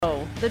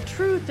the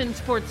truth in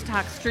sports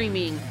talk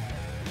streaming.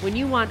 When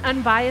you want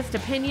unbiased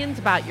opinions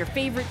about your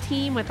favorite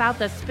team without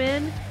the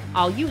spin,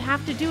 all you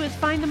have to do is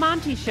find The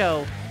Monty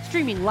Show,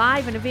 streaming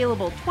live and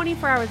available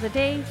 24 hours a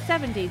day,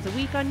 7 days a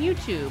week on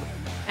YouTube.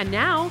 And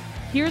now,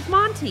 here's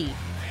Monty.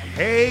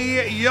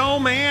 Hey, yo,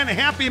 man.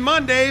 Happy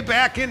Monday.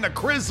 Back in the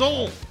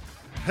crizzle.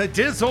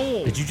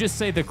 Dizzle. Did you just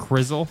say the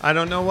crizzle? I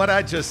don't know what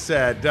I just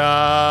said.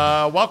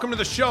 Welcome to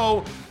the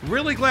show.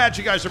 Really glad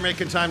you guys are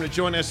making time to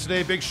join us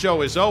today. Big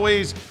show as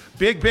always.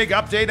 Big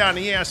update on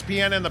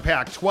ESPN and the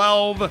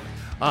Pac-12.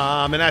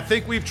 And I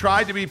think we've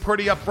tried to be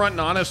pretty upfront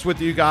and honest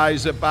with you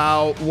guys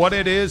about what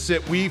it is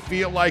that we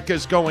feel like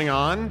is going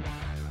on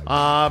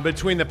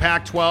between the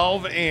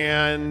Pac-12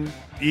 and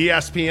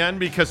ESPN,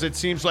 because it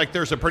seems like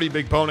there's a pretty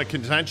big bone of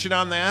contention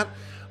on that.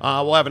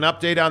 We'll have an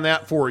update on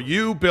that for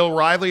you. Bill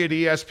Riley at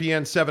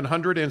ESPN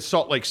 700 in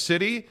Salt Lake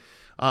City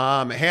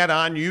had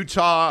on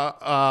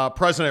Utah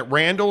President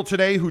Randall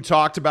today, who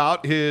talked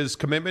about his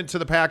commitment to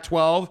the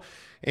Pac-12.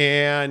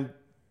 And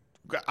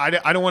I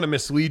don't want to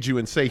mislead you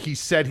and say he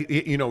said,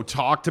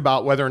 talked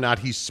about whether or not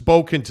he's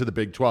spoken to the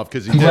Big 12.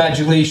 Because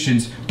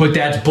congratulations, but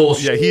that's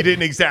bullshit. Yeah, he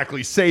didn't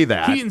exactly say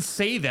that. He didn't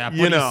say that,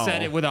 but he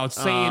said it without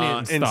saying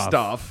it and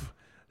stuff.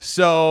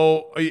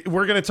 So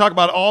we're going to talk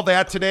about all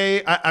that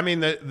today. I mean,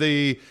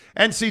 the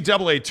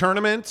NCAA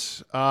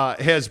tournament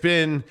has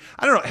been,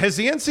 I don't know, has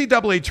the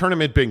NCAA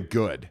tournament been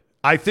good?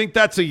 I think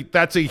that's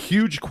a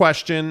huge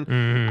question.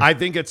 Mm-hmm. I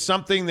think it's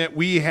something that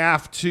we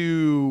have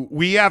to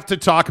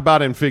talk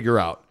about and figure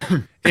out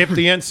if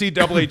the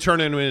NCAA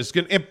tournament is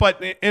good.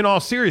 But in all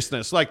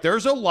seriousness, like,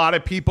 there's a lot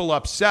of people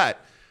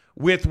upset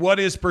with what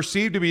is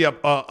perceived to be a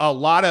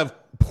lot of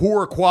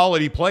poor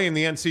quality play in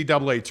the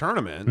NCAA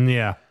tournament.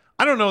 Yeah.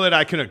 I don't know that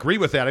I can agree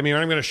with that. I mean,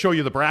 I'm going to show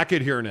you the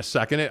bracket here in a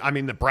second. I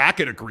mean, the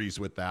bracket agrees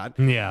with that.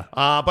 Yeah.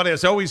 But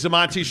as always, the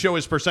Monty Show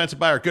is presented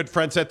by our good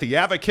friends at The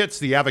Advocates,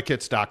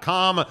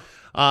 theadvocates.com.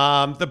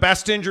 The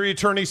best injury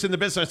attorneys in the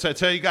business. I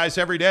tell you guys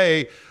every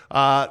day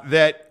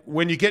that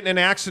when you get in an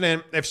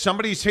accident, if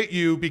somebody's hit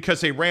you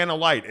because they ran a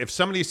light, if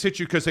somebody's hit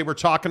you because they were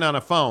talking on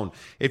a phone,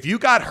 if you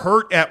got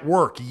hurt at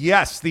work,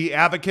 yes, The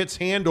Advocates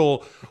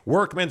handle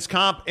workman's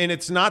comp, and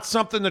it's not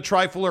something to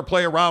trifle or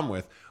play around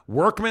with.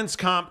 Workman's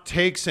comp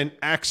takes an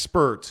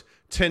expert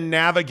to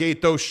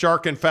navigate those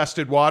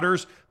shark-infested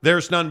waters.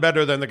 There's none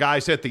better than the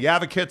guys at The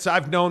Advocates.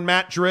 I've known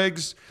Matt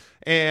Driggs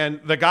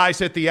and the guys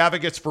at The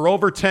Advocates for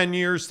over 10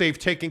 years. They've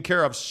taken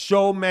care of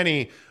so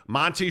many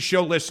Monty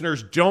Show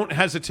listeners. Don't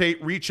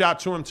hesitate. Reach out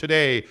to them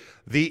today,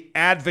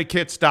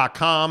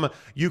 theadvocates.com.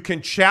 You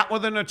can chat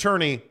with an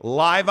attorney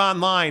live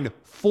online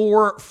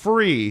for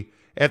free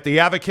at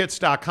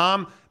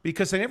theadvocates.com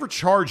because they never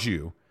charge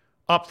you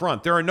up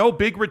front. There are no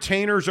big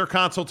retainers or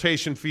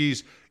consultation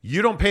fees.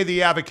 You don't pay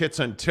the Advocates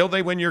until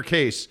they win your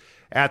case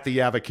at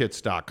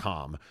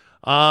theadvocates.com.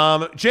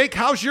 Jake,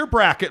 how's your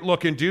bracket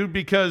looking, dude?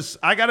 Because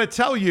I got to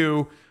tell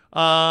you,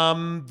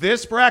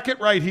 this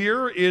bracket right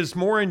here is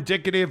more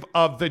indicative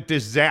of the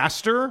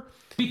disaster.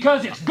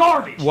 Because it's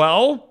garbage.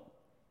 Well,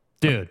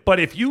 dude. But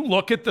if you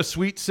look at the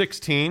Sweet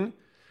 16,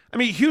 I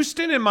mean,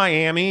 Houston and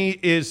Miami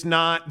is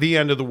not the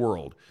end of the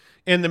world.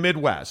 In the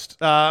Midwest,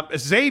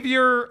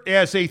 Xavier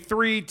as a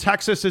 3,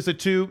 Texas as a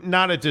 2,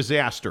 not a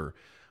disaster.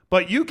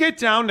 But you get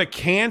down to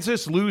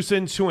Kansas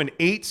losing to an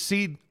 8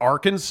 seed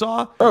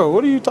Arkansas. Oh,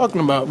 what are you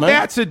talking about, man?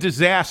 That's a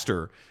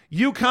disaster.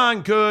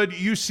 UConn good,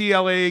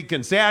 UCLA,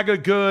 Gonzaga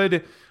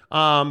good,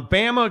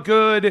 Bama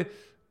good.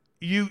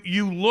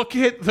 You look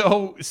at,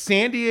 though,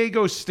 San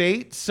Diego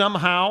State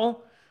somehow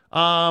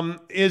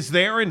is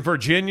there and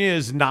Virginia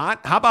is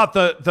not. How about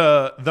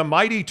the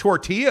mighty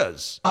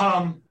Tortillas?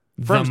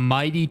 The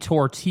mighty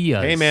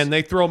Tortillas. Hey, man,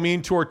 they throw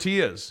mean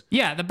tortillas.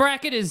 Yeah, the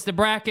bracket is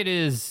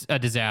a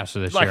disaster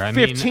this year. Like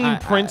 15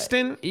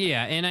 Princeton?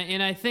 Yeah,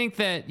 and I think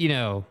that,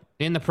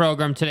 in the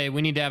program today,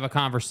 we need to have a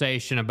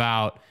conversation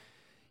about,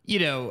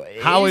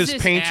 how is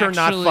Painter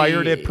not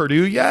fired at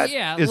Purdue yet?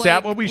 Yeah. Is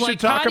that what we should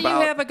talk about? How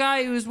do you have a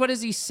guy who's,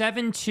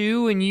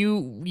 7'2", and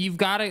you've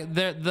got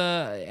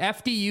the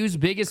FDU's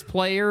biggest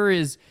player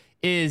is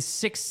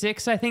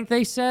 6'6", I think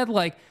they said?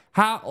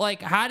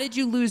 How did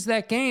you lose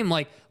that game?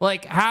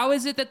 Like how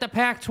is it that the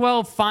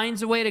Pac-12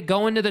 finds a way to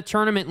go into the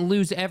tournament and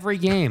lose every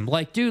game?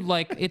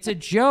 It's a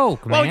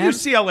joke, man. Well,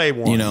 UCLA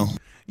won.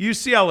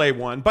 UCLA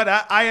won.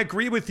 But I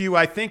agree with you.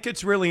 I think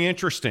it's really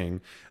interesting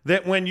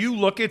that when you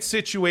look at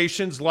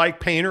situations like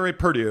Painter at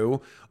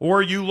Purdue,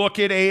 or you look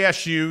at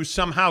ASU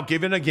somehow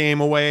giving a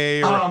game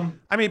away,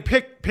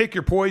 pick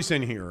your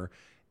poison here.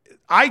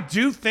 I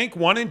do think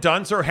one and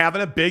dones are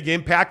having a big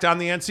impact on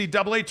the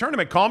NCAA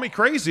tournament. Call me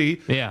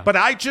crazy, but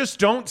I just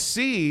don't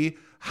see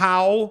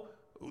how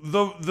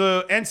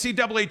the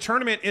NCAA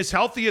tournament is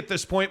healthy at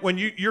this point when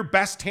your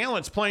best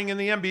talent's playing in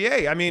the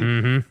NBA. I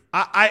mean,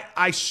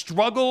 I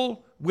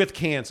struggle with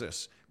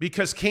Kansas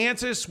because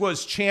Kansas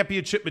was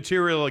championship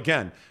material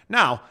again.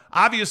 Now,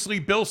 obviously,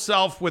 Bill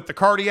Self with the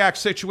cardiac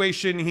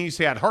situation, he's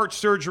had heart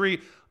surgery.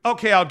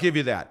 Okay, I'll give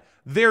you that.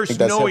 There's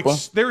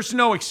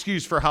no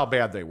excuse for how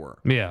bad they were.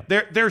 Yeah.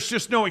 There's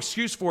just no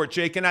excuse for it,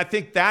 Jake. And I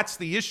think that's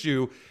the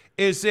issue,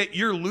 is that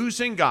you're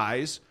losing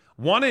guys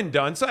one and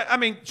done. So, I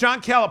mean,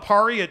 John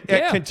Calipari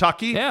at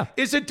Kentucky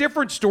is a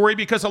different story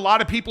because a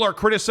lot of people are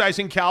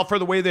criticizing Cal for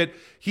the way that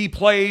he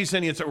plays,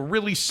 and it's a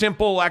really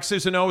simple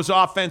X's and O's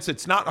offense.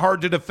 It's not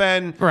hard to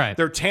defend. Right.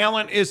 Their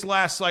talent is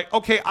less. Like,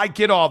 okay, I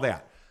get all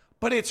that.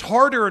 But it's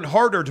harder and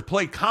harder to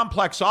play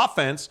complex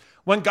offense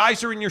when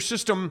guys are in your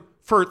system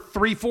for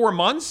 3-4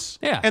 months,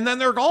 and then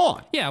they're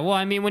gone. Yeah, well,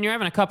 I mean, when you're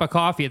having a cup of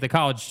coffee at the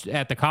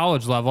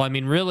college level, I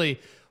mean, really,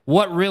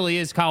 what really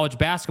is college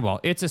basketball?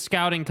 It's a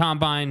scouting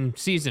combine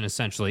season,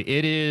 essentially.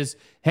 It is,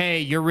 hey,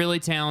 you're really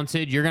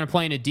talented. You're going to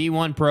play in a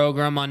D1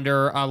 program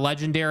under a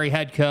legendary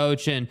head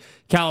coach and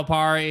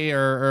Calipari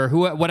or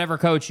whatever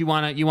coach you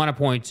want to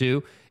point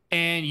to.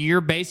 And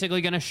you're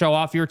basically going to show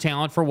off your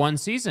talent for one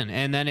season.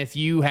 And then if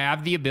you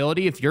have the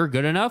ability, if you're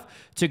good enough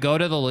to go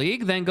to the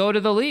league, then go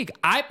to the league.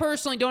 I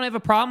personally don't have a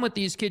problem with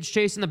these kids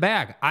chasing the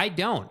bag. I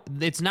don't.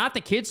 It's not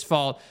the kids'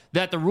 fault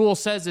that the rule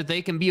says that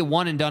they can be a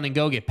one and done and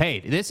go get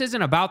paid. This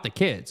isn't about the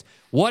kids.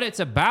 What it's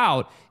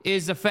about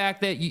is the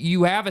fact that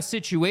you have a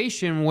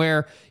situation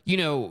where,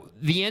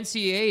 the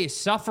NCAA is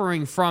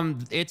suffering from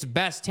its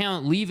best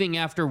talent leaving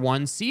after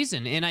one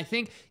season. And I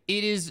think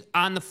it is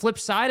on the flip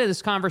side of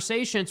this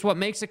conversation. It's what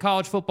makes the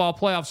college football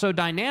playoff so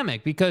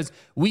dynamic because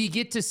we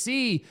get to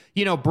see,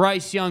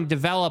 Bryce Young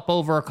develop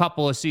over a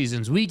couple of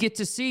seasons. We get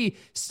to see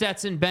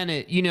Stetson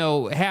Bennett,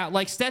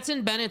 like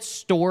Stetson Bennett's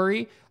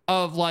story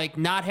of like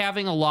not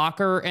having a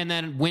locker and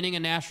then winning a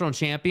national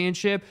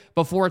championship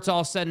before it's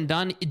all said and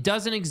done. It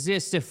doesn't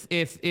exist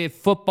if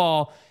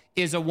football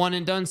is a one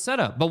and done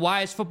setup. But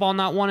why is football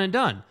not one and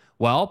done?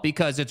 Well,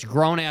 because it's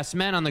grown-ass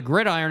men on the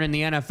gridiron in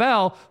the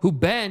NFL who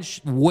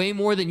bench way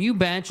more than you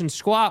bench and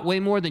squat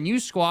way more than you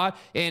squat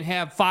and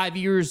have 5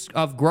 years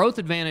of growth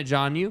advantage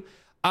on you.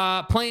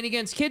 Playing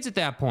against kids at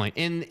that point.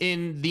 And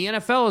the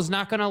NFL is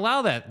not going to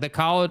allow that. The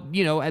college, the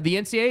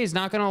NCAA is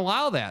not going to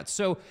allow that.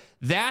 So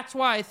that's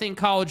why I think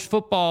college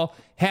football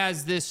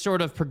has this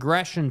sort of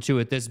progression to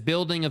it, this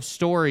building of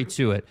story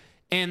to it.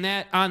 And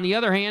that, on the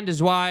other hand,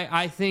 is why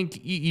I think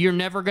you're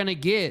never going to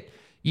get,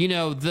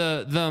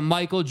 the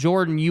Michael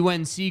Jordan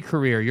UNC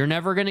career. You're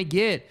never going to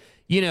get,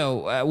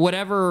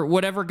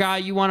 whatever guy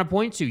you want to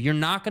point to. You're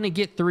not going to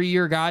get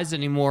 3-year guys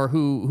anymore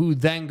who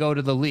then go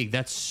to the league.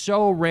 That's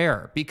so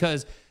rare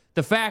because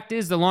the fact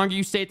is the longer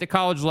you stay at the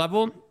college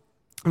level,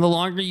 the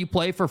longer you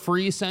play for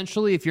free,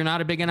 essentially, if you're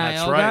not a big NIL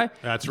guy.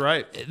 That's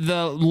right.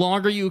 The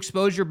longer you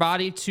expose your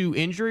body to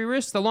injury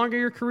risk, the longer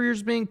your career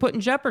is being put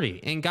in jeopardy.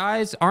 And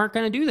guys aren't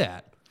going to do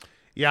that.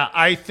 Yeah,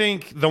 I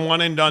think the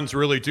one-and-dones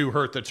really do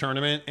hurt the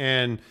tournament.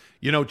 And,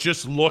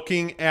 just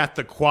looking at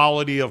the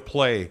quality of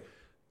play,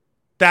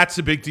 that's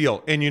a big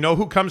deal. And you know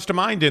who comes to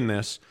mind in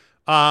this?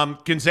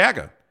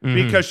 Gonzaga.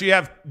 Because you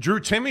have Drew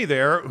Timme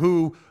there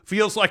who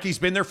feels like he's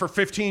been there for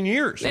 15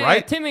 years,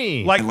 right?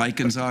 Timme. I like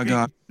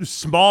Gonzaga.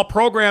 Small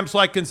programs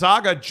like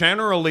Gonzaga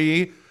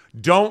generally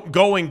don't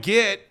go and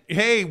get,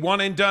 hey, one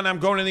and done, I'm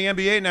going to the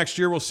NBA next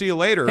year, we'll see you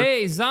later.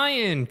 Hey,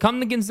 Zion, come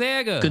to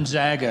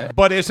Gonzaga.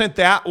 But isn't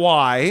that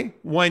why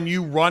when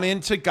you run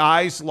into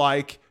guys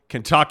like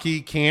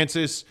Kentucky,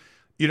 Kansas,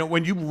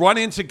 when you run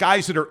into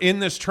guys that are in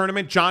this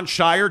tournament, John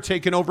Shire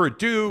taking over at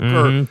Duke,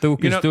 or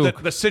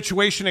Duke the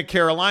situation at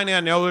Carolina, I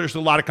know there's a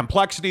lot of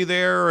complexity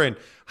there and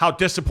how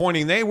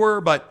disappointing they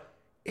were, but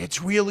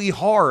it's really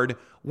hard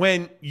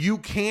when you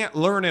can't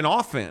learn an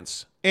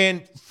offense.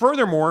 And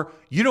furthermore,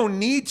 you don't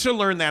need to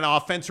learn that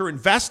offense or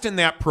invest in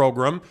that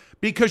program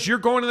because you're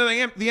going to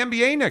the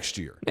NBA next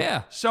year.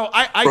 Yeah. So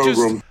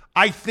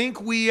I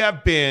think we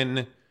have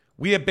been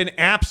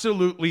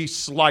absolutely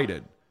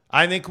slighted.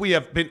 I think we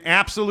have been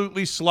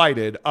absolutely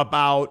slighted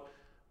about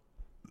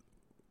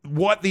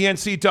what the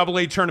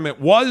NCAA tournament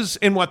was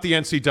and what the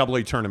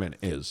NCAA tournament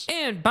is.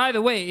 And by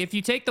the way, if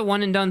you take the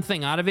one and done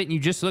thing out of it and you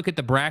just look at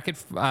the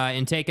bracket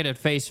and take it at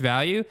face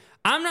value,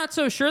 I'm not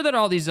so sure that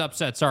all these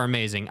upsets are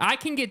amazing. I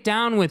can get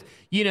down with,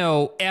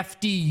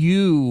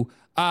 FDU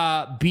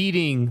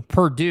beating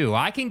Purdue.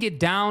 I can get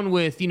down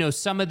with,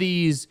 some of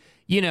these,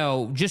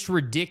 just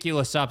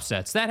ridiculous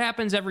upsets. That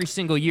happens every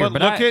single year.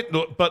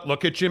 But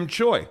look at Jim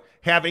Choi.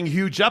 Having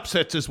huge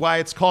upsets is why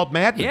it's called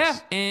madness. Yeah,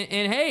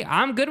 and hey,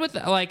 I'm good with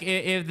that. Like,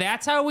 if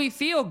that's how we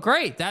feel,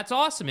 great. That's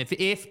awesome.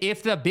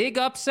 If the big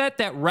upset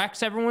that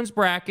wrecks everyone's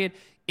bracket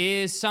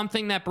is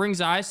something that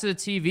brings eyes to the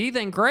TV,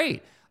 then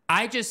great.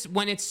 I just,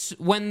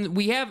 when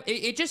we have,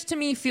 it just to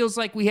me feels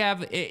like we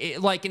have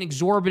like an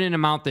exorbitant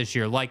amount this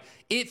year. Like,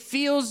 it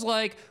feels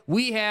like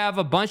we have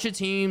a bunch of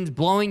teams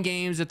blowing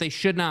games that they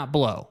should not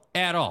blow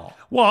at all.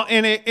 Well,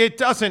 and it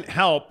doesn't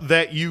help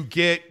that you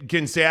get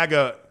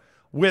Gonzaga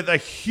with a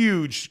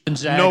huge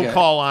no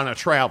call on a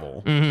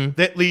travel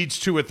that leads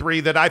to a 3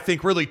 that I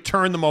think really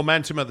turned the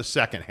momentum of the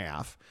second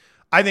half.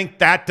 I think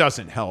that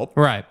doesn't help.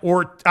 Right.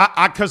 Or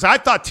because I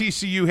thought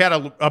TCU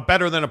had a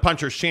better than a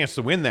puncher's chance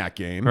to win that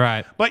game.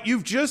 Right. But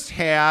you've just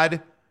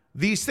had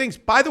these things.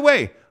 By the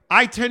way,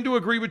 I tend to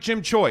agree with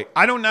Jim Choi.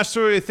 I don't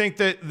necessarily think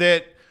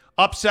that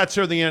upsets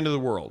are the end of the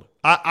world.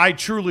 I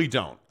truly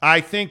don't.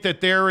 I think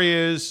that there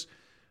is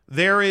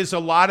a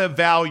lot of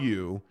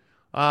value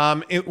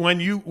When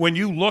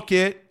you look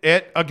at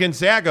a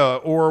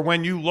Gonzaga, or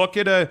when you look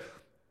at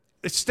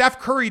Steph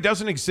Curry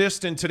doesn't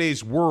exist in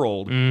today's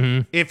world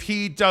if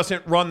he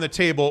doesn't run the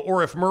table,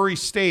 or if Murray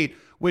State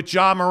with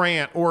Ja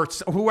Morant, or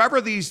whoever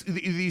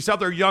these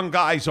other young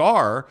guys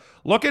are.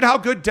 Look at how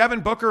good Devin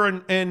Booker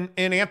and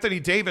Anthony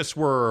Davis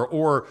were,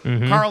 or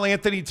Karl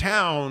Anthony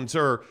Towns,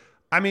 or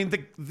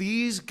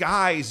these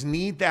guys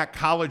need that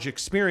college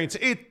experience.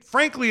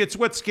 Frankly, it's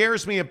what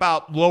scares me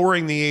about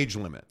lowering the age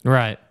limit.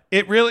 Right.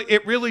 It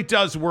really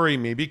does worry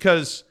me,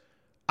 because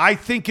I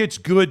think it's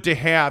good to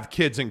have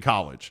kids in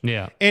college.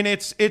 Yeah. And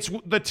it's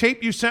the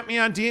tape you sent me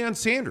on Deion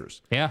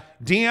Sanders. Yeah.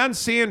 Deion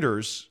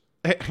Sanders,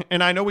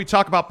 and I know we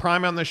talk about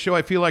Prime on this show,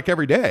 I feel like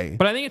every day.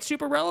 But I think it's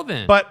super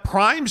relevant. But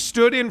Prime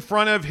stood in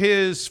front of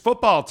his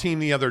football team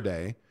the other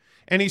day,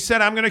 and he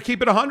said, I'm going to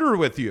keep it 100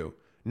 with you.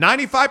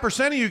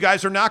 95% of you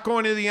guys are not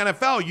going to the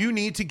NFL. You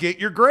need to get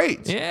your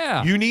grades.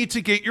 Yeah. You need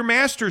to get your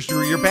master's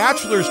degree, your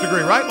bachelor's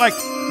degree, right? Like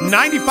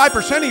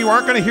 95% of you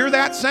aren't going to hear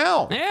that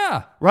sound.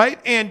 Yeah. Right?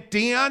 And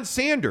Deion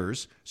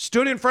Sanders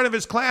stood in front of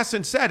his class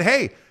and said,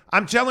 hey,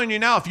 I'm telling you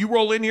now, if you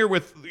roll in here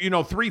with,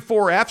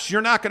 3-4 Fs,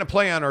 you're not going to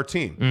play on our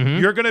team.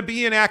 You're going to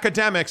be in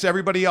academics.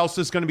 Everybody else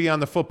is going to be on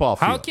the football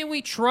field. How can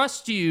we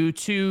trust you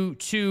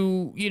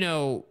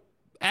to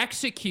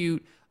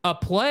execute a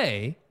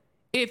play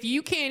if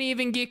you can't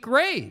even get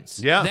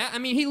grades? Yeah.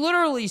 He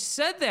literally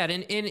said that.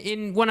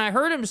 And when I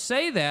heard him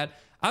say that,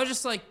 I was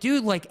just like,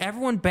 dude, like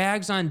everyone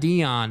bags on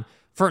Deion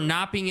for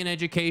not being an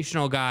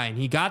educational guy. And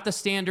he got the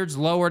standards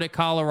lowered at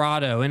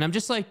Colorado. And I'm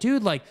just like,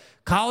 dude, like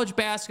college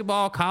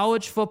basketball,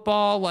 college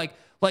football, like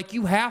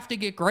you have to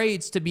get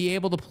grades to be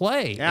able to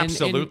play.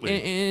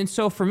 Absolutely. And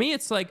so for me,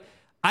 it's like,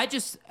 I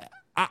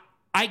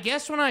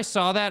guess when I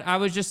saw that, I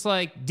was just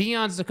like,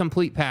 Deion's the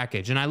complete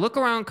package. And I look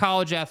around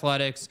college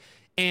athletics,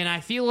 and I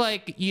feel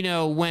like,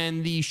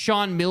 when the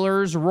Sean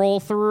Millers roll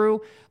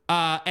through,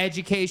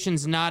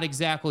 education's not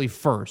exactly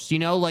first.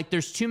 Like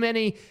there's too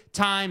many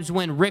times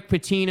when Rick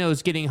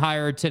Pitino's getting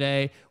hired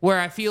today where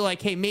I feel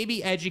like, hey,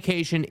 maybe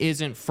education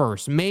isn't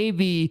first.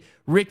 Maybe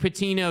Rick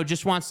Pitino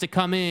just wants to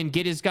come in,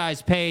 get his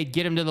guys paid,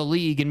 get him to the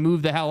league, and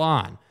move the hell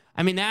on.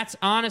 That's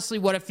honestly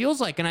what it feels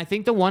like. And I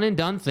think the one and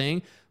done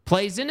thing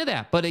plays into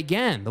that. But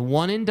again, the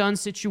one and done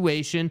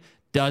situation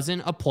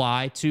doesn't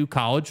apply to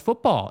college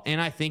football. And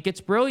I think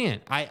it's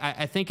brilliant.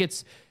 I think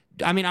it's,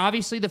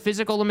 obviously the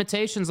physical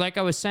limitations, like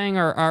I was saying,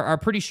 are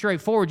pretty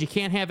straightforward. You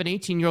can't have an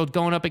 18-year-old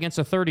going up against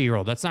a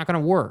 30-year-old. That's not going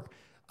to work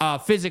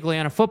physically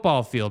on a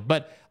football field.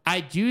 But I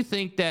do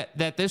think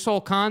that this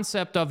whole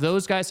concept of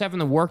those guys having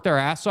to work their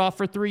ass off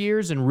for 3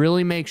 years and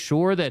really make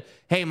sure that,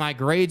 hey, my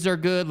grades are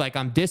good, like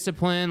I'm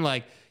disciplined,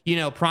 like,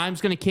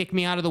 Prime's going to kick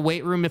me out of the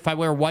weight room if I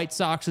wear white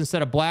socks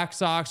instead of black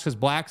socks because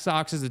black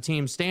socks is the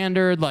team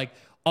standard. Like,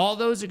 all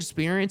those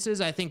experiences,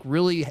 I think,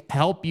 really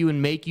help you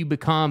and make you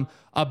become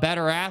a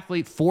better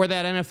athlete for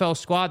that NFL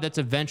squad that's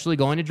eventually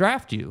going to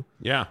draft you.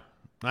 Yeah,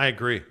 I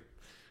agree.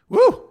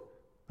 Woo!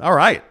 All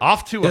right,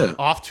 off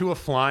to a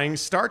flying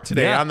start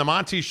today on the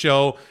Monty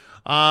Show.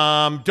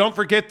 Don't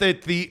forget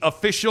that the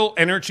official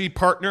energy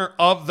partner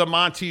of the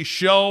Monty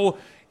Show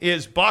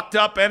is Bucked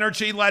Up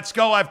Energy. Let's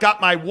go. I've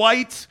got my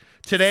white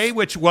today,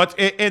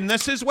 and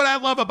this is what I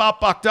love about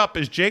Bucked Up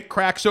is Jake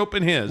cracks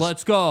open his.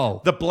 Let's go.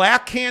 The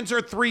black cans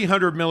are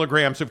 300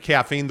 milligrams of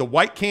caffeine. The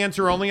white cans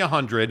are only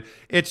 100.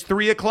 It's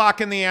 3:00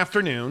 in the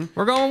afternoon.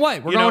 We're going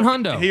white. We're going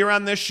hundo. Here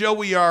on this show,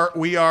 we are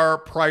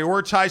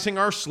prioritizing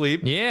our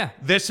sleep. Yeah.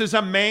 This is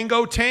a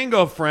Mango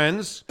Tango,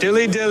 friends.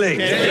 Dilly.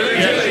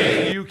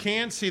 You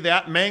can see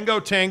that. Mango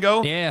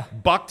Tango. Yeah.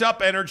 Bucked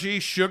Up Energy,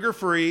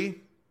 sugar-free.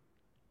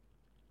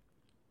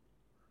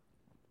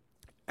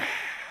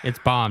 It's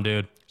bomb,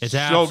 dude. It's So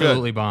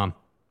absolutely good. bomb.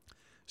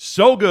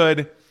 So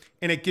good,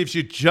 and it gives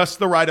you just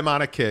the right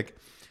amount of kick.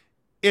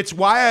 It's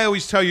why I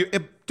always tell you,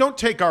 don't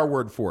take our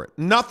word for it.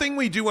 Nothing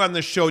we do on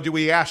this show do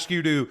we ask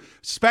you to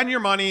spend your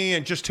money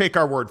and just take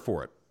our word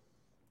for it.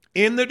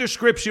 In the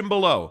description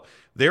below,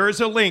 there is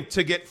a link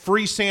to get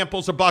free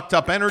samples of Bucked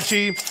Up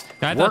Energy.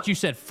 I thought you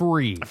said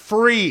free.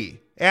 Free,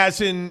 as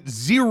in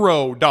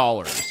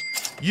 $0.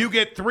 You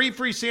get 3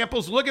 free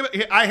samples. Look at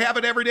it. I have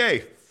it every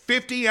day.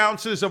 50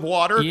 ounces of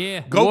water.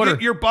 Yeah, Go water.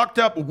 get your Bucked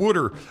Up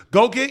water.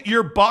 Go get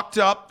your Bucked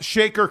Up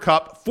shaker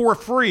cup for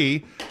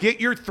free.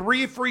 Get your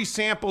 3 free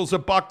samples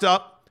of Bucked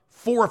Up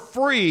for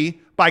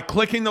free by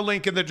clicking the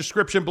link in the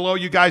description below.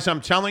 You guys,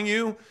 I'm telling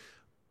you,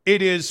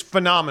 it is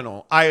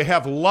phenomenal. I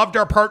have loved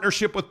our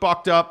partnership with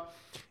Bucked Up,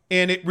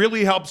 and it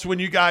really helps when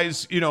you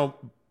guys,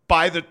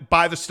 buy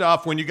the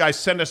stuff, when you guys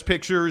send us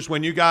pictures,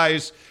 when you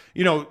guys,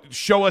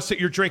 show us that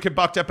you're drinking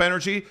Bucked Up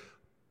Energy.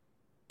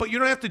 But you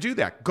don't have to do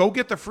that. Go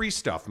get the free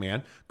stuff,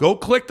 man. Go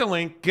click the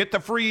link. Get the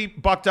free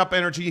Bucked Up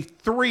Energy.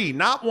 3,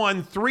 not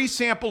 1, 3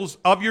 samples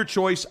of your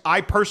choice.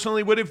 I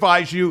personally would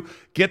advise you,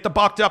 get the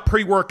Bucked Up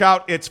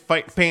pre-workout. It's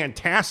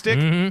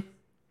fantastic.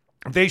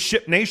 They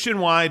ship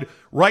nationwide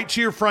right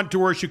to your front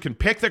doors. You can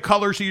pick the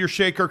colors of your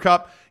shaker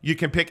cup. You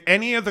can pick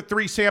any of the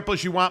 3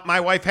 samples you want. My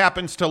wife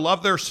happens to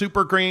love their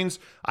super greens.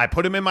 I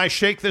put them in my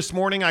shake this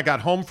morning. I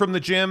got home from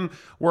the gym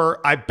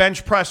where I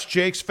bench pressed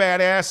Jake's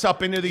fat ass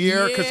up into the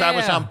air because I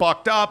was on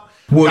Bucked Up.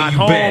 Got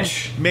home,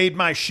 made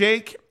my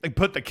shake. I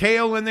put the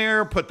kale in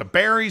there, put the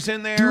berries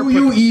in there. Do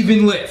you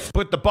even lift?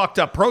 Put the Bucked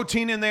Up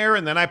protein in there,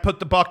 and then I put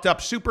the Bucked Up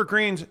super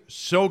greens.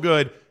 So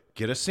good.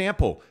 Get a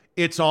sample.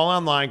 It's all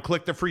online.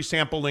 Click the free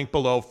sample link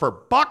below for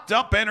Bucked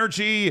Up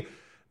Energy,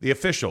 the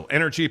official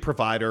energy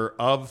provider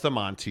of the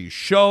Monty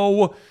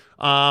Show.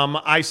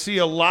 I see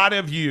a lot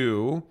of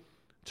you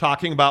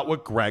talking about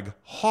what Greg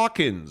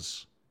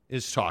Hawkins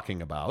is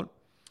talking about.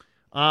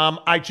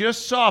 I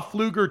just saw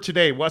Pfluger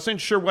today.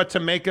 Wasn't sure what to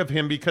make of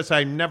him because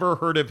I never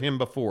heard of him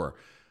before.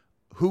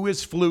 Who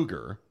is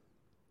Pfluger?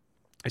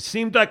 It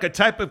seemed like a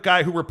type of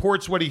guy who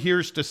reports what he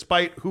hears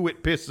despite who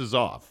it pisses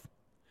off.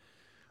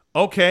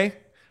 Okay.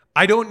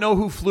 I don't know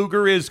who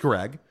Pfluger is,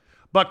 Greg,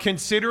 but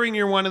considering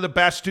you're one of the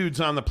best dudes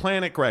on the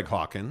planet, Greg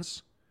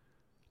Hawkins,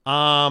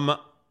 I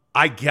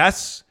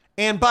guess.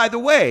 And by the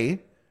way,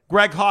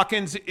 Greg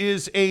Hawkins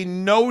is a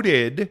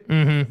noted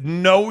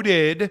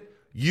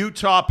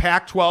Utah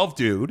Pac-12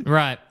 dude.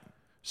 Right.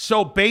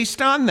 So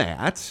based on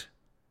that,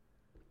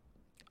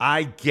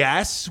 I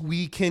guess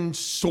we can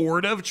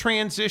sort of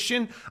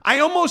transition. I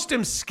almost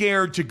am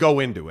scared to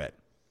go into it.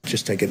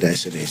 Just take a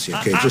nice and easy,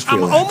 okay? Just I'm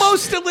relax.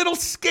 almost a little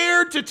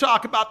scared to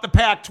talk about the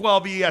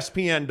Pac-12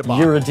 ESPN debacle.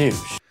 You're a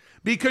douche.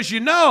 Because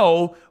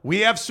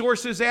we have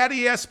sources at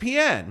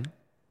ESPN.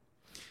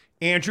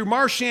 Andrew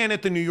Marchand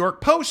at the New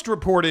York Post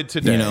reported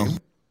today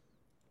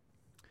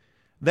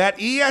that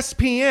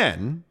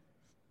ESPN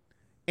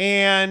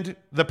and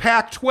the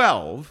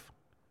Pac-12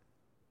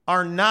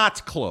 are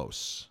not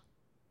close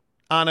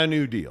on a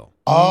new deal.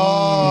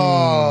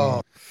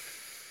 Oh.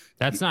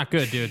 That's not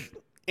good, dude.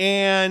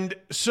 And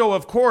so,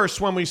 of course,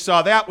 when we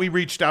saw that, we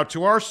reached out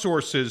to our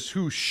sources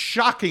who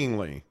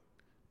shockingly,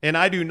 and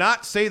I do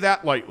not say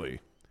that lightly,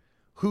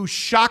 who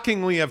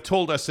shockingly have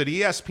told us that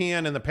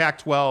ESPN and the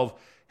Pac-12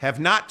 have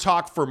not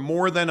talked for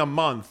more than a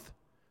month.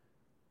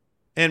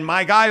 And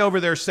my guy over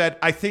there said,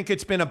 I think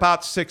it's been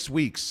about 6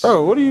 weeks.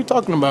 Oh, what are you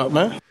talking about,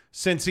 man?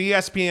 Since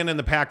ESPN and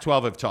the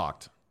Pac-12 have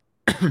talked.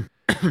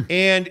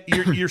 And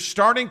you're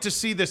starting to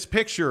see this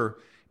picture.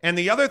 And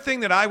the other thing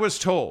that I was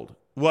told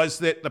was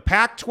that the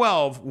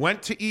Pac-12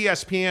 went to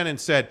ESPN and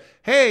said,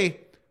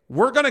 hey,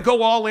 we're going to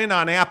go all in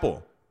on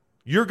Apple.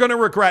 You're going to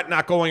regret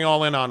not going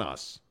all in on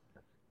us.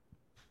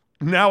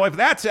 Now, if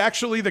that's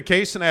actually the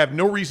case, and I have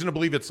no reason to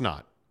believe it's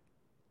not,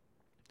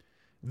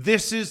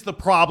 this is the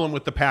problem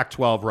with the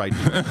Pac-12 right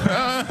now.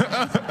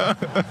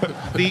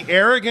 The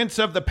arrogance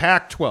of the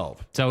Pac-12.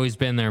 It's always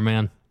been there,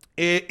 man.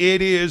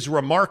 It is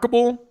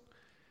remarkable.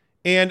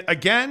 And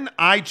again,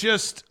 I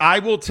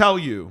will tell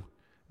you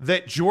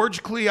that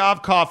George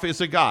Kliavkoff is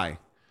a guy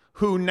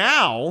who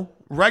now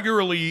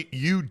regularly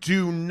you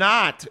do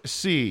not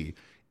see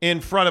in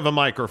front of a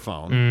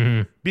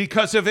microphone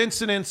because of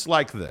incidents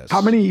like this.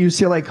 How many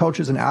UCLA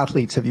coaches and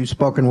athletes have you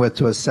spoken with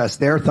to assess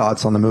their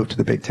thoughts on the move to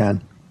the Big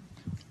Ten?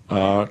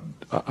 I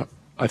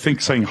think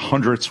saying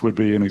hundreds would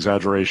be an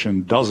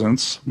exaggeration.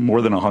 Dozens,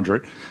 more than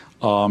 100.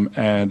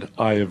 And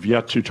I have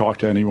yet to talk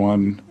to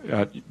anyone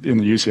in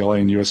the UCLA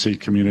and USC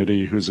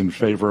community who's in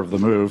favor of the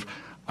move.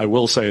 I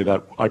will say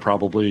that I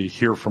probably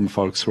hear from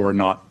folks who are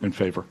not in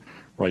favor,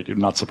 right?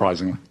 Not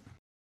surprisingly.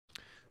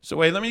 So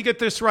wait, let me get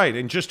this right.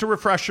 And just to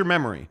refresh your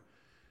memory,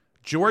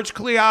 George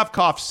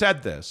Kliavkoff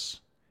said this,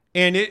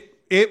 and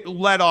it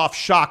let off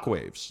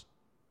shockwaves.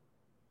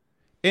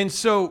 And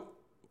so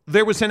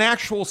there was an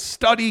actual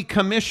study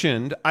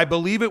commissioned, I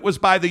believe it was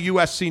by the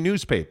USC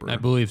newspaper. I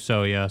believe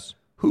so, yes.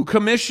 Who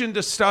commissioned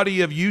a study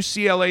of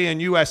UCLA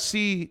and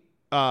USC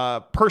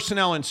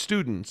personnel and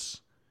students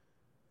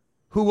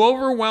who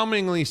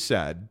overwhelmingly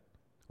said,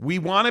 we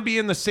want to be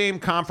in the same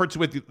conference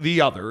with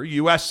the other,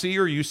 USC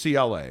or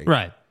UCLA.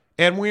 Right.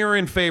 And we're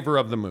in favor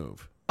of the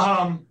move.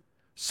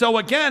 So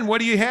again, what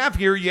do you have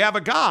here? You have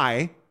a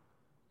guy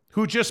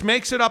who just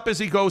makes it up as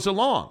he goes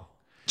along.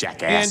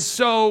 Jackass. And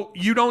so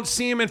you don't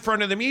see him in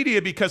front of the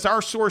media because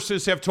our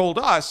sources have told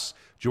us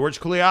George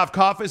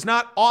Kliavkoff is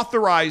not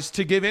authorized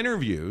to give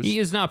interviews. He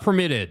is not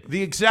permitted.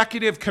 The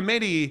executive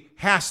committee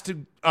has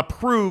to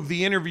approve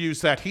the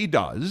interviews that he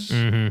does.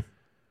 Mm-hmm.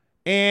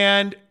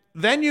 And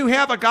then you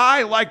have a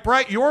guy like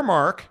Brett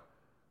Yormark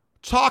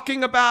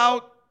talking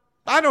about,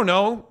 I don't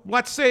know,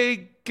 let's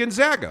say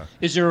Gonzaga.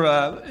 Is there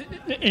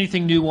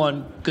anything new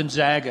on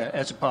Gonzaga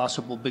as a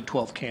possible Big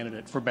 12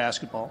 candidate for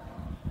basketball?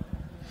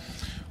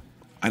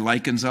 I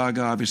like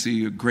Gonzaga,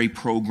 obviously a great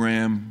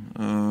program.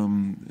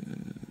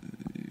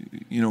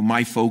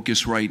 My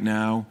focus right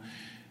now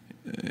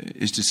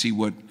is to see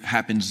what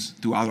happens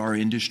throughout our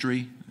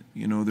industry.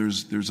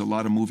 There's a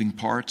lot of moving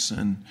parts,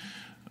 and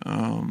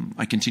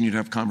I continue to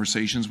have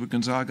conversations with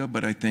Gonzaga,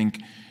 but I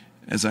think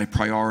as I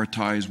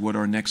prioritize what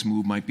our next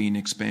move might be in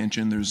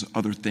expansion, there's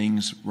other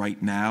things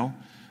right now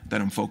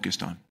that I'm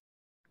focused on.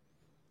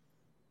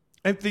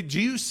 And do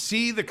you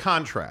see the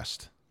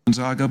contrast?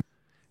 Gonzaga.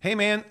 hey,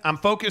 man, I'm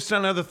focused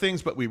on other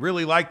things, but we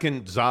really like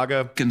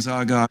Gonzaga.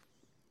 Gonzaga.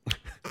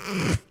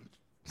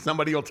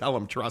 Somebody will tell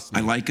him, trust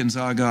me. I like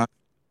Gonzaga.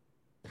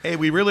 Hey,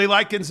 we really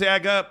like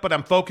Gonzaga, but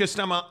I'm focused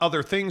on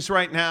other things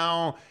right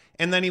now.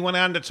 And then he went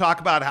on to talk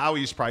about how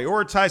he's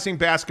prioritizing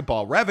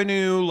basketball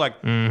revenue.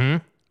 Like,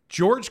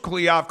 George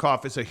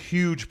Kliavkoff is a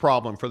huge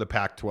problem for the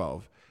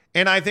Pac-12.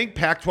 And I think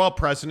Pac-12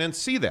 presidents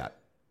see that.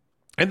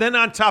 And then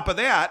on top of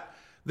that,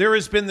 there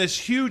has been this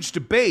huge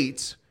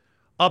debate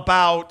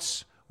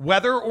about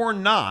whether or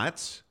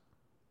not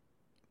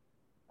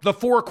the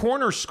Four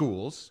Corner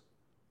schools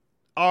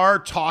are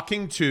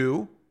talking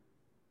to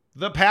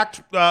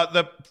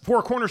the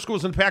Four Corner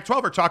schools in the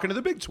Pac-12 are talking to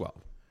the Big 12.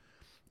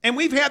 And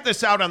we've had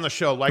this out on the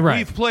show. Like,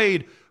 we've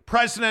played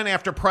president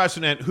after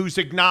president who's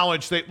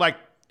acknowledged that, like,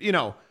 you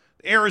know,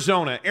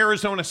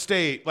 Arizona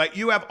State, like,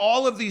 you have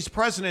all of these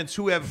presidents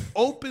who have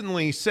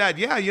openly said,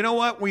 yeah, you know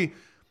what, we've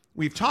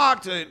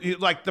talked,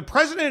 like the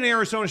president in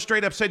Arizona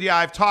straight up said, yeah,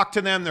 I've talked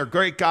to them. They're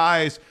great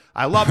guys.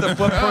 I love the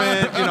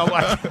footprint. You know,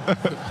 like,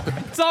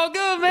 it's all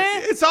good,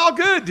 man. It's all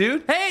good,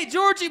 dude. Hey,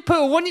 Georgie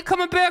Pooh, when you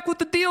coming back with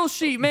the deal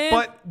sheet, man?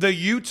 But the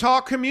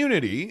Utah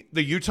community,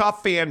 the Utah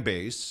fan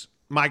base,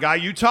 my guy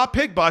Utah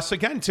Pig Bus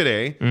again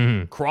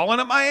today, crawling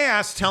up my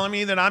ass, telling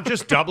me that I'm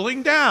just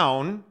doubling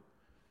down.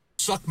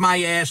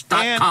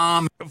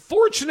 Suckmyass.com.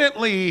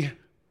 Fortunately,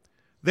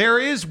 there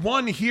is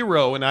one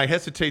hero, and I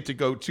hesitate to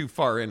go too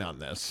far in on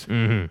this.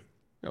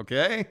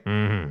 Okay?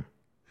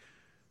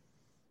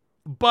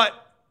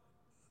 But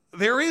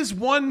there is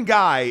one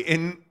guy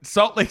in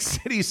Salt Lake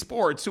City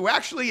sports who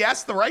actually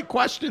asked the right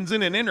questions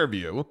in an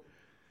interview,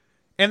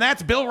 and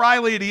that's Bill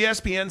Riley at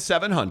ESPN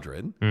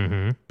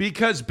 700,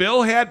 because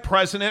Bill had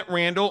President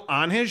Randall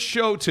on his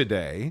show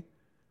today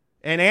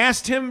and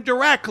asked him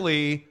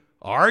directly,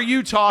 are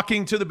you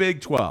talking to the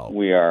Big 12?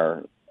 We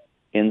are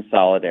in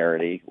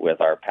solidarity with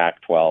our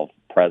Pac-12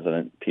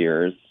 president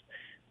peers.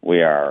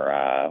 We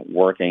are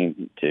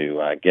working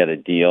to get a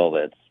deal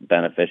that's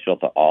beneficial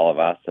to all of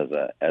us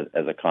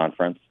as a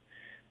conference.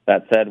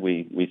 That said,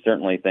 we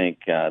certainly think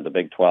the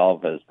Big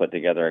 12 has put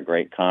together a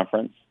great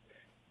conference.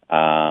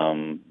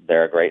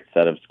 They're a great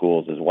set of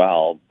schools as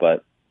well,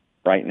 but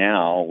right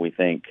now we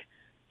think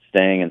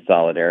staying in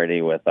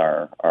solidarity with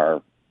our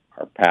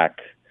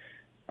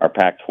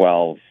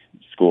Pac-12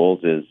 schools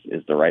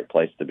is the right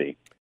place to be.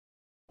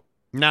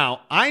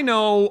 Now, I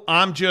know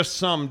I'm just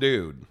some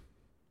dude.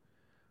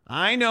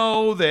 I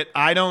know that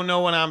I don't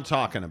know what I'm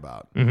talking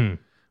about.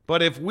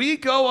 But if we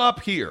go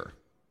up here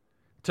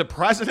to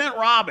President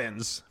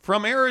Robbins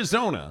from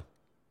Arizona,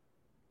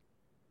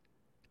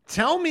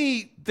 tell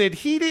me that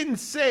he didn't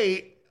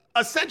say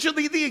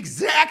essentially the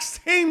exact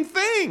same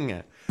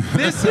thing.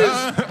 This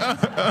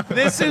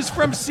is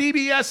from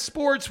CBS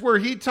Sports, where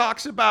he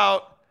talks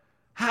about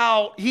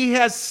how he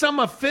has some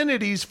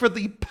affinities for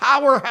the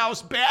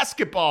Powerhouse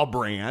basketball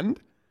brand.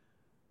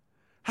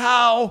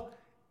 How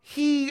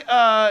he,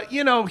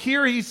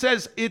 here he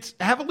says it's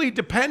heavily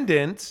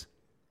dependent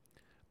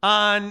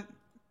on,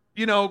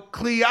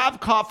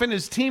 Kliavkoff and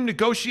his team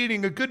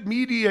negotiating a good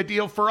media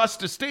deal for us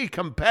to stay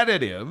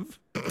competitive.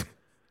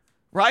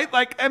 Right?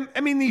 Like,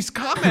 I mean, these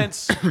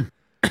comments,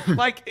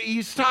 like,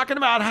 he's talking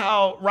about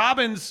how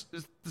Robbins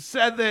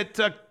said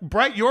that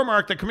Brett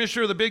Yormark, the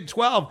commissioner of the Big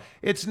 12,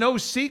 it's no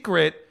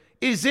secret,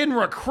 is in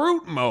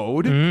recruit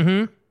mode.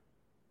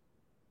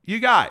 You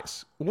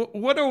guys,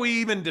 what are we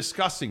even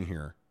discussing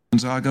here?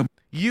 Gonzaga.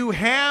 You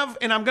have,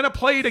 and I'm going to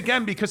play it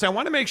again because I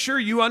want to make sure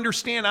you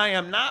understand I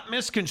am not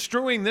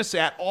misconstruing this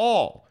at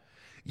all.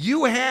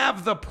 You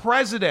have the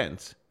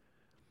president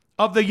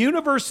of the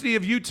University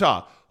of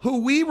Utah,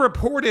 who we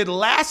reported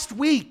last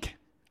week.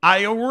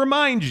 I'll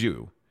remind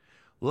you,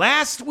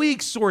 last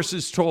week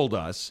sources told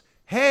us,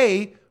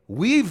 hey,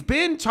 we've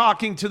been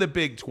talking to the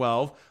Big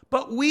 12,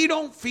 but we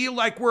don't feel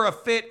like we're a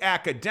fit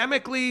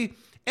academically,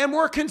 and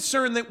we're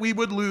concerned that we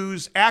would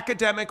lose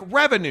academic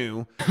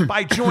revenue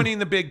by joining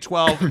the Big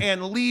 12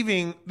 and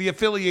leaving the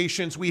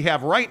affiliations we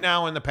have right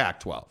now in the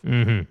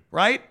Pac-12.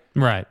 Right?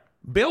 Right.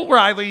 Bill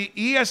Riley,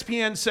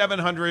 ESPN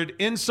 700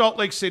 in Salt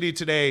Lake City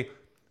today.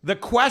 The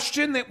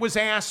question that was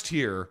asked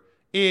here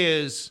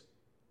is,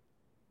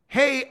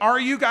 hey, are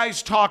you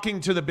guys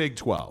talking to the Big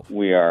 12?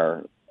 We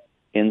are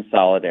in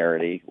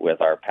solidarity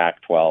with our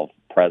Pac-12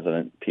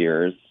 president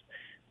peers.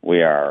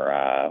 We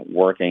are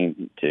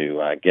working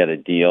to get a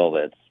deal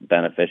that's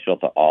beneficial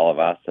to all of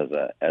us as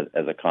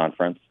a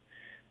conference.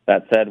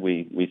 That said,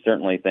 we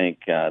certainly think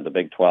the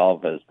Big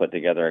 12 has put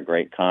together a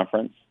great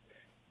conference.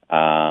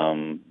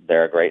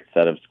 They're a great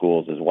set of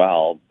schools as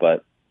well,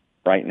 but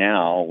right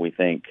now we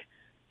think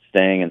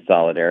staying in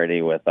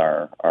solidarity with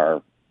our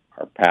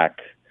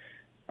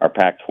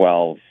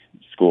Pac-12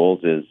 schools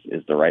is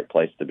the right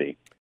place to be.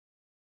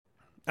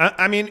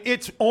 I mean,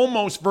 it's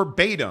almost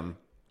verbatim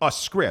a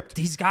script.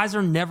 These guys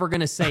are never going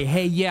to say,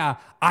 hey, yeah,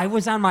 I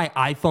was on my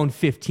iPhone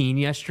 15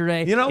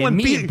 yesterday. You know, and when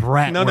me and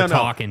Brett were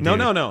talking, dude.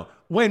 No.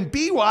 When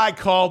BY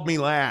called me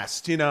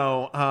last,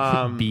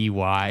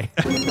 BY.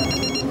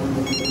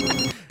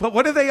 But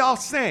what are they all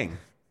saying?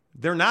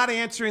 They're not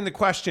answering the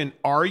question,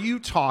 are you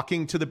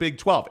talking to the Big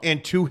 12?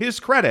 And to his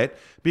credit,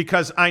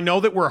 because I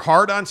know that we're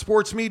hard on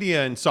sports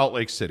media in Salt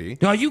Lake City.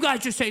 No, you guys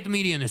just hate the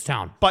media in this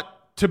town. But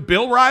to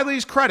Bill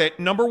Riley's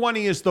credit, number one,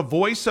 he is the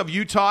voice of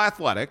Utah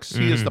athletics.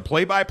 He is the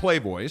play-by-play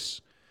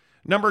voice.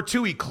 Number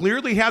two, he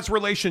clearly has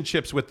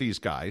relationships with these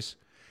guys.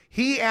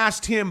 He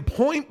asked him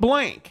point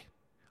blank,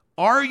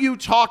 are you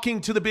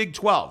talking to the Big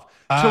 12?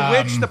 To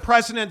which the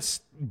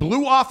president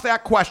blew off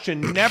that question,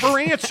 never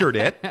answered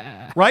it,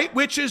 right?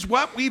 Which is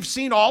what we've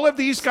seen all of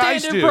these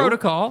guys do.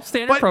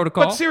 Standard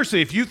protocol. But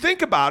seriously, if you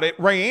think about it,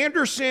 Ray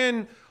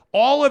Anderson,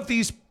 all of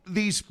these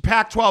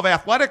Pac-12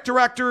 athletic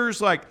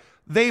directors, like,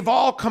 they've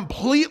all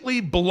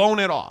completely blown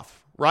it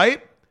off,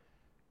 right?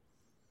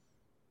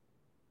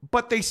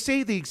 But they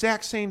say the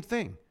exact same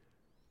thing.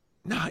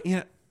 No,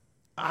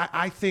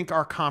 I think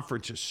our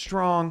conference is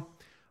strong.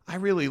 I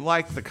really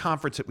like the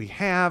conference that we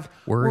have.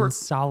 We're in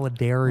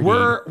solidarity.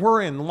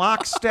 We're in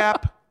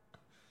lockstep.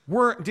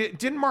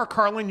 Didn't Mark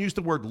Harlan use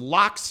the word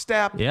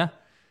lockstep? Yeah.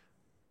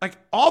 Like,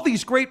 all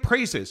these great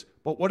praises.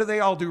 But what do they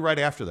all do right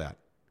after that?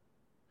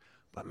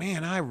 But,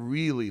 man, I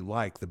really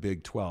like the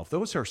Big 12.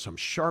 Those are some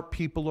sharp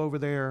people over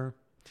there.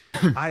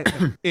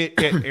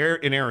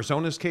 In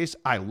Arizona's case,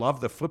 I love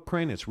the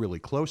footprint. It's really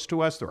close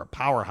to us. They're a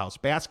powerhouse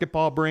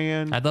basketball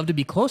brand. I'd love to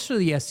be closer to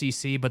the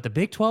SEC, but the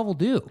Big 12 will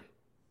do.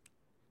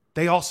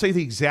 They all say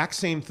the exact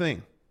same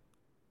thing.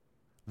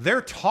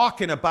 They're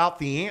talking about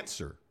the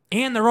answer.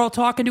 And they're all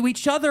talking to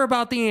each other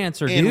about the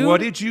answer, and dude.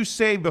 What did you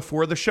say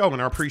before the show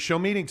in our pre-show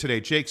meeting today?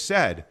 Jake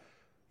said,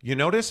 you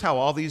notice how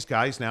all these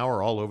guys now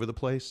are all over the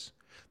place?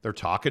 They're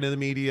talking to the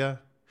media.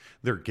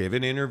 They're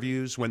giving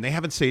interviews when they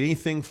haven't said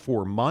anything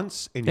for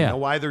months. And you know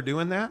why they're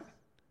doing that?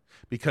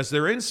 Because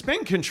they're in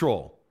spin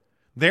control.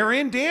 They're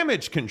in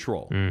damage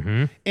control.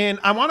 Mm-hmm. And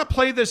I want to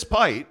play this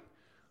bite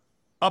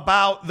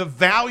about the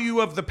value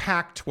of the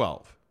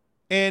Pac-12.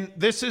 And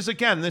this is,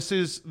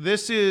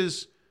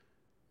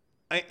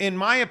 in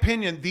my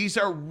opinion, these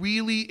are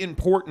really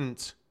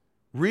important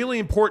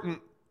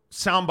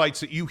sound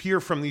bites that you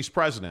hear from these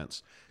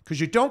presidents, because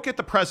you don't get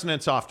the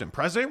presidents often.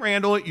 President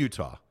Randall at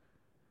Utah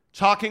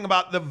talking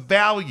about the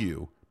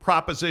value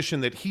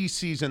proposition that he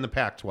sees in the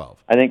Pac-12.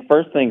 I think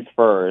first things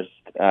first,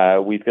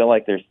 we feel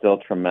like there's still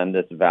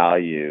tremendous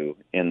value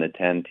in the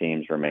 10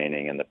 teams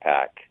remaining in the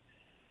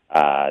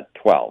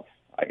Pac-12.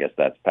 I guess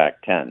that's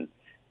Pac-10.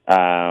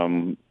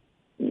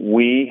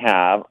 We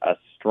have a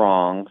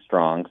strong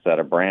set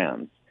of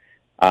brands.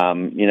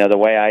 The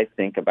way I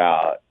think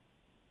about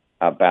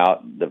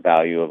the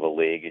value of a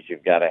league is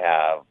you've got to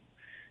have,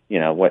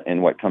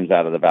 what comes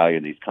out of the value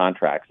of these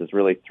contracts is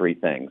really three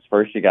things.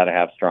 First, you got to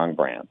have strong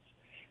brands,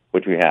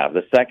 which we have.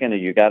 The second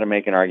is you got to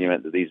make an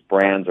argument that these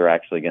brands are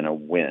actually going to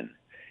win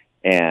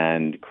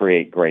and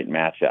create great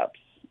matchups.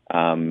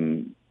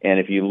 And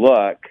if you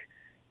look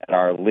at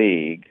our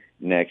league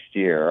next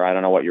year, I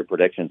don't know what your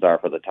predictions are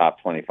for the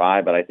top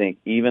 25, but I think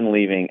even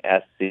leaving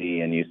SC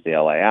and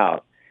UCLA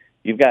out,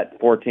 you've got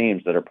 4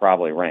 teams that are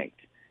probably ranked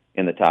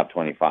in the top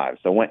 25.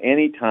 So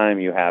anytime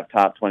you have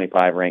top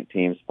 25 ranked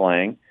teams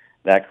playing,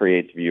 that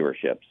creates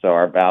viewership. So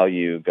our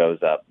value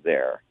goes up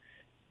there.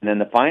 And then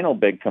the final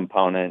big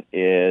component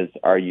is,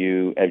 do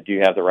you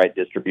have the right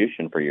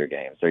distribution for your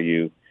games? Are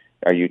you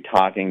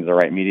talking to the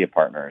right media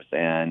partners?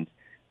 And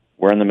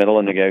we're in the middle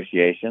of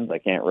negotiations. I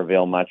can't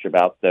reveal much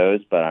about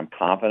those, but I'm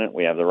confident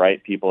we have the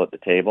right people at the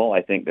table.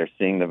 I think they're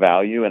seeing the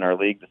value in our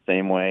league the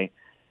same way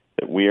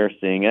that we are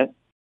seeing it.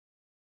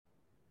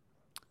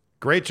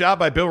 Great job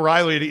by Bill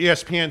Riley at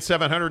ESPN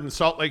 700 in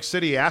Salt Lake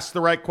City. Asked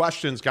the right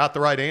questions, got the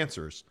right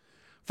answers.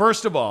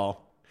 First of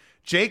all,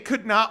 Jake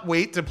could not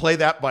wait to play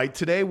that bite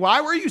today. Why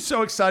were you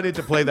so excited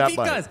to play that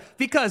bite?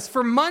 Because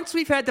for months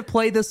we've had to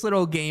play this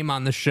little game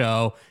on the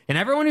show, and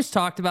everyone who's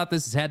talked about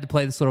this has had to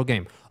play this little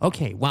game.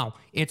 Okay, well,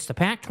 it's the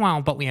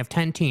Pac-12, but we have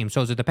 10 teams.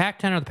 So is it the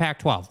Pac-10 or the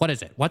Pac-12? What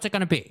is it? What's it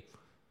going to be?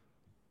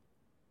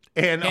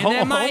 And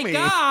then my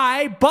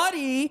guy,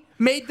 Buddy,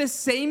 made the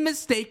same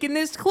mistake in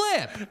this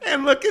clip.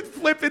 And look at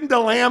flipping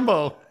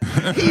DeLambo.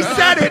 He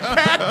said it,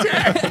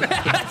 Pac-10.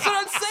 That's what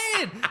I'm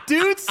saying.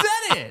 Dude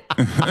said it.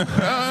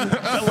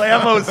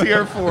 DeLambo's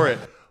here for it.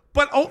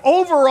 But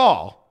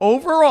overall,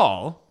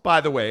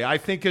 by the way, I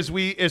think as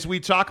we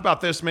talk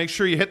about this, make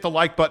sure you hit the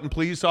like button,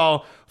 please.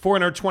 All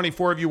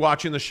 424 of you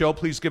watching the show,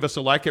 please give us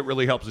a like. It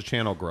really helps the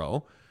channel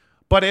grow.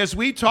 But as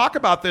we talk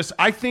about this,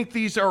 I think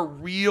these are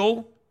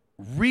real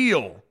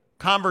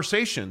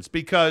conversations,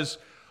 because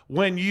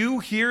when you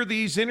hear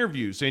these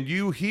interviews and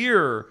you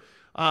hear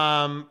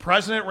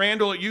President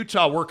Randall at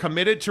Utah, we're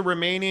committed to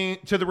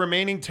the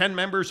remaining 10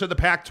 members of the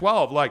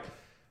Pac-12, like,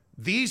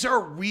 these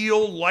are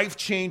real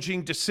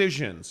life-changing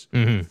decisions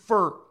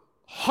for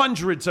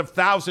hundreds of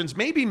thousands,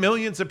 maybe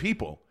millions of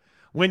people.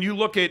 When you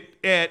look at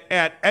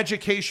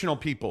educational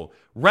people,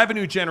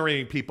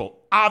 revenue-generating people,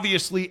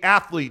 obviously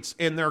athletes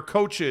and their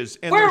coaches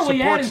and their support staff.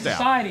 Where are we at in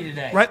society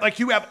today? Right? Like,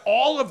 you have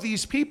all of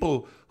these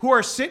people who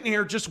are sitting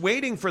here just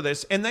waiting for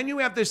this, and then you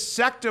have this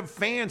sect of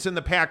fans in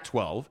the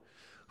Pac-12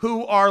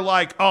 who are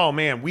like, oh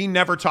man, we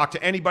never talk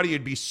to anybody.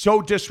 It'd be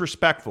so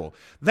disrespectful.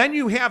 Then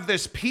you have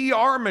this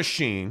PR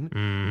machine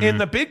in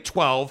the Big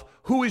 12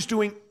 who is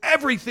doing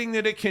everything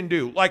that it can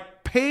do,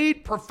 like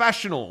paid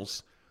professional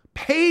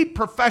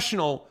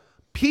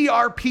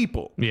PR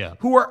people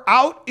who are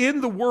out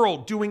in the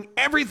world doing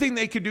everything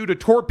they could do to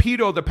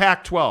torpedo the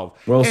Pac-12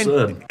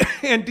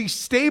 and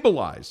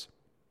destabilize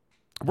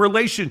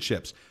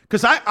relationships.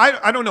 Because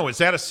I don't know, is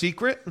that a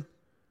secret?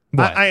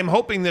 I am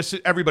hoping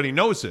everybody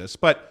knows this,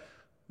 but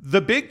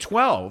the Big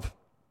 12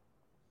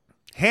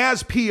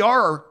 has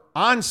PR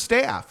on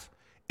staff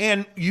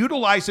and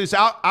utilizes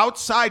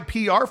outside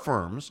PR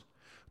firms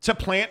to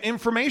plant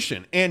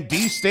information and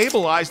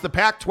destabilize the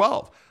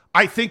Pac-12.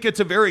 I think it's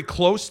a very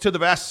close to the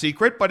vest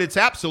secret, but it's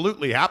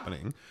absolutely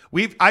happening.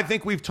 I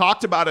think we've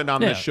talked about it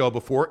on this show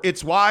before.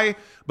 It's why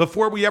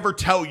before we ever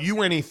tell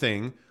you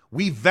anything,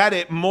 we vet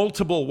it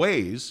multiple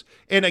ways.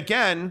 And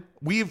again,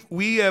 we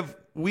have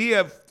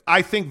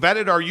I think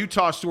vetted our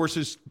Utah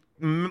sources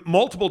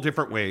multiple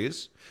different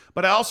ways.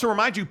 But I also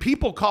remind you,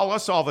 people call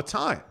us all the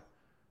time.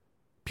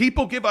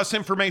 People give us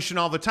information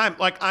all the time,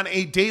 like on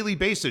a daily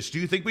basis. Do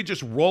you think we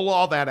just roll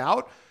all that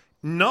out?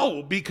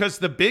 No, because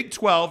the Big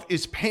 12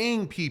 is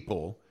paying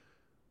people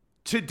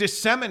to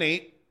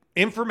disseminate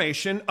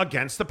information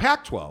against the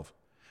Pac-12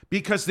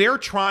 because they're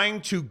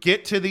trying to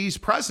get to these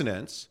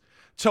presidents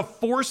to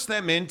force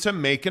them into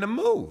making a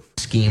move.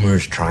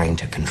 Schemers trying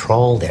to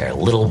control their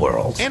little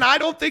world. And I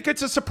don't think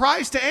it's a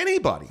surprise to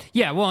anybody.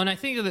 Yeah, well, and I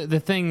think the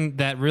thing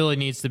that really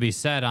needs to be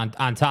said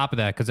on top of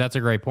that, because that's a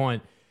great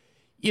point,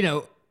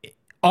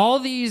 all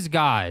these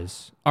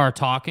guys are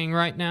talking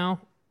right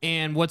now,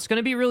 and what's going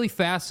to be really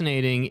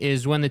fascinating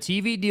is when the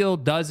TV deal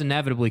does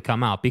inevitably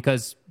come out,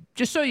 because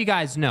just so you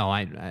guys know,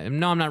 I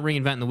know I'm not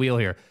reinventing the wheel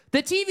here.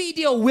 The TV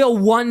deal will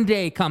one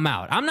day come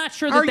out. I'm not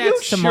sure that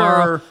that's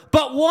tomorrow, sure?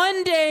 But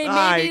one day,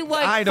 maybe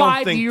like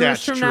 5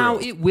 years from now,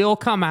 it will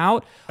come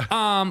out.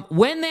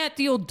 When that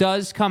deal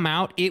does come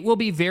out, it will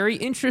be very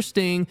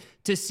interesting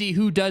to see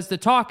who does the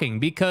talking,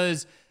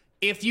 because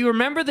if you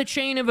remember the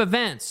chain of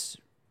events,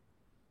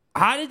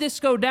 how did this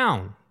go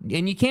down?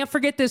 And you can't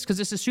forget this because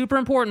this is super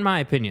important in my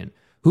opinion.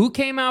 Who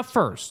came out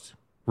first?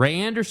 Ray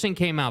Anderson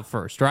came out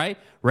first, right?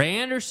 Ray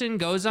Anderson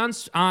goes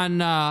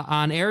on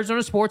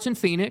Arizona Sports in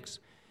Phoenix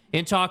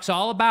and talks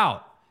all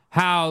about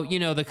how,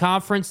 the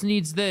conference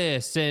needs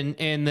this and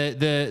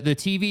the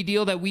TV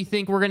deal that we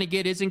think we're going to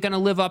get isn't going to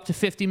live up to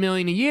 $50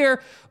 million a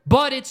year,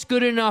 but it's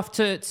good enough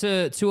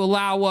to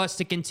allow us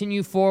to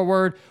continue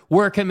forward.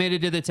 We're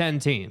committed to the 10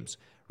 teams.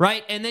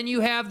 Right? And then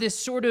you have this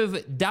sort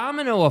of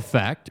domino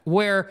effect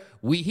where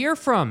we hear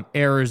from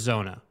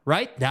Arizona,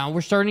 right? Now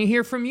we're starting to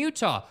hear from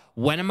Utah.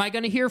 When am I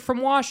going to hear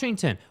from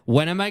Washington?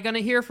 When am I going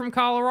to hear from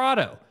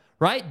Colorado?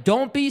 Right?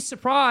 Don't be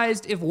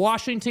surprised if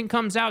Washington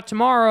comes out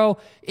tomorrow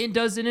and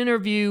does an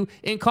interview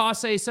and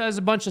Kase says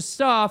a bunch of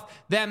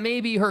stuff that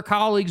maybe her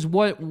colleagues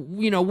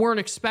weren't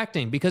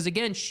expecting, because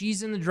again,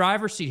 she's in the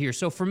driver's seat here.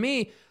 So for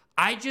me,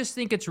 I just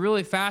think it's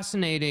really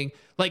fascinating.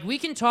 Like, we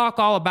can talk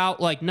all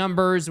about like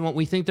numbers and what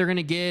we think they're going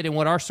to get and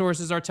what our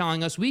sources are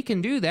telling us. We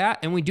can do that,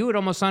 and we do it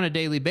almost on a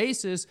daily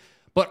basis.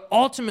 But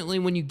ultimately,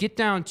 when you get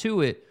down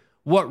to it,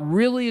 what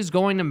really is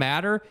going to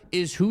matter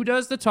is who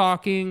does the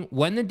talking,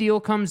 when the deal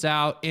comes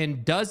out,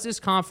 and does this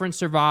conference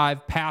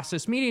survive past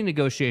this meeting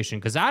negotiation?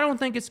 Because I don't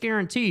think it's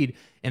guaranteed.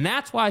 And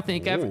that's why I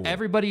think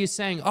everybody is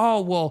saying,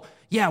 oh, well,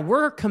 yeah,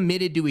 we're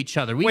committed to each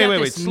other.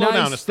 Wait, slow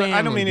down.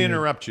 I don't mean to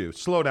interrupt you.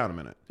 Slow down a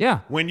minute.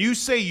 Yeah. When you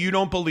say you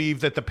don't believe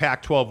that the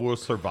Pac-12 will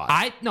survive.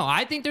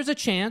 I think there's a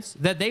chance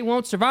that they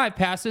won't survive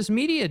past this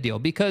media deal,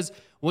 because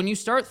when you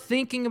start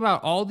thinking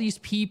about all these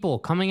people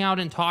coming out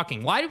and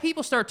talking, why do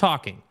people start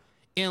talking?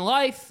 In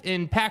life,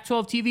 in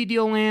Pac-12 TV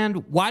deal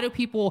land, why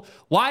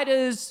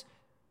does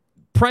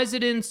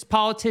presidents,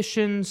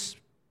 politicians,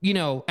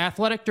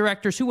 athletic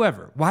directors,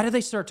 whoever, why do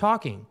they start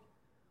talking?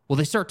 Well,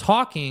 they start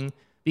talking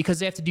because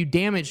they have to do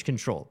damage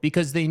control,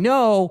 because they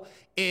know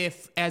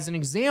if, as an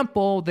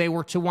example, they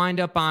were to wind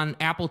up on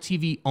Apple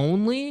TV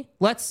only,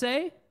 let's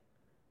say,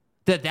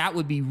 that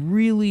would be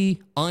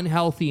really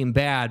unhealthy and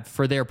bad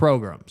for their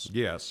programs.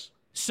 Yes.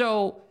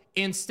 So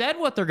instead,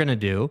 what they're going to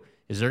do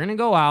is they're going to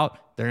go out,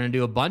 they're going to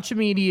do a bunch of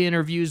media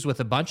interviews with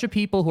a bunch of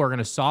people who are going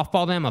to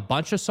softball them a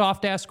bunch of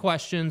soft-ass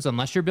questions,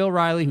 unless you're Bill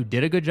Riley, who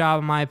did a good job,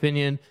 in my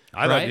opinion.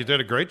 I thought you did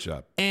a great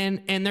job.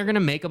 And they're going to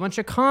make a bunch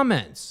of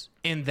comments.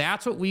 And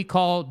that's what we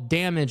call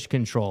damage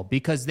control,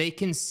 because they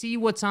can see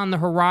what's on the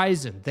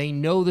horizon. They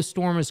know the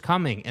storm is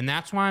coming. And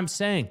that's why I'm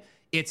saying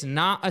it's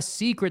not a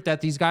secret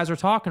that these guys are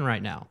talking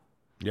right now.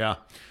 Yeah.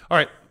 All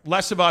right.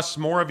 Less of us,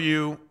 more of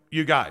you.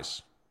 You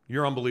guys,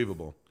 you're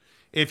unbelievable.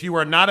 If you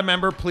are not a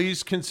member,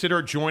 please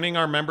consider joining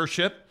our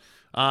membership.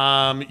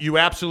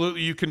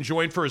 You can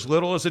join for as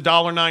little as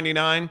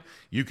 $1.99.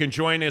 You can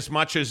join as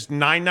much as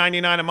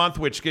 $9.99 a month,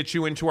 which gets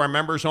you into our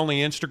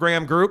members-only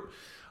Instagram group.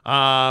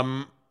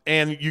 And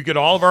And you get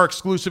all of our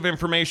exclusive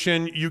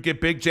information. You get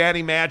Big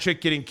Daddy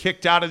Magic getting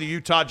kicked out of the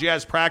Utah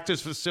Jazz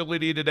practice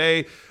facility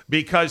today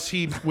because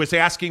he was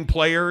asking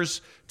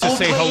players to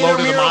say hello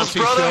to the Monty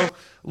Show.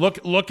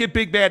 Look at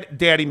Big Bad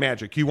Daddy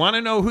Magic. You want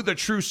to know who the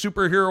true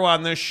superhero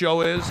on this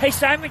show is? Hey,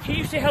 Simon, can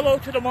you say hello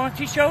to the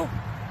Monty Show?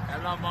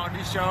 Hello,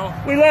 Monty Show.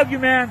 We love you,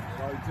 man.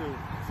 Love you too.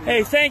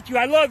 Hey, thank you.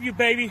 I love you,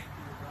 baby.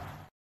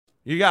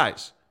 You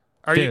guys,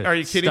 are you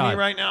kidding stud. me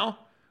right now?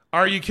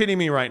 Are you kidding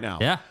me right now?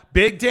 Yeah.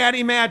 Big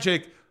Daddy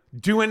Magic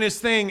doing his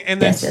thing,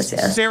 and then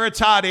Sarah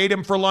Todd ate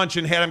him for lunch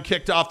and had him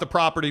kicked off the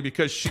property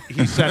because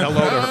he said hello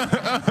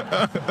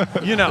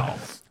to her.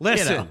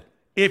 Listen,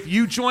 if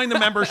you join the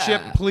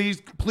membership,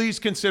 please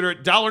consider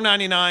it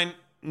 $1.99,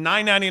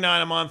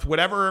 $9.99 a month,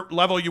 whatever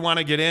level you want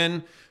to get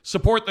in.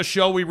 Support the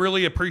show. We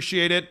really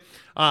appreciate it.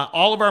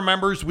 All of our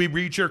members, we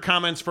read your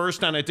comments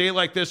first on a day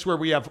like this where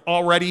we have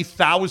already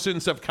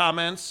thousands of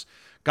comments.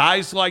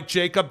 Guys like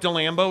Jacob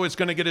DeLambo is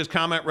going to get his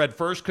comment read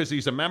first because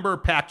he's a member.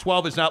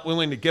 Pac-12 is not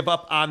willing to give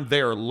up on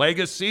their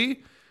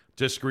legacy.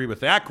 Disagree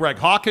with that. Greg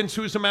Hawkins,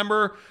 who's a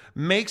member,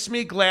 makes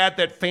me glad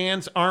that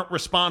fans aren't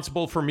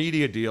responsible for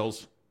media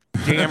deals.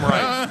 Damn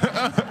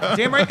right.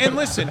 Damn right. And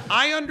listen,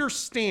 I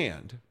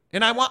understand,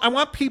 and I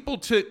want people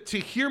to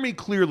hear me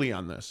clearly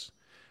on this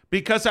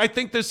because I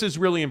think this is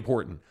really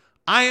important.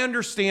 I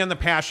understand the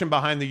passion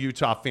behind the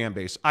Utah fan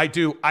base. I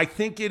do. I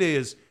think it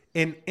is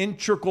an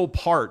integral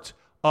part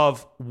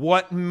of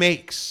what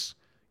makes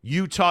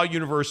Utah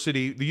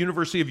University, the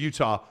University of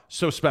Utah,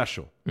 so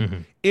special.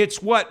 Mm-hmm.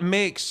 It's what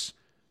makes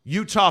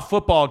Utah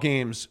football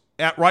games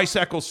at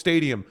Rice-Eccles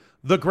Stadium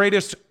the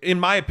greatest, in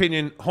my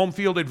opinion, home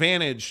field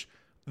advantage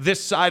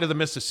this side of the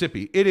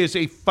Mississippi. It is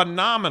a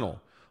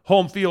phenomenal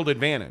home field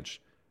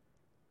advantage.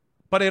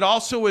 But it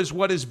also is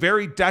what is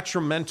very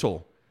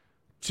detrimental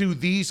to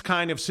these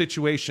kind of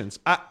situations.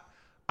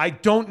 I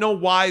don't know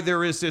why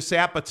there is this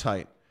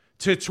appetite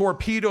to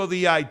torpedo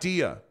the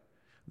idea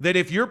that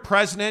if your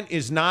president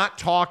is not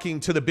talking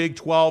to the Big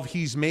 12,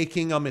 he's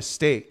making a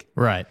mistake.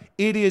 Right.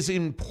 It is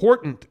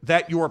important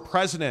that your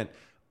president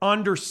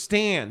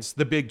understands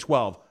the Big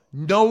 12,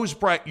 knows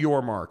Brett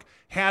Yormark,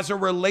 has a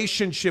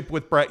relationship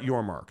with Brett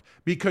Yormark,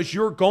 because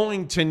you're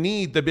going to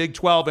need the Big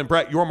 12 and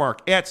Brett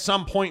Yormark at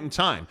some point in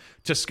time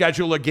to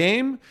schedule a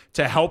game,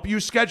 to help you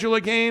schedule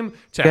a game,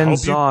 to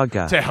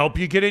help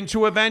you get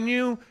into a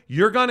venue.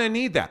 You're going to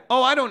need that.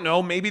 Oh, I don't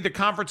know. Maybe the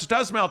conference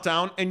does melt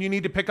down and you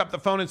need to pick up the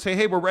phone and say,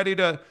 hey, we're ready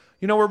to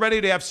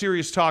have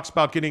serious talks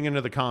about getting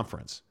into the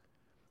conference.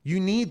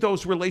 You need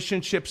those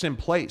relationships in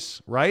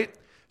place, right?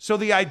 So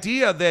the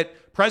idea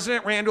that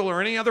President Randall or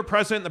any other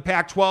president in the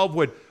Pac-12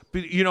 would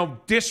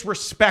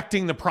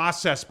disrespecting the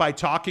process by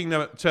talking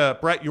to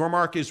Brett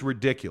Yormark is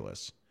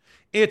ridiculous.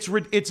 It's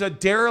a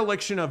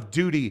dereliction of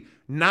duty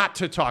not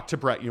to talk to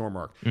Brett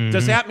Yormark. Mm-hmm.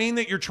 Does that mean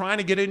that you're trying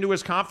to get into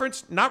his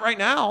conference? Not right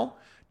now.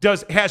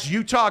 Has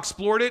Utah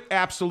explored it?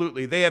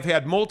 Absolutely. They have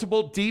had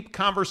multiple deep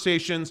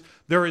conversations.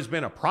 There has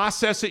been a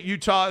process that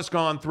Utah has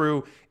gone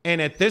through. And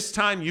at this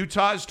time,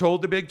 Utah has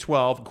told the Big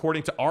 12,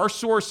 according to our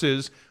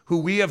sources, who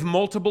we have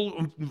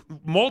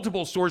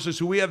multiple sources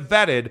who we have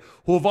vetted,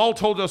 who have all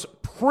told us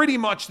pretty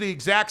much the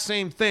exact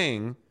same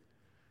thing.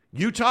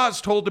 Utah has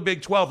told the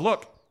Big 12,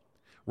 look,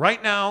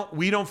 right now,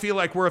 we don't feel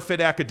like we're a fit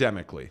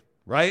academically,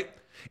 right?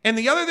 And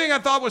the other thing I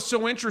thought was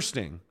so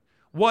interesting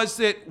was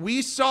that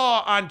we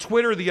saw on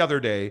Twitter the other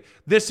day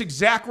this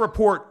exact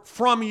report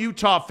from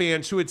Utah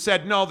fans who had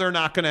said, no, they're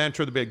not going to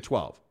enter the Big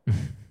 12.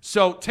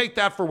 So take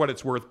that for what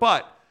it's worth.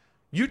 But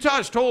Utah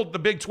has told the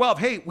Big 12,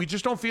 hey, we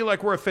just don't feel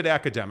like we're a fit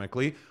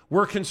academically.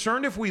 We're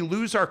concerned if we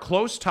lose our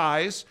close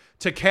ties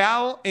to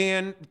Cal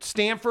and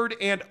Stanford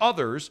and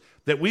others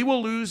that we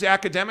will lose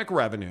academic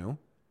revenue,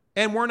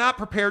 and we're not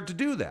prepared to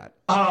do that.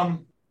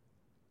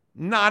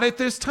 Not at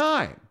this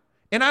time.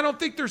 And I don't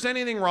think there's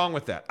anything wrong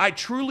with that. I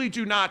truly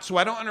do not, so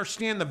I don't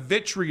understand the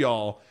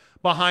vitriol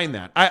behind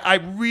that. I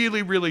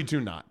really, really do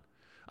not.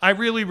 I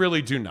really,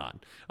 really do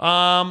not.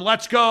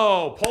 Let's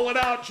go. Pull it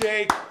out,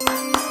 Jake.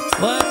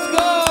 Let's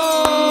go.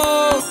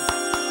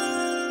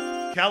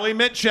 Kelly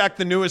Mitchek,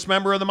 the newest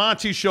member of the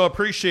Monty Show.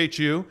 Appreciate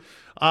you.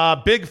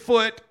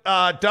 Bigfoot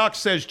Duck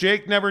says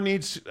Jake never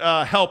needs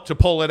help to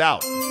pull it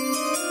out.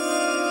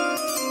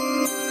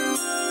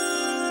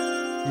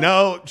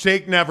 No,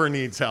 Jake never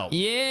needs help.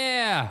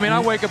 Yeah. I mean, I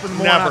wake up in the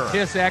morning, I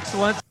piss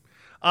excellence.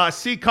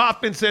 C.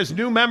 Kaufman says,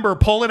 new member,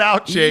 pull it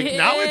out, Jake. Yeah.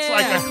 Now it's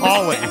like a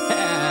calling.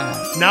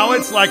 Now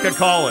it's like a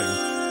calling.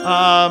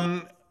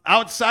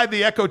 Outside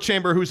the echo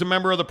chamber, who's a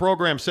member of the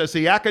program, says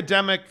the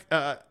academics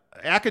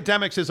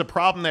is a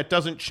problem that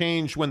doesn't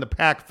change when the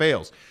Pac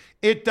fails.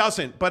 It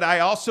doesn't, but I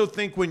also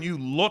think when you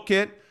look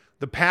at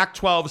the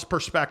Pac-12's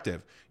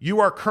perspective, you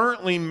are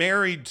currently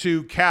married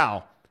to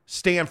Cal,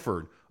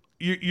 Stanford.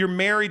 You're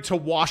married to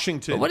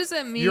Washington. But what does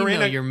that mean?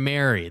 You're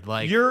married.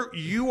 Like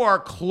you are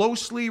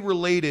closely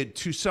related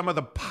to some of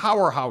the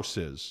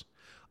powerhouses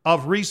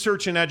of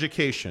research and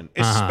education,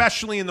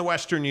 especially in the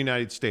Western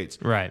United States.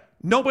 Right.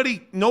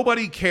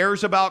 Nobody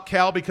cares about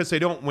Cal because they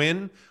don't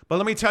win. But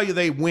let me tell you,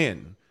 they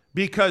win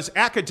because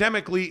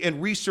academically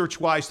and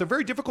research-wise, they're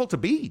very difficult to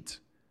beat.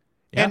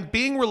 Yeah. And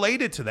being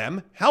related to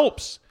them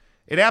helps.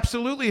 It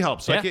absolutely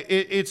helps. Like Yeah.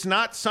 it's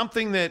not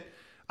something that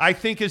I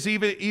think is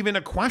even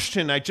a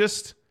question.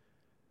 It's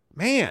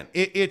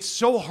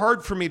so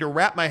hard for me to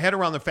wrap my head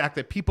around the fact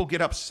that people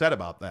get upset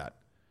about that.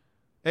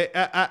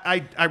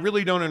 I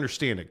really don't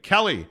understand it.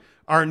 Kelly,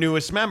 our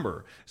newest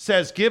member,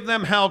 says, give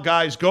them hell,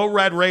 guys. Go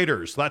Red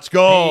Raiders. Let's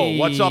go. Hey.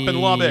 What's up in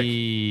Lubbock?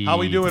 How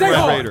we doing, Stay Red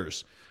hard.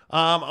 Raiders?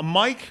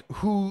 Mike,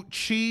 who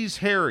cheese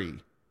Harry.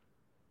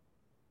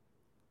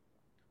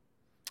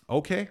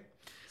 Okay.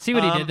 See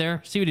what he did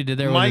there? See what he did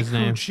there Mike, with his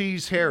name? who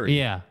cheese Harry.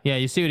 Yeah. Yeah,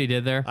 you see what he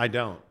did there? I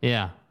don't.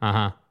 Yeah.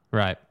 Uh-huh.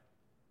 Right.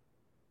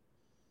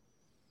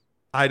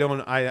 I don't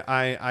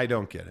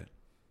get it.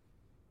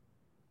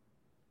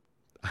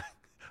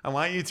 I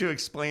want you to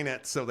explain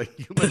it so that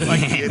you look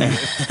like the idiot.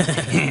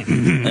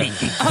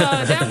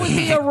 That would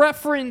be a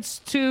reference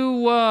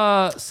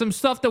to some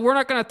stuff that we're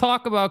not going to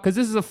talk about because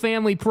this is a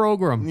family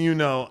program.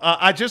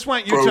 I just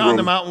want Utah in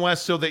the Mountain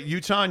West so that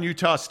Utah and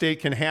Utah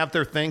State can have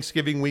their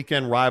Thanksgiving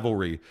weekend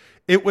rivalry.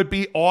 It would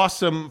be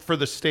awesome for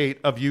the state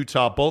of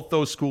Utah. Both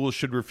those schools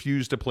should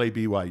refuse to play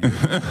BYU.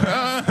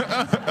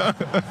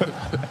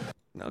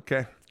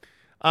 Okay.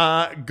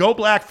 Go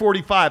Black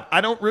 45.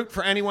 I don't root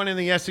for anyone in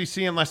the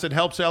SEC unless it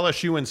helps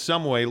LSU in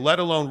some way, let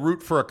alone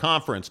root for a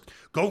conference.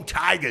 Go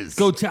Tigers.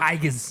 Go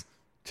Tigers.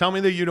 Tell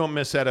me that you don't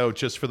miss Edo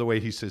just for the way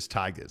he says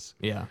Tigers.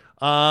 Yeah.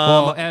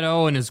 Well,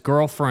 Edo and his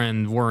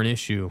girlfriend were an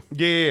issue.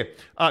 Yeah.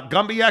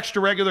 Gumby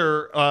Extra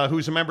Regular,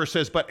 who's a member,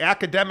 says, but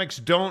academics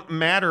don't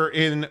matter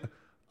in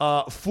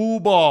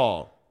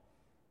football.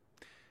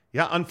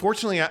 Yeah,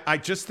 unfortunately, I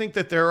just think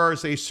that there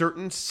is a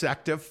certain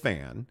sect of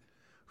fan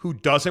who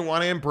doesn't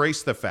want to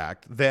embrace the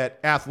fact that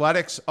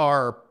athletics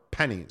are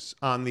pennies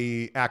on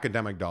the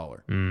academic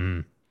dollar.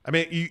 Mm. I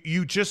mean,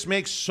 you just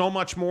make so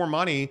much more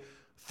money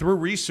through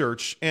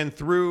research and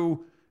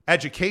through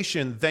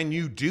education than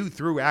you do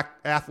through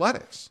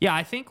athletics. Yeah,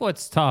 I think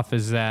what's tough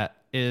is that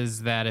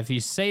if you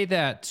say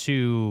that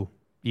to,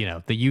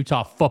 the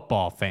Utah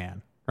football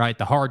fan, right,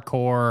 the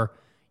hardcore,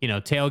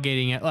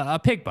 tailgating a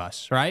pig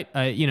bus, right,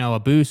 a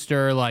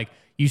booster, like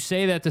you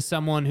say that to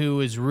someone who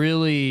is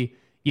really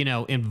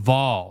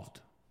involved,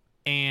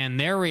 and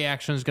their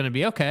reaction is going to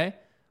be, okay,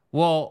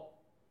 well,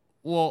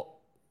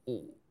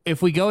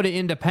 if we go to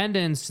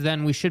independence,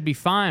 then we should be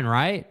fine,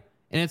 right?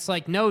 And it's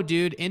like, no,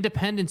 dude,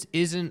 independence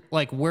isn't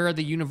like where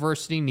the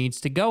university needs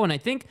to go. And I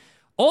think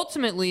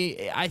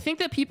ultimately, I think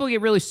that people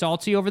get really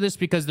salty over this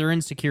because they're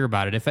insecure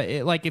about it.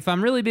 If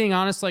I'm really being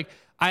honest, like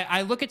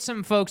I look at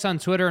some folks on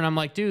Twitter and I'm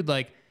like, dude,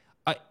 like,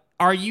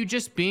 are you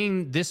just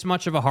being this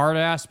much of a hard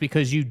ass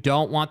because you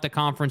don't want the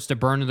conference to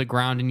burn to the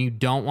ground and you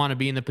don't want to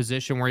be in the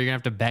position where you're gonna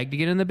have to beg to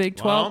get in the Big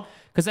 12?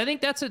 Because I think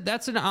that's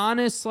an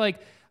honest,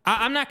 like,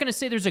 I'm not gonna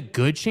say there's a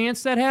good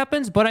chance that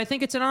happens, but I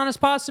think it's an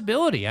honest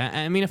possibility.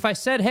 I mean, if I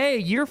said, hey,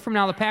 a year from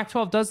now the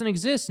Pac-12 doesn't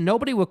exist,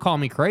 nobody would call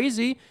me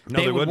crazy. No,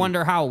 they would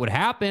wonder how it would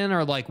happen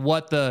or like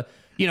what the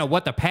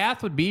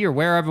path would be or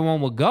where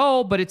everyone would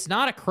go. But it's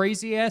not a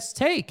crazy ass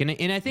take, and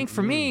I think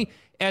for me.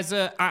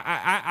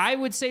 I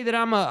would say that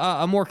I'm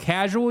a more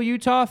casual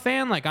Utah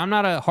fan. Like, I'm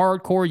not a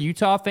hardcore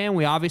Utah fan.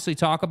 We obviously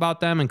talk about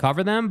them and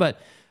cover them, but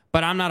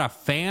I'm not a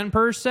fan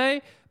per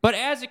se. But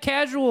as a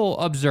casual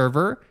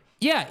observer,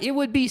 yeah, it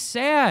would be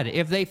sad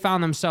if they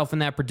found themselves in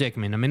that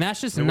predicament. I mean,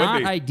 that's just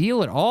not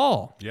ideal at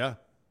all. Yeah,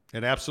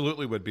 it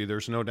absolutely would be.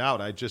 There's no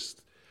doubt.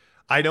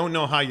 I don't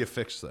know how you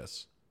fix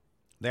this.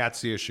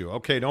 That's the issue.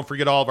 Okay, don't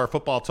forget all of our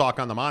football talk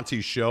on the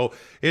Monty Show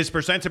is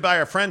presented by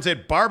our friends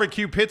at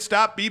Barbecue Pit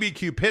Stop,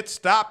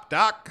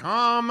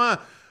 bbqpitstop.com,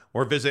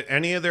 or visit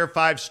any of their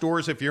 5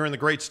 stores if you're in the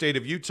great state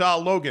of Utah,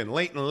 Logan,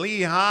 Layton,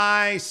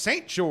 Lehigh,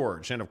 St.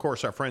 George, and, of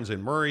course, our friends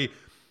in Murray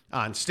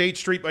on State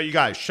Street. But you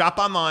guys, shop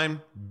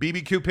online,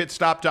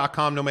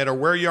 bbqpitstop.com, no matter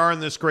where you are in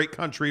this great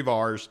country of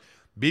ours,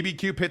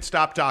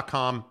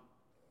 bbqpitstop.com,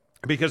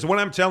 because what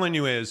I'm telling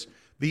you is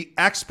the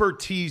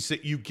expertise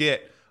that you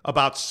get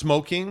about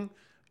smoking.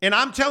 And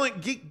I'm telling,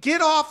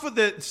 get off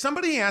of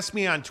somebody asked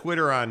me on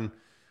Twitter on,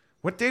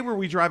 what day were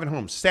we driving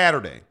home?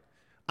 Saturday.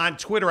 On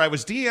Twitter, I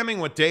was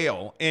DMing with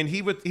Dale, and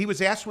he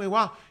was asking me,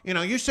 well,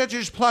 you said you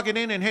just plug it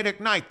in and hit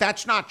ignite.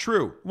 That's not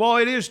true. Well,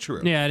 it is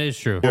true. Yeah, it is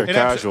true. It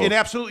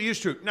absolutely is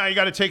true. Now, you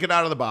got to take it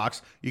out of the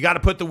box. You got to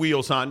put the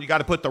wheels on. You got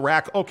to put the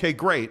rack. Okay,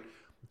 great.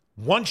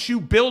 Once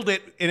you build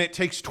it, and it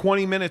takes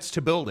 20 minutes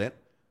to build it,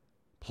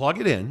 plug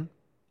it in,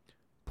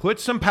 put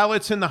some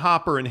pellets in the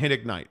hopper, and hit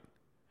ignite.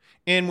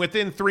 And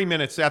within 3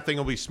 minutes, that thing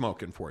will be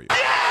smoking for you.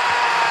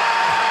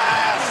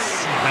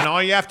 Yes! And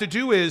all you have to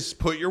do is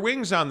put your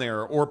wings on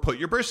there, or put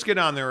your brisket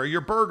on there, or your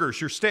burgers,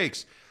 your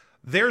steaks.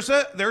 There's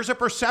a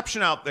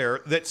perception out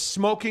there that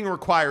smoking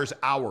requires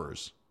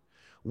hours.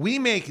 We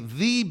make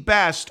the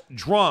best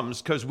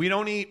drums because we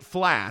don't eat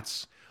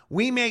flats.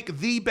 We make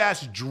the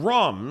best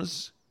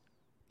drums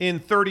in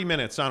 30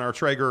 minutes on our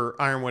Traeger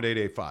Ironwood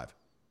 885.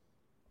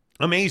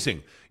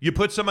 Amazing. You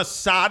put some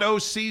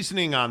Asado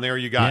seasoning on there,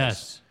 you guys.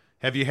 Yes.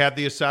 Have you had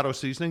the Asado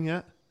seasoning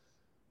yet?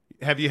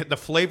 Have you had the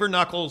Flavor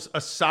Knuckles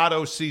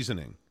Asado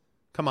seasoning?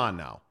 Come on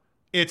now.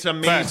 It's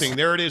amazing.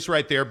 There it is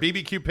right there.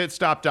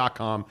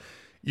 bbqpitstop.com.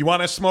 You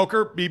want a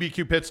smoker?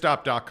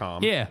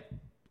 bbqpitstop.com. Yeah.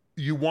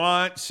 You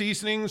want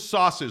seasonings,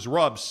 sauces,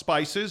 rubs,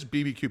 spices?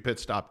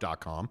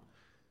 bbqpitstop.com.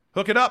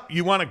 Hook it up.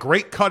 You want a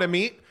great cut of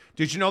meat?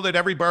 Did you know that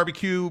every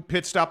barbecue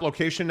pit stop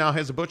location now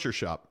has a butcher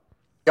shop?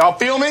 Y'all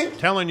feel me?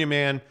 Telling you,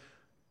 man.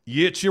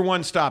 It's your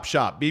one-stop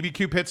shop.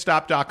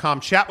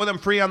 bbqpitstop.com. Chat with them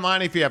free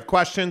online if you have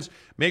questions.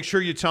 Make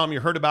sure you tell them you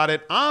heard about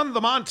it on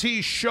the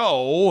Monty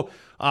Show.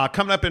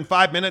 Coming up in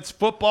 5 minutes,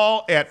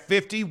 football at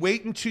 50.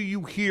 Wait until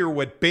you hear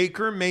what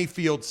Baker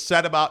Mayfield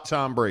said about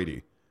Tom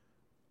Brady.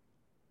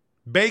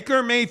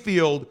 Baker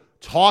Mayfield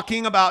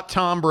talking about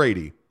Tom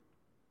Brady.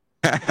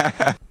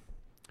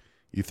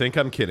 You think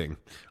I'm kidding.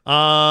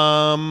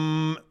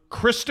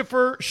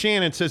 Christopher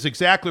Shannon says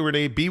exactly,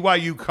 Renee,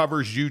 BYU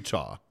covers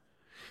Utah.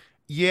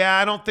 Yeah,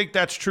 I don't think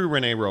that's true,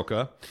 Renee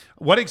Roca.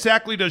 What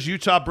exactly does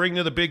Utah bring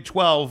to the Big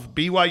 12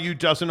 BYU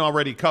doesn't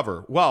already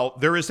cover? Well,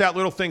 there is that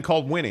little thing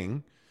called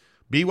winning.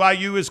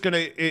 BYU is going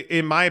to,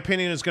 in my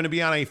opinion, is going to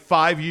be on a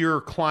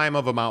 5-year climb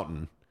of a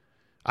mountain.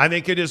 I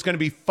think it is going to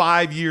be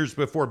 5 years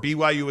before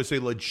BYU is a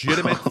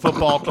legitimate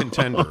football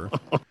contender,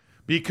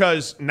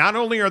 because not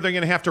only are they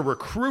going to have to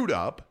recruit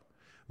up,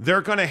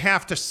 they're going to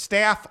have to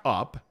staff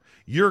up.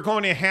 You're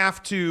going to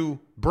have to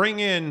bring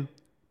in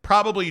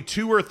probably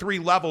 2 or 3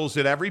 levels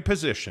at every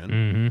position.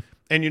 Mm-hmm.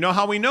 And you know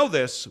how we know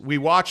this? We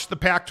watched the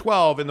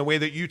Pac-12 and the way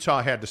that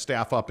Utah had to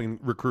staff up and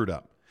recruit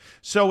up.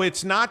 So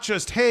it's not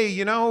just, hey,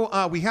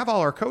 we have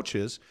all our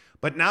coaches,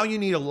 but now you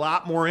need a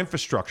lot more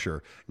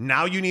infrastructure.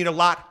 Now you need a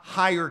lot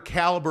higher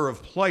caliber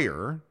of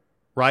player,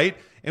 right?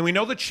 And we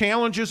know the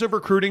challenges of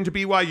recruiting to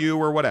BYU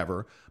or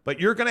whatever, but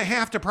you're going to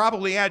have to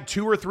probably add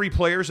 2 or 3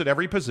 players at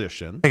every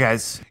position. Hey,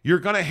 guys. You're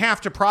going to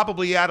have to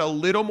probably add a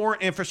little more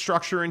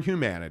infrastructure and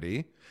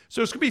humanity.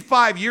 So it's going to be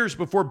 5 years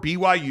before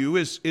BYU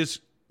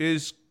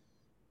is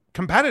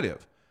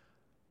competitive.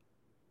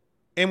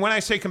 And when I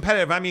say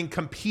competitive, I mean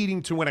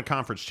competing to win a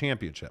conference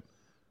championship.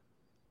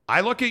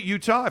 I look at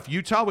Utah. If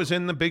Utah was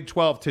in the Big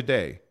 12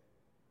 today,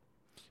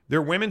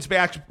 their women's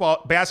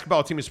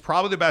basketball team is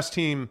probably the best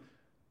team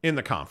in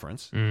the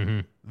conference.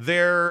 Mm-hmm.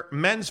 Their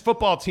men's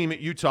football team at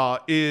Utah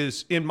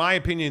is, in my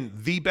opinion,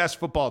 the best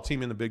football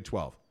team in the Big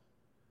 12.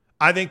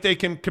 I think they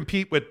can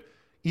compete with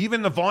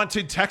even the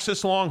vaunted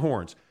Texas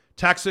Longhorns.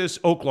 Texas,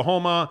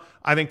 Oklahoma.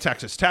 I think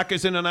Texas Tech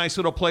is in a nice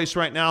little place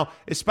right now,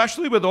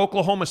 especially with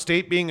Oklahoma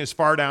State being as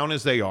far down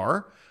as they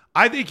are.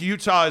 I think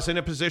Utah is in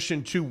a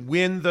position to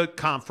win the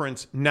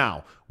conference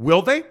now.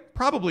 Will they?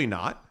 Probably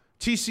not.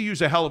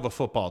 TCU's a hell of a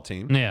football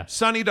team. Yeah.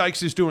 Sonny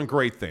Dykes is doing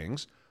great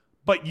things.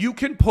 But you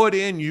can put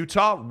in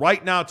Utah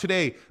right now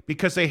today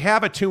because they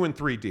have a 2 and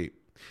 3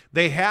 deep.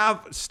 They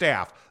have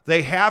staff.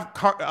 They have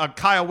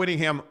Kyle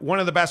Whittingham, one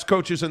of the best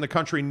coaches in the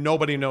country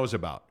nobody knows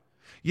about.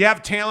 You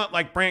have talent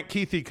like Brant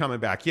Keithy coming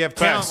back. You have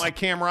talent like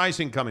Cam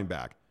Rising coming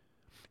back.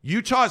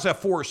 Utah is a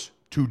force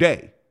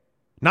today.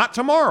 Not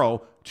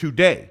tomorrow,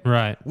 today.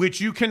 Right. Which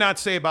you cannot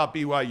say about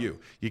BYU.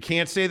 You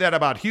can't say that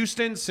about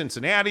Houston,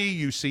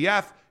 Cincinnati,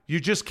 UCF.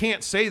 You just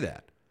can't say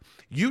that.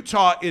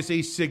 Utah is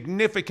a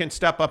significant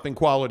step up in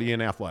quality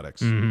in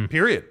athletics. Mm-hmm.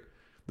 Period.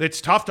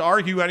 It's tough to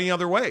argue any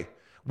other way.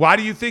 Why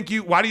do you think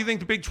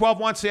the Big 12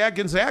 wants to add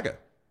Gonzaga?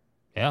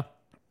 Yeah.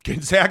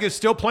 Gonzaga is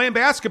still playing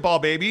basketball,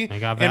 baby. They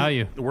got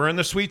value. And we're in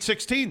the Sweet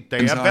 16.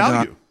 They have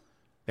value.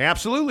 They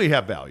absolutely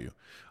have value.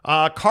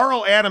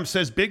 Carl Adams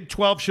says Big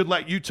 12 should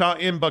let Utah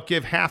in, but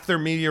give half their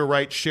media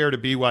rights share to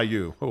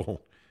BYU.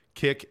 Oh,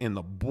 kick in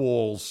the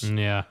balls.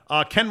 Yeah.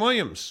 Ken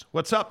Williams,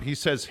 what's up? He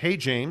says, hey,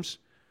 James.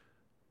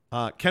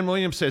 Ken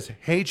Williams says,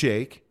 hey,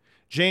 Jake.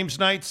 James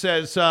Knight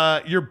says,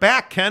 you're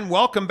back, Ken.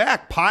 Welcome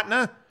back,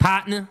 partner.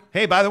 Partner.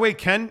 Hey, by the way,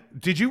 Ken,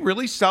 did you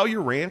really sell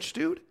your ranch,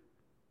 dude?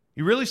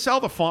 You really sell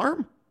the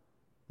farm?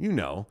 You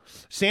know.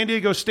 San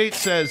Diego State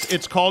says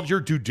it's called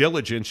your due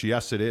diligence.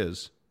 Yes, it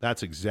is.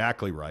 That's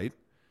exactly right.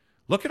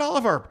 Look at all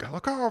of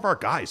our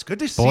guys. Good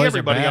to see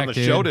everybody back, on the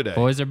dude. show today.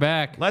 Boys are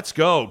back. Let's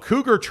go.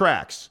 Cougar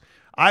Tracks.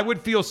 I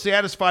would feel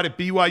satisfied if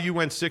BYU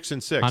went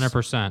 6-6.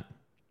 100%.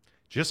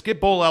 Just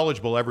get bowl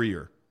eligible every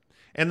year.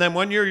 And then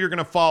one year you're going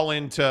to fall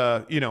into,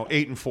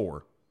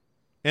 8-4.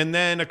 And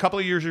then a couple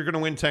of years you're going to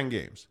win 10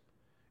 games.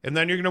 And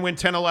then you're going to win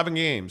 10, 11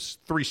 games,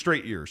 3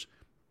 straight years.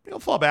 You'll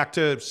fall back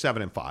to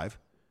 7-5.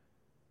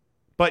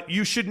 But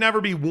you should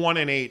never be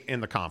 1-8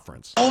 in the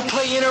conference. Don't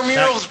play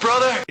intramurals,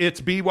 brother.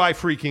 It's BY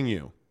freaking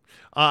you.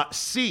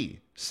 C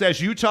says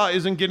Utah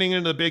isn't getting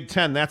into the Big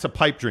Ten. That's a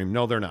pipe dream.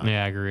 No, they're not.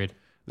 Yeah, agreed.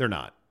 They're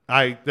not.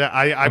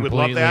 I would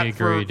love that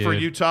for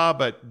Utah,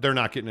 but they're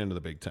not getting into the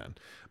Big Ten.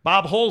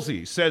 Bob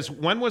Holsey says,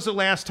 when was the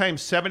last time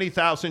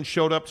 70,000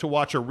 showed up to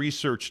watch a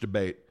research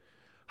debate?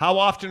 How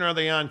often are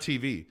they on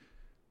TV?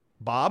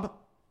 Bob,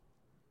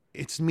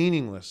 it's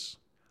meaningless.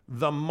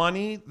 The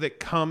money that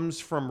comes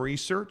from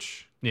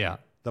research,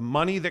 the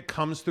money that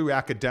comes through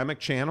academic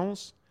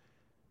channels,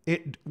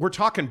 we're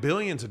talking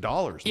billions of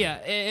dollars. Yeah,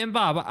 and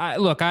Bob,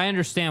 I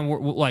understand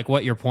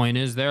what your point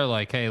is there.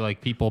 Like, hey,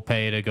 like people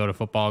pay to go to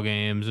football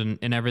games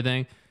and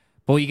everything.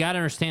 But what you got to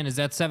understand is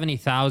that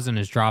 70,000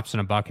 is drops in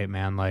a bucket,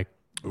 man. Like,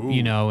 Ooh.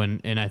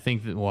 and I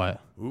think that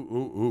what?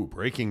 Ooh,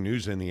 breaking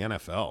news in the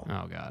NFL.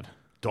 Oh, God.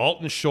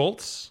 Dalton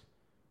Schultz,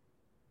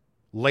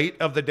 late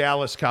of the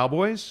Dallas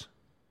Cowboys.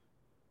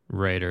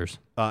 Raiders.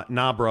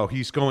 Nah, bro.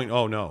 He's going.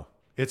 Oh, no.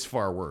 It's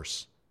far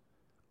worse.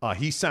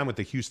 He signed with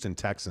the Houston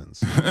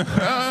Texans on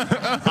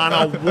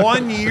a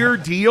 1-year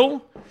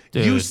deal.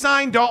 Dude. You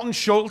signed Dalton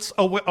Schultz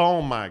away.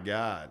 Oh, my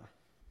God.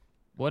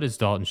 What is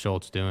Dalton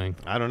Schultz doing?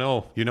 I don't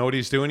know. You know what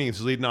he's doing? He's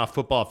leading off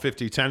football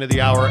 50, 10 of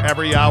the hour,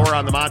 every hour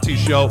on the Monty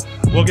Show.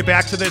 We'll get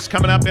back to this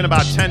coming up in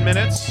about 10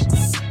 minutes.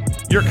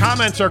 Your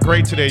comments are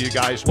great today, you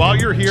guys. While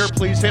you're here,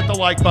 please hit the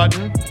like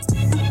button.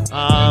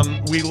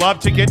 We love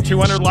to get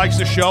 200 likes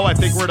a show. I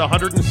think we're at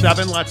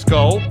 107. Let's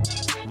go.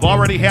 We've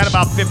already had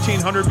about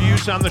 1,500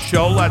 views on the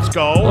show. Let's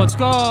go. Let's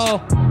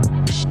go.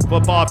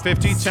 Football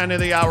 50, 10 of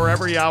the hour,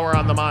 every hour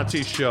on the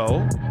Monty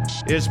Show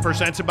is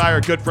presented by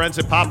our good friends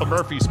at Papa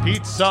Murphy's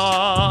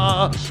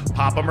Pizza.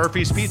 Papa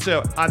Murphy's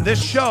Pizza. On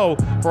this show,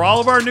 for all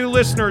of our new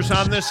listeners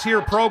on this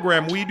here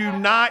program, we do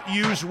not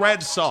use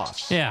red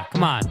sauce. Yeah,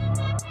 come on.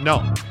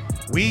 No.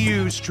 We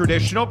use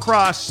traditional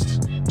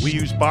crust. We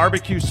use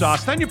barbecue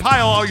sauce. Then you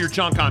pile all your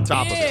junk on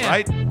top of it,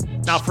 right?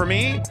 Now, for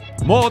me,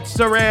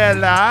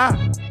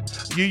 mozzarella.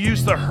 You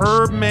use the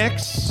herb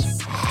mix.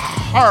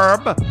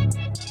 Herb.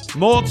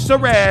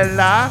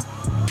 Mozzarella.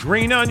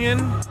 Green onion.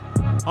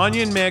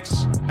 Onion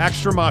mix.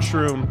 Extra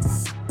mushroom.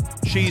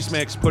 Cheese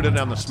mix. Put it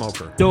on the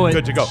smoker. Do it.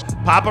 Good to go.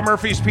 Papa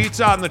Murphy's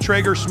Pizza on the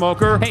Traeger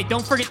smoker. Hey,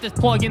 don't forget to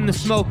plug in the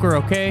smoker,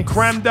 okay?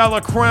 Creme de la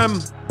creme.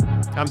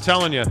 I'm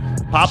telling you,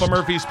 Papa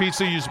Murphy's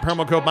Pizza, use the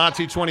promo code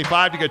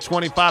Monty25 to get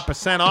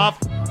 25% off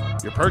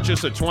your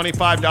purchase at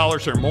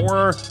 $25 or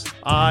more.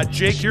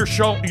 Jake, your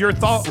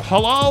thought?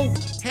 Hello?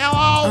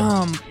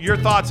 Your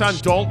thoughts on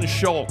Dalton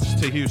Schultz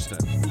to Houston?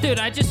 Dude,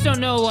 I just don't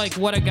know like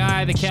what a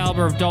guy the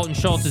caliber of Dalton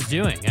Schultz is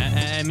doing.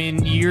 I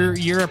mean,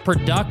 you're a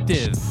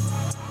productive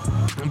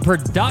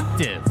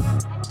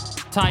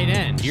tight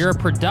end. You're a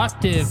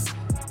productive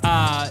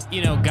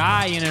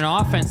guy in an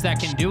offense that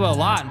can do a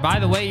lot. And by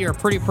the way, you're a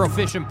pretty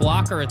proficient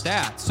blocker at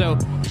that. So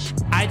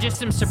I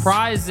just am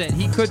surprised that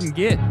he couldn't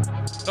get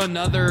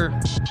another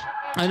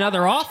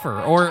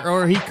offer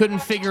or he couldn't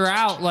figure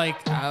out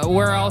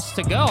where else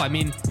to go. I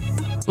mean,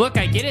 look,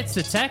 I get it's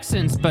the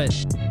Texans, but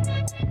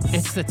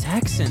it's the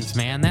Texans,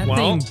 man. That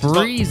thing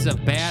breathes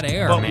of bad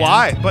air, but man.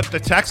 Why? But the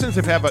Texans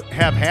have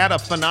had a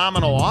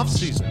phenomenal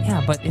offseason.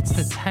 Yeah, but it's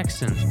the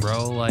Texans,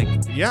 bro.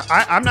 Yeah,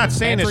 I'm not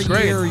saying it's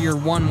great. Every year, you're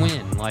one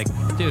win.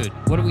 Dude,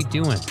 what are we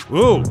doing?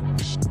 Ooh,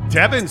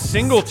 Devin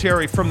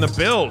Singletary from the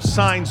Bills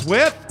signs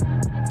with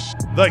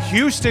the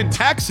Houston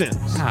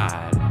Texans.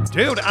 God.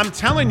 Dude, I'm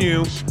telling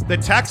you, the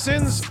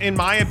Texans, in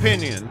my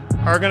opinion,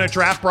 are going to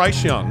draft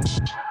Bryce Young,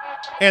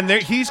 and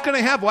he's going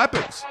to have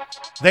weapons.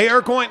 They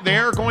are going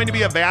to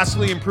be a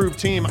vastly improved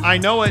team. I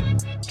know it.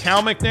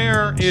 Cal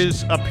McNair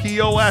is a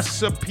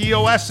POS of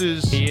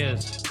POSs. He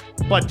is.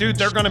 But, dude,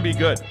 they're going to be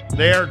good.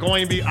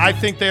 I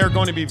think they are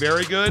going to be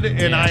very good,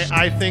 and yeah.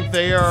 I think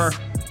they are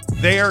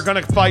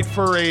going to fight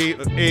for a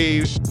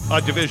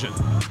division.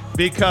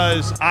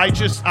 Because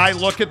I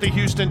look at the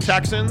Houston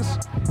Texans,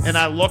 and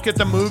I look at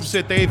the moves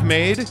that they've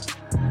made,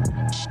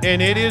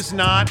 and it is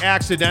not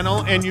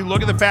accidental. And you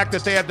look at the fact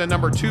that they had the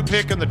number 2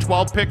 pick and the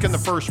 12th pick in the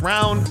first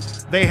round.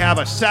 They have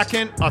a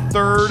second, a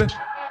third,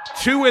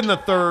 2 in the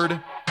third.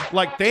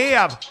 They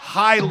have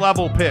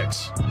high-level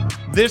picks.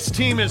 This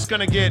team in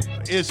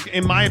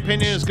my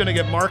opinion, is going to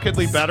get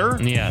markedly better.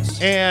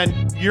 Yes.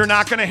 And you're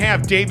not going to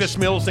have Davis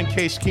Mills and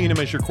Case Keenum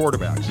as your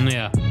quarterbacks.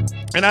 Yeah.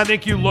 And I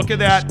think you look at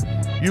that.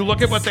 You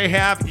look at what they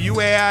have.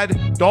 You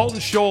add Dalton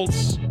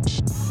Schultz.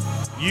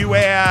 You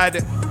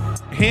add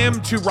him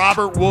to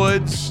Robert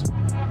Woods.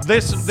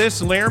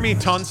 This Laramie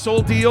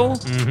Tunsil deal,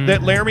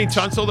 that Laramie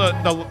Tunsil,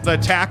 the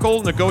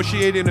tackle,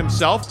 negotiated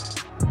himself.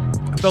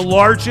 The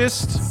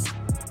largest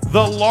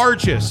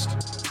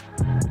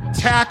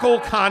tackle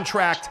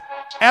contract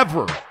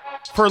ever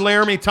for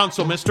Laramie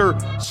Tunsil.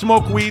 Mr.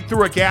 Smoke weed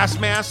through a gas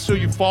mask so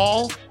you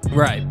fall.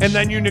 Right. And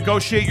then you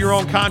negotiate your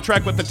own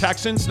contract with the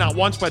Texans, not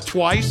once but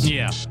twice.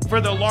 Yeah. For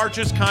the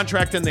largest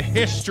contract in the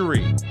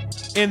history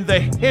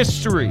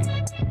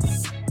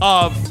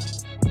of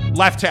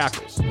left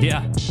tackles.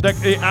 Yeah.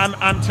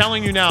 I'm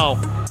telling you now,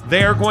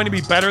 they are going to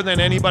be better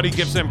than anybody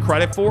gives them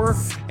credit for.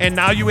 And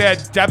now you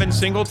add Devin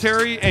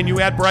Singletary and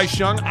you add Bryce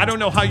Young. I don't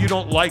know how you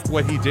don't like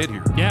what he did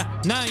here.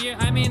 Yeah. No,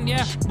 I mean,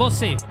 yeah, we'll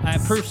see.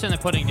 Proof's in the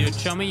pudding, dude.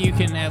 Show me you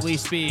can at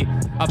least be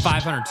a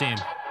 500 team.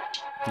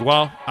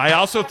 Well, I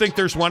also think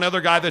there's one other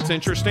guy that's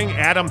interesting,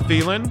 Adam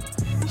Thielen,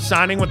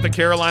 signing with the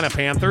Carolina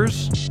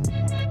Panthers.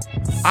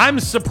 I'm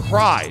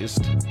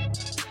surprised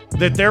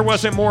that there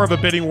wasn't more of a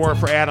bidding war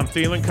for Adam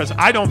Thielen because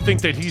I don't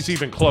think that he's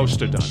even close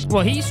to done.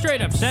 Well, he straight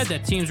up said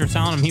that teams were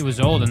telling him he was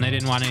old and they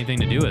didn't want anything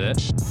to do with it.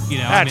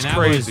 That's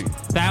crazy.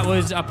 That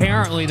was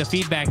apparently the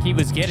feedback he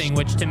was getting,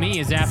 which to me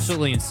is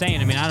absolutely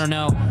insane. I mean, I don't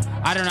know.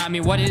 I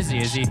mean, what is he?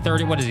 Is he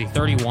 30? What is he?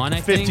 31?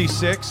 I think.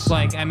 56.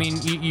 I mean,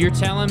 you're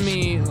telling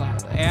me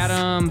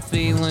Adam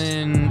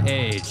Thielen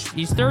age?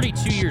 He's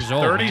 32 years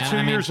old.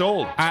 32 years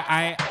old.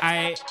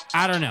 I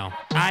don't know.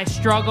 I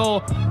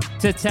struggle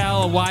to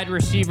tell a wide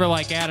receiver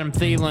like Adam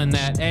Adam Thielen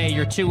that, hey,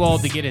 you're too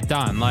old to get it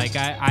done. Like,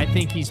 I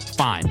think he's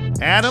fine.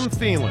 Adam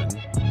Thielen,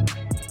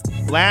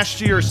 last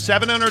year,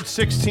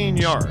 716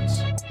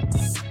 yards,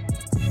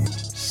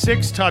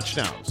 6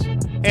 touchdowns.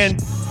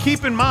 And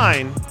keep in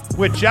mind,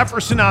 with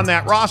Jefferson on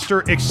that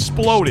roster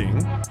exploding,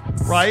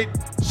 right?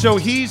 So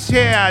he's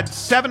had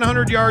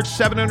 700 yards,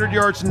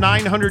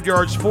 900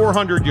 yards,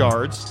 400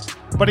 yards.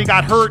 But he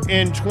got hurt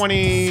in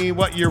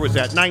what year was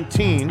that?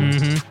 19.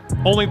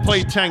 Mm-hmm. Only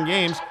played 10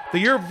 games. The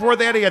year before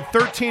that, he had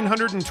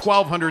 1,300 and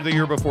 1,200 the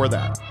year before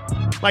that.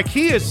 Like,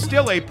 he is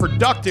still a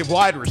productive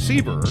wide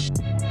receiver.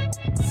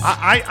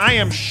 I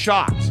am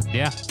shocked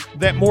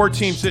that more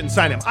teams didn't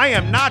sign him. I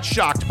am not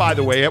shocked, by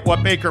the way, at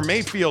what Baker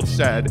Mayfield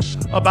said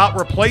about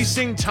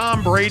replacing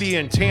Tom Brady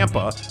in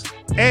Tampa.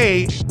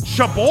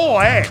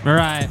 Shaboy.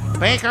 Right.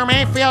 Baker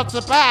Mayfield's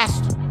the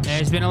best.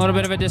 There's been a little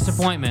bit of a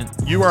disappointment.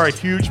 You are a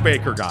huge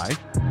Baker guy.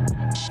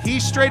 He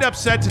straight up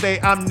said today,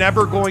 I'm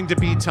never going to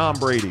beat Tom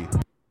Brady.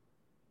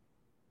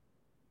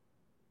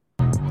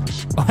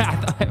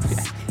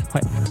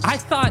 I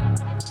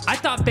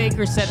thought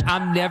Baker said,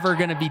 I'm never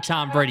going to be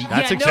Tom Brady.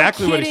 That's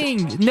exactly what he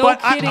said. No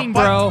kidding,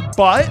 bro.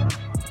 But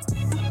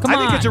Come I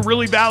think on. it's a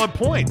really valid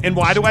point. And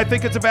why do I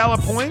think it's a valid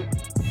point?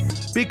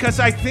 Because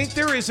I think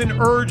there is an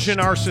urge in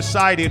our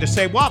society to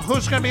say, well,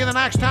 who's going to be the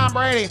next Tom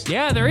Brady?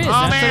 Yeah, there is. Oh,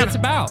 That's man. what it's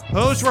about.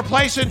 Who's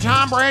replacing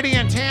Tom Brady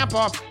in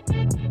Tampa?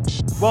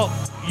 Well,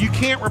 you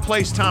can't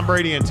replace Tom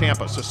Brady in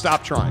Tampa, so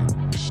stop trying.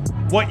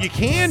 What you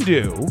can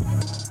do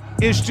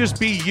is just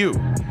be you.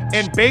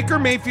 And Baker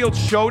Mayfield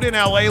showed in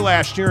LA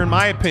last year, in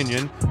my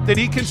opinion, that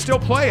he can still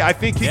play. I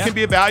think he can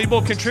be a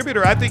valuable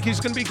contributor. I think he's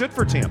going to be good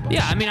for Tampa.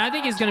 Yeah, I mean, I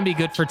think he's going to be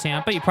good for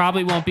Tampa. He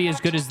probably won't be as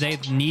good as they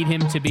need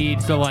him to be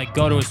to, like,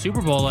 go to a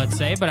Super Bowl, let's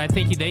say, but I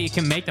think he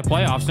can make the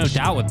playoffs, no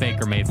doubt, with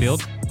Baker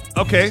Mayfield.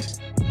 Okay.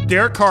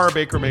 Derek Carr or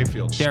Baker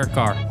Mayfield? Derek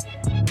Carr.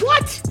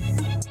 What?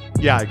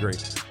 Yeah, I agree.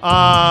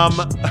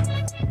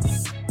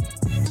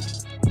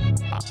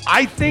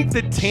 I think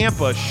that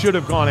Tampa should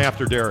have gone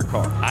after Derek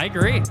Carr. I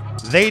agree.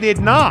 They did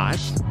not.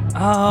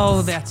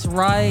 Oh, that's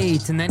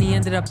right. And then he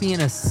ended up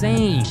being a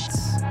Saint.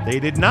 They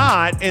did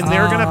not, and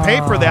they're going to pay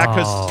for that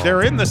because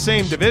they're in the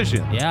same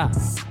division. Yeah.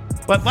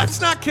 But let's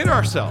not kid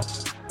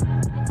ourselves.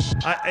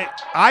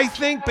 I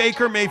think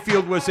Baker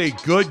Mayfield was a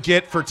good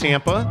get for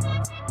Tampa,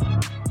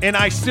 and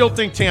I still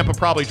think Tampa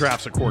probably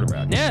drafts a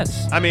quarterback.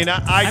 Yes. I mean,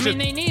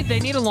 they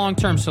need a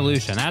long-term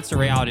solution. That's the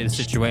reality of the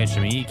situation.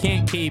 I mean,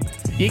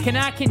 you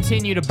cannot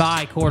continue to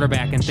buy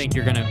quarterback and think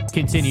you're going to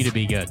continue to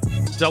be good.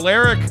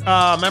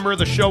 Delaric, member of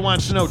the show,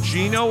 wants to know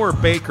Geno or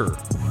Baker?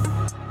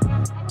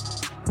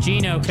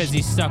 Geno, because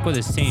he's stuck with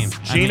his team.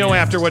 Geno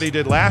after what he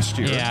did last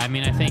year. Yeah, I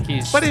mean, I think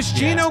he's... But is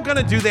Geno going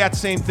to do that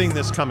same thing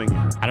this coming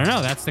year? I don't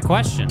know. That's the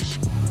question.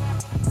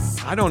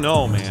 I don't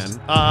know, man.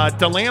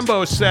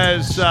 DeLambo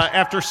says,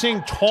 after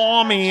seeing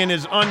Tommy in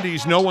his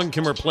undies, no one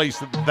can replace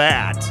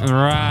that.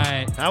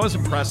 Right. That was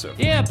impressive.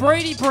 Yeah,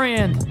 Brady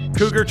brand.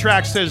 Cougar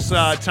Track says,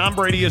 Tom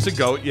Brady is a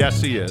GOAT.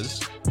 Yes, he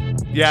is.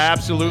 Yeah,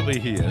 absolutely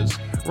he is.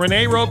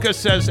 Renee Roca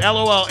says,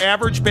 LOL,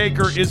 average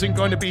Baker isn't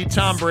going to be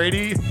Tom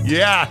Brady.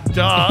 Yeah,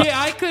 duh. Yeah,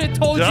 I could have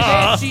told you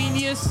that,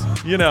 genius.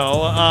 You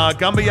know,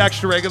 Gumby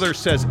Extra Regular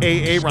says,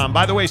 Ron.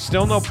 By the way,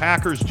 still no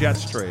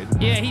Packers-Jets trade.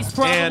 Yeah, he's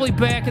probably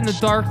back in the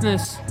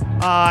darkness.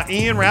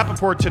 Ian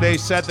Rappaport today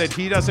said that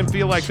he doesn't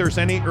feel like there's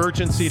any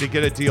urgency to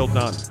get a deal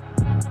done.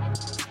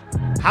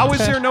 How is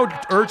there no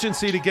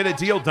urgency to get a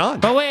deal done?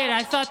 But wait,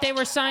 I thought they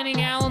were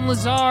signing Alan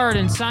Lazard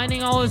and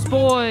signing all his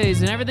boys,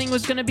 and everything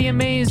was going to be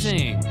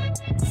amazing.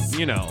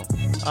 You know,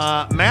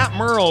 Matt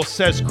Merle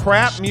says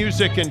crap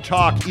music and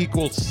talk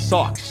equals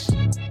sucks.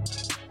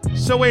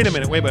 So wait a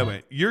minute,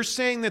 wait. You're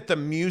saying that the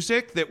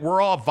music that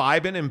we're all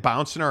vibing and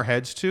bouncing our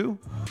heads to,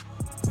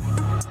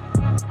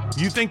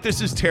 you think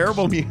this is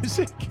terrible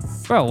music?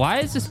 Bro, why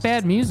is this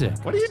bad music?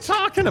 What are you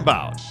talking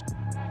about?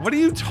 What are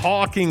you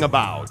talking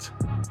about?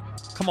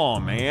 Come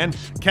on, man.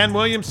 Ken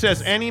Williams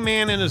says any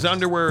man in his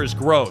underwear is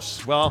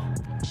gross. Well,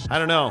 I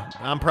don't know.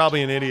 I'm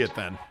probably an idiot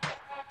then.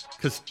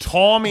 Because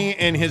Tommy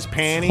and his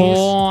panties.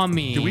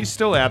 Tommy. Do we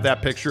still have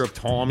that picture of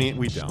Tommy?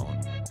 We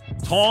don't.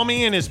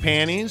 Tommy and his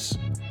panties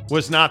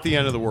was not the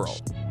end of the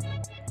world.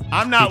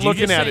 I'm not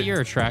looking at it.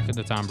 You're attracted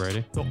to Tom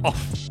Brady. Oh,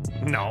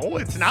 no,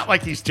 it's not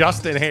like he's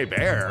Justin Hey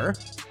Bear,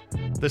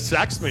 the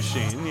sex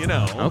machine, you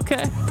know.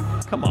 Okay.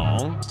 Come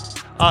on.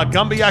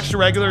 Gumby Extra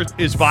Regular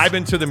is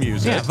vibing to the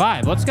music. Yeah,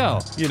 vibe. Let's go.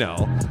 You know.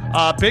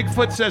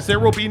 Bigfoot says there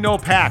will be no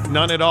pack,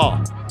 none at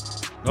all.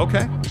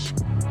 Okay.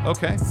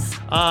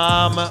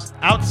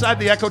 Outside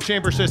the echo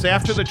chamber says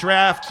after the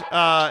draft,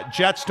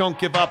 Jets don't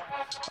give up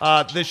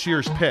this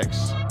year's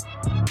picks.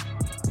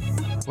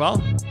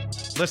 Well,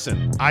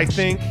 listen, I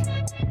think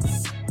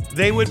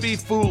they would be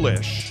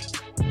foolish.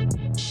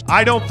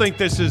 I don't think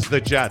this is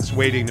the Jets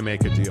waiting to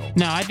make a deal.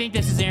 No, I think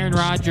this is Aaron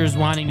Rodgers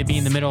wanting to be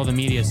in the middle of the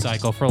media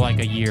cycle for like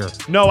a year.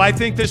 No, I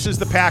think this is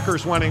the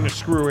Packers wanting to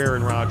screw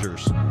Aaron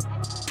Rodgers.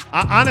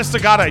 Honest to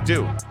God, I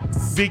do.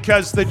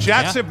 Because the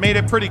Jets have made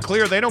it pretty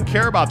clear they don't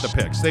care about the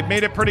picks. They've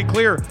made it pretty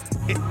clear,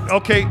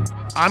 okay,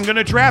 I'm going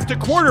to draft a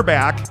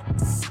quarterback,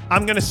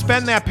 I'm going to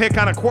spend that pick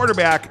on a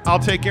quarterback. I'll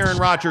take Aaron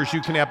Rodgers.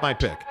 You can have my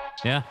pick.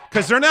 Yeah.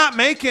 Because they're not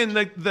making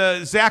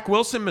the Zach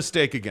Wilson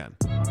mistake again.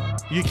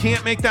 You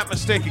can't make that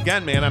mistake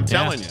again, man. I'm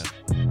telling you.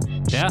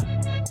 Yeah.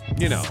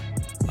 You know.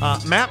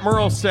 Matt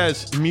Merle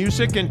says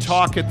music and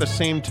talk at the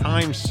same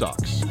time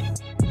sucks.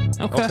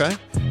 Okay.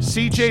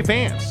 CJ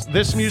Vance,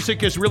 this music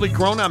has really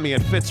grown on me.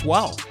 It fits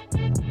well.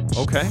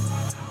 Okay.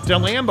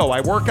 DeLambo, I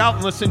work out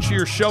and listen to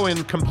your show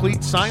in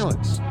complete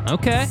silence.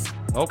 Okay.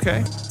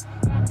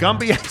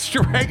 Gumby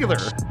Extra Regular.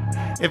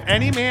 If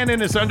any man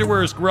in his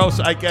underwear is gross,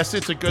 I guess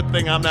it's a good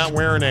thing I'm not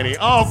wearing any.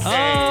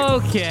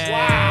 Okay.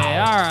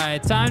 Wow. All right.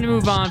 Time to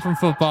move on from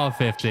Football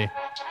 50.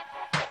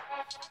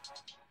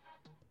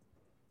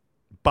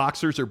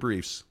 Boxers or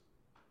briefs?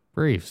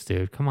 Briefs,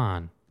 dude. Come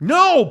on.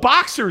 No,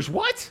 boxers.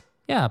 What?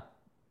 Yeah.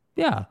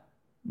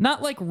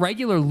 Not like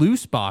regular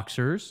loose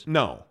boxers.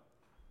 No.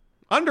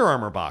 Under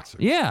Armour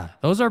boxers. Yeah,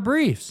 those are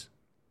briefs.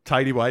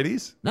 Tidy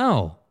whities?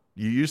 No.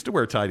 You used to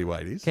wear tidy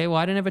whities. Okay, well,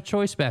 I didn't have a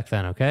choice back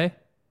then, okay?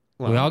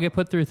 Well, we all get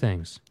put through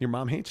things. Your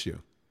mom hates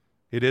you.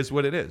 It is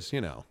what it is,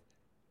 you know.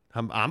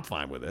 I'm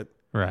fine with it.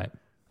 Right.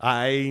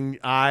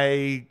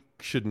 I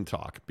shouldn't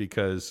talk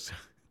because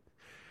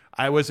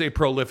I was a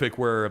prolific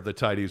wearer of the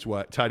tidy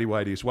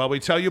whities. While we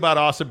tell you about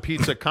awesome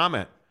pizza,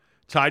 comment.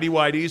 Tidy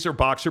whities or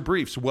boxer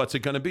briefs? What's it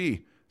going to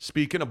be?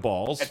 Speaking of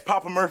balls. At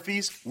Papa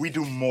Murphy's, we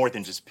do more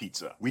than just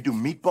pizza. We do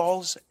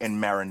meatballs and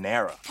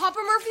marinara. Papa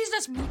Murphy's,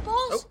 that's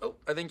meatballs? Oh,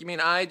 I think you mean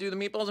I do the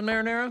meatballs and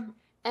marinara?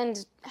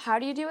 And how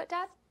do you do it,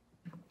 Dad?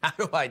 How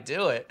do I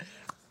do it?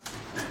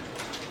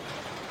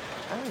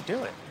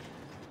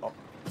 Oh,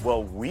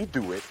 well, we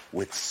do it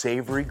with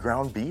savory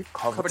ground beef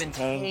Covered in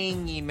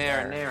tangy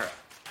marinara.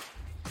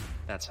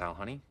 That's how,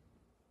 honey.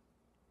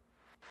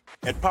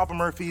 At Papa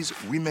Murphy's,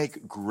 we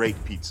make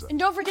great pizza. And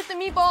don't forget the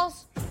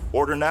meatballs.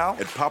 Order now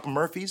at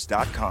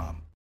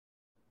papamurphys.com.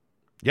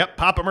 Yep,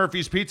 Papa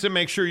Murphy's Pizza.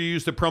 Make sure you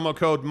use the promo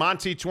code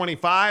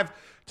Monty25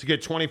 to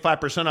get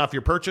 25% off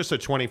your purchase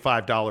at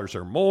 $25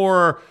 or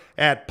more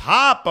at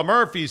Papa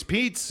Murphy's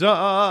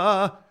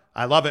Pizza.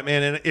 I love it,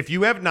 man. And if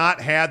you have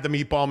not had the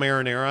meatball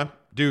marinara,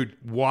 dude,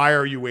 why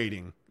are you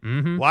waiting?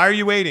 Mm-hmm. Why are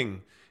you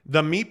waiting?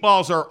 The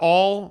meatballs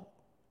are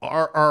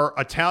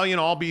Italian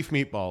all beef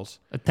meatballs.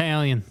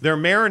 Italian. Their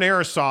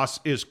marinara sauce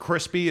is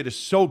crispy. It is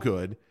so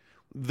good.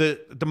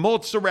 The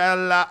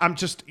mozzarella,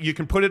 you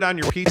can put it on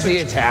your pizza. The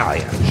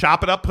Italian.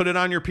 Chop it up, put it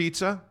on your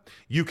pizza.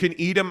 You can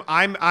eat them.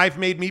 I've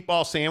made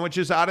meatball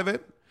sandwiches out of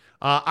it.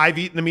 I've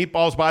eaten the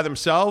meatballs by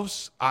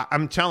themselves.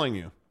 I'm telling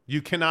you,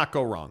 you cannot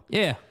go wrong.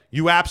 Yeah.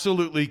 You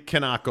absolutely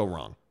cannot go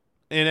wrong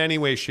in any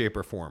way, shape,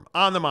 or form.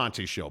 On the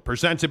Monty Show,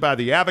 presented by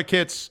the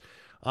Advocates.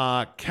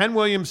 Ken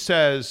Williams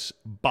says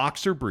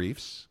boxer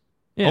briefs.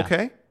 Yeah.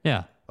 Okay.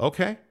 Yeah.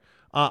 Okay.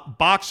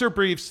 Boxer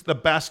briefs, the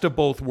best of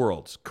both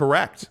worlds.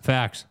 Correct.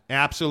 Facts.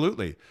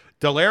 Absolutely.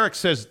 Delaric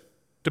says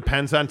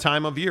depends on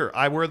time of year.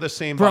 I wear the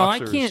same Bro,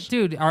 boxers. I can't,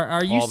 dude.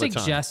 Are you all the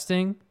time.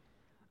 suggesting?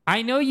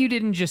 I know you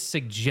didn't just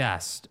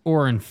suggest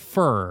or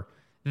infer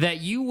that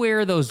you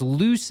wear those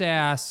loose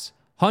ass,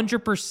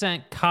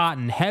 100%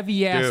 cotton,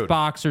 heavy ass Dude,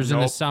 boxers in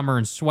the nope. summer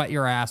and sweat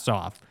your ass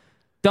off.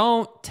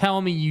 Don't tell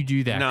me you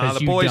do that. Nah,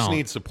 the you boys don't.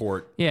 need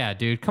support. Yeah,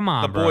 dude, come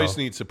on, The bro. boys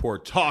need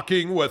support.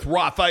 Talking with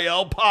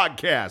Raphael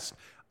podcast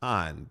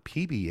on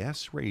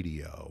PBS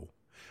Radio.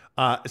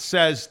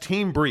 Says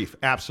team brief.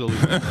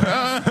 Absolutely.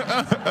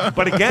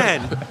 But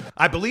again,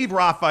 I believe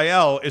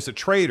Raphael is a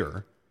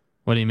traitor.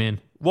 What do you mean?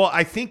 Well,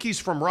 I think he's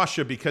from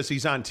Russia because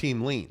he's on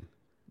Team Lean.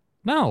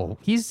 No,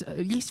 he's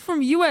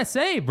from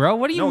USA, bro.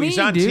 What do you No, mean, he's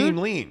on dude? Team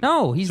Lean.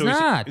 No, he's So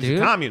not, he's dude.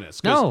 a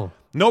communist. 'Cause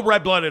no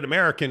red-blooded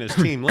American is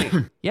Team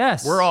Lean.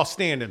 Yes. We're all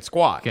standing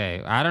squat.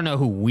 Okay, I don't know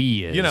who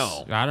we is. You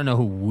know. I don't know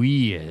who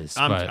we is.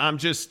 but I'm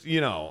just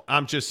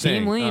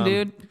saying. Team Lean,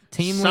 dude.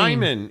 Team Lean.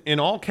 Simon, in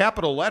all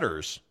capital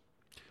letters.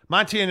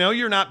 Monty, I know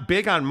you're not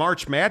big on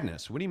March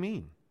Madness. What do you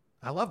mean?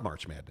 I love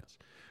March Madness.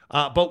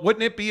 But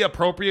wouldn't it be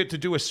appropriate to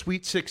do a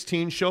Sweet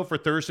 16 show for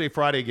Thursday,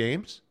 Friday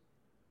games?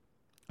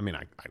 I mean,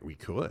 we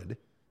could.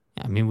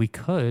 I mean, we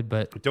could,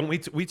 but don't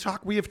we?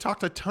 We have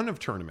talked a ton of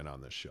tournament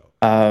on this show.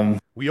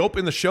 We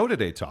opened the show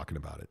today talking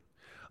about it.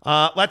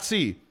 Let's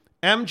see.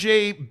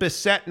 MJ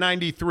Bissett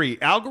 93.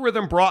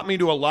 Algorithm brought me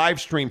to a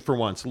live stream for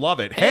once. Love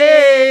it.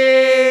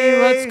 Hey,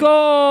 let's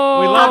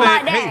go. We love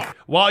it. Hey,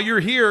 while you're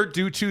here,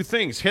 do two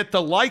things. Hit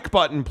the like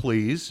button,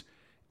 please,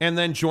 and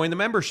then join the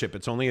membership.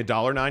 It's only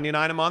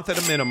 $1.99 a month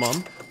at a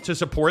minimum to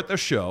support the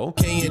show.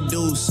 Can you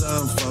do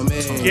something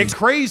for me? Get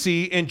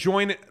crazy and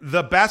join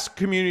the best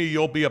community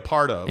you'll be a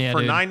part of. Yeah, for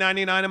dude.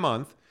 $9.99 a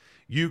month,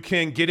 you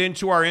can get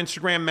into our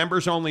Instagram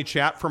members-only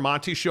chat for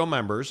Monty Show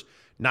members.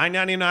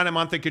 $9.99 a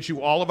month. That gets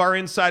you all of our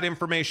inside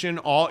information.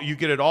 You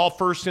get it all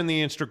first in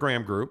the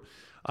Instagram group.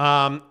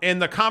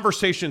 And the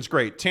conversation's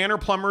great. Tanner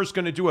Plummer is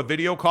going to do a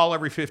video call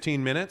every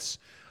 15 minutes.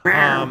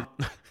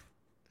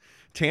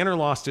 Tanner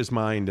lost his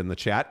mind in the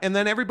chat, and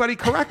then everybody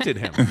corrected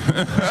him.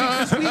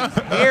 Because we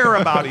care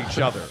about each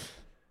other.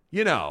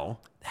 You know.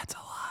 That's a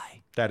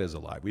lie. That is a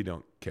lie. We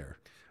don't care.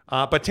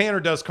 But Tanner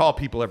does call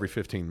people every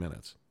 15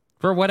 minutes.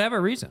 For whatever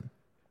reason.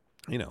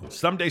 You know,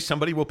 someday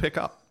somebody will pick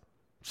up.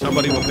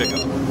 Somebody will pick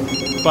up.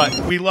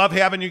 But we love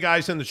having you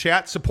guys in the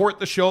chat. Support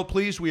the show,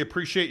 please. We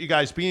appreciate you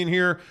guys being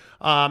here.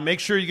 Make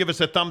sure you give us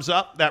a thumbs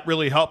up. That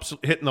really helps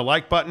hitting the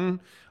like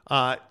button.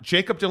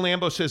 Jacob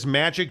DeLambo says,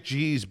 Magic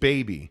G's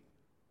baby.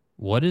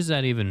 What does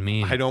that even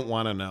mean? I don't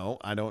want to know.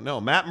 I don't know.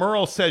 Matt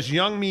Merle says,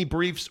 young me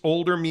briefs,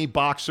 older me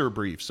boxer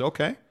briefs.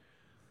 Okay.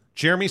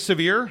 Jeremy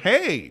Severe.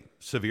 Hey,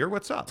 Severe,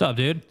 what's up? What's up,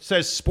 dude?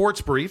 Says sports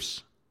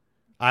briefs.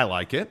 I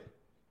like it.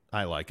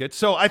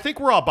 So I think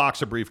we're all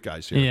boxer brief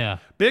guys here. Yeah.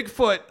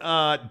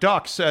 Bigfoot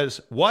Duck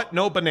says, what?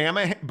 No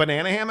banana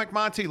hammock,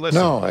 Monty?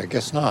 Listen. No, I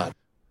guess not.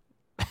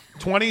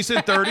 20s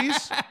and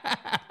 30s?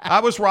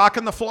 I was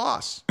rocking the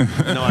floss. No,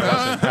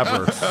 I wasn't.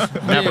 Ever.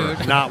 Never.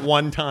 Dude. Not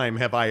one time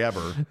have I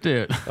ever.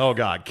 Dude. Oh,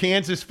 God.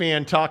 Kansas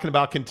fan talking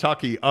about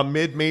Kentucky, a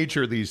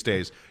mid-major these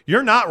days.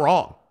 You're not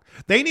wrong.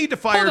 They need to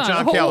fire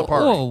John Calipari.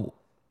 Whoa.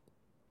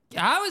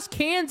 How is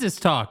Kansas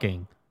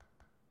talking?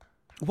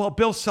 Well,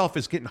 Bill Self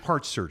is getting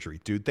heart surgery,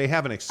 dude. They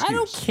have an excuse. I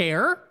don't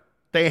care.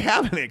 They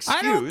have an excuse.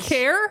 I don't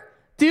care.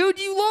 Dude,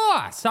 you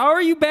lost. How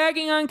are you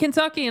bagging on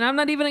Kentucky? And I'm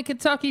not even a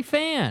Kentucky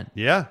fan.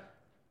 Yeah.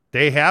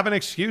 They have an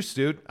excuse,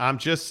 dude. I'm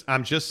just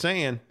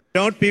saying.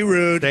 Don't be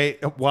rude.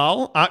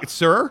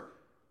 Sir,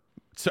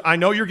 so I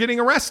know you're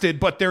getting arrested,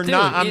 but they're Dude,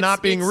 not. I'm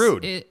not being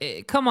rude.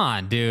 Come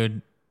on,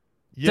 dude.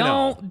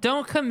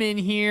 Don't come in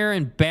here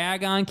and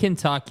bag on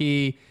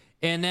Kentucky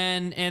and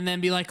then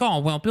be like, oh,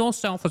 well, Bill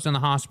Self was in the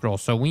hospital,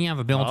 so we have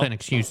a built-in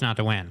excuse not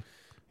to win.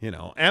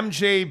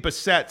 MJ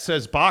Bassett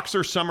says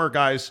boxer summer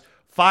guys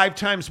 5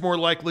 times more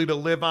likely to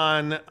live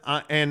on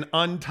an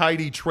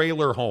untidy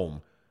trailer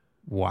home.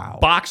 Wow.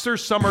 Boxer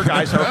summer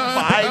guys are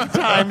 5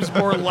 times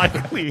more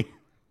likely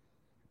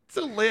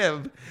to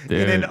live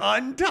in an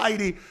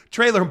untidy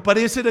trailer. But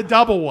is it a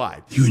double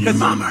wide? You and your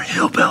mom are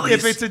hillbillies.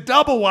 If it's a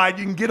double wide,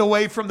 you can get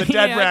away from the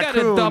dead raccoon.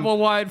 I got a double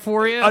wide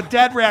for you. A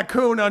dead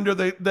raccoon under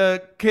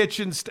the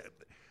kitchen.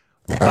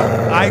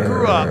 I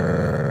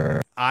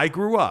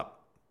grew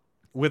up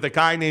with a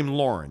guy named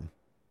Lauren.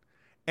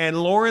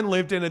 And Lauren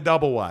lived in a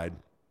double wide.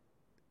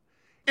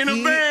 In a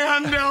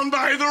van down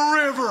by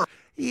the river.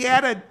 He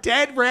had a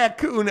dead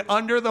raccoon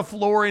under the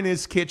floor in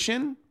his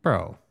kitchen.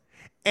 Bro.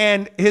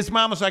 And his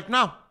mom was like,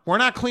 no, we're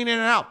not cleaning it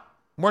out.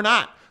 We're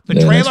not. The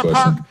trailer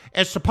park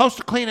is supposed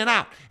to clean it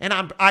out. And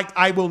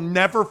I will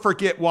never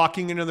forget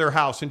walking into their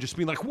house and just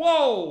being like,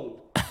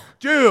 whoa,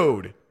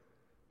 dude.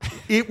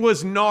 It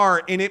was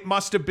gnar, and it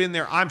must have been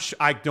there.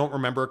 I don't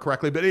remember it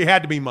correctly, but it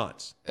had to be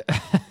months.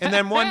 And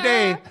then one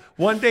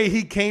day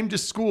he came to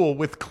school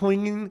with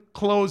clean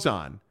clothes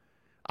on.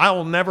 I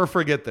will never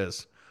forget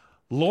this.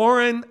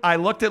 Lauren, I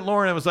looked at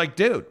Lauren and I was like,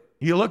 dude,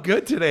 you look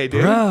good today,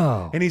 dude.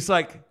 Bro. And he's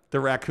like, the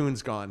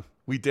raccoon's gone.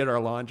 We did our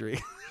laundry.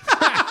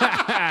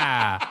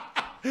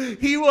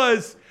 He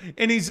was,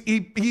 and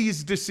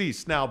he's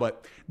deceased now,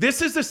 but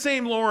this is the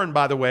same Lauren,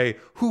 by the way,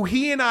 who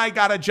he and I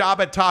got a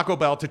job at Taco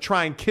Bell to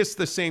try and kiss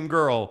the same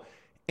girl,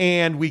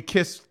 and we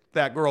kissed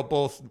that girl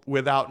both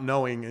without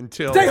knowing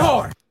until Stay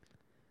hard.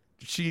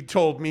 She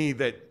told me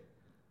that.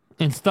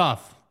 And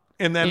stuff.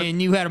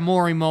 And you had a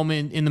Maury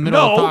moment in the middle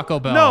of Taco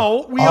Bell.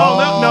 No, we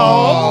all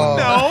know.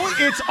 No,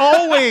 it's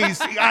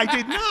always. I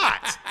did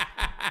not.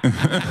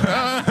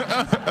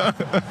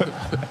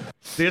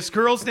 This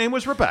girl's name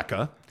was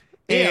Rebecca.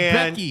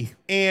 Yeah, Becky.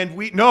 And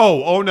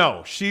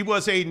she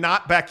was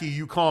not Becky.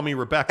 You call me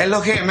Rebecca. Hey,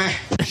 look here, man.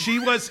 She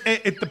was.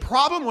 The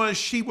problem was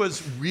she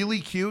was really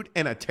cute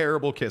and a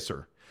terrible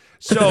kisser.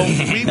 So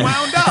we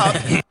wound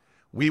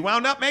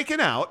up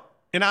making out,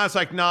 and I was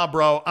like, nah,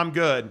 bro, I'm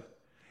good.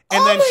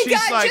 And then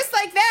she's like, just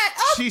like that.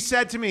 Oh. She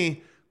said to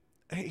me,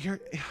 hey,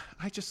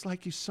 I just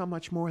like you so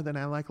much more than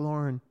I like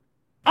Lauren.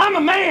 I'm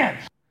a man.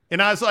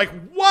 And I was like,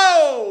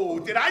 whoa,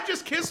 did I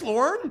just kiss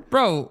Lauren?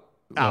 Bro.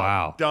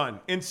 Wow. Done.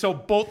 And so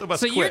both of us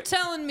quit. So you're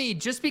telling me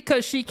just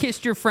because she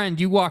kissed your friend,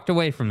 you walked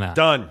away from that?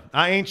 Done.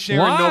 I ain't sharing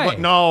Why?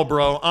 No,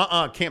 bro.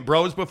 Can't.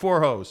 Bros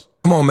before hoes.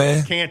 Come on,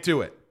 man. Can't do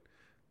it.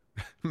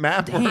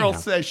 Matt Merle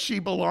says she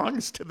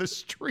belongs to the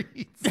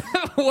streets.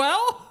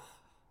 Well?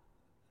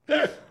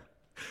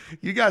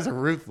 You guys are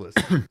ruthless.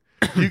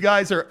 You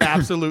guys are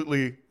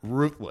absolutely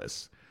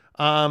ruthless.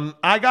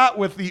 I got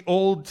with the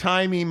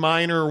old-timey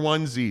minor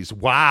onesies.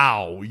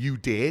 Wow, you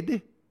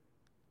did?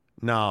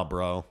 Nah,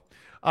 bro.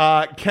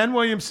 Ken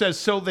Williams says,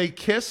 so they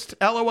kissed?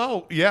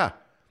 LOL. Yeah.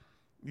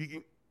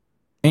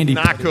 Andy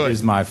not good.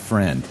 Is my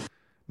friend.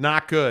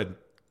 Not good.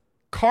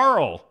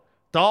 Carl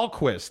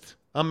Dahlquist,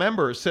 a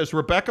member, says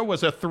Rebecca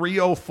was a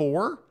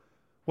 304.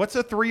 What's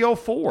a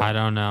 304? I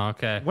don't know.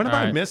 Okay. What am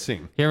I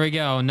missing? Here we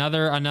go.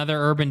 Another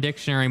Urban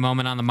Dictionary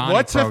moment on the Monty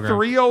What's program. A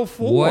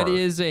 304? What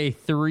is a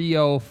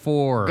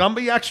 304?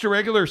 Gumby Extra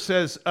Regular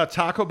says a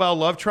Taco Bell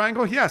love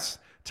triangle. Yes.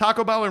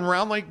 Taco Bell in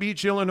Round Lake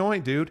Beach, Illinois,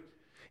 dude.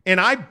 And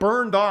I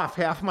burned off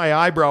half my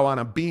eyebrow on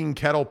a bean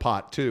kettle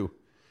pot, too.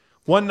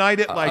 One night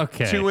at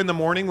 2 in the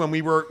morning when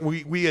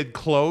we had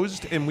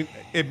closed, and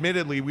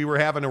we were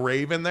having a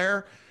rave in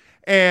there.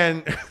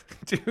 And,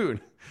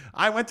 dude,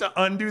 I went to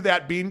undo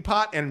that bean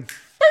pot, and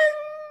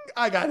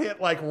I got hit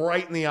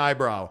right in the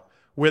eyebrow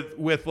with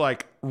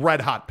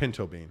red hot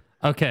pinto bean.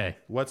 Okay.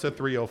 What's a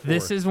 304?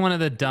 This is one of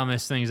the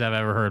dumbest things I've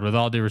ever heard, with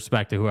all due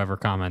respect to whoever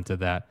commented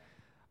that.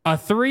 A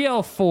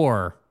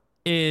 304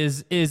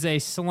 is a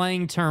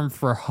slang term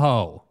for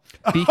hoe.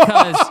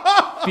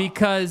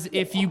 Because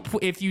if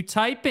you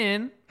type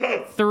in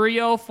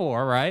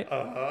 304, right?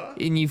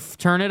 And you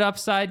turn it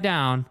upside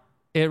down,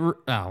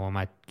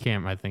 my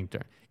thing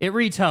turned. It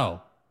reads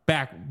hoe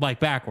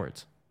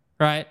backwards,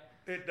 right?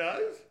 It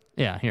does?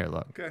 Yeah, here,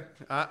 look. Okay.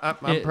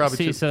 I'm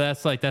probably so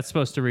that's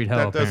supposed to read hoe.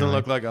 That doesn't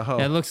look like a hoe.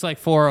 It looks like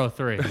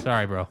 403.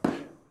 Sorry, bro.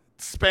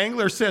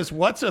 Spangler says,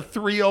 "What's a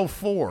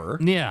 304?"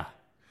 Yeah.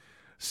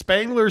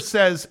 Spangler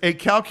says, "A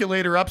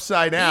calculator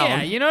upside down."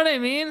 Yeah, you know what I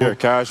mean? You're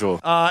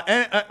casual.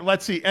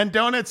 Let's see. And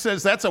Donut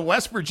says that's a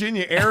West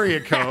Virginia area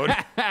code.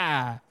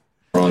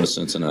 We're on to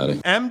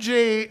Cincinnati.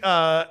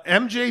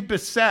 MJ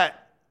Bissett.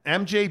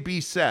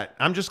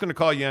 I'm just going to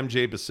call you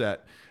MJ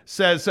Bissett.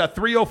 Says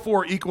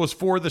 304 equals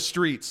for the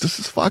streets. This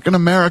is fucking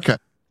America.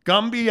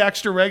 Gumby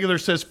Extra Regular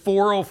says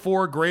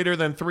 404 greater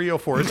than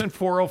 304. Isn't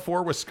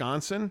 404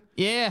 Wisconsin?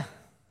 Yeah.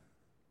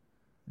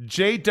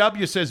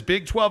 JW says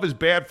Big 12 is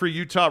bad for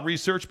Utah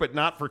research, but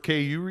not for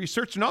KU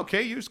research. No,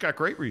 KU's got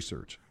great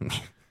research.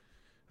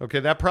 Okay,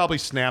 that probably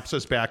snaps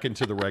us back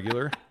into the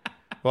regular.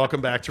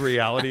 Welcome back to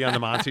reality on the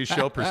Monty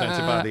Show,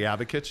 presented by The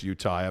Advocates,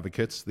 Utah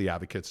Advocates,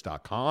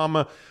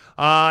 theadvocates.com.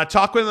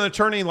 Talk with an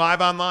attorney live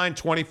online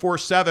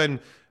 24/7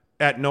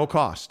 at no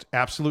cost,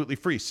 absolutely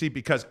free. See,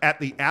 because at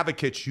The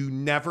Advocates, you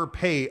never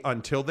pay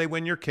until they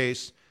win your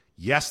case.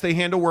 Yes, they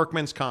handle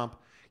workman's comp.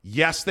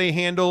 Yes, they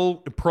handle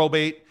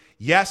probate.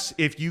 Yes,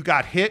 if you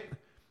got hit,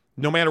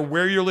 no matter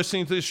where you're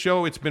listening to this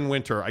show, it's been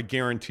winter, I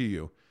guarantee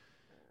you.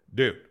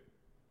 Dude,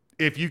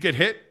 if you get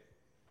hit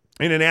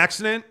in an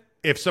accident,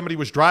 if somebody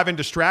was driving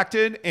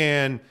distracted,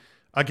 and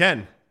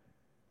again,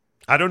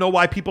 I don't know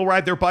why people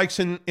ride their bikes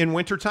in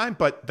wintertime,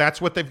 but that's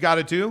what they've got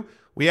to do.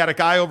 We had a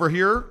guy over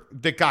here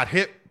that got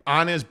hit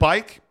on his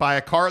bike by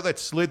a car that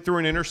slid through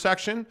an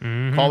intersection.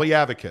 Mm-hmm. Call The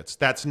Advocates.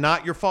 That's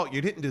not your fault.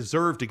 You didn't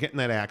deserve to get in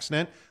that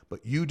accident,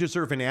 but you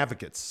deserve an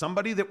advocate,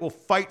 somebody that will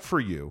fight for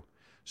you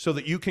so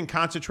that you can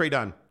concentrate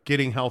on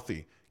getting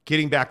healthy,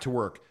 getting back to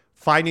work,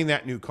 finding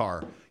that new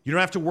car. You don't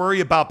have to worry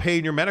about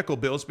paying your medical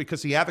bills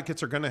because the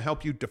advocates are going to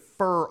help you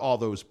defer all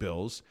those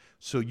bills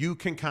so you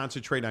can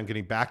concentrate on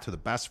getting back to the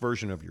best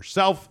version of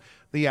yourself.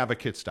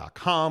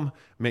 Theadvocates.com.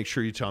 Make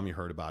sure you tell them you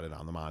heard about it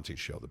on the Monty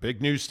Show. The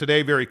big news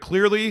today, very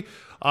clearly,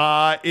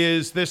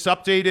 is this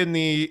update in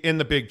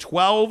the Big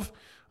 12.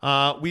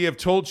 We have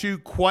told you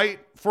quite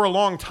for a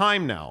long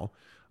time now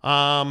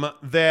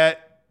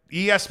that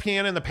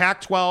ESPN and the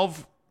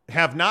Pac-12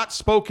 have not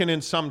spoken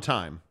in some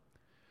time.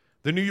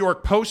 The New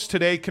York Post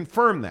today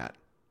confirmed that.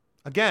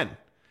 Again,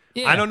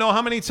 I don't know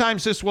how many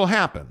times this will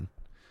happen,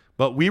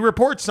 but we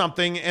report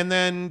something, and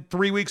then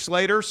 3 weeks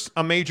later,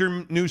 a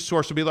major news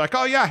source will be like,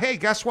 oh, yeah, hey,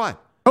 guess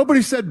what?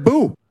 Nobody said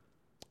boo.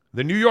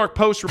 The New York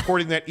Post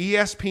reporting that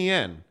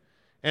ESPN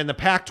and the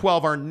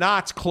Pac-12 are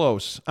not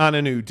close on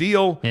a new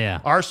deal. Yeah.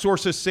 Our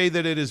sources say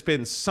that it has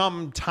been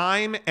some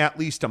time, at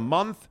least a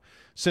month,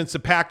 since the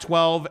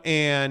Pac-12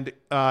 and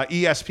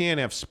ESPN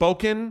have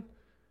spoken.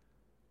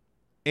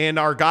 And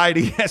our guy at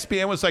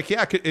ESPN was like,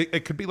 yeah,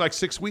 it could be like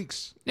 6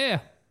 weeks. Yeah.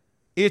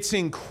 It's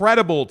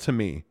incredible to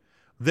me,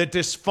 the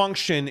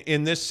dysfunction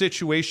in this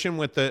situation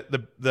with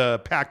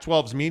the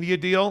Pac-12's media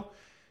deal.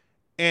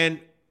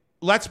 And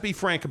let's be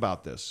frank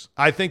about this.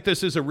 I think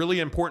this is a really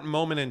important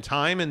moment in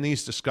time in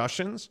these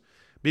discussions,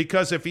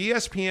 because if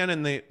ESPN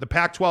and the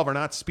Pac-12 are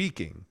not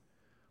speaking,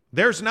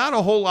 there's not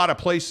a whole lot of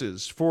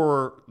places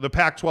for the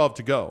Pac-12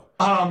 to go.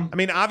 I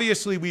mean,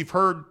 obviously we've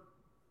heard,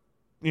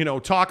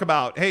 talk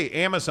about, hey,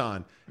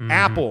 Amazon,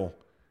 Apple.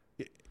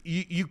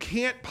 You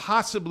can't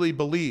possibly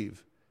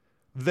believe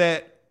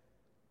that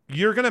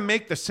you're going to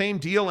make the same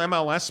deal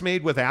MLS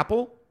made with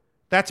Apple.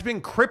 That's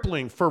been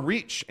crippling for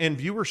reach and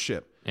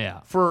viewership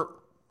for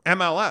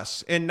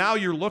MLS. And now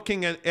you're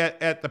looking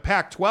at the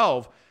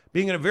Pac-12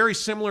 being in a very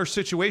similar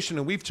situation.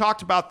 And we've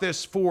talked about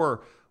this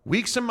for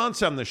weeks and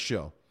months on this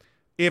show.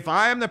 If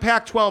I am the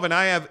Pac-12 and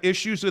I have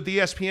issues with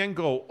ESPN,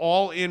 go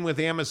all in with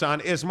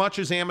Amazon as much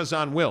as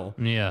Amazon will.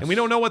 Yes. And we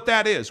don't know what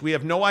that is. We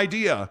have no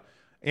idea.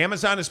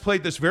 Amazon has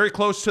played this very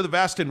close to the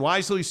vest, and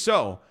wisely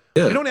so.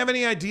 Yeah. We don't have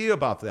any idea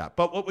about that.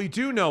 But what we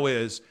do know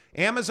is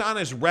Amazon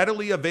is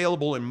readily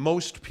available in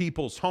most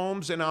people's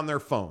homes and on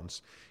their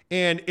phones.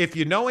 And if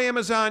you know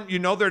Amazon, you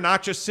know they're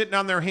not just sitting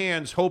on their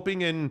hands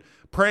hoping and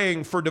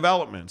praying for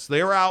developments.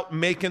 They're out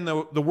making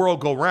the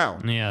world go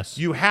round. Yes.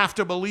 You have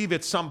to believe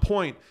at some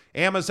point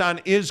Amazon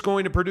is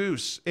going to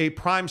produce a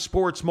Prime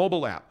Sports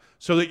mobile app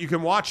so that you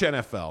can watch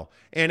NFL.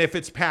 And if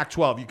it's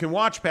Pac-12, you can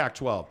watch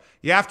Pac-12.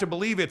 You have to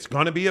believe it's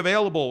going to be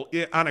available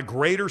on a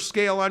greater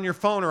scale on your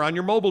phone or on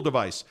your mobile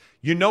device.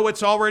 You know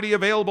it's already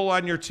available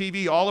on your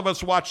TV. All of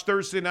us watch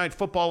Thursday Night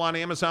Football on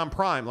Amazon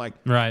Prime.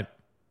 Right.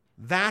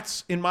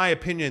 That's, in my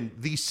opinion,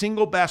 the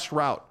single best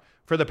route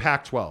for the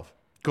Pac-12.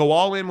 Go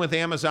all in with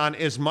Amazon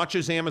as much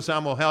as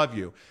Amazon will have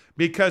you.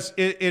 Because,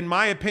 in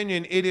my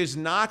opinion, it is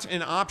not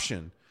an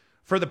option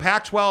for the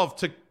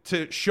Pac-12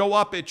 to show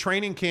up at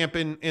training camp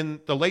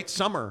in the late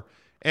summer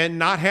and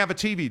not have a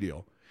TV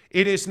deal.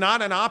 It is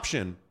not an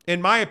option,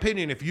 in my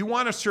opinion, if you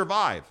want to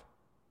survive.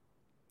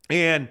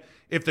 And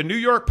if the New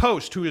York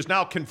Post, who has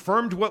now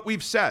confirmed what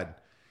we've said,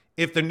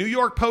 if the New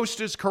York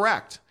Post is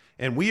correct,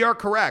 and we are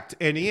correct,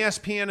 and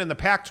ESPN and the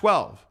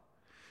Pac-12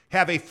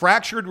 have a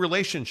fractured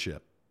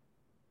relationship,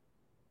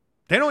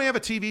 they don't have a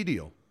TV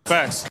deal.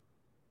 Facts.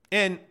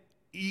 And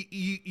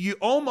you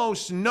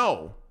almost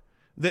know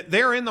that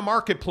they're in the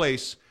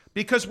marketplace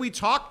because we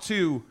talked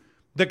to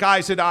the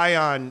guys at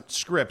Ion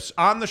Scripts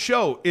on the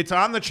show. It's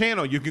on the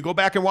channel. You can go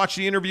back and watch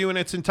the interview in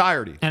its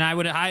entirety. And I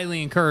would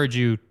highly encourage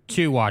you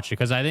to watch it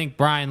because I think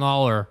Brian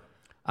Lawler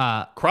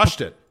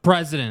crushed it.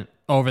 President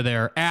over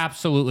there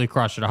absolutely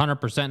crushed it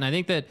 100%. And I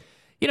think that,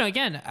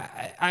 again,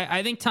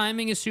 I think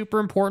timing is super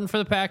important for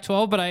the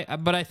Pac-12,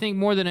 but I think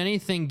more than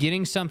anything,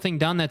 getting something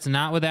done that's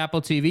not with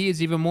Apple TV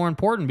is even more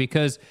important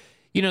because,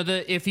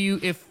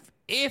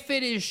 if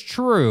it is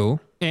true,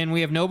 and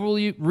we have no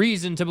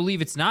reason to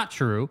believe it's not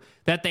true,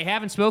 that they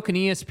haven't spoken to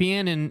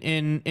ESPN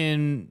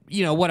in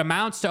what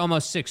amounts to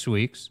almost 6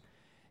 weeks,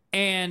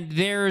 and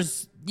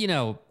there's,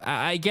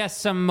 I guess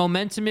some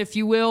momentum, if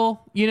you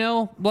will,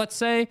 let's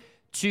say,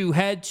 to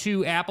head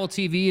to Apple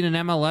TV in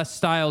an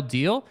MLS-style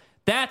deal,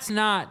 that's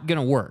not going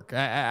to work.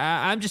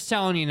 I'm just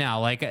telling you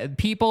now,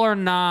 people are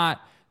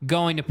not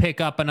going to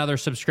pick up another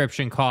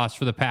subscription cost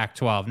for the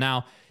Pac-12.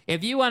 Now,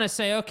 if you want to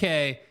say,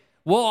 okay,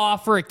 we'll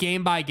offer it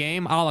game by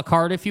game, a la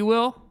carte, if you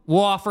will.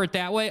 We'll offer it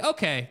that way.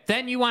 Okay,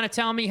 then you want to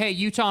tell me, hey,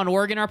 Utah and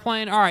Oregon are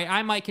playing? All right,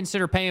 I might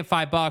consider paying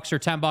 $5 or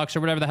 $10 or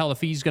whatever the hell the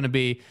fee's going to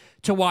be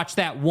to watch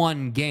that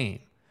one game.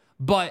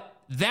 But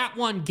that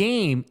one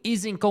game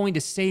isn't going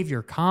to save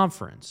your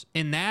conference,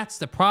 and that's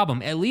the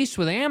problem. At least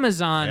with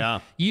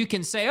Amazon, you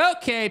can say,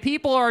 okay,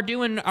 people are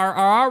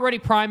already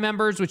Prime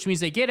members, which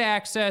means they get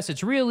access.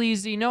 It's real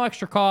easy, no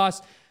extra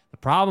cost. The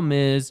problem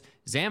is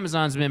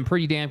Amazon's been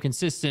pretty damn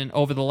consistent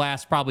over the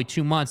last probably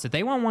 2 months that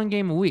they want one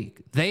game a week.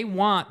 They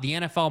want the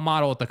NFL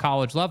model at the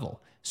college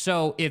level.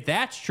 So if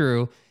that's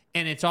true,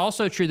 and it's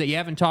also true that you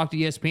haven't talked to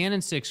ESPN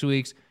in 6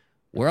 weeks,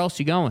 where else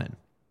you going?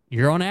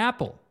 You're on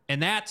Apple.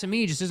 And that, to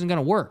me, just isn't going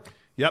to work.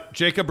 Yep.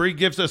 Jacob Reed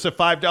gives us a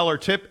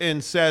 $5 tip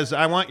and says,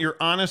 I want your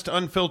honest,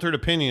 unfiltered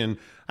opinion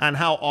on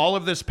how all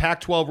of this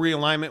Pac-12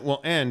 realignment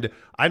will end.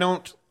 I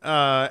don't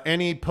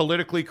any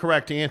politically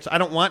correct answer. I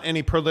don't want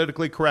any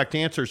politically correct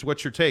answers.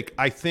 What's your take?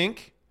 I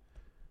think,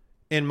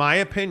 in my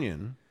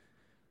opinion,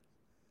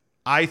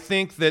 I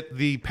think that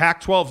the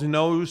Pac-12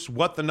 knows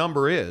what the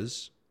number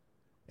is,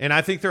 and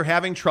I think they're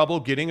having trouble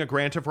getting a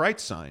grant of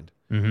rights signed.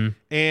 Mm-hmm.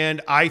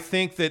 And I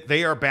think that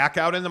they are back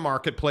out in the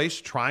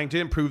marketplace trying to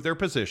improve their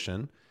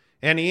position,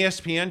 and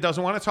ESPN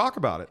doesn't want to talk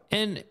about it.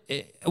 And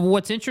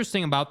what's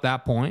interesting about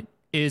that point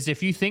is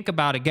if you think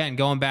about, again,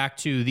 going back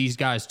to these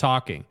guys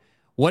talking,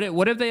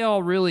 what have they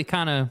all really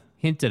kind of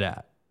hinted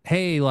at?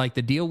 Hey,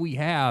 the deal we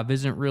have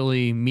isn't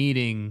really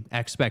meeting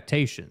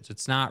expectations.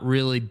 It's not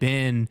really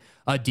been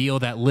a deal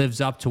that lives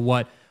up to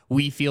what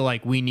we feel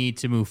like we need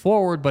to move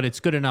forward, but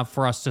it's good enough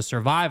for us to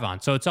survive on.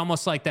 So it's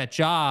almost like that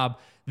job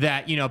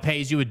that,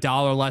 pays you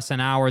 $1 less an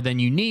hour than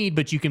you need,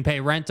 but you can pay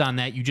rent on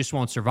that. You just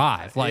won't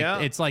survive.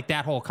 It's like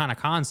that whole kind of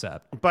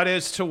concept. But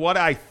as to what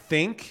I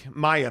think,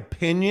 my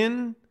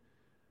opinion,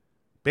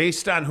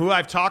 based on who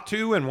I've talked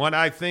to and what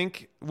I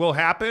think will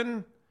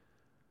happen,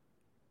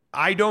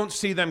 I don't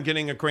see them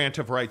getting a grant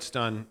of rights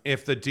done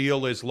if the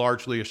deal is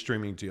largely a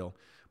streaming deal.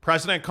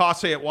 President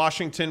Kase at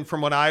Washington,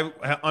 from what I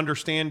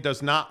understand,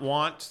 does not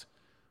want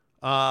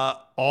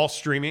all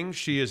streaming.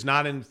 She is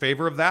not in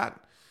favor of that.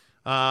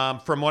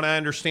 From what I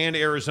understand,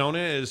 Arizona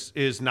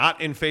is not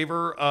in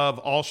favor of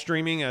all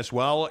streaming as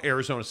well.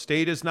 Arizona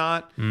State is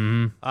not.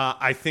 Mm-hmm.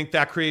 I think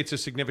that creates a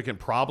significant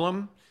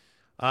problem.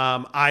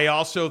 I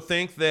also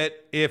think that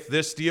if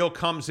this deal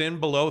comes in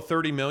below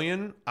 $30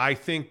 million, I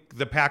think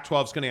the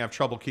Pac-12 is going to have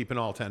trouble keeping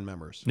all 10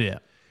 members. Yeah.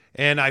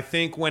 And I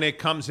think when it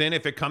comes in,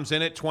 if it comes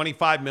in at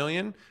 $25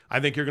 million, I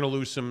think you're going to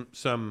lose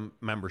some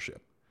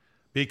membership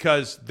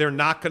because they're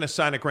not going to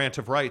sign a grant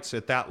of rights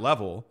at that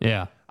level.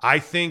 Yeah. I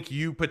think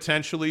you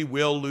potentially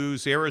will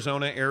lose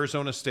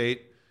Arizona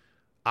State.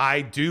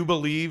 I do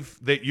believe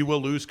that you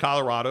will lose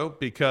Colorado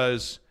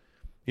because,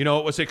 it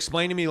was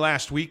explained to me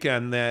last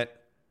weekend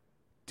that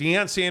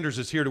Deion Sanders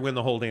is here to win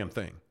the whole damn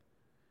thing.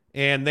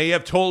 And they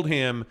have told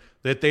him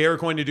that they are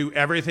going to do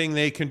everything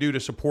they can do to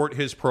support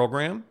his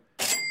program.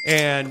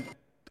 And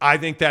I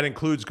think that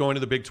includes going to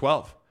the Big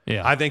 12.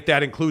 Yeah. I think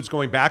that includes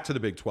going back to the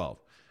Big 12.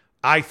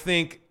 I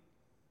think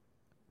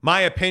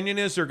my opinion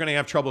is they're going to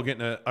have trouble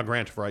getting a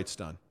grant of rights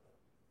done.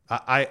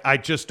 I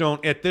just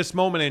don't, at this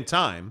moment in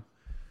time,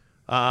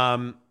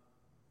 and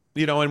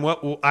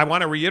what I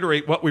want to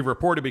reiterate what we've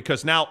reported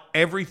because now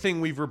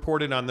everything we've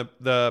reported on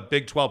the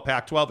Big 12,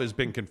 Pac-12 has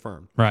been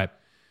confirmed. Right.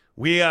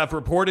 We have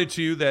reported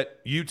to you that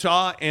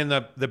Utah and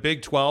the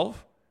Big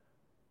 12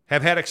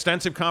 have had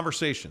extensive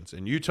conversations,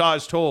 and Utah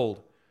has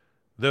told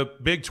the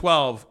Big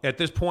 12, at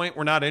this point,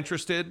 we're not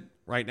interested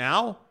right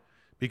now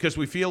because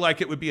we feel like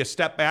it would be a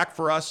step back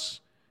for us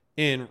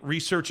in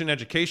research and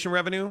education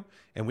revenue,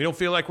 and we don't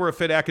feel like we're a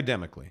fit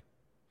academically.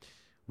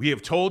 We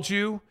have told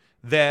you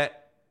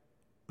that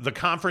the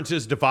conference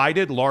is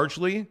divided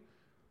largely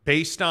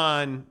based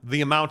on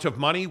the amount of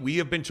money. We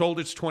have been told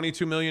it's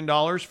 $22 million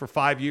for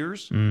 5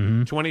 years,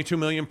 $22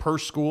 million per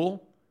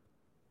school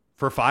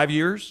for 5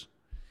 years.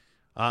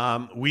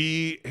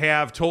 We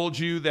have told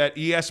you that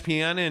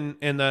ESPN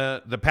and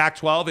the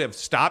Pac-12 have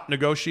stopped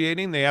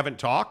negotiating. They haven't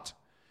talked.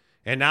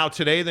 And now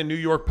today the New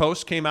York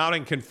Post came out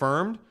and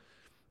confirmed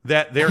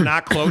that they're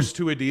not close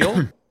to a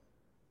deal.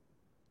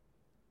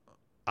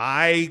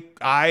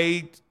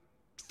 I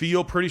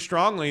feel pretty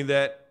strongly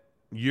that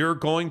you're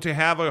going to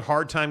have a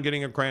hard time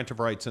getting a grant of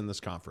rights in this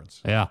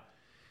conference. Yeah.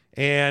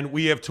 And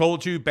we have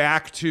told you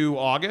back to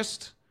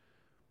August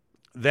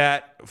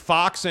that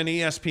Fox and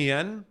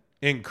ESPN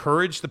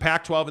encouraged the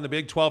Pac-12 and the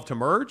Big 12 to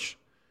merge.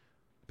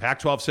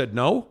 Pac-12 said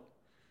no.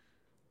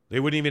 They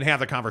wouldn't even have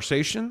the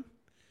conversation.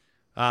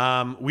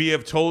 We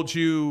have told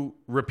you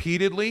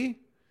repeatedly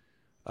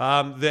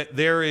that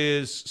there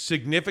is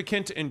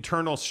significant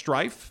internal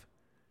strife.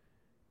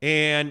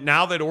 And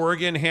now that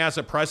Oregon has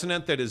a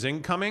president that is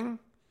incoming,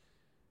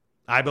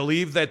 I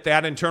believe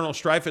that internal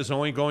strife is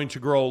only going to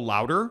grow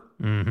louder.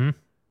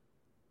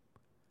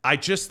 I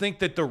just think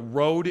that the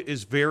road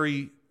is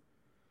very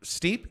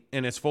steep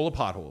and it's full of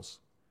potholes.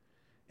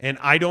 And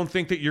I don't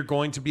think that you're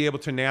going to be able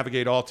to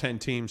navigate all 10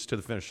 teams to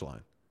the finish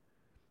line.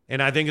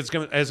 And I think it's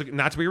going to,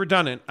 not to be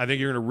redundant, I think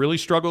you're going to really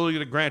struggle to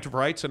get a grant of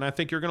rights, and I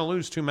think you're going to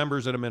lose 2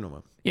 members at a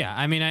minimum. Yeah,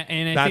 I mean, I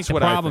think the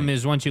problem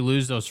is once you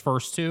lose those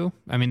first 2,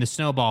 I mean, the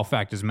snowball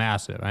effect is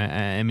massive.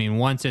 I mean,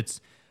 once it's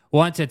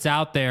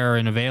out there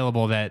and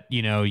available that,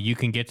 you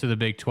can get to the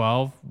Big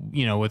 12,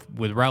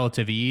 with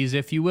relative ease,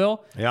 if you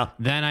will. Yeah.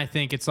 Then I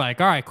think it's like,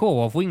 all right, cool.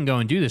 Well, if we can go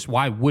and do this,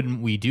 why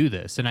wouldn't we do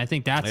this? And I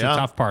think that's the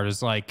tough part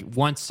is like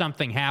once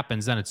something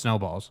happens, then it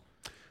snowballs.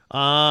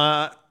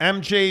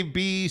 MJ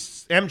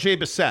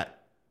Bissett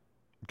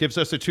gives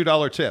us a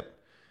 $2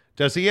 tip.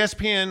 Does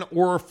ESPN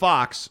or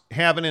Fox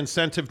have an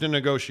incentive to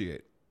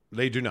negotiate?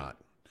 They do not.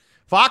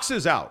 Fox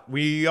is out.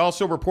 We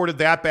also reported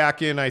that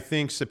back in, I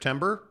think,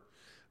 September.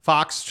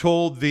 Fox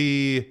told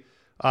the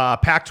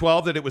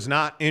Pac-12 that it was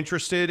not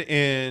interested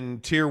in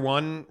Tier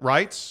 1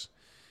 rights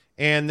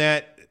and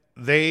that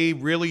they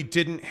really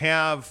didn't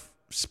have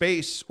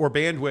space or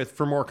bandwidth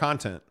for more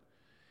content.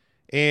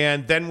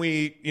 And then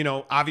we,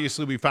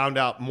 obviously we found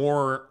out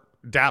more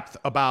depth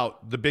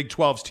about the Big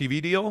 12's TV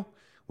deal.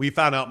 We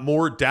found out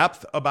more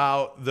depth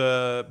about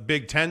the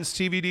Big 10's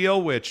TV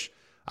deal, which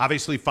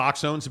obviously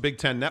Fox owns the Big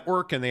 10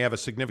 network and they have a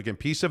significant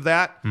piece of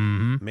that.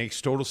 Makes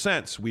total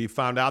sense. We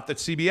found out that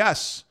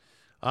CBS,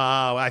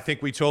 I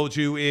think we told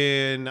you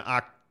in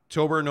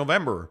October,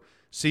 November,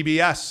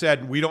 CBS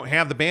said we don't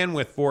have the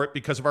bandwidth for it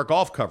because of our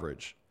golf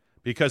coverage,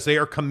 because they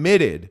are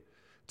committed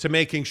to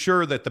making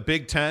sure that the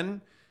Big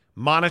 10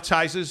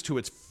 monetizes to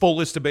its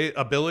fullest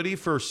ability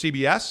for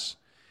CBS,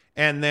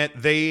 and that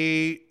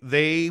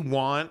they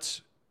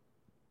want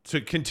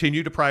to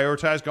continue to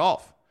prioritize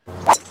golf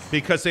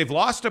because they've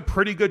lost a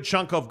pretty good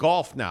chunk of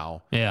golf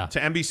now to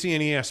NBC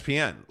and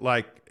ESPN.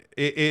 Like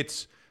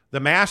it's the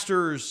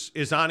Masters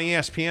is on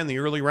ESPN, the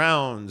early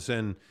rounds,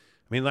 and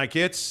I mean, like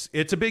it's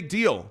a big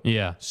deal.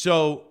 Yeah.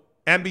 So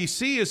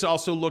NBC is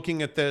also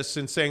looking at this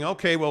and saying,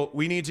 okay, well,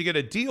 we need to get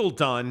a deal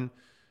done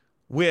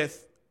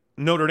with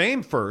Notre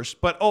Dame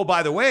first, but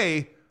by the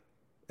way,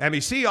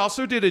 NBC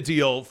also did a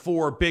deal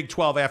for Big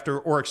 12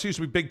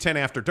 Big 10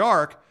 After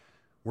Dark,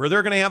 where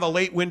they're going to have a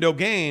late window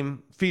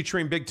game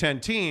featuring Big 10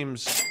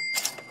 teams.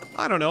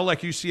 I don't know,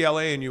 like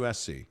UCLA and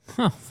USC.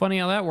 Huh, funny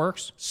how that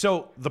works.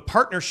 So the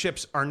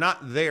partnerships are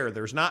not there.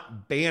 There's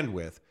not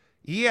bandwidth.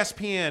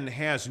 ESPN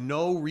has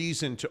no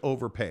reason to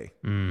overpay.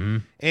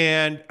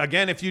 And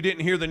again, if you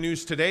didn't hear the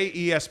news today,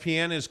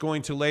 ESPN is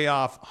going to lay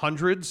off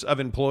hundreds of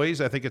employees.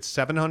 I think it's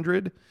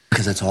 700.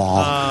 Because it's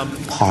all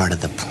part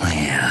of the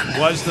plan.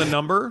 Was the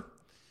number.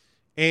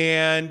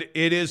 And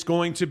it is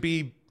going to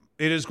be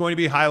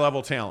high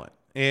level talent.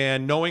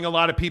 And knowing a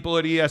lot of people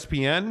at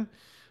ESPN,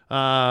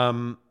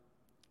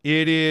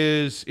 it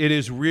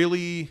is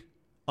really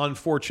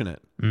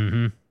unfortunate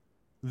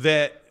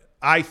that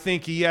I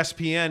think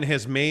ESPN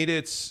has made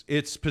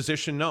its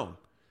position known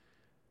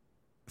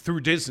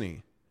through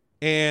Disney.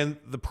 And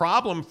the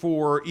problem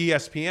for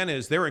ESPN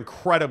is they're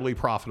incredibly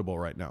profitable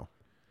right now.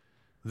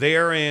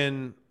 They're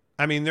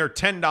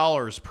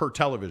 $10 per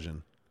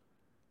television.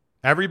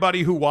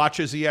 Everybody who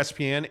watches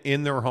ESPN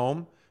in their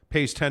home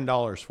pays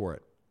 $10 for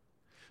it.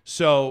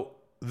 So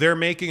they're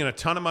making a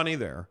ton of money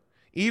there.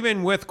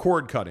 Even with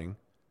cord cutting,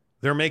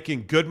 they're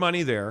making good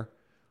money there.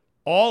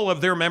 All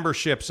of their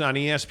memberships on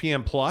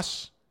ESPN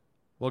Plus,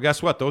 well,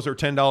 guess what? Those are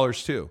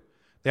 $10 too.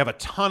 They have a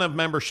ton of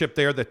membership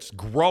there that's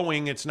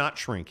growing. It's not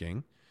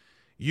shrinking.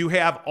 You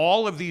have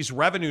all of these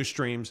revenue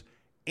streams,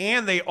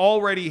 and they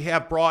already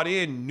have brought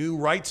in new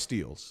rights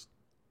deals.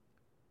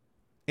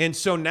 And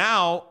so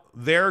now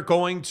they're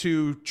going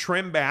to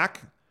trim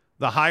back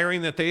the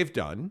hiring that they've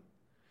done.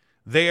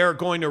 They are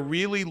going to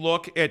really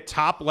look at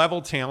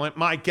top-level talent.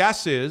 My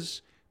guess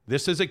is,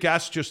 this is a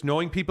guess, just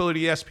knowing people at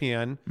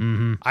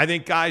ESPN, I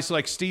think guys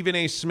like Stephen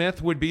A.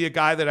 Smith would be a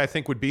guy that I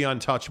think would be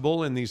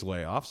untouchable in these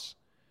layoffs.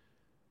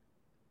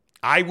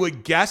 I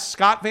would guess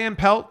Scott Van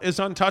Pelt is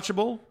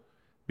untouchable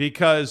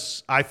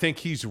because I think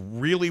he's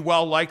really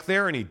well liked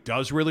there and he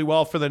does really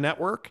well for the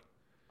network.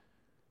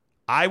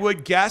 I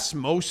would guess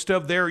most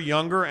of their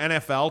younger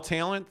NFL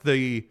talent,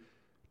 the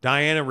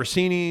Diana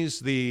Rossinis,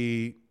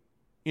 the,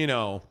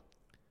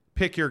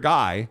 pick your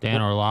guy.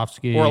 Dan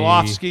Orlovsky,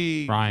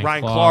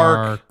 Ryan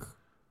Clark,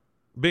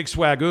 Big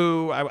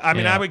Swagoo. I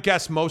mean, I would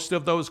guess most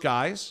of those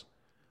guys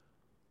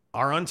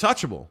are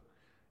untouchable.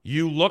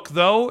 You look,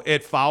 though,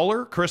 at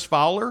Chris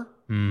Fowler.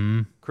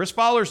 Mm-hmm. Chris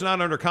Fowler's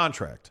not under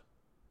contract.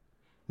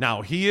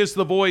 Now, he is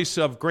the voice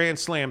of Grand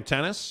Slam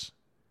tennis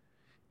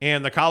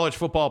and the college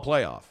football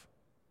playoff.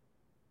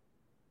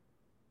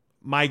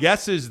 My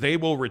guess is they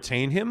will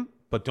retain him,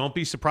 but don't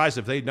be surprised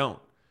if they don't.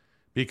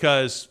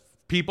 Because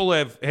people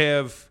have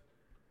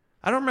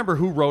I don't remember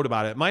who wrote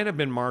about it. It might have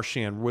been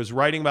Marchand, was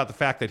writing about the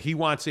fact that he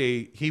wants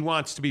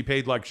to be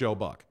paid like Joe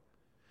Buck.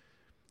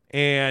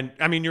 And,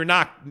 I mean,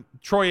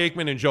 Troy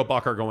Aikman and Joe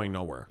Buck are going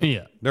nowhere.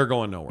 Yeah. They're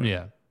going nowhere.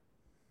 Yeah.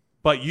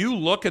 But you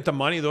look at the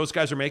money those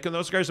guys are making.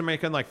 Those guys are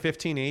making like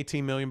 $15,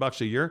 $18 million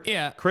a year.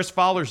 Yeah. Chris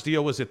Fowler's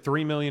deal was at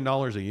 $3 million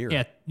a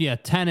year. Yeah.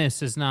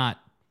 Tennis is not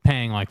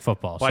paying like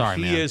football. But Sorry,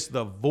 he man. is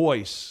the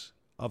voice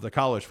of the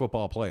college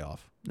football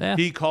playoff. Yeah.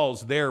 He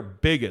calls their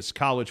biggest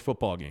college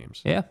football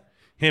games. Yeah.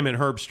 Him and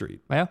Herb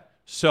Street. Yeah.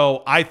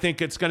 So I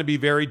think it's going to be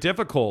very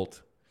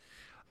difficult.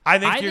 I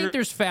think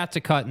there's fat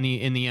to cut in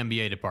the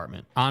NBA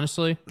department.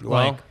 Honestly,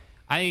 well,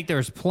 I think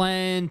there's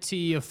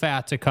plenty of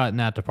fat to cut in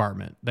that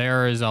department.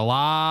 There is a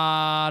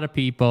lot of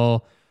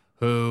people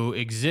who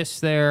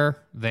exist there.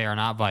 They are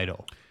not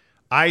vital.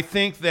 I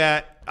think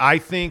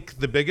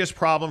the biggest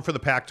problem for the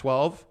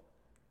Pac-12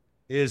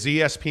 is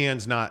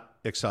ESPN's not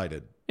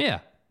excited.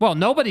 Yeah. Well,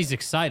 nobody's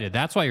excited.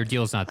 That's why your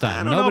deal's not done.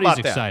 I don't Nobody's know about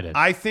excited. That.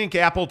 I think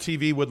Apple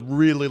TV would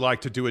really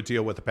like to do a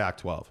deal with the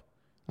Pac-12.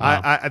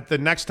 Wow. The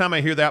next time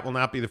I hear that will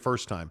not be the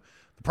first time.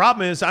 The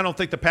problem is I don't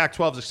think the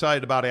Pac-12 is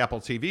excited about Apple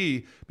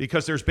TV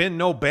because there's been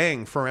no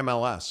bang for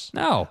MLS.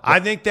 No. I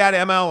think that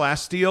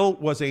MLS deal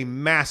was a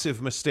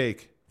massive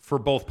mistake for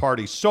both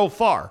parties so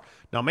far.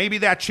 Now, maybe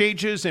that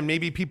changes and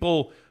maybe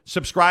people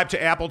subscribe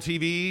to Apple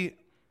TV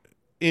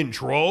in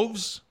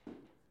droves.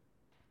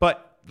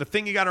 But the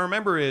thing you got to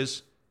remember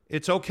is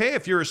it's okay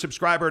if you're a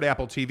subscriber at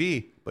Apple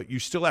TV, but you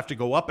still have to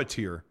go up a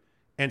tier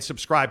and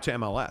subscribe to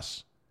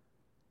MLS.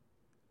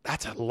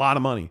 That's a lot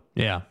of money.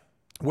 Yeah.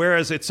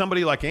 Whereas it's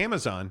somebody like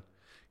Amazon,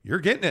 you're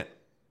getting it.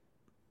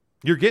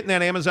 You're getting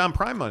that Amazon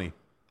Prime money,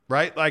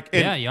 right?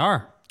 Yeah, you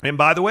are. And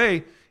by the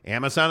way,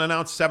 Amazon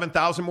announced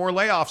 7,000 more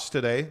layoffs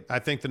today. I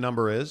think the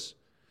number is,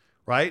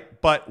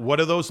 right? But what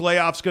are those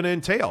layoffs going to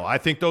entail? I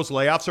think those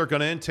layoffs are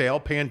going to entail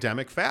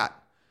pandemic fat.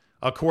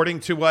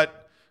 According to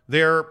what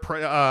their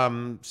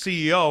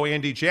CEO,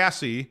 Andy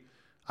Jassy,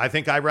 I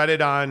think I read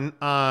it on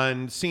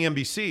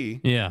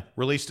CNBC,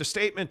 released a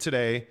statement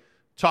today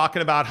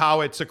talking about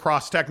how it's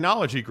across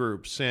technology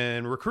groups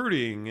and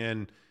recruiting.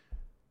 And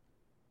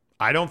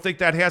I don't think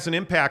that has an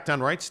impact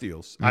on rights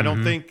deals. I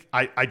don't think,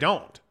 I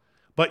don't.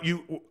 But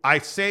I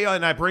say,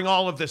 and I bring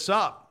all of this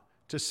up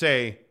to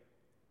say,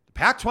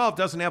 Pac-12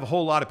 doesn't have a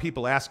whole lot of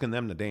people asking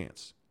them to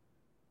dance.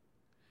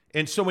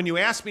 And so when you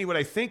ask me what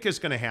I think is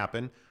going to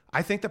happen,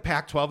 I think the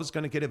Pac-12 is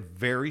going to get a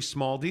very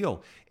small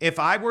deal. If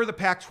I were the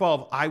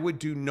Pac-12, I would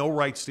do no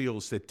rights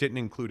deals that didn't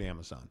include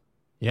Amazon.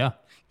 Yeah.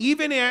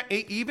 Even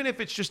if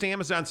it's just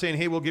Amazon saying,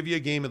 hey, we'll give you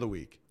a game of the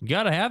week. You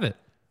got to have it.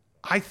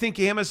 I think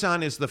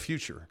Amazon is the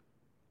future.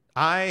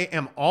 I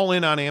am all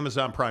in on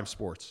Amazon Prime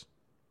Sports.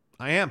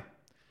 I am.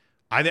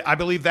 I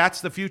believe that's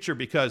the future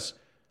because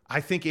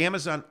I think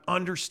Amazon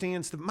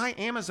understands my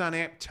Amazon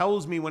app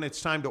tells me when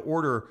it's time to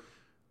order.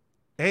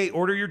 Hey,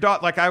 order your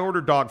dog. Like I order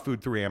dog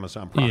food through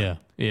Amazon Prime.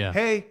 Yeah.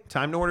 Hey,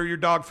 time to order your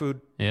dog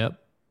food. Yep.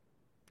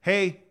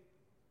 Hey,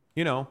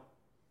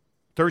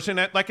 Thursday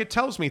night, like it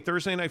tells me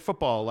Thursday night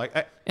football.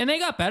 And they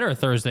got better at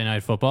Thursday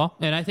night football.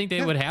 And I think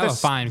they would have a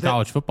fine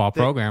college football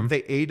program.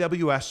 The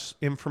AWS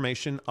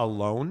information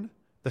alone,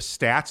 the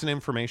stats and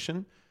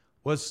information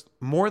was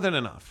more than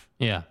enough.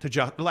 Yeah.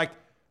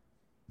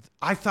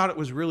 I thought it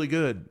was really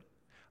good.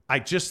 I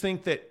just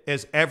think that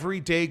as every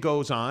day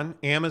goes on,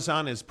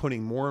 Amazon is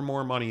putting more and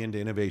more money into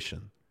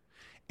innovation.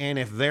 And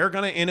if they're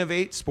going to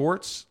innovate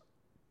sports,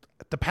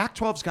 the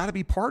Pac-12's got to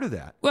be part of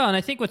that. Well, and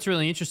I think what's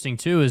really interesting,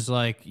 too, is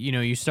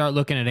you start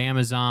looking at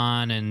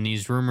Amazon and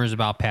these rumors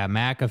about Pat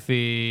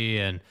McAfee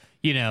and,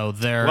 the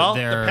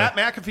Pat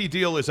McAfee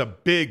deal is a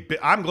big,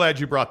 I'm glad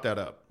you brought that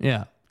up.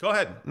 Yeah. Go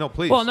ahead. No,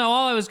 please. Well, no,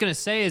 all I was going to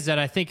say is that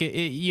I think,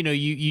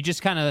 you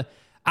just kind of,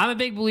 I'm a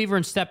big believer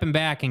in stepping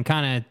back and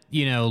kind of,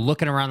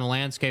 looking around the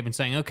landscape and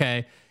saying,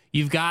 okay,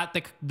 you've got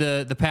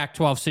the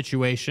Pac-12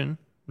 situation,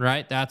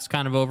 right? That's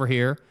kind of over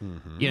here.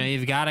 Mm-hmm.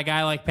 You've got a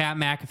guy like Pat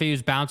McAfee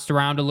who's bounced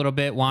around a little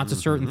bit, wants a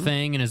certain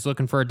thing, and is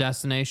looking for a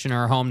destination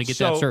or a home to get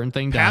that certain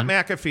thing done.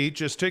 Pat McAfee,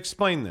 just to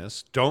explain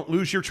this, don't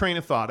lose your train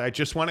of thought. I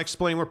just want to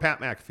explain where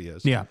Pat McAfee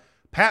is. Yeah.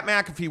 Pat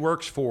McAfee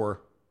works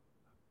for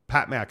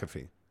Pat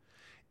McAfee.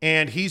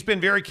 And he's been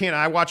very candid.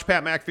 I watch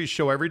Pat McAfee's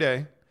show every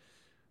day,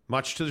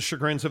 much to the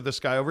chagrins of this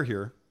guy over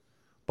here.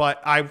 but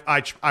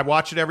I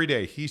watch it every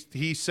day.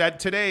 He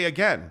said today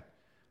again,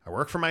 I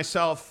work for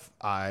myself.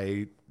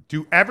 I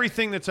do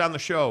everything that's on the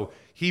show.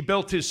 He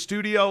built his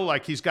studio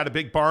like he's got a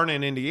big barn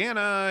in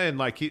Indiana, and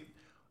like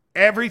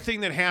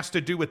everything that has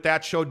to do with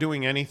that show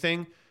doing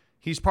anything,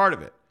 he's part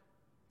of it.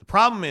 The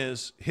problem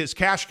is his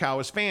cash cow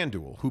is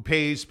FanDuel, who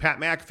pays Pat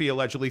McAfee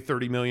allegedly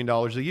 $30 million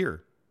a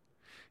year.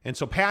 And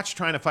so Pat's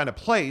trying to find a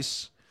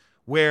place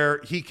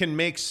where he can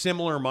make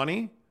similar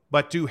money,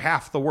 but do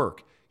half the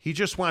work. He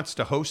just wants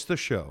to host the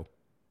show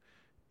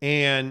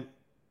and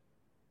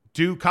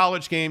do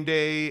College Game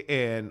Day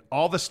and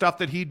all the stuff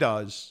that he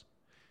does,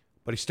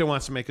 but he still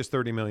wants to make his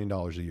 $30 million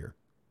a year.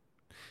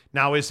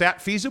 Now, is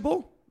that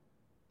feasible?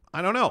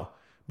 I don't know.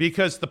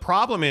 Because the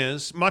problem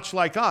is, much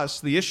like us,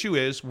 the issue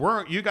is,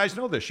 you guys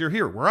know this, you're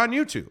here, we're on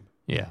YouTube.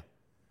 Yeah.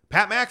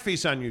 Pat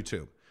McAfee's on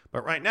YouTube.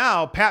 But right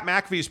now, Pat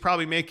McAfee's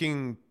probably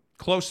making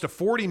close to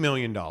 $40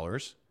 million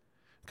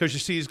because you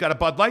see he's got a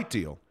Bud Light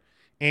deal.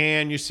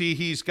 And you see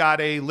he's got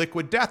a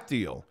Liquid Death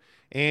deal.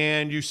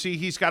 And you see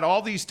he's got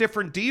all these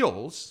different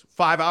deals.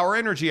 5 Hour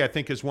Energy, I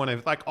think, is one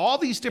of, like, all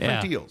these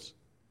different deals.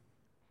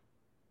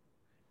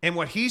 And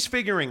what he's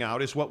figuring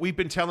out is what we've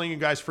been telling you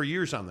guys for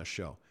years on this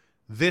show.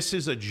 This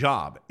is a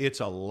job.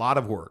 It's a lot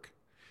of work.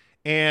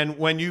 And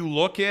when you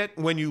look at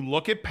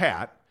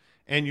Pat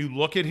and you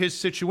look at his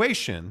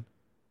situation,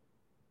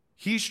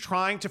 he's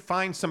trying to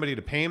find somebody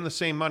to pay him the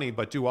same money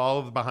but do all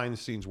of the behind the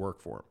scenes work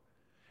for him.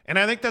 And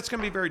I think that's going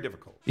to be very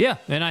difficult. Yeah,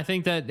 and I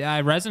think that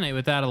I resonate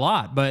with that a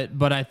lot.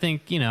 But I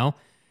think,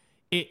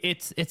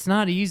 it's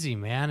not easy,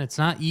 man. It's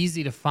not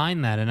easy to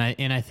find that.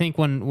 And I think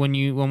when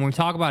we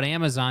talk about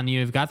Amazon,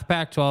 you've got the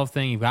Pac-12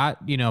 thing, you've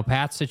got,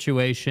 Pat's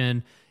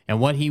situation and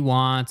what he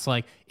wants.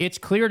 Like, it's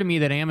clear to me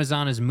that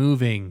Amazon is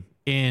moving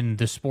in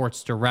the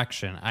sports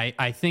direction.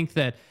 I think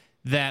that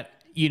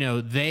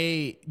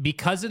they,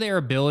 because of their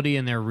ability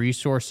and their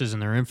resources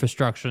and their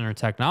infrastructure and their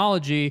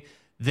technology,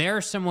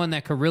 they're someone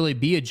that could really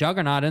be a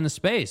juggernaut in the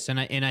space. And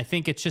I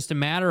think it's just a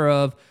matter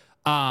of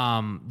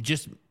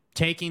just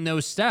taking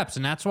those steps.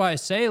 And that's why I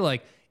say,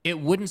 like, it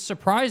wouldn't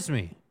surprise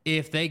me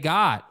if they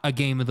got a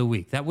game of the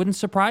week. That wouldn't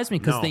surprise me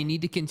because they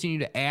need to continue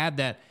to add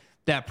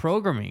that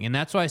programming. And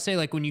that's why I say,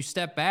 like, when you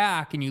step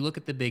back and you look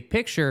at the big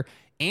picture,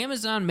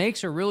 Amazon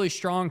makes a really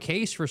strong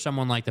case for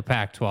someone like the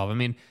Pac-12. I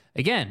mean,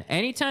 again,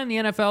 anytime the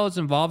NFL is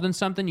involved in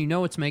something,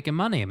 it's making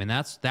money. I mean,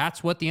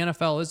 that's what the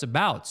NFL is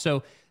about.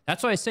 So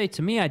that's why I say,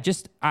 to me,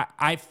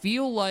 I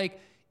feel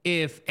like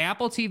if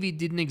Apple TV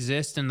didn't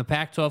exist and the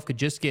Pac-12 could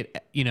just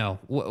get,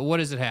 what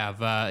does it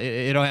have?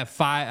 It'll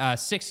have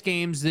 6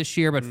 games this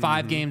year, but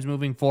 5 games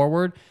moving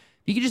forward.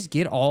 If you could just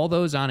get all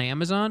those on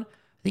Amazon,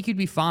 I think you'd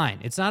be fine.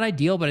 It's not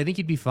ideal, but I think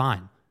you'd be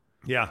fine.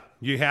 Yeah,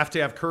 you have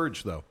to have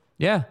courage, though.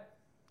 Yeah.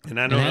 And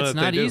I don't know that's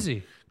that not they do.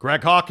 easy.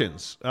 Greg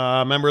Hawkins,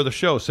 member of the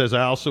show, says,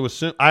 I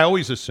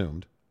always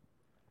assumed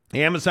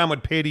Amazon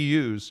would pay to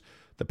use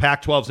the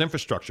Pac-12's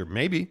infrastructure.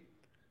 Maybe.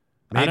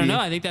 I don't know.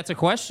 I think that's a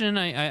question.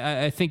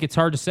 I think it's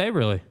hard to say,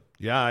 really.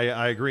 Yeah,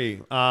 I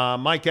agree.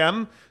 Mike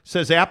M.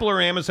 says Apple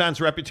or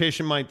Amazon's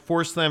reputation might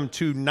force them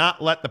to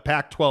not let the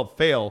Pac-12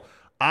 fail.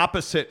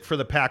 Opposite for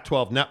the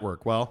Pac-12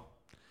 network. Well,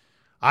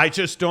 I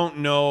just don't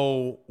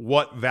know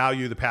what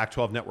value the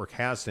Pac-12 network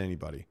has to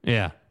anybody.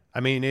 Yeah. I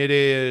mean, it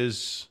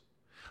is,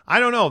 I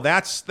don't know.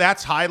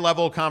 That's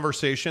high-level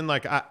conversation.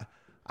 Like,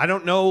 I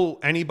don't know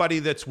anybody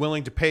that's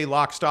willing to pay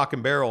lock, stock,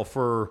 and barrel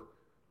for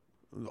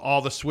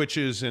all the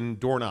switches and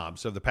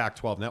doorknobs of the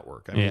Pac-12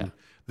 network. I mean,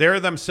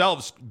 they're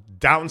themselves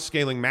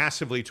downscaling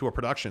massively to a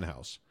production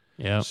house.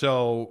 Yeah.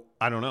 So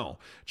I don't know.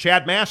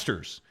 Chad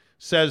Masters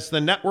says the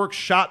network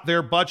shot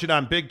their budget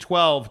on Big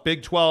 12,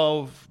 Big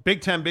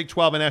 10, Big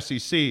 12, and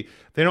SEC.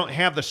 They don't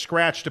have the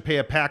scratch to pay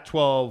a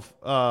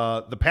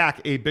Pac-12, the Pac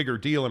a bigger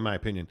deal, in my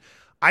opinion.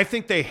 I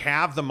think they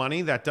have the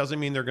money. That doesn't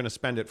mean they're going to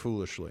spend it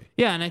foolishly.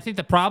 Yeah, and I think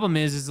the problem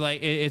is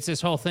like it's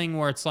this whole thing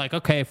where it's like,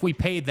 okay, if we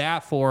paid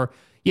that for,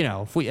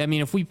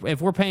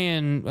 if we're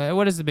paying,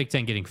 what is the Big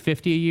Ten getting?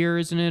 50 a year,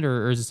 isn't it,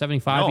 or is it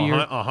 75 a year?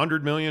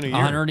 $100 million a year.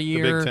 100 a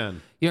year. The Big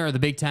Ten. Yeah, or the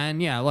Big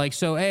Ten. Yeah, like,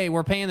 so hey,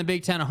 we're paying the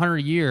Big Ten 100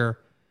 a year.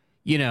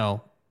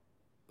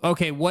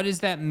 Okay, what does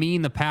that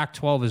mean the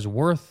Pac-12 is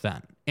worth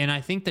then? And I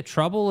think the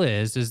trouble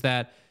is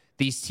that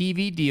these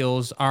TV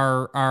deals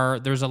are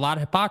there's a lot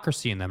of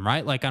hypocrisy in them,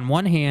 right? Like, on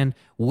one hand,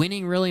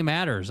 winning really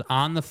matters.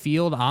 On the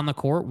field, on the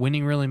court,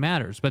 winning really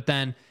matters. But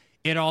then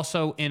it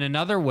also, in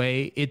another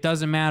way, it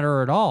doesn't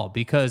matter at all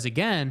because,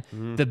 again,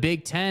 the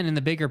Big Ten in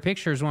the bigger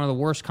picture is one of the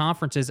worst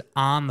conferences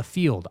on the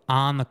field,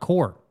 on the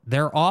court.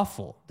 They're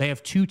awful. They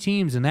have 2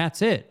 teams, and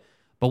that's it.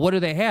 But what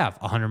do they have?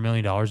 $100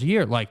 million a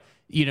year. Like,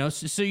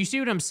 so you see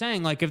what I'm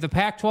saying? Like, if the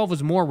Pac-12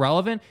 was more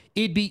relevant,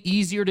 it'd be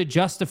easier to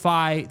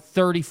justify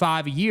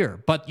 35 a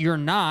year. But you're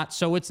not,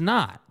 so it's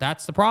not.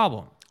 That's the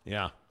problem.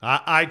 Yeah.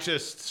 I think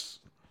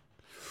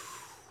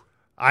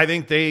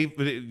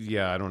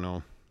I don't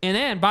know. And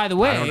then, by the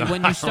way,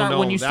 when you start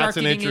that's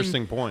an getting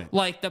interesting point.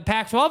 Like the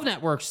Pac-12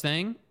 networks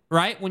thing,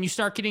 right? When you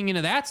start getting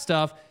into that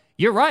stuff,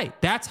 you're right.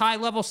 That's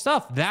high-level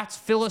stuff. That's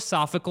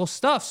philosophical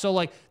stuff. So,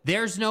 like,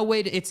 there's no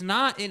way to... It's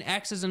not an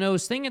X's and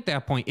O's thing at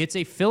that point. It's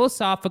a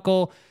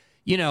philosophical,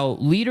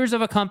 leaders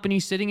of a company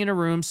sitting in a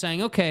room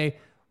saying, okay,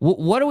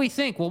 what do we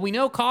think? Well, we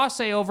know Kase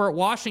over at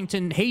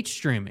Washington hates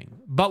streaming,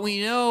 but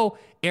we know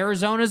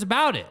Arizona's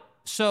about it.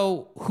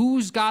 So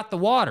who's got the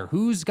water?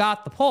 Who's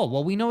got the pull?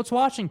 Well, we know it's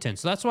Washington.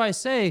 So that's why I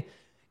say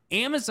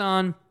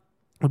Amazon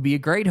would be a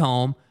great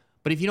home,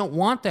 but if you don't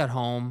want that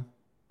home,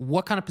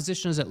 what kind of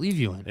position does that leave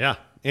you in? Yeah,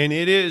 and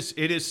it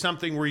is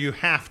something where you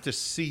have to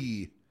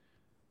see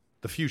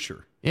the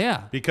future.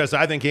 Yeah. Because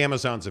I think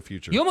Amazon's the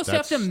future. You almost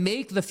have to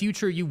make the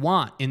future you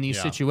want in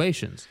these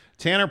situations.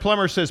 Tanner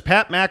Plummer says,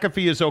 Pat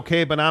McAfee is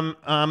okay, but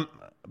I'm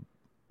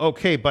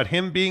okay, but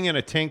him being in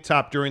a tank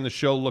top during the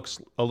show looks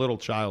a little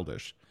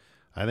childish.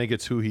 I think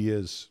it's who he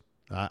is.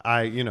 Well,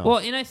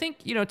 and I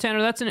think,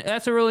 Tanner,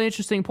 that's a really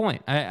interesting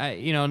point. I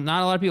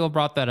not a lot of people have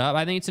brought that up.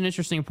 I think it's an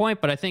interesting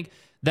point, but I think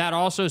that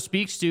also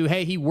speaks to,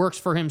 hey, he works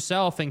for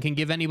himself and can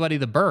give anybody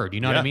the bird. You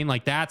know what I mean?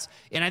 Like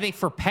and I think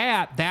for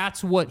Pat,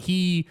 that's what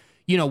he,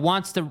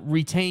 wants to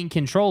retain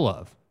control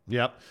of.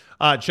 Yep.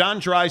 John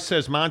Dry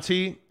says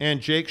Monty and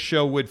Jake's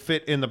show would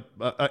fit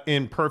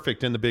in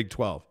perfect in the Big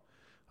 12.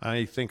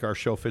 I think our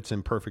show fits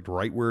in perfect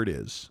right where it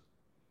is.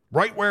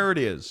 Right where it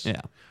is.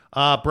 Yeah.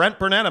 Brent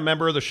Burnett, a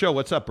member of the show.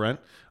 What's up, Brent?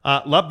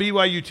 Love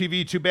BYU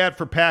TV. Too bad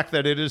for Pac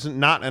that it isn't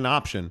not an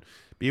option.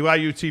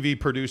 BYU TV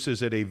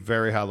produces at a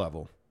very high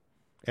level.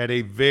 At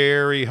a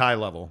very high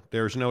level.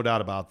 There's no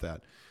doubt about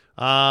that.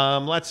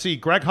 Let's see.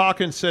 Greg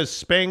Hawkins says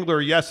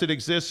Spangler, yes, it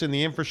exists and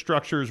the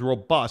infrastructure is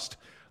robust.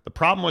 The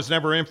problem was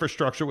never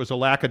infrastructure, it was a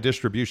lack of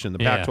distribution, the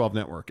Pac-12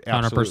 network.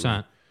 Absolutely.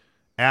 100%.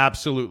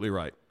 Absolutely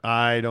right.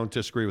 I don't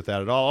disagree with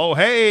that at all. Oh,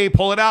 hey,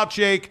 pull it out,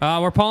 Jake.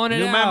 We're pulling it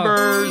New out.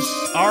 members,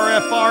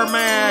 RFR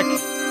Mac.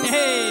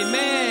 Hey,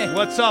 Mick.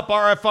 What's up?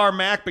 RFR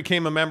Mac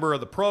became a member of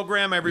the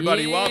program.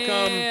 Everybody, welcome.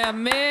 Yeah,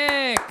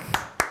 Mick.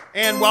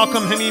 And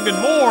welcome him even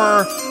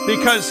more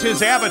because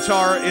his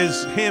avatar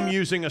is him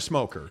using a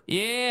smoker.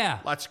 Yeah.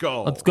 Let's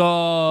go. Let's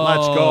go.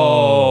 Let's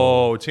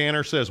go.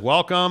 Tanner says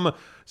welcome.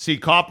 C.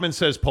 Kaufman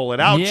says pull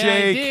it out,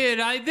 Jake.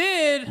 I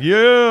did.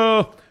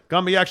 Yeah.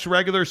 Gumby Extra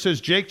Regular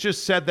says Jake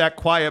just said that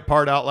quiet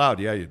part out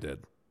loud. Yeah, you did.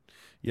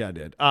 Yeah, I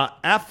did.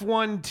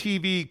 F1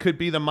 TV could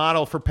be the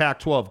model for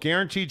Pac-12.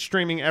 Guaranteed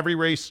streaming every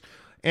race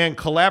and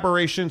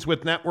collaborations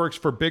with networks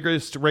for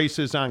biggest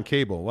races on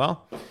cable.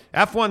 Well,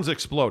 F1's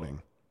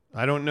exploding.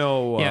 I don't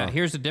know. Yeah,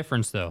 here's the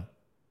difference, though.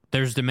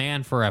 There's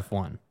demand for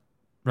F1,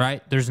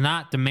 right? There's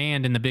not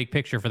demand in the big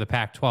picture for the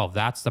Pac-12.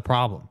 That's the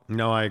problem.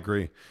 No, I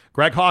agree.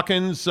 Greg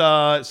Hawkins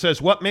says,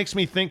 what makes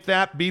me think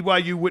that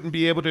BYU wouldn't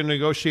be able to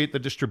negotiate the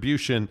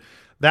distribution?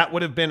 That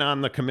would have been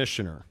on the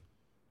commissioner.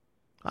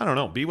 I don't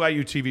know.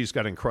 BYU TV's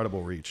got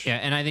incredible reach. Yeah,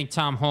 and I think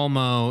Tom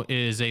Homo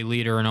is a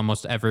leader in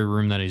almost every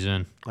room that he's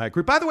in. I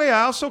agree. By the way,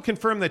 I also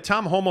confirmed that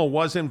Tom Homo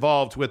was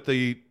involved with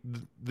the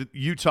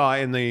Utah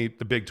in the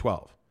Big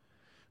 12.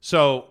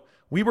 So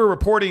we were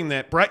reporting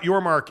that Brett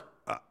Yormark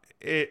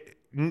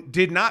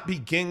did not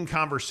begin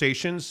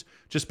conversations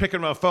just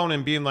picking up a phone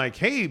and being like,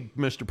 hey,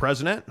 Mr.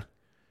 President.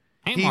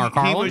 Hey, Mark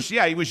Harlan.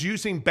 He was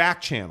using back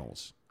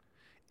channels.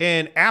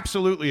 And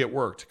absolutely it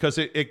worked because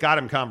it got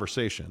him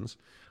conversations.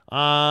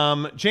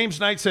 James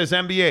Knight says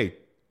NBA,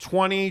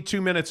 22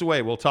 minutes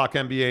away. We'll talk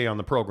NBA on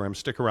the program.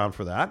 Stick around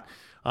for that.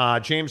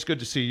 James, good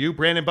to see you.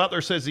 Brandon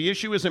Butler says the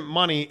issue isn't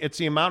money. It's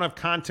the amount of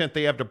content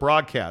they have to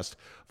broadcast.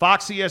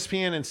 Fox,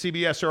 ESPN, and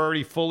CBS are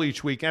already full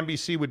each week.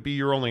 NBC would be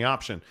your only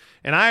option.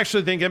 And I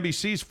actually think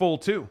NBC's full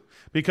too.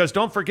 Because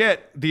don't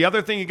forget, the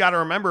other thing you got to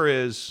remember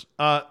is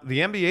the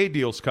NBA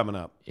deal's coming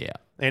up. Yeah.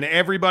 And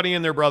everybody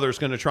and their brother is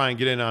going to try and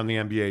get in on the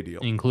NBA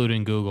deal.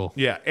 Including Google.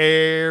 Yeah,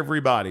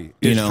 everybody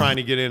is trying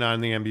to get in on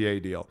the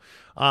NBA deal.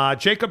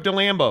 Jacob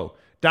DeLambo.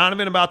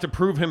 Donovan about to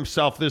prove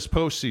himself this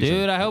postseason.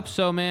 Dude, I hope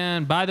so,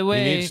 man. By the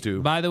way, he needs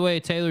to.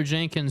 Taylor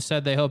Jenkins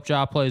said they hope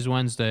Ja plays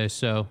Wednesday,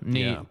 so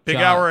neat. Yeah. Big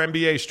hour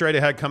NBA straight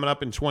ahead coming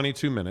up in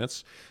 22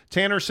 minutes.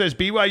 Tanner says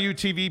BYU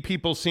TV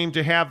people seem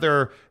to have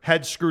their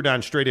heads screwed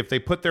on straight. If they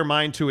put their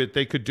mind to it,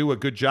 they could do a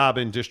good job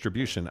in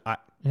distribution. Yeah,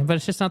 but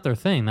it's just not their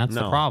thing. That's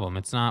the problem.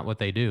 It's not what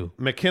they do.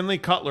 McKinley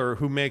Cutler,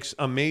 who makes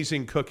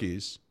amazing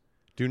cookies.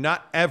 Do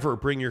not ever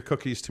bring your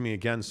cookies to me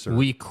again, sir.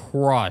 We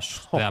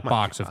crushed that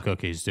box of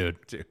cookies, dude.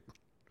 Dude.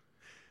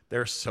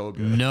 They're so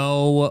good.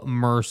 No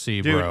mercy,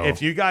 dude, bro. If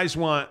you guys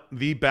want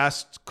the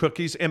best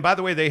cookies, and by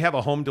the way, they have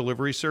a home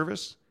delivery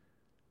service,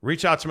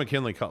 reach out to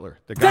McKinley Cutler.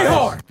 The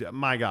guy,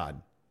 my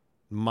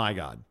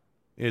God.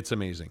 It's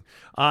amazing.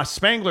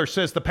 Spangler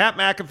says the Pat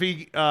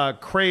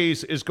McAfee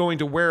craze is going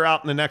to wear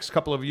out in the next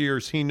couple of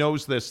years. He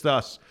knows this,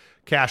 thus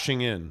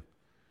cashing in.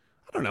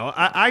 I don't know.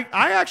 I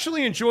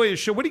actually enjoy his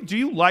show. Do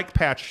you like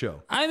Pat's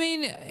show? I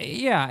mean,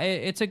 yeah,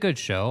 it's a good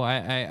show.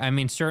 I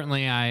mean,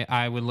 certainly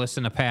I would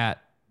listen to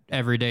Pat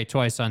every day,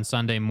 twice on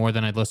Sunday, more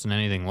than I'd listen to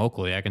anything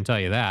locally. I can tell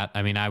you that.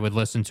 I mean, I would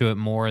listen to it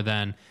more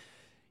than,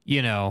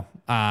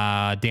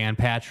 Dan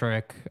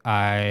Patrick.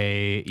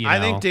 I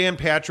think Dan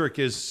Patrick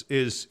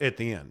is at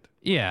the end.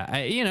 Yeah,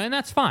 and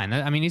that's fine.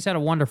 I mean, he's had a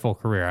wonderful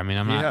career. I mean,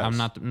 I'm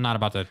not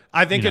about to.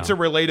 I think it's a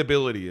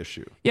relatability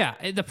issue.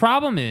 Yeah, the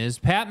problem is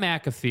Pat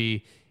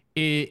McAfee.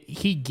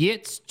 He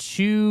gets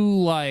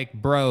too like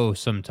bro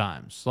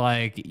sometimes.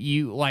 Like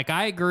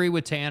I agree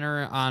with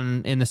Tanner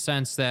in the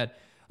sense that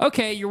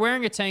okay, you're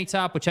wearing a tank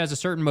top which has a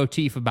certain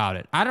motif about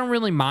it. I don't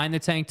really mind the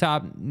tank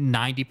top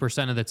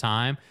 90% of the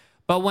time.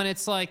 But when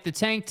it's like the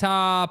tank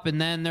top and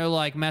then they're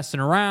like messing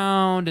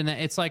around and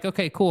it's like,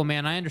 okay, cool,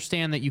 man. I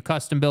understand that you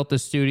custom built the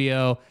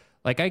studio.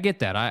 Like I get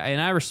that.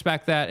 I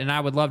respect that. And I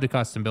would love to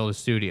custom build a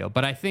studio.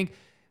 But I think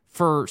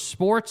for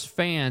sports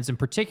fans and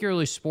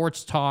particularly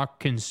sports talk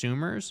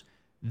consumers,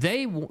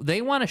 they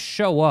want to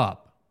show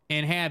up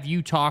and have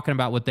you talking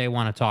about what they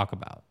want to talk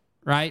about.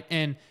 Right.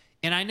 And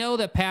I know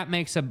that Pat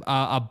makes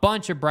a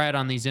bunch of bread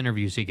on these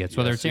interviews he gets,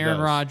 whether it's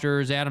Aaron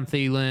Rodgers, Adam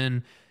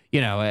Thielen,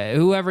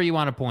 whoever you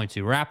want to point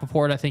to.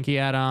 Rappaport, I think he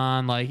had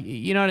on. Like,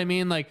 you know what I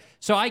mean? Like,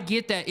 so I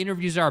get that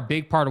interviews are a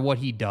big part of what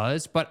he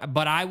does, but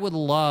I would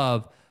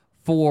love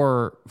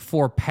for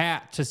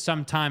Pat to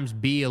sometimes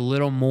be a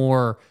little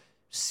more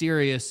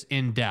serious,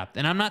 in depth.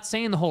 And I'm not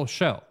saying the whole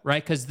show,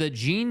 right? Because the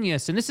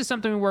genius, and this is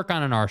something we work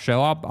on in our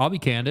show, I'll be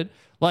candid.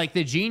 Like,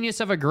 the genius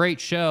of a great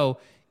show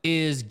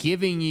is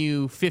giving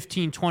you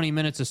 15, 20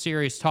 minutes of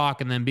serious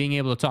talk and then being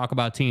able to talk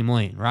about Team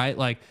Lean, right?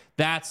 Like,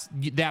 that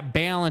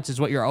balance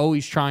is what you're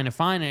always trying to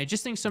find. And I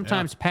just think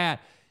sometimes Pat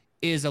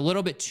is a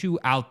little bit too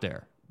out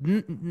there.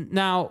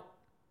 Now,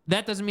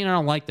 that doesn't mean I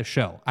don't like the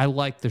show. I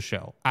like the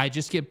show. I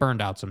just get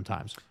burned out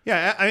sometimes.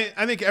 Yeah,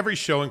 I think every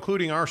show,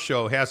 including our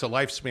show, has a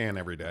lifespan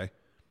every day.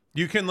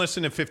 You can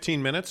listen to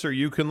 15 minutes or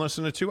you can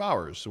listen to 2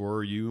 hours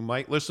or you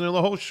might listen to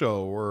the whole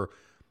show.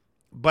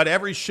 But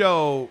every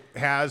show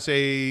has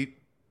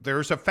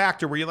there's a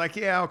factor where you're like,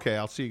 yeah, okay,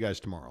 I'll see you guys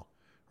tomorrow,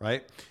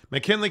 right?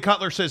 McKinley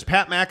Cutler says,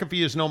 Pat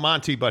McAfee is no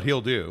Monty, but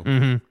he'll do.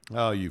 Mm-hmm.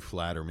 Oh, you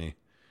flatter me.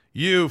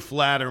 You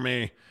flatter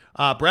me.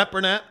 Brett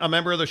Burnett, a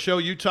member of the show,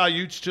 Utah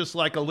Utes, just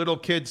like a little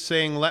kid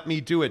saying, let me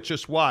do it,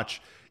 just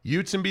watch.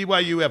 Utes and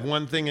BYU have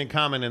one thing in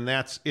common, and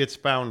that's its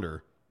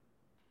founder.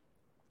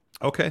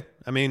 Okay,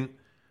 I mean,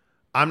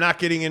 I'm not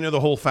getting into the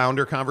whole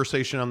founder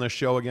conversation on this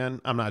show again.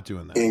 I'm not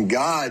doing that. In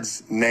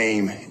God's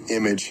name,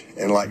 image,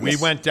 and likeness.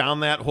 We went down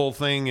that whole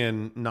thing,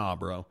 and nah,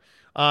 bro.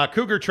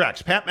 Cougar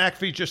Tracks. Pat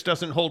McAfee just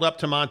doesn't hold up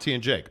to Monty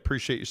and Jake.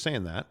 Appreciate you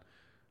saying that.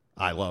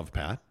 I love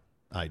Pat.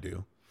 I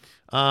do.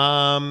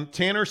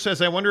 Tanner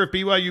says, I wonder if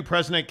BYU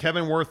President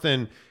Kevin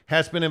Worthen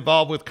has been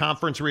involved with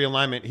conference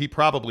realignment. He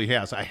probably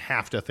has. I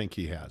have to think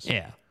he has.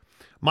 Yeah.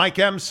 Mike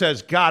M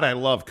says, God, I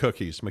love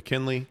cookies.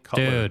 McKinley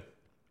Cutler. Dude.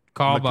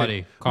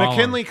 Buddy. Call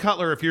McKinley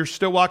Cutler, if you're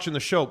still watching the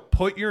show,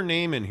 put your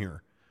name in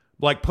here.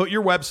 Like, put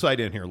your website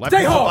in here.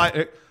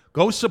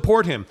 Go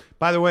support him.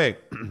 By the way,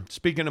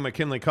 speaking of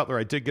McKinley Cutler,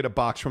 I did get a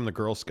box from the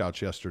Girl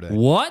Scouts yesterday.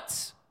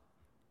 What?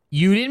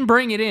 You didn't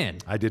bring it in?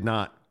 I did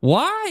not.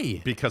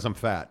 Why? Because I'm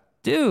fat.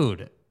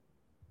 Dude.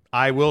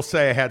 I will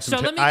say I had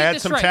some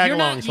tag-alongs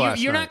last night.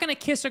 You're not going to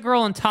kiss a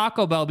girl in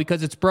Taco Bell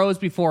because it's bros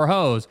before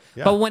hoes.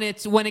 Yeah. But when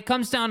it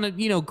comes down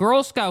to,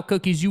 Girl Scout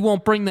cookies, you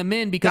won't bring them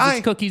in because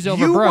it's cookies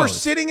over bros. You were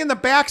sitting in the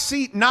back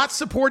seat not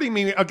supporting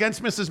me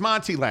against Mrs.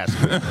 Monty last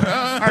week.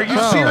 Are you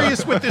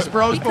serious with this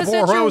bros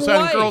before hoes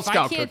and Girl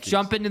Scout cookies? I can't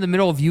jump into the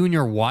middle of you and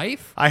your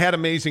wife. I had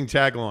amazing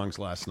tag-alongs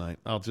last night.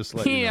 I'll just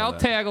let you know. Yeah, I'll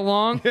tag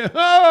along.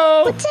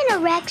 Oh! What's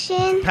an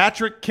erection?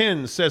 Patrick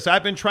Kinn says,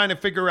 I've been trying to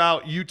figure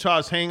out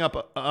Utah's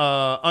hang-up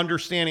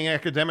understanding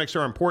academics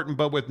are important,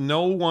 but with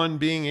no one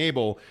being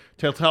able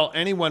to tell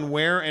anyone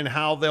where and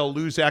how they'll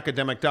lose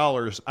academic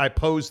dollars, I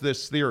pose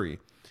this theory.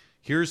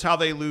 Here's how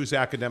they lose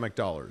academic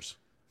dollars.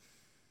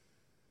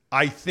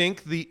 I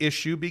think the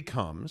issue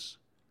becomes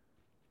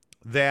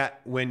that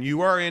when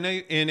you are in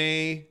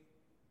a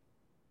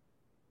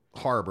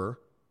harbor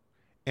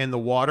and the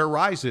water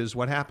rises,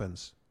 what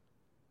happens?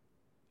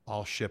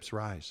 All ships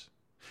rise.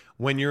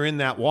 When you're in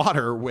that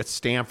water with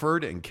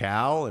Stanford and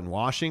Cal and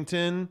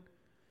Washington,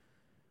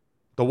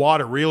 the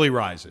water really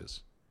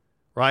rises,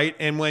 right?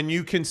 And when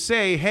you can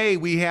say, hey,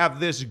 we have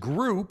this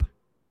group,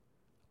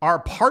 our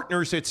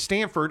partners at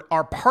Stanford,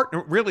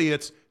 really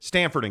it's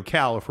Stanford and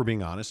Cal, if we're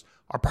being honest.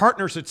 Our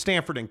partners at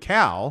Stanford and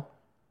Cal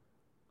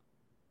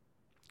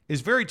is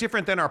very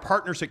different than our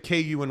partners at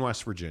KU in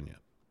West Virginia.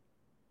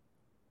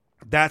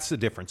 That's the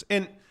difference.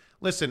 And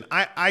listen,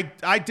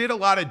 I did a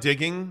lot of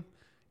digging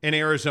in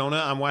Arizona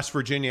on West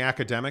Virginia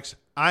academics.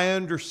 I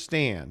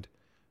understand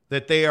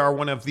that they are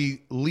one of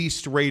the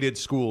least rated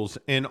schools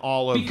in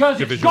all of because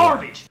Division it's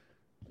garbage.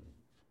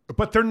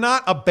 But they're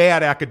not a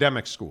bad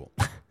academic school.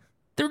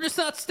 They're just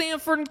not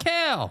Stanford and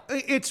Cal.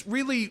 It's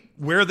really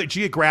where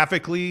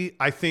geographically,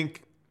 I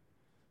think,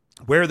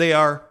 where they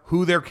are,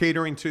 who they're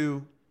catering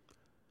to,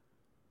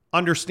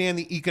 understand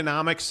the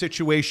economic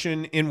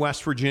situation in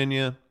West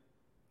Virginia.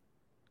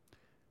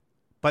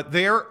 But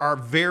there are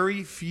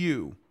very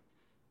few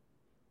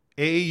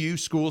AAU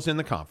schools in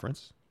the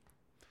conference.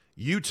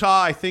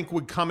 Utah, I think,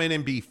 would come in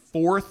and be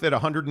 4th at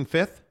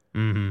 105th.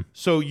 Mm-hmm.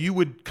 So you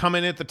would come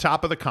in at the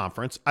top of the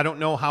conference. I don't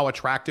know how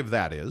attractive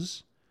that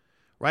is,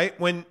 right?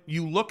 When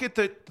you look at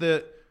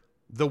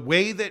the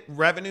way that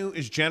revenue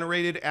is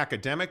generated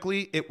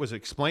academically, it was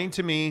explained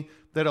to me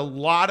that a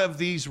lot of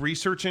these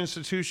research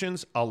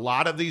institutions, a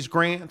lot of these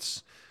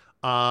grants,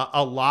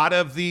 a lot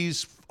of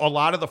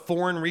the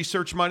foreign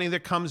research money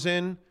that comes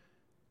in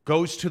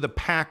goes to the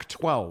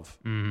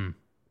Pac-12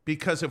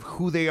 because of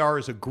who they are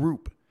as a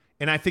group.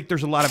 And I think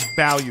there's a lot of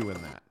value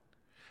in that.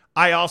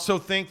 I also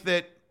think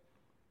that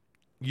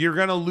you're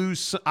going to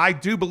lose. I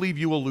do believe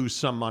you will lose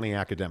some money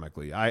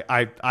academically.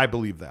 I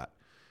believe that.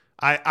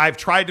 I've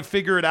tried to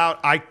figure it out.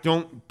 I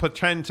don't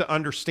pretend to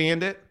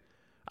understand it.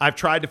 I've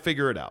tried to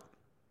figure it out.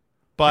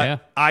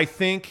 But I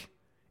think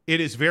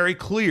it is very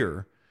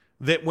clear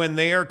that when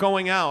they are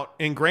going out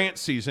in grant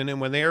season and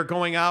when they are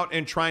going out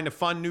and trying to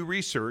fund new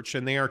research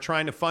and they are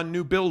trying to fund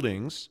new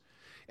buildings,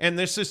 and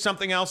this is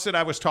something else that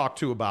I was talked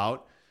to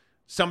about,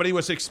 somebody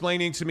was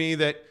explaining to me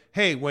that,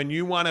 hey, when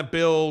you want to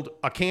build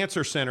a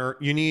cancer center,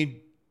 you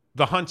need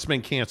the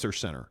Huntsman Cancer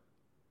Center,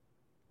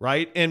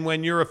 right? And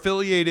when you're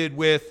affiliated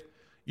with,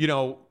 you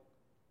know,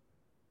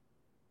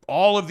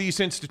 all of these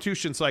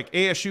institutions like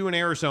ASU in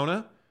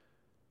Arizona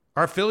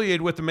are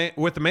affiliated with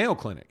the Mayo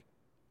Clinic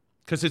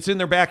because it's in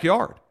their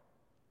backyard.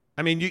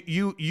 I mean,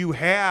 you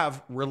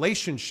have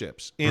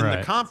relationships in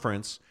the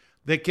conference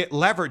that get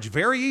leveraged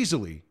very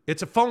easily.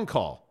 It's a phone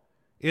call.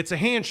 It's a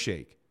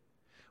handshake.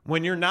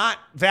 When you're not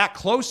that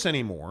close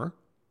anymore,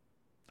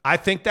 I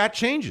think that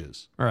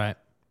changes. Right.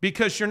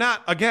 Because you're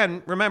not,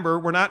 again, remember,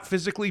 we're not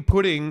physically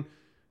putting,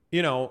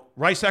 you know,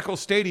 Rice-Eccles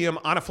Stadium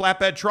on a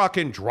flatbed truck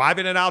and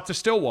driving it out to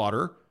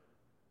Stillwater.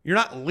 You're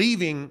not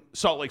leaving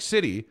Salt Lake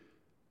City.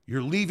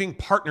 You're leaving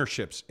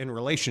partnerships and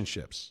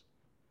relationships.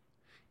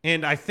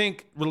 And I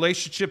think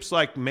relationships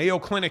like Mayo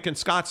Clinic in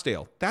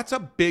Scottsdale, that's a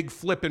big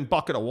flipping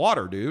bucket of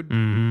water, dude.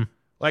 Mm-hmm.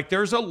 Like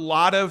there's a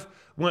lot of,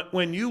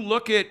 when you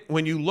look at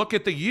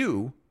the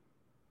U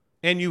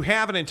and you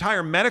have an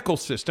entire medical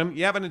system,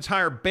 you have an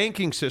entire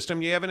banking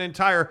system, you have an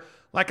entire,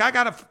 like I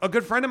got a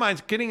good friend of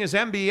mine's getting his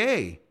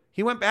MBA.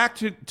 He went back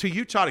to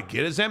Utah to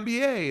get his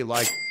MBA.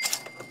 Like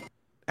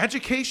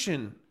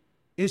education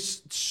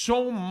is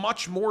so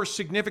much more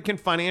significant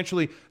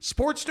financially.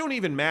 Sports don't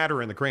even matter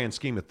in the grand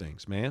scheme of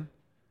things, man.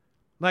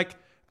 Like,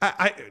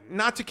 I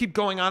not to keep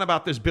going on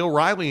about this Bill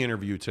Riley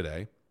interview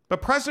today,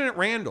 but President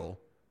Randall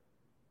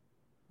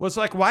was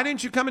like, why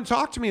didn't you come and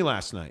talk to me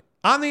last night?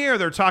 On the air,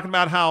 they're talking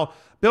about how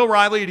Bill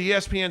Riley at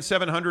ESPN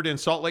 700 in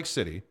Salt Lake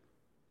City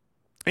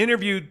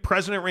interviewed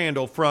President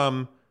Randall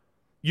from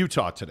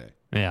Utah today.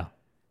 Yeah.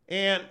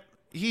 And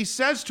he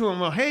says to him,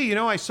 well, hey, you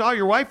know, I saw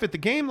your wife at the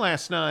game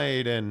last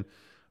night and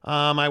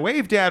I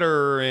waved at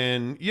her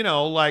and, you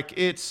know, like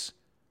it's...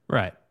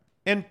 Right.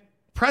 And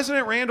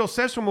President Randall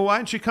says to him, well, why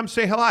didn't you come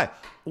say hello?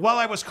 Well,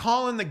 I was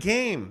calling the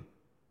game.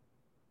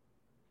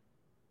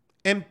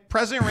 And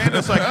President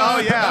Randall's like, oh,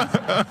 yeah.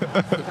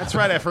 That's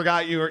right. I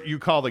forgot you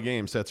call the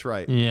games. That's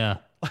right. Yeah.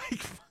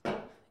 Like,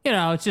 you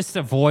know, it's just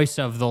the voice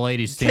of the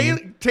ladies'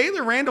 team.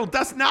 Taylor Randall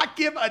does not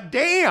give a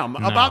damn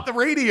about the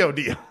radio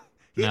deal.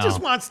 He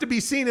just wants to be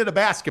seen at a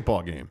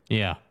basketball game.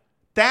 Yeah.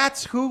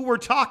 That's who we're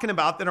talking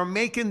about that are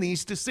making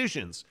these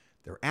decisions.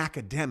 They're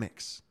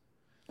academics.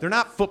 They're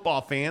not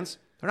football fans.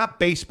 They're not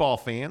baseball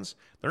fans.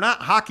 They're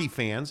not hockey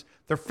fans.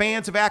 They're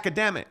fans of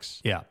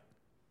academics. Yeah.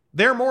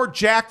 They're more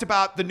jacked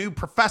about the new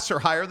professor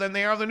hire than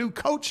they are the new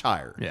coach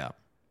hire. Yeah.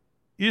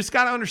 You just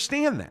got to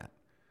understand that.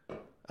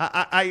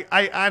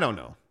 I don't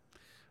know.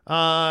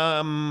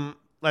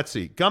 Let's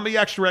see. Gumby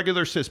Extra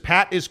Regular says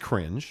Pat is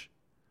cringe.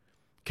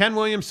 Ken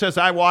Williams says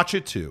I watch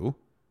it too.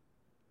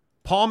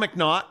 Paul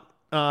McNaught,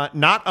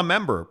 not a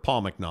member.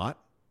 Paul McNaught.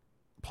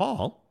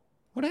 Paul,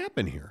 what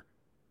happened here?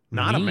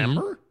 Not a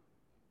member?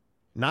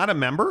 Not a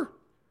member?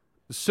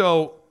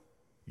 So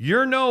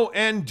you're no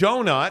end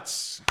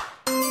donuts.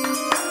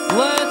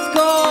 Let's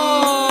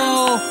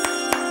go.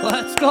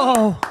 Let's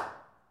go.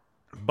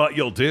 But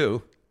you'll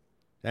do.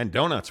 And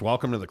donuts,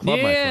 welcome to the club,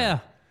 my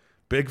friend.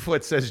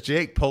 Bigfoot says,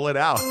 Jake, pull it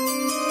out.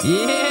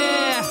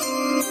 Yeah.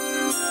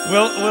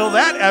 Will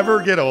that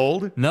ever get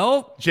old?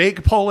 Nope.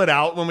 Jake, pull it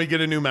out when we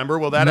get a new member.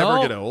 Will that ever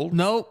get old?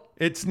 Nope.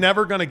 It's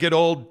never going to get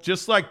old,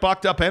 just like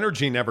Bucked Up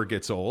Energy never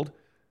gets old.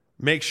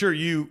 Make sure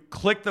you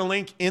click the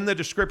link in the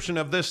description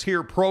of this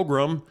here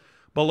program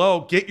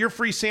below. Get your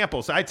free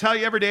samples. I tell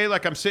you every day,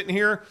 like I'm sitting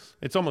here,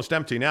 it's almost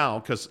empty now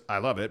because I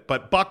love it.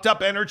 But Bucked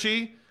Up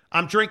Energy,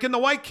 I'm drinking the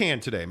white can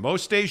today.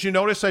 Most days you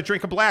notice I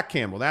drink a black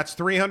can. Well, that's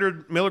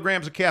 300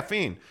 milligrams of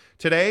caffeine.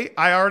 Today,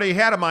 I already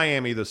had a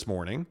Miami this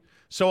morning.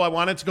 So I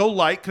wanted to go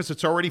light because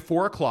it's already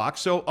 4 o'clock.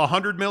 So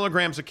 100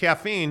 milligrams of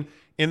caffeine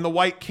in the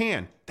white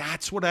can.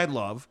 That's what I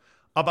love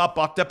about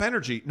Bucked Up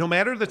Energy. No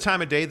matter the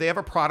time of day, they have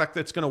a product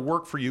that's going to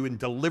work for you and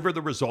deliver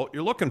the result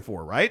you're looking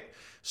for, right?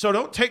 So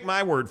don't take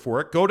my word for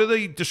it. Go to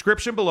the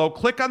description below.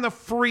 Click on the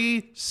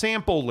free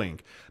sample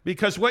link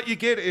because what you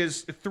get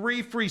is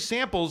 3 free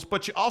samples,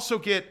 but you also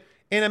get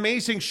an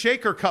amazing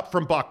shaker cup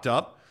from Bucked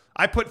Up.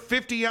 I put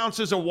 50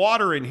 ounces of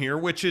water in here,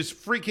 which is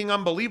freaking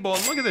unbelievable.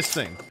 And look at this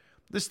thing.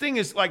 This thing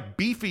is like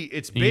beefy.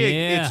 It's big.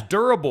 Yeah. It's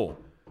durable.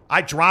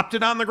 I dropped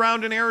it on the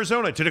ground in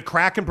Arizona. Did it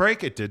crack and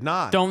break? It did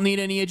not. Don't need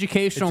any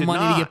educational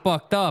money to get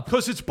bucked up.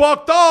 Because it's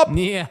bucked up.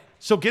 Yeah.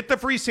 So get the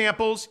free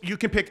samples. You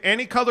can pick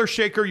any color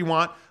shaker you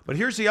want. But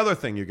here's the other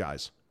thing, you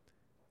guys.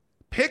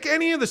 Pick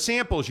any of the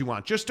samples you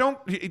want. Just don't.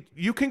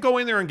 You can go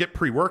in there and get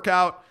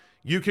pre-workout.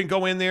 You can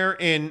go in there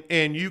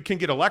and you can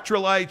get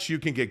electrolytes. You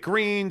can get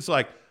greens.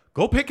 Like,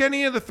 go pick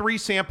any of the 3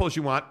 samples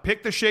you want.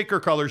 Pick the shaker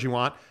colors you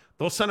want.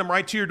 They'll send them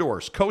right to your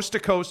doors, coast to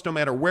coast, no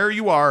matter where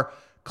you are.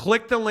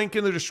 Click the link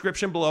in the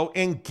description below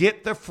and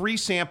get the free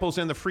samples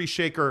and the free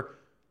shaker.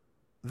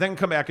 Then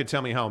come back and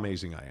tell me how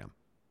amazing I am.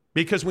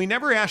 Because we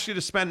never ask you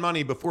to spend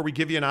money before we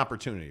give you an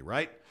opportunity,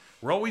 right?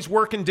 We're always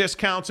working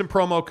discounts and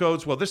promo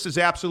codes. Well, this is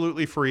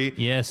absolutely free.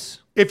 Yes.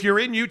 If you're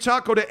in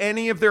Utah, go to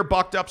any of their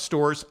bucked up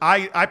stores.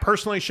 I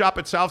personally shop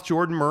at South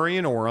Jordan, Murray,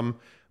 and Orem.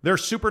 They're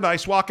super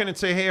nice. Walk in and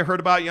say, hey, I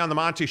heard about you on the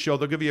Monty Show.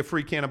 They'll give you a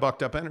free can of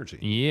bucked up energy.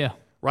 Yeah.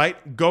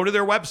 Right? Go to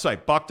their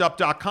website,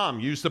 buckedup.com.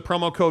 Use the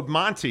promo code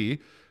Monty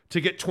to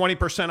get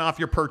 20% off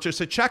your purchase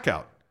at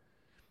checkout.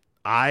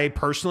 I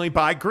personally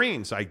buy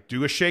greens. I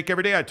do a shake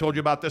every day. I told you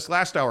about this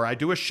last hour. I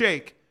do a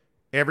shake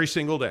every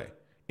single day.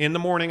 In the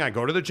morning, I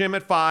go to the gym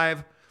at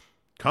 5,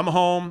 come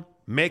home,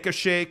 make a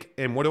shake,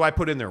 and what do I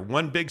put in there?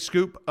 1 big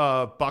scoop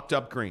of bucked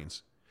up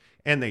greens.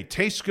 And they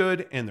taste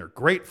good, and they're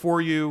great for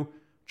you.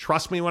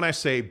 Trust me when I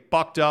say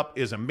bucked up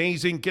is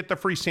amazing. Get the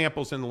free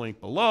samples in the link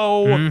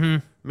below.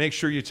 Mm-hmm. Make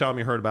sure you tell me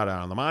you heard about it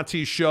on the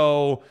Monty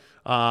Show.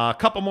 A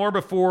couple more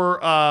before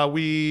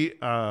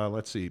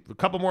let's see. A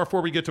couple more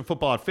before we get to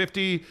football at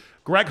 50.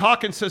 Greg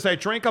Hawkins says, I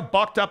drank a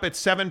bucked up at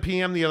 7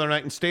 p.m. the other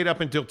night and stayed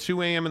up until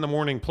 2 a.m. in the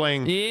morning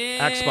playing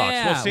Xbox.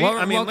 Well, see,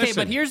 okay, listen.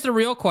 But here's the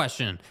real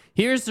question.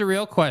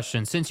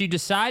 Since you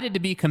decided to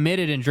be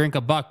committed and drink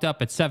a bucked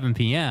up at 7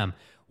 p.m.,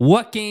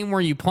 what game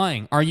were you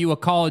playing? Are you a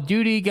Call of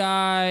Duty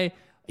guy?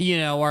 You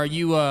know, are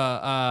you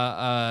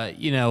an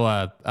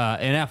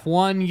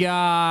F1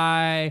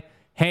 guy?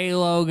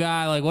 Halo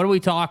guy? Like, what are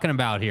we talking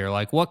about here?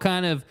 Like, what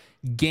kind of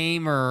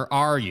gamer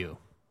are you?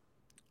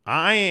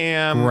 I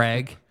am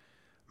Greg.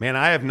 Man,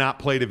 I have not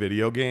played a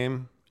video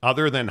game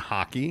other than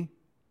hockey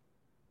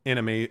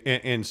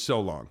in so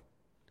long.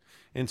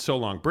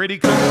 Brady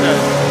Cook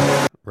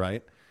says,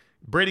 right?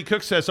 Brady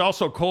Cook says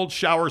also cold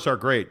showers are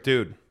great,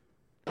 dude.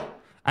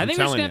 I think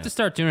we're just gonna have to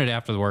start doing it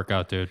after the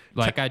workout, dude.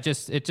 Like, it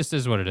just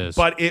is what it is.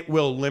 But it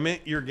will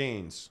limit your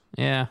gains.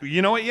 Yeah.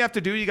 You know what you have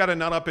to do? You got to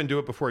nut up and do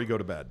it before you go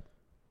to bed.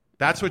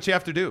 That's what you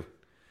have to do.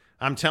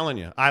 I'm telling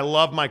you. I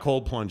love my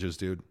cold plunges,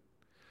 dude.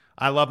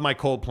 I love my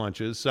cold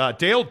plunges.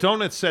 Dale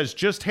Donuts says,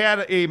 just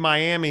had a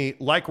Miami,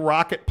 like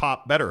Rocket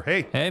Pop better.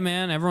 Hey,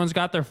 man, everyone's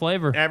got their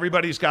flavor.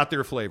 Everybody's got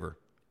their flavor.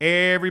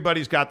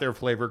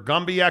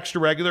 Gumby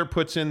Extra Regular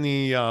puts in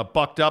the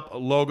bucked up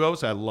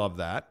logos. I love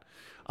that.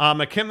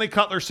 McKinley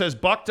Cutler says,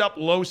 bucked up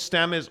low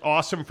stem is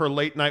awesome for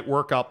late night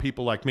workout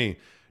people like me.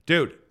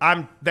 Dude,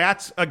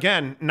 that's,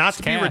 again, not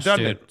to be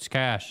redundant. Dude. It's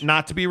cash.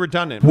 Not to be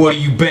redundant. What do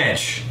you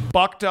bench?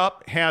 Bucked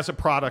Up has a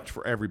product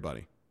for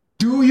everybody.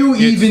 Do you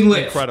even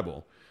lift?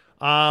 Incredible.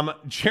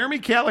 Jeremy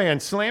Callahan,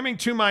 slamming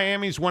 2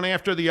 Miamis one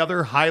after the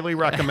other, highly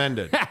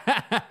recommended. We're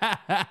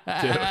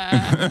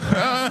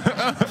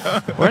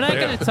not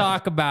going to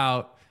talk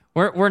about,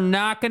 we're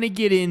not going to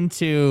get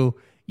into,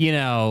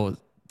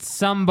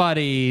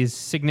 somebody's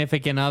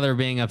significant other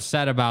being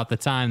upset about the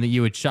time that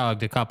you had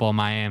chugged a couple of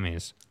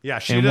Miamis. Yeah,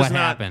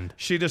 happened.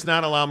 She does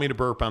not allow me to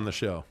burp on the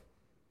show.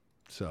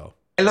 So,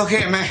 look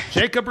at me.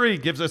 Jacob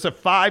Reed gives us a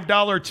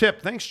 $5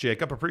 tip. Thanks,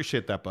 Jacob.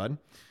 Appreciate that, bud.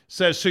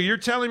 Says, so you're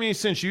telling me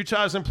since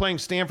Utah isn't playing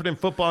Stanford in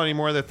football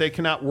anymore that they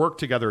cannot work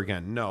together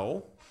again?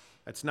 No,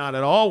 that's not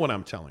at all what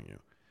I'm telling you.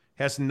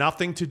 Has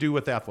nothing to do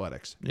with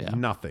athletics. Yeah.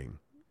 Nothing.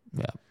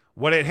 Yeah.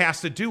 What it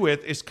has to do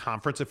with is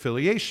conference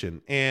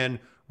affiliation and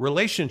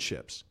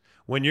relationships.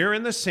 When you're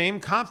in the same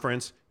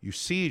conference, you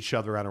see each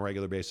other on a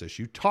regular basis.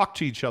 You talk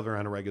to each other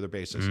on a regular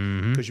basis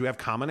because you have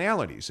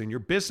commonalities and your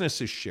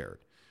business is shared,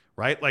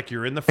 right? Like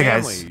you're in the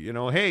family.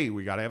 Hey,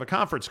 we got to have a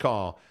conference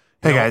call.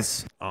 Hey,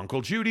 guys.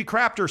 Uncle Judy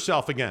crapped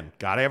herself again.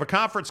 Got to have a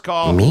conference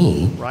call.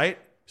 Me? Right?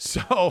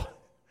 So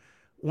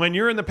when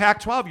you're in the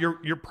Pac-12,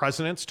 your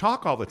presidents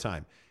talk all the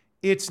time.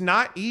 It's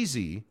not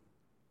easy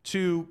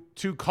to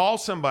call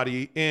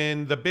somebody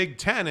in the Big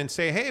Ten and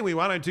say, hey, we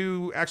want to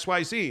do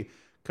XYZ.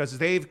 Because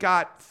they've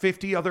got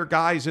 50 other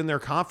guys in their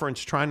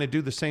conference trying to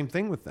do the same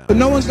thing with them. But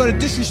no one's going to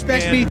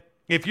disrespect me.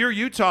 If you're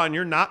Utah and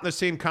you're not in the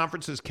same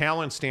conference as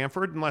Cal and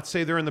Stanford, and let's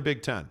say they're in the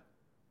Big Ten,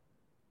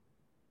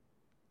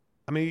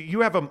 I mean,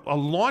 you have a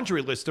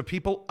laundry list of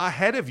people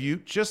ahead of you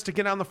just to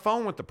get on the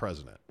phone with the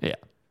president. Yeah.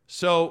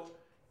 So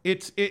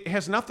it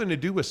has nothing to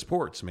do with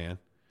sports, man.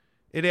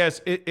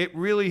 It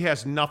really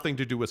has nothing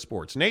to do with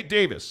sports. Nate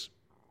Davis,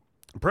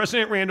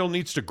 President Randall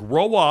needs to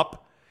grow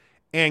up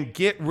and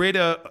get rid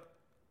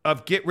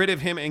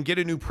of him and get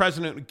a new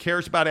president who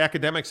cares about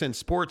academics and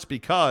sports,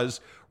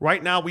 because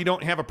right now we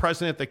don't have a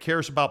president that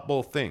cares about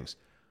both things.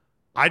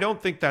 I don't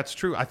think that's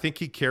true. I think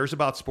he cares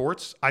about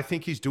sports. I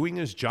think he's doing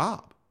his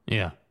job.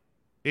 Yeah.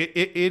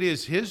 It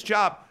is his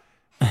job.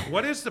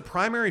 What is the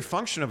primary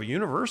function of a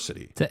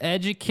university? To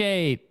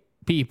educate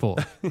people.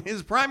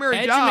 His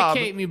primary job.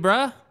 Educate me,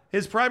 bruh.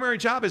 His primary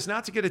job is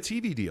not to get a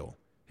TV deal.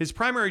 His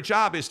primary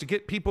job is to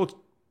get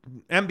people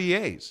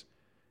MBAs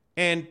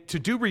and to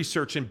do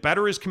research and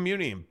better his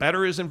community and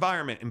better his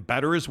environment and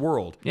better his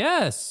world.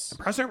 Yes. And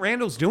President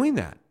Randall's doing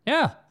that.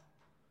 Yeah.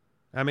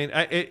 I mean,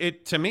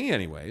 it to me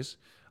anyways.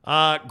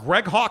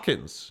 Greg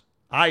Hawkins.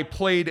 I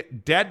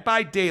played Dead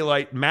by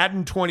Daylight,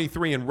 Madden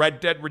 23, and Red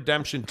Dead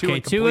Redemption 2. Okay,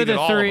 two of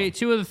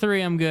the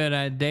three I'm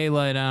good.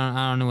 Daylight,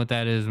 I don't know what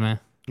that is, man.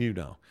 You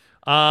know.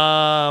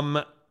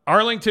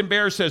 Arlington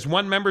Bear says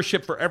 1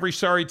 membership for every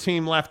sorry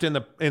team left in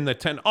the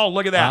 10. Oh,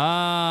 look at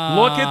that.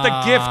 Look at the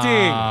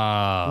gifting.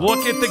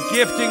 Look at the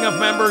gifting of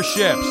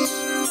memberships.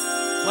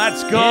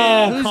 Let's go,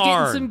 yeah, who's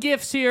Karn. getting some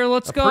gifts here?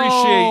 Let's go.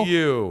 Appreciate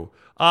you.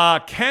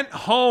 Kent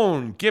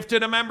Hone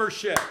gifted a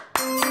membership.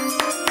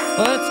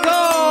 Let's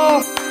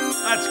go.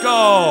 Let's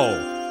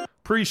go.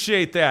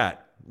 Appreciate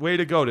that. Way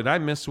to go. Did I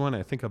miss one?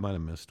 I think I might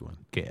have missed one.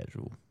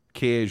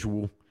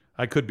 Casual.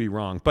 I could be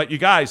wrong. But you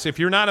guys, if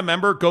you're not a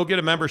member, go get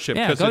a membership.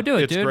 Yeah, go do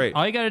it, it's dude. great.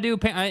 All you got to do,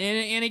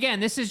 and again,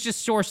 this is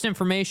just sourced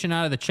information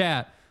out of the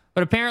chat,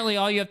 but apparently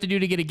all you have to do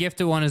to get a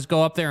gifted one is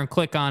go up there and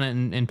click on it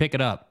and pick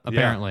it up,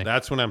 apparently. Yeah,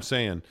 that's what I'm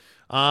saying.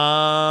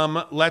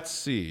 Let's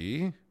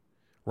see.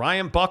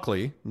 Ryan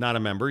Buckley, not a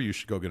member. You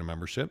should go get a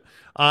membership.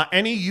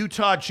 Any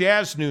Utah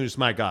Jazz news,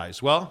 my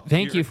guys? Well,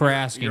 thank you for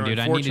asking, dude.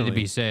 I needed to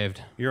be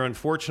saved. You're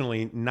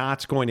unfortunately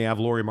not going to have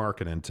Lauri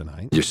Markkanen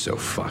tonight. You're so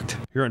fucked.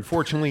 You're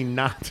unfortunately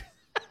not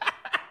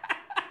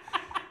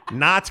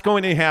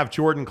going to have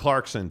Jordan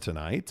Clarkson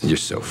tonight. You're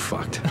so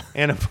fucked.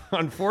 And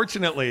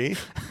unfortunately,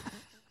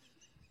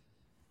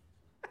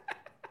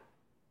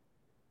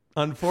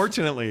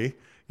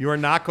 you are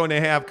not going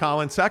to have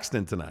Colin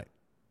Sexton tonight.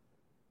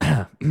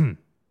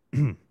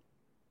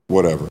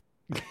 Whatever.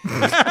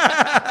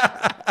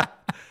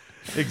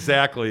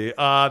 Exactly.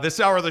 This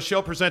hour of the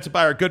show presented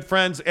by our good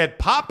friends at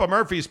Papa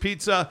Murphy's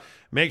Pizza.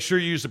 Make sure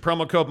you use the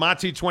promo code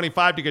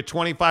Monty25 to get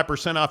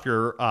 25% off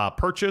your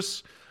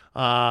purchase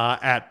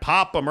at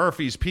Papa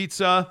Murphy's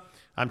Pizza.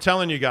 I'm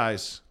telling you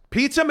guys,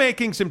 pizza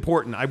making's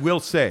important, I will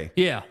say.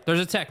 Yeah, there's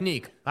a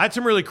technique. I had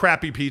some really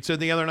crappy pizza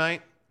the other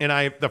night,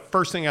 and the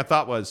first thing I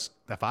thought was,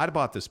 if I'd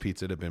bought this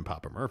pizza, it'd have been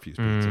Papa Murphy's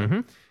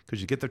Pizza. Because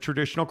you get the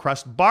traditional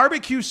crust.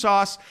 Barbecue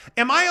sauce.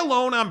 Am I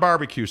alone on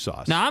barbecue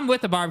sauce? No, I'm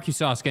with the barbecue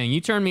sauce gang.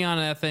 You turned me on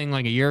to that thing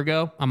like a year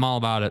ago. I'm all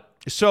about it.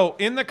 So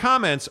in the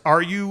comments,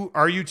 are you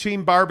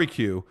team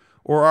barbecue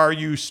or are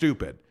you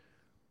stupid?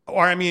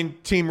 Or I mean,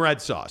 team red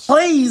sauce.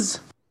 Please.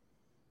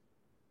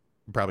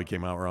 Probably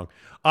came out wrong.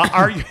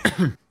 Are you?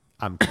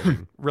 I'm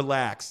kidding.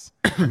 Relax.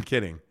 I'm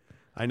kidding.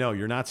 I know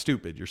you're not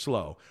stupid. You're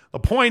slow. The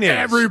point is,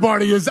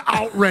 everybody is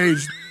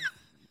outraged.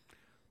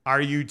 Are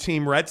you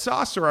team red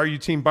sauce or are you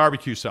team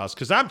barbecue sauce?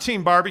 Because I'm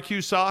team barbecue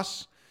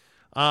sauce.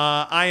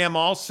 I am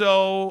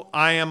also,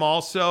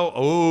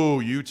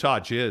 Utah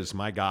Jizz,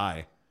 my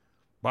guy.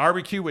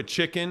 Barbecue with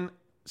chicken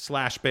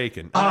 /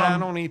 bacon. I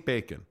don't eat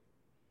bacon.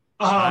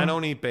 I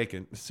don't eat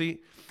bacon.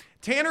 See,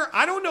 Tanner,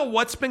 I don't know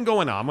what's been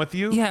going on with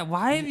you. Yeah,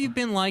 why have you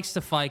been likes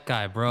to fight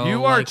guy, bro?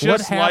 You are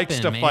just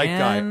likes to fight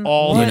guy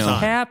all the time.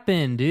 What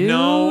happened, dude?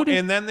 No,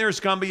 and then there's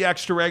Gumby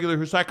Extra Regular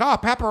who's like, oh,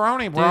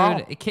 pepperoni,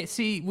 bro. Dude,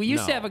 see, we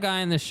used to have a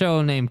guy in the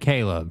show named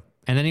Caleb,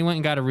 and then he went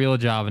and got a real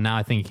job, and now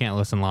I think he can't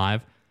listen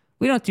live.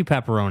 We don't do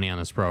pepperoni on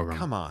this program.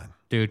 Come on.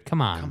 Dude,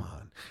 come on.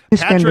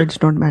 Standards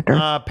don't matter.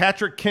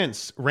 Patrick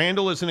Kintz,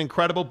 Randall is an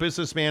incredible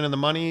businessman, and the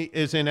money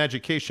is in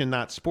education,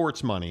 not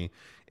sports money.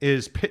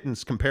 Is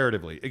pittance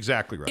comparatively.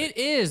 Exactly right. It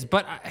is,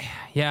 but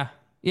yeah,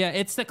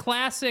 it's the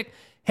classic,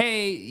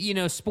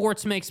 hey,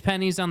 sports makes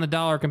pennies on the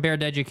dollar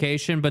compared to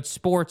education, but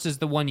sports is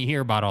the one you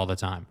hear about all the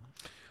time.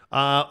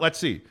 Let's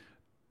see.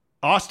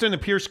 Austin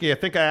Apiersky, I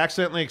think I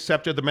accidentally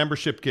accepted the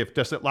membership gift.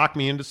 Does it lock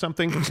me into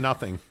something?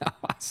 Nothing.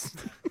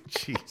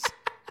 Jeez.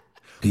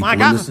 People are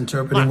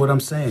misinterpreting what I'm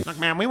saying. Look,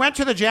 man, we went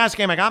to the Jazz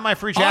game. I got my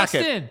free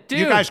jacket. Austin, dude.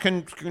 You guys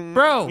can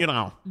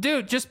bro,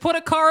 dude, just put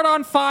a card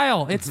on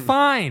file. It's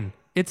fine.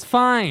 It's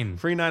fine.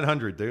 Free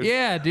 900, dude.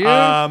 Yeah, dude.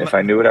 If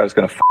I knew what I was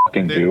going to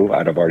fucking do,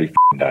 I'd have already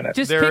done it.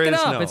 Just pick it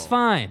up. It's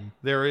fine.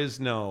 There is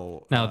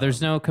no... No,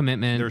 there's no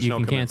commitment. You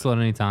can cancel at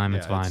any time.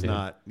 It's fine, it's dude.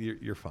 Not,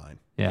 you're fine.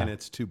 Yeah. And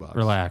it's $2.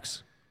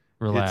 Relax.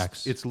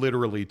 It's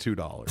literally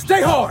 $2.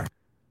 Stay hard.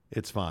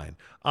 It's fine.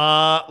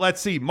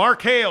 Let's see.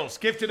 Mark Hales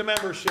gifted a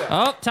membership.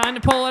 Oh, time to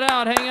pull it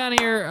out. Hang on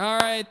here. All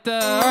right.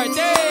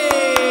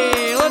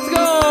 Hey, let's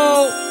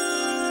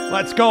go.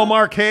 Let's go,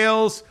 Mark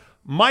Hales.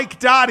 Mike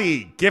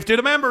Dottie gifted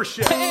a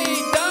membership.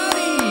 Hey,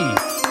 Dottie.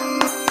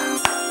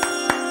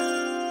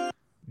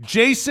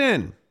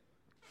 Jason,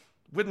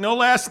 with no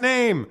last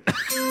name,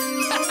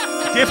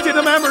 gifted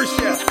a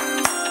membership.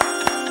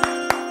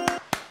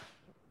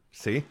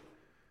 See?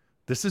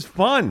 This is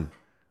fun.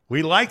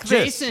 We like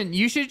this. Jason,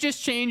 you should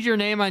just change your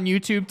name on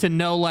YouTube to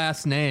no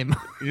last name.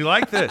 You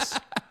like this?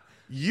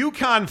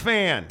 UConn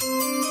fan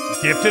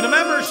gifted a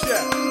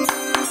membership.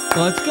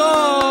 Let's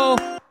go.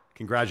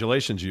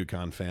 Congratulations,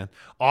 UConn fan.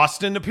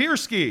 Austin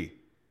Apiersky.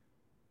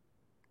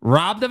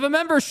 Robbed of a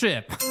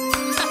membership.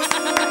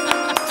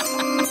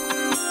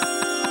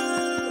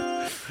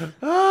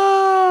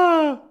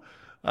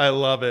 I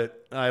love it.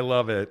 I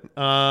love it.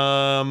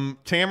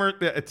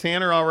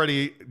 Tanner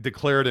already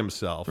declared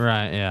himself.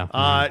 Right,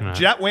 yeah.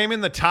 Jet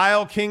Wayman, the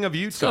tile king of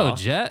Utah. So,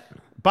 Jet.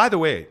 By the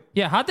way.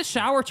 Yeah, how'd the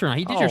shower turn out?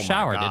 He did your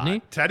shower, didn't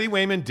he? Teddy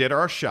Wayman did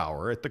our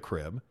shower at the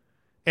crib,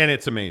 and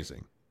it's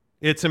amazing.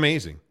 It's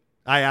amazing.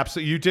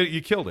 You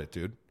killed it,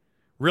 dude.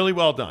 Really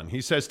well done.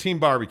 He says team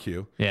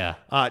barbecue. Yeah.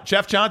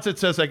 Jeff Johnson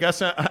says, I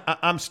guess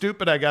I'm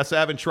stupid. I guess I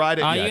haven't tried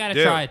it yet. You got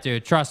to try it,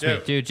 dude. Trust me,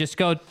 dude. Just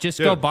go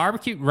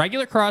barbecue,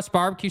 regular crust,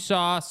 barbecue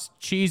sauce,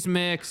 cheese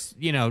mix,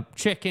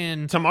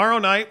 chicken. Tomorrow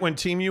night when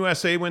Team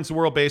USA wins the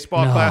World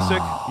Baseball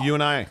Classic, you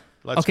and I,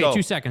 let's go. Okay,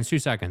 2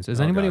 seconds.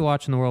 Is anybody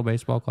watching the World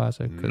Baseball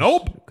Classic?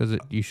 Nope. Because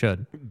you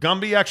should.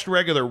 Gumby Extra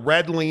Regular,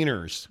 red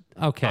leaners.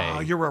 Okay.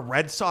 Oh, you're a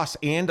red sauce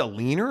and a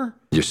leaner?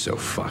 You're so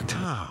fucked.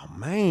 Oh,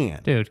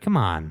 man. Dude, come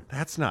on.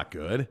 That's not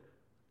good.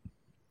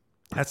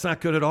 That's not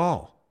good at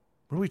all.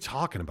 What are we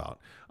talking about?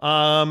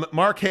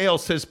 Mark Hale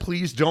says,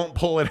 please don't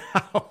pull it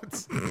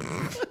out.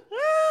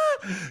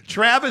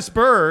 Travis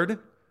Bird.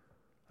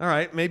 All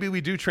right, maybe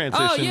we do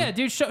transition. Oh, yeah,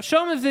 dude. Show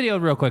him the video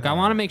real quick. I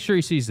want to make sure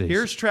he sees these.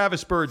 Here's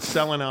Travis Bird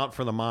selling out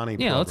for the Monty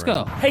program. Let's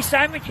go. Hey,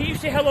 Simon, can you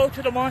say hello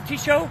to the Monty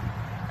Show?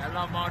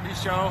 Hello, Monty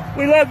Show.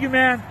 We love you,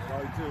 man.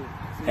 Love you too.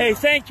 Hey,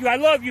 thank you. I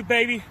love you,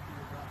 baby.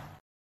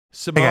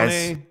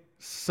 Simone,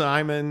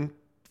 Simon,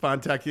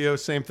 Fontecchio,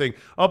 same thing.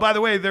 Oh, by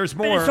the way, there's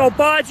more. So,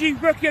 Baji,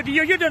 Rookie of the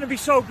Year, you're going to be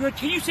so good.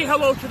 Can you say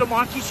hello to the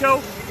Monty Show?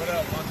 What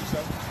up, Monty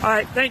Show? All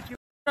right, thank you.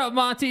 What up,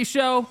 Monty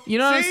Show? You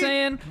know what I'm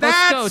saying?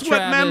 That's Let's go, what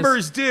Travis.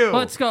 members do.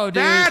 Let's go,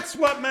 dude. That's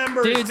what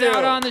members do. Dude's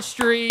out on the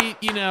street,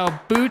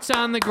 boots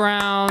on the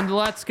ground.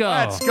 Let's go.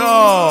 Let's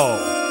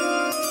go.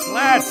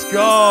 Let's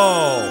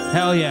go.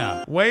 Hell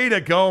yeah. Way to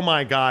go,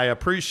 my guy.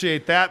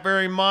 Appreciate that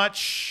very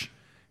much.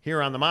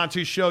 Here on the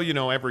Monty Show,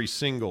 every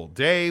single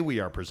day we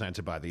are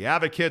presented by The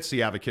Advocates,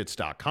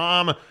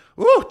 theadvocates.com.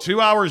 Ooh, 2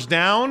 hours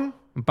down.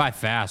 By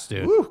fast,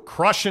 dude. Ooh,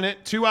 crushing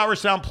it. 2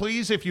 hours down.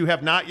 Please, if you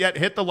have not yet,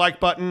 hit the like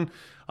button.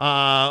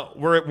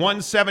 We're at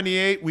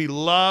 178. We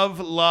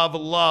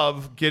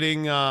love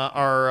getting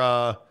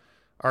our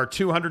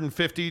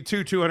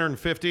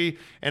 250.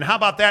 And how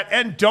about that?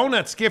 And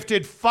Donuts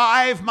gifted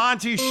 5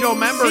 Monty Show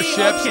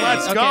memberships.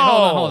 Let's go.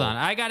 Hold on.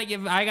 I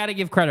gotta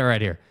give credit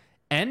right here.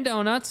 And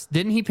Donuts,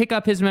 didn't he pick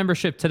up his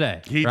membership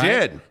today? He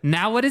did.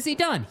 Now what has he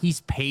done?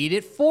 He's paid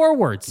it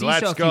forward. See,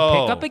 Let's so if go. you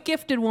pick up a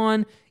gifted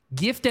one,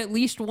 gift at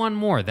least one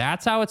more.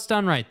 That's how it's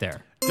done right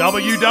there.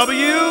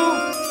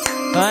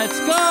 WW. Let's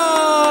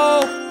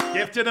go.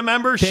 Gifted a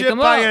membership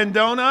by N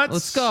Donuts.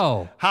 Let's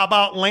go. How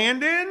about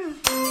Landon?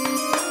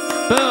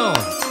 Boom.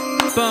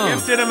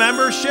 Gifted a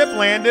membership.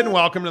 Landon,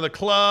 welcome to the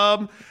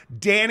club.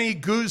 Danny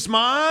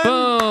Guzman.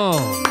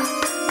 Boom.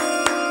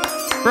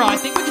 Bro, I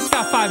think we just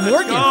got 5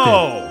 more gifted.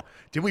 Oh,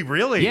 did we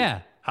really? Yeah.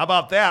 How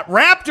about that?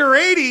 Raptor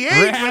 88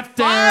 with 5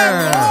 more.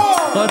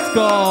 Let's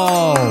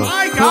go.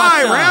 My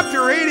guy,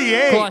 Raptor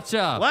 88. Clutch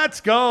up.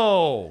 Let's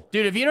go.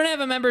 Dude, if you don't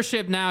have a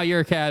membership now,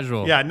 you're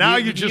casual. Yeah, now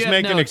you're just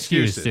making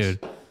excuses. Dude.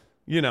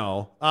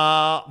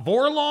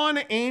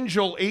 Vorlon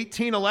Angel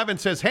 1811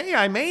 says, hey,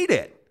 I made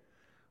it.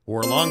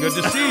 Vorlon, good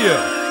to see you.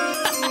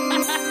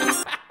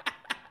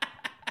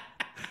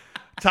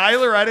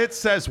 Tyler Edit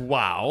says,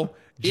 wow.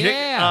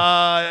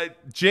 Yeah.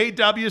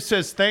 JW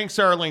says, thanks,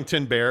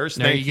 Arlington Bears.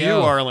 Thank you,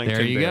 Arlington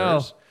there you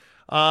Bears.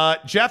 Go.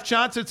 Jeff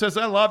Johnson says,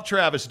 I love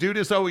Travis. Dude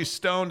is always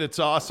stoned. It's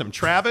awesome.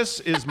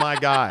 Travis is my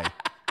guy.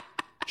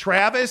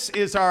 Travis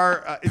is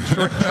our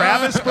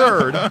Travis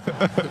Bird.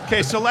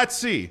 Okay, so let's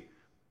see.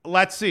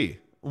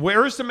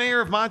 Where's the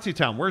mayor of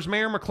Montytown? Where's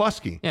Mayor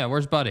McCluskey? Yeah,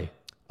 where's Buddy?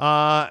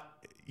 Mayor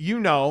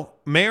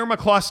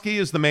McCluskey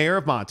is the mayor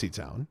of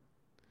Montytown.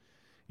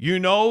 You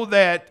know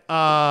that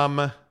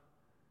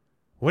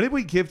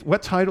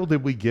what title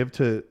did we give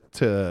to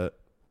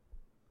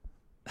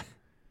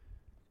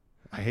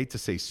I hate to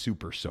say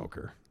Super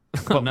Soaker.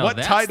 But no, what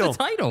that's title? The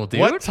title, dude.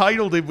 What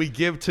title did we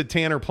give to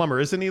Tanner Plummer?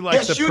 Isn't he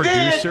like the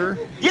producer?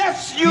 Did.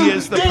 Yes, you He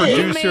is the did.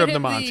 producer of the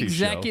Monty Show.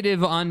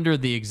 Executive under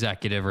the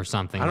executive or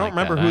something. I don't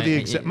remember that.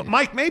 who the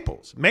Mike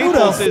Maples.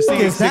 Maples is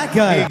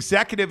the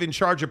executive in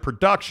charge of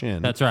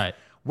production. That's right.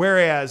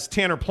 Whereas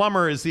Tanner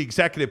Plummer is the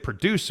executive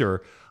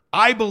producer.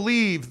 I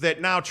believe that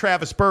now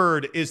Travis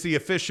Bird is the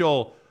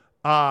official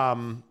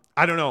Secretary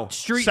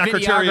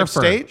of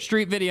State.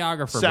 Street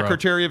videographer.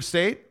 Secretary of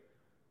State.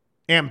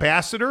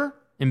 Ambassador.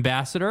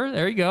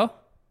 There you go.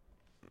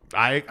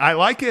 I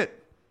like it.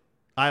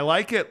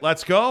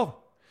 Let's go.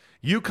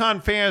 Yukon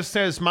Fan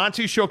says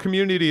Monty Show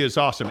community is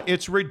awesome.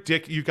 It's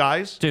ridiculous, you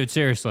guys. Dude,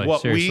 seriously.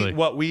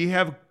 What we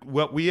have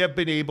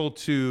been able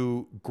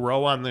to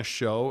grow on this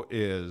show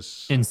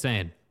is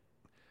insane.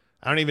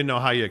 I don't even know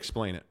how you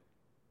explain it.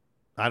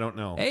 I don't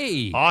know.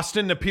 Hey.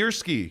 Austin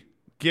Napierski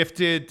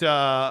gifted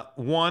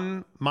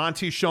 1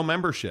 Monty Show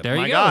membership. There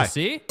you go. Guy.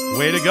 See?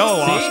 Way to go,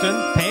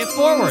 Austin. Pay it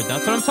forward.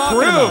 That's what I'm talking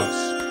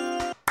about.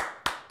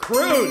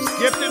 Cruz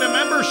gifted a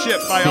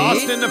membership by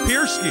Austin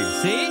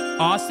Napierski. See?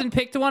 Austin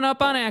picked one up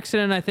on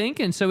accident, I think,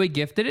 and so he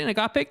gifted it and it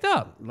got picked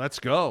up. Let's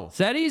go. It's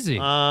that easy.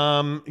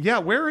 Yeah,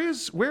 where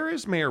is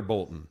Mayor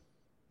Bolton?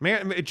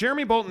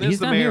 Jeremy Bolton is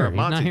the mayor of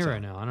Montytown. He's not here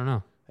right now. I don't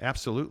know.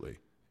 absolutely.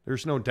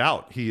 There's no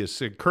doubt he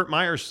is. Kurt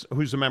Myers,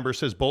 who's a member,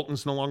 says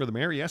Bolton's no longer the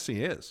mayor. Yes,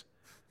 he is.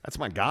 That's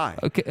my guy.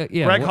 Okay,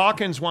 yeah. Greg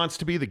Hawkins wants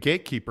to be the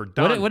gatekeeper.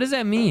 Done. What does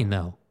that mean,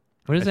 though?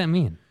 What does that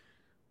mean?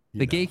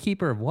 The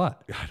gatekeeper of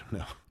what? I don't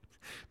know.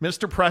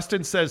 Mr.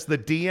 Preston says the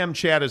DM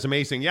chat is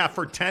amazing. Yeah,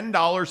 for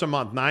 $10 a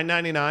month,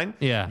 $9.99.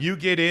 Yeah, you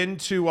get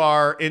into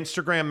our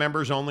Instagram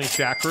members only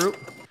chat group.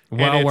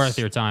 Well worth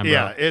your time, bro.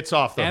 Yeah, it's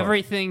off the hook.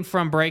 Everything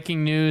from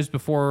breaking news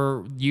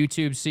before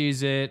YouTube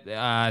sees it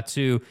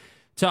to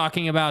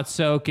talking about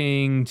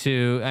soaking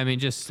to, I mean,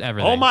 just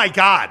everything. Oh, my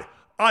God.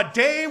 A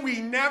day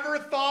we never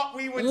thought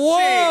we would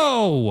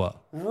see.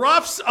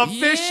 Ruff's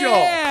official.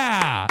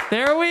 Yeah,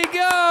 there we go.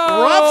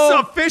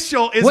 Ruff's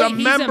official is a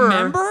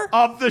member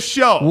of the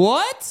show.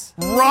 What?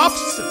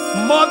 Ruff's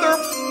mother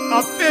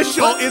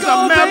official is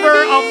a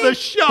member of the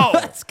show.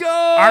 Let's go.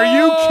 Are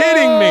you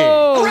kidding me?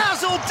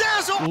 Razzle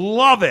dazzle.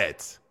 Love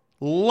it.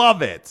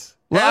 Love it.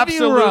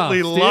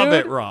 Absolutely love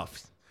it,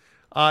 Ruffs.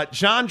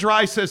 John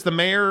Dry says the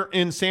mayor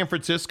in San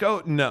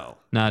Francisco. No.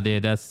 Nah,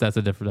 dude, that's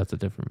a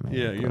different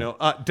mayor. Yeah, you know,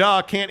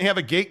 can't have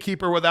a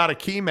gatekeeper without a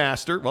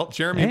keymaster. Well,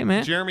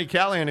 Jeremy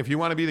Callahan, if you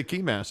want to be the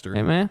keymaster.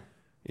 Hey, man.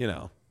 You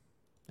know.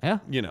 Yeah.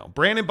 You know,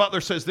 Brandon Butler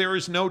says there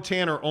is no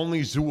Tanner,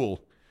 only Zool.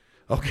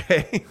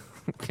 Okay.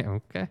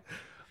 Okay.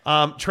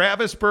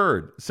 Travis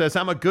Bird says,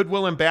 I'm a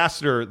Goodwill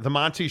ambassador, the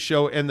Monty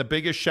Show, and the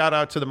biggest shout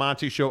out to the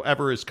Monty Show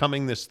ever is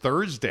coming this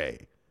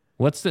Thursday.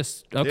 What's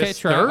this? Okay,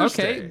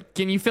 Thursday. Okay,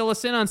 can you fill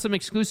us in on some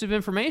exclusive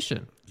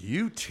information?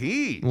 You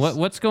tease.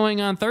 What's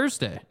going on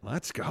Thursday?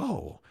 Let's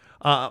go.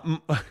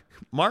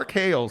 Mark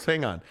Hales,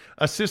 hang on.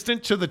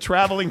 Assistant to the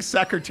traveling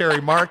secretary,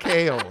 Mark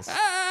Hales.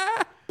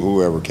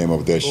 Whoever came up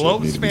with that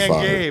shit needs to be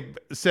fired. Gabe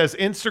says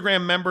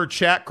Instagram member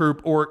chat group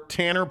or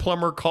Tanner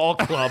Plumber call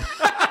club.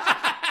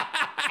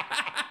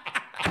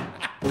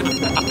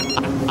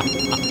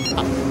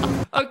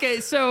 Okay,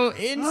 so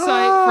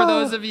insight for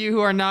those of you who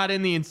are not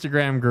in the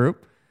Instagram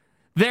group.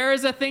 There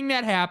is a thing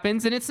that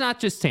happens, and it's not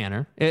just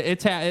Tanner.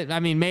 I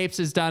mean, Mapes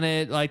has done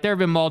it. Like, there have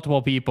been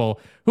multiple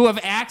people who have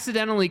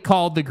accidentally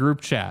called the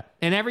group chat.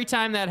 And every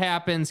time that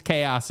happens,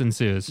 chaos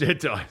ensues. It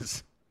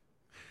does.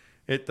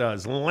 It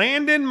does.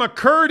 Landon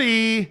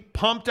McCurdy,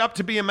 pumped up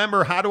to be a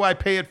member. How do I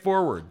pay it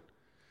forward?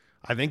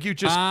 I think you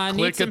just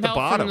click at the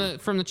bottom.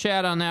 From the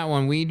chat on that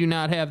one. We do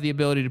not have the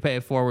ability to pay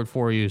it forward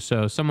for you,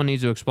 so someone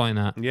needs to explain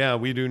that. Yeah,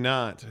 we do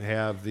not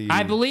have the...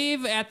 I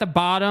believe at the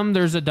bottom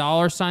there's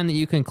a $sign that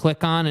you can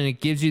click on, and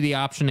it gives you the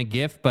option to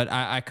gift, but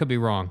I could be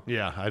wrong.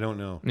 Yeah, I don't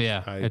know.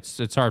 Yeah,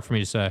 it's hard for me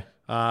to say.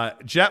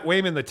 Jet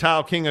Wayman, the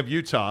Tile King of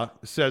Utah,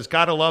 says,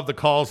 gotta love the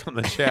calls on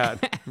the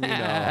chat. You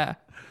know.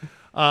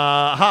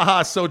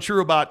 Haha, so true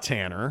about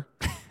Tanner.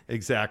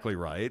 Exactly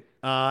right.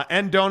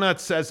 And Donut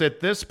says at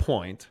this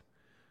point...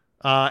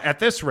 at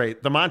this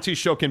rate, the Monty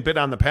Show can bid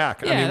on the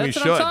pack. Yeah, I mean, that's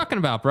what I'm talking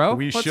about, bro.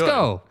 Let's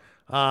go.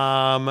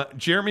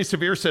 Jeremy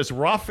Severe says,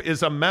 Ruff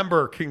is a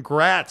member.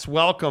 Congrats.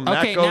 Welcome.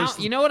 Okay, now,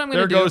 you know what I'm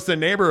going to do? There goes the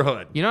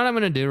neighborhood. You know what I'm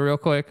going to do real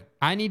quick?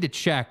 I need to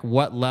check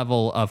what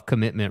level of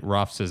commitment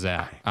Ruffs is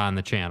at on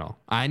the channel.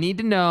 I need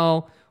to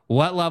know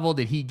what level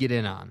did he get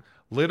in on.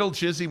 Little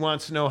Jizzy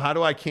wants to know, how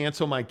do I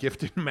cancel my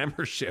gifted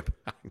membership?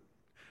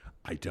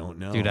 I don't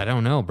know. Dude, I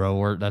don't know,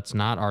 bro. That's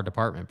not our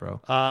department, bro.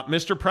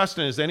 Mr.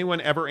 Preston, has anyone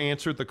ever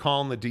answered the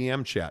call in the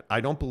DM chat? I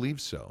don't believe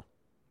so.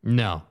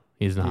 No,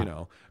 he's not. You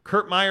know,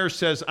 Kurt Myers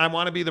says, I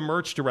want to be the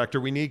merch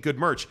director. We need good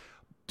merch.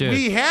 Dude.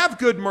 We have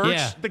good merch.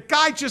 Yeah. The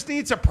guy just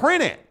needs to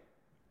print it.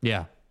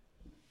 Yeah.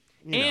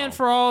 And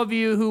for all of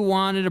you who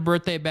wanted a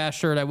birthday bash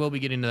shirt, I will be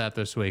getting to that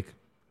this week.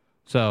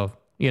 So,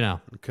 you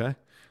know. Okay.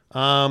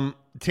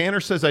 Tanner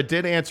says, I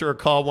did answer a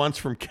call once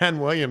from Ken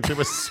Williams. It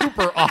was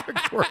super awkward.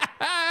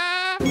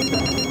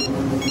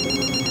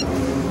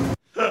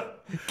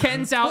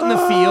 Ken's out in the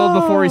field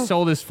before he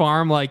sold his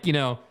farm, like, you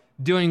know,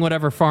 doing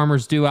whatever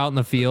farmers do out in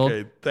the field.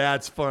 Okay,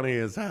 that's funny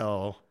as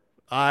hell.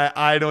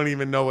 I don't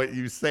even know what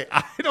you say.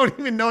 I don't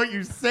even know what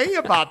you say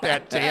about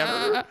that,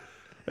 Tanner.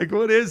 Like,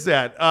 what is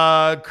that?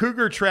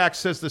 Cougar Track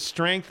says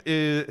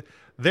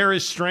there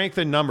is strength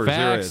in numbers.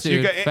 Facts, there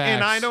is. dude, facts.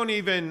 And I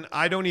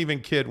don't even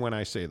kid when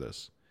I say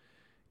this.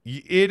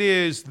 It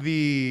is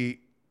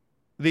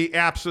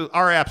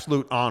our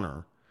absolute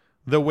honor,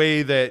 the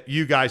way that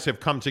you guys have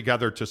come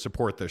together to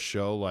support this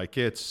show. Like,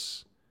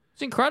 it's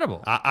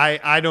incredible.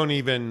 I don't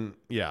even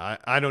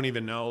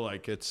know.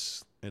 Like,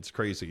 it's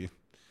crazy.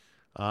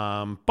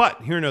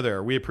 But here nor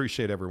there, we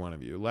appreciate every one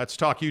of you. Let's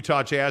talk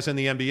Utah Jazz and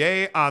the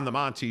NBA on the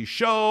Monty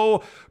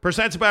Show,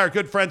 presented by our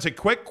good friends at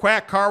Quick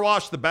Quack Car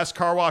Wash, the best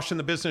car wash in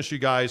the business, you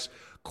guys.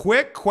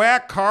 Quick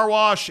Quack Car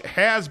Wash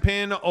has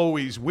been,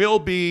 always will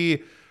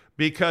be,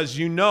 because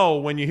you know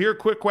when you hear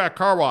Quick Quack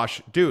Car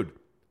Wash, dude,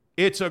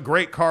 it's a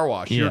great car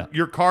wash. Yeah.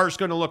 Your car's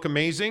going to look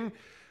amazing.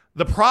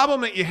 The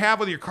problem that you have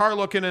with your car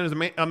looking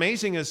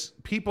amazing is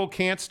people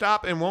can't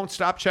stop and won't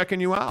stop checking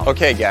you out.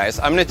 Okay, guys,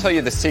 I'm going to tell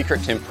you the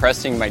secret to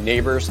impressing my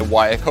neighbors, the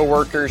wife,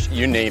 coworkers,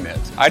 you name it.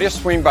 I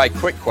just swing by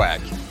Quick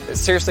Quack. It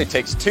seriously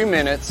takes 2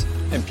 minutes,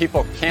 and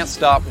people can't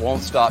stop,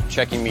 won't stop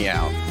checking me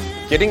out.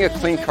 Getting a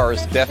clean car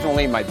is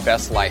definitely my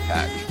best life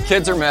hack.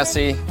 Kids are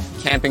messy,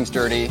 Camping's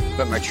dirty,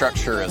 but my truck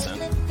sure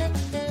isn't.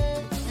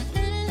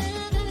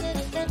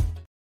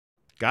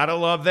 Gotta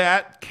love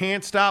that.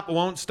 Can't stop,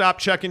 won't stop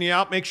checking you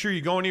out. Make sure you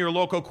go into your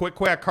local Quick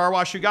Quack car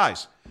wash. You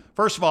guys,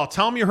 first of all,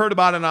 tell them you heard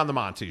about it on the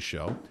Monty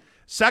Show.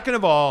 Second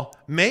of all,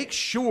 make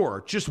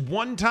sure just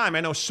one time. I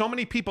know so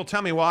many people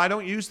tell me, well, I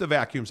don't use the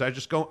vacuums. I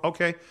just go,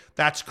 okay,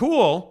 that's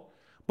cool.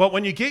 But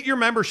when you get your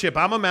membership,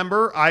 I'm a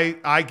member. I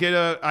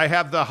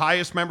have the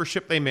highest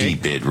membership they make.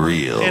 Keep it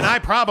real. And I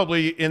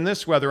probably, in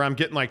this weather, I'm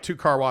getting like 2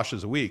 car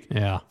washes a week.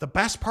 Yeah. The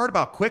best part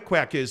about Quick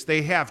Quack is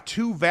they have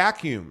 2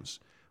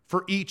 vacuums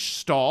for each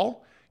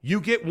stall. You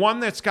get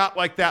one that's got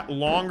like that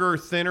longer,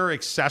 thinner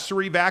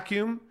accessory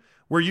vacuum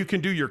where you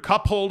can do your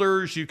cup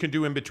holders, you can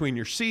do in between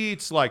your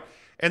seats,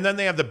 and then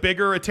they have the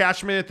bigger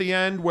attachment at the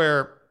end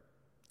where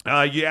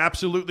you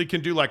absolutely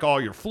can do like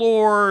all your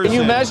floors. Can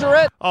you measure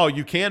it? Oh,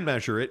 you can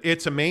measure it.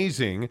 It's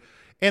amazing.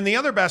 And the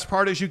other best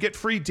part is you get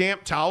free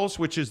damp towels,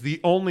 which is the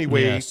only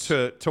way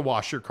to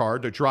wash your car,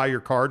 to dry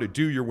your car, to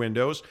do your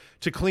windows,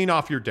 to clean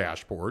off your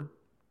dashboard.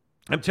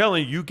 I'm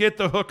telling you, you get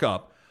the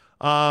hookup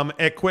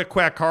at Quick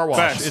Quack Car Wash.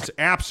 Best. It's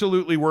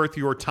absolutely worth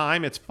your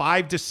time. It's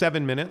 5 to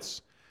 7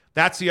 minutes.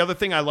 That's the other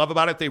thing I love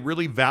about it. They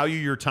really value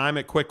your time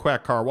at Quick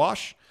Quack Car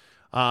Wash,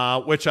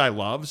 which I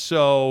love.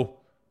 So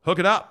hook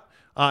it up.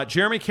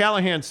 Jeremy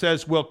Callahan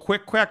says, will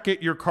Quick Quack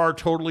get your car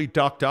totally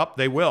ducked up?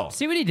 They will.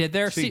 See what he did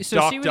there? See what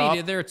ducked he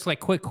did there? It's like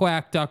Quick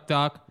Quack, duck.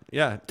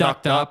 Yeah.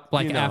 Ducked up,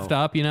 like effed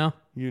up, you know?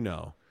 You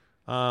know.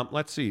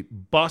 Let's see.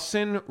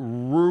 Bussin'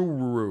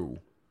 Ruru.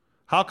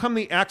 How come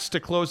the X to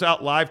close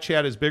out live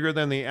chat is bigger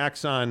than the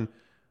X on,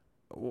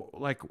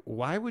 like,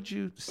 why would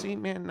you see,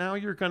 man, now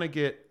you're going to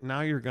get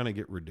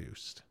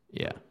reduced.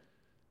 Yeah.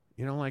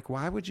 You know, like,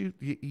 why would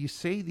you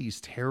say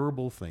these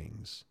terrible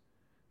things?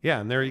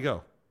 Yeah. And there you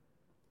go.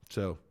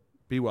 So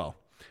be well.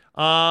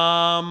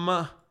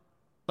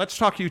 Let's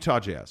talk Utah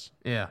Jazz.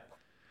 Yeah.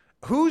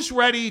 Who's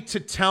ready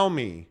to tell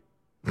me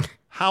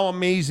how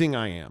amazing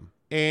I am?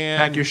 And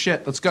pack your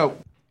shit. Let's go.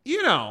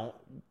 You know.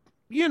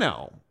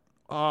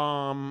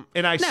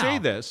 And I say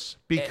this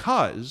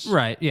because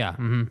right, yeah.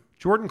 Mm-hmm.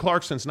 Jordan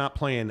Clarkson's not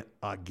playing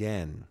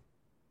again.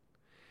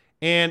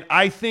 And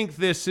I think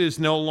this is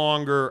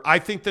I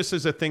think this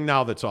is a thing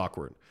now that's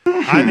awkward.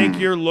 I think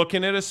you're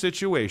looking at a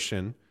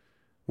situation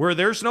where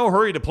there's no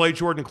hurry to play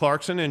Jordan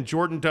Clarkson, and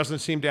Jordan doesn't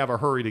seem to have a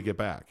hurry to get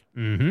back.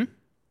 Mm-hmm.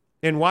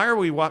 And why are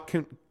we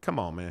come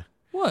on, man.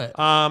 What?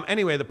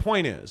 Anyway, the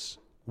point is,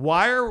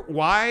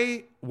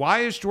 why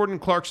is Jordan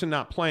Clarkson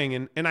not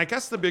playing? And I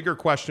guess the bigger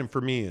question for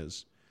me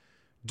is,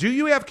 do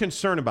you have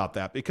concern about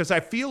that? Because I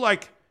feel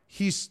like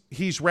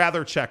he's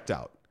rather checked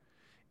out.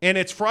 And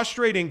it's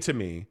frustrating to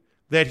me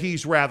that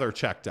he's rather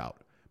checked out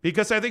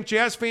because I think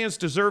Jazz fans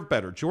deserve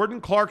better.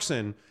 Jordan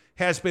Clarkson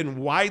has been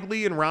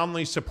widely and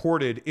roundly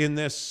supported in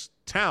this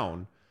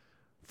town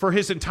for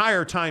his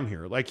entire time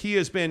here. Like, he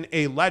has been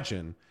a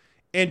legend.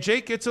 And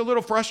Jake, it's a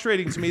little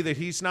frustrating to me that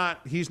he's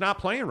not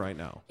playing right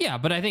now. Yeah,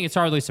 but I think it's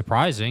hardly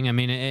surprising. I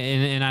mean,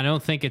 and I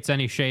don't think it's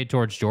any shade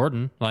towards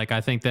Jordan. Like,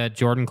 I think that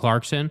Jordan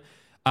Clarkson,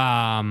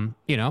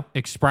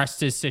 expressed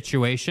his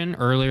situation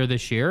earlier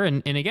this year.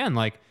 And again,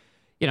 like,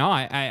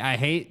 I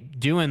hate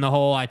doing the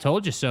whole I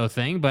told you so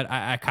thing, but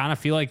I kind of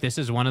feel like this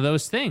is one of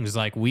those things.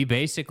 Like, we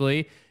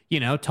basically,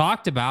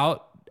 talked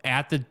about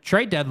at the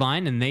trade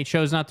deadline and they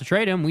chose not to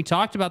trade him. We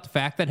talked about the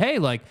fact that, hey,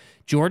 like,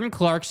 Jordan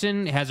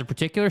Clarkson has a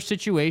particular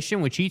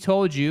situation, which he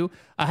told you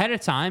ahead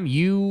of time.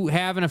 You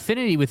have an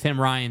affinity with him,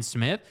 Ryan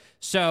Smith.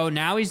 So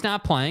now he's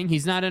not playing.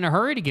 He's not in a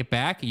hurry to get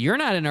back. You're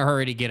not in a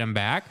hurry to get him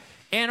back.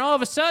 And all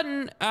of a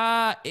sudden,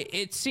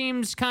 it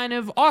seems kind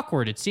of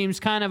awkward. It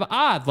seems kind of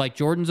odd. Like,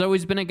 Jordan's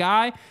always been a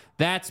guy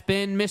that's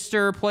been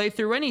Mr. Play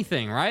Through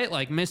Anything, right?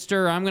 Like,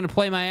 Mr. I'm going to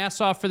play my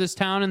ass off for this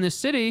town and this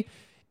city.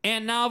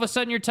 And now all of a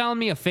sudden you're telling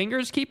me a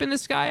finger's keeping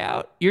this guy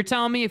out? You're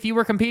telling me if you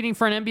were competing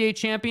for an NBA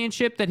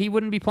championship that he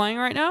wouldn't be playing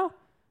right now?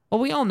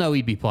 Well, we all know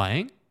he'd be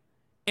playing.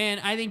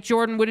 And I think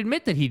Jordan would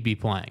admit that he'd be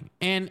playing.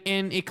 And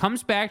it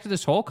comes back to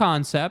this whole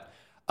concept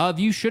of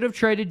you should have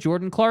traded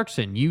Jordan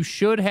Clarkson. You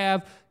should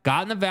have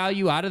gotten the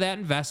value out of that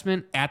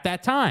investment at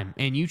that time.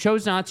 And you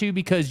chose not to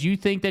because you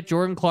think that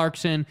Jordan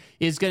Clarkson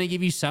is going to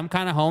give you some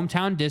kind of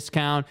hometown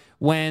discount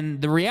when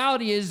the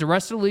reality is the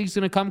rest of the league's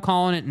going to come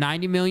calling it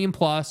 $90 million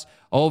plus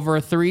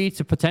over 3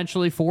 to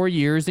potentially 4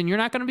 years, and you're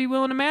not going to be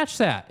willing to match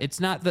that. It's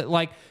not that,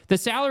 like, the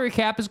salary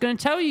cap is going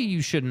to tell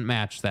you shouldn't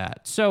match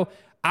that. So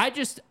I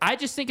just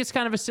think it's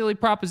kind of a silly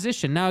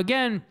proposition. Now,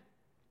 again,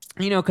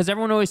 because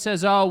everyone always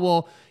says, oh,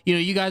 well,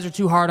 you guys are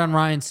too hard on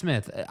Ryan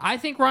Smith. I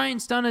think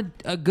Ryan's done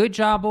a good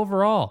job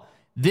overall.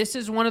 This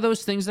is one of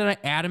those things that I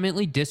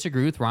adamantly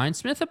disagree with Ryan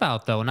Smith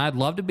about, though. And I'd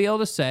love to be able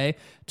to say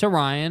to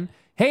Ryan,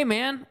 hey,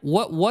 man,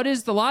 what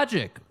is the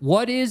logic?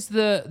 What is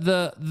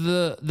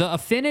the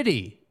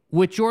affinity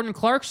with Jordan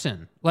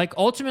Clarkson? Like,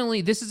 ultimately,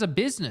 this is a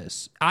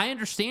business. I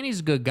understand he's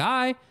a good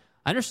guy.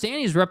 I understand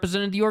he's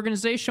represented the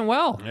organization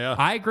well. Yeah.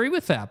 I agree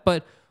with that.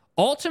 But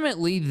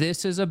ultimately,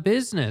 this is a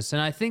business,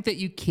 and I think that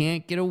you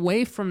can't get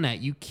away from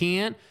that. You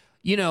can't,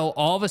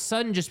 all of a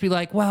sudden just be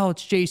like, well,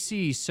 it's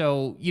JC,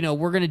 so,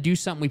 we're going to do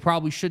something we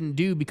probably shouldn't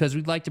do because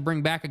we'd like to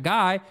bring back a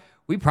guy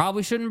we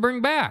probably shouldn't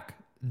bring back.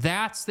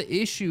 That's the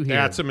issue here.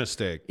 That's a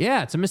mistake.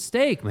 Yeah, it's a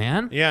mistake,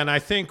 man. Yeah, and I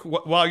think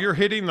while you're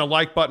hitting the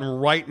like button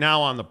right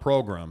now on the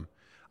program,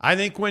 I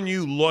think when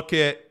you look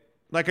at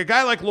like a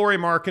guy like Lauri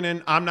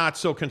Markkanen, I'm not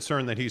so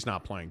concerned that he's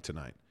not playing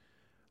tonight.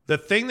 The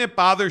thing that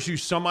bothers you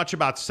so much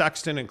about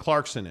Sexton and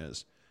Clarkson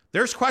is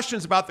there's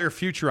questions about their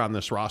future on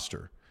this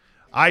roster.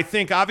 I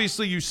think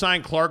obviously you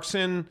signed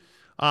Clarkson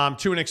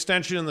to an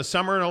extension in the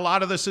summer, and a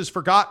lot of this is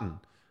forgotten.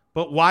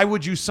 But why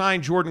would you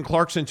sign Jordan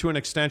Clarkson to an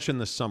extension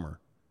this summer?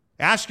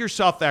 Ask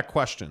yourself that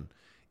question.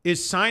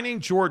 Is signing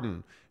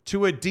Jordan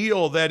to a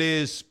deal that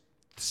is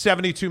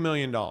 $72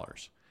 million,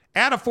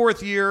 add a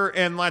fourth year,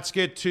 and let's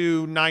get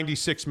to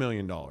 $96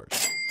 million.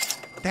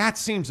 That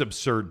seems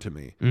absurd to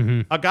me.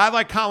 Mm-hmm. A guy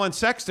like Colin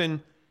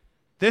Sexton,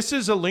 this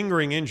is a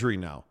lingering injury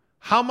now.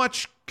 How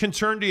much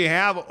concern do you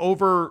have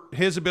over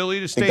his ability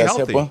to stay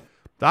healthy?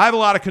 I have a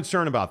lot of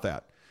concern about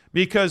that.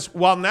 Because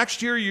while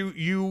next year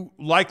you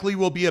likely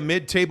will be a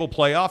mid-table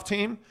playoff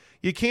team,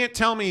 you can't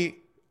tell me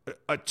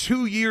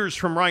 2 years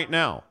from right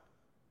now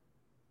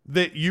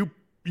that you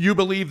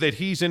believe that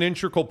he's an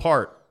integral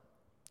part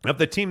of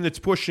the team that's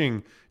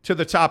pushing to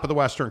the top of the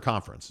Western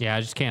Conference. Yeah,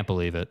 I just can't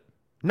believe it.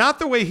 Not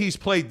the way he's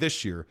played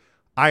this year.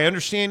 I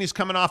understand he's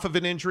coming off of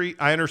an injury.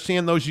 I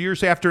understand those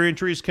years after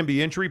injuries can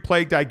be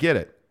injury-plagued. I get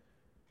it.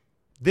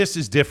 This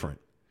is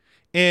different.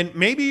 And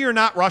maybe you're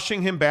not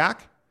rushing him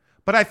back,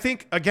 but I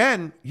think,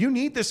 again, you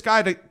need this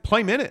guy to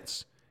play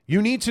minutes.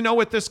 You need to know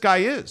what this guy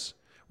is,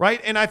 right?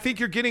 And I think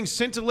you're getting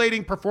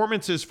scintillating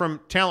performances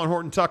from Talon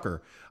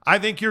Horton-Tucker. I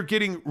think you're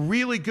getting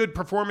really good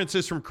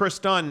performances from Chris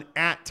Dunn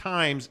at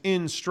times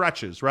in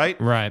stretches, right?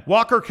 Right.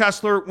 Walker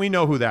Kessler, we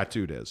know who that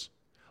dude is.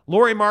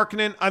 Lauri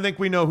Markkanen, I think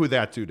we know who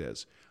that dude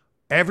is.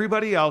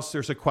 Everybody else,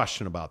 there's a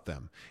question about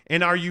them.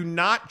 And are you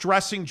not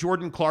dressing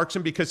Jordan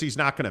Clarkson because he's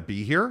not going to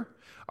be here?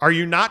 Are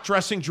you not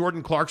dressing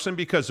Jordan Clarkson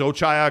because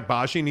Ochai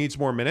Agbaji needs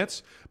more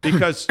minutes?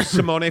 Because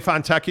Simone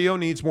Fontecchio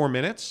needs more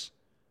minutes?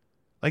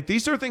 Like,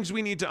 these are things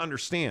we need to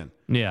understand.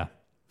 Yeah.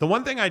 The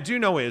one thing I do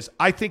know is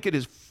I think it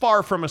is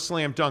far from a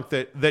slam dunk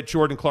that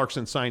Jordan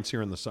Clarkson signs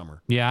here in the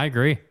summer. Yeah, I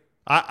agree.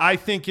 I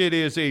think it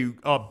is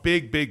a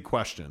big, big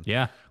question.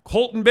 Yeah.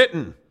 Colton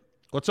Bitton.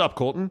 What's up,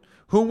 Colton?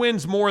 Who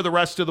wins more the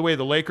rest of the way,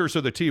 the Lakers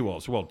or the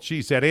T-Wolves? Well,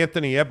 geez, that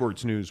Anthony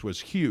Edwards news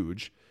was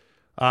huge.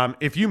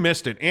 If you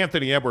missed it,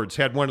 Anthony Edwards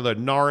had one of the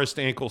gnarriest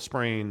ankle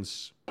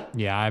sprains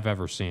I've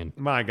ever seen.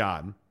 My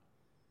God.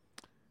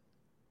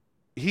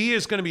 He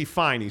is going to be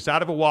fine. He's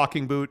out of a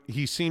walking boot.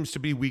 He seems to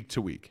be week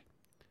to week.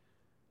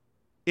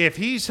 If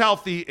he's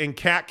healthy and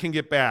Cat can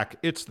get back,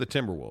 it's the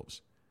Timberwolves.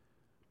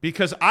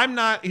 Because I'm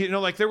not,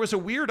 there was a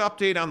weird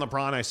update on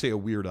LeBron. I say a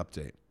weird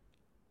update.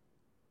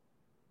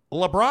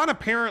 LeBron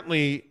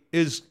apparently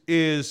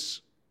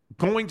is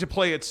going to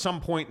play at some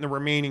point in the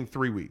remaining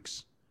 3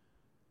 weeks.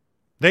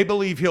 They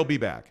believe he'll be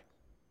back.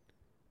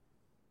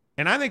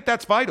 And I think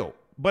that's vital.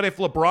 But if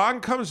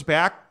LeBron comes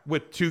back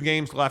with 2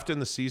 games left in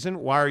the season,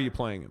 why are you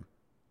playing him?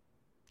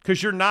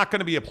 Because you're not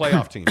going to be a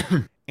playoff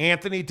team.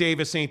 Anthony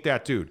Davis ain't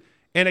that dude.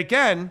 And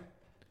again,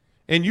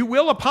 and you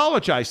will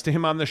apologize to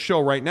him on this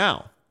show right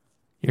now.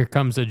 Here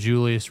comes a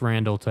Julius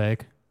Randle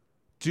take.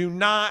 Do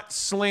not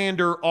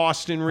slander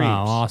Austin Reeves.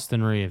 Oh,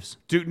 Austin Reeves.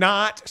 Do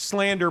not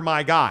slander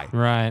my guy.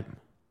 Right.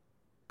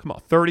 Come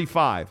on,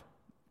 35.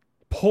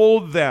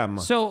 Pulled them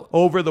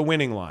over the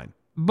winning line.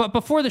 But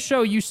before the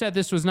show, you said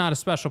this was not a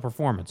special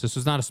performance. This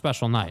was not a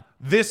special night.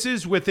 This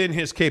is within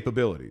his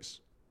capabilities.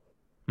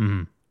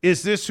 Mm-hmm.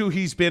 Is this who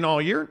he's been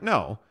all year?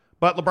 No.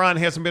 But LeBron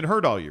hasn't been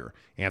hurt all year.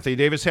 Anthony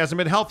Davis hasn't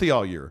been healthy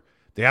all year.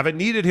 They haven't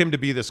needed him to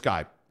be this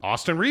guy.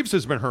 Austin Reeves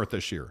has been hurt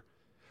this year.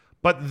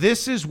 But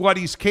this is what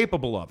he's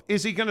capable of.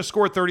 Is he going to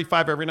score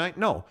 35 every night?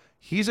 No.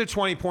 He's a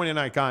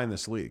 20-point-a-night guy in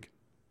this league.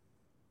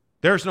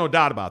 There's no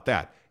doubt about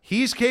that.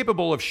 He's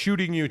capable of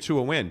shooting you to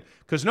a win.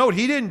 Because note,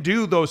 he didn't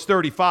do those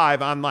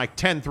 35 on like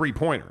 10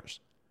 3-pointers.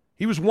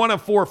 He was 1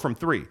 of 4 from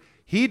 3.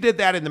 He did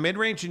that in the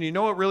mid-range, and you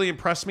know what really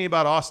impressed me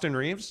about Austin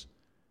Reeves?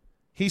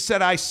 He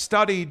said, I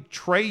studied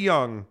Trae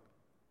Young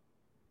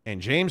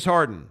and James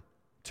Harden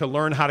to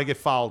learn how to get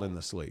fouled in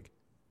this league.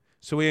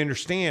 So he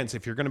understands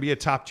if you're going to be a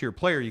top-tier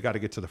player, you got to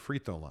get to the free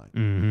throw line.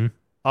 Mm-hmm.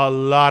 A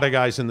lot of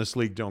guys in this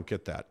league don't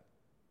get that.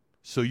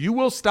 So you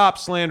will stop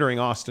slandering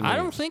Austin Reeves. I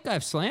don't think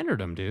I've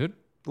slandered him, dude.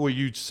 Well,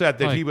 you said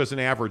that he was an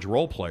average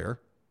role player.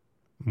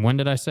 When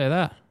did I say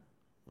that?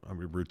 I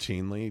mean,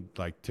 routinely,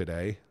 like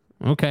today.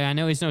 Okay, I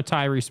know he's no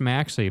Tyrese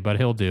Maxey, but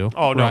he'll do.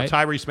 Oh, no, right?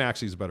 Tyrese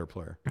Maxey's a better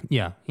player.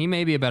 Yeah, he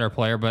may be a better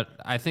player, but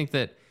I think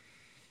that,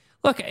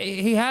 look,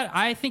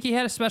 I think he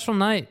had a special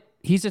night.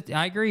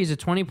 I agree, he's a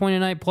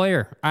 20-point-a-night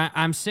player.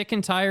 I'm sick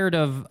and tired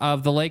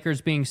of the Lakers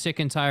being sick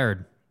and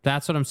tired.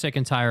 That's what I'm sick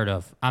and tired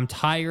of. I'm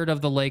tired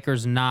of the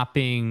Lakers not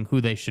being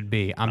who they should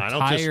be. I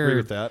don't disagree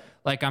with that.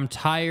 Like, I'm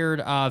tired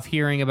of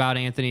hearing about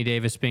Anthony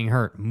Davis being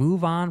hurt.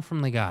 Move on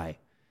from the guy.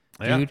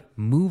 Yeah. Dude,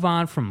 move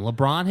on from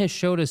LeBron has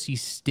showed us he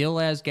still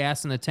has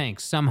gas in the tank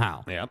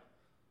somehow.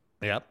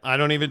 Yep. I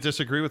don't even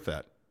disagree with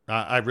that.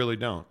 I really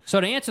don't.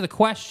 So to answer the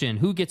question,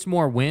 who gets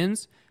more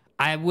wins?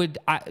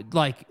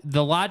 Like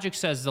the logic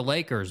says the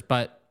Lakers,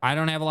 but I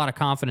don't have a lot of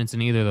confidence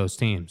in either of those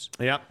teams.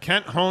 Yeah.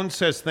 Kent Hone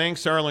says,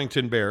 thanks,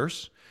 Arlington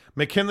Bears.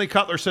 McKinley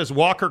Cutler says,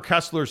 Walker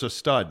Kessler's a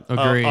stud.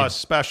 Agreed. A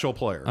special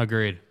player.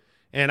 Agreed.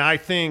 And I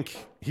think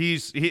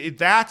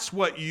that's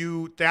what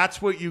you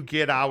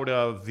get out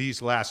of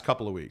these last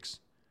couple of weeks.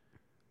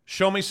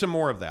 Show me some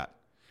more of that.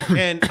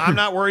 And I'm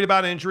not worried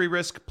about injury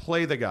risk.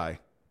 Play the guy.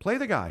 Play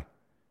the guy.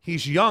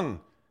 He's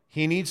young.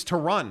 He needs to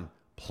run.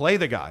 Play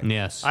the guy.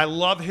 Yes. I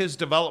love his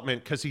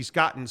development because he's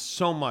gotten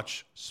so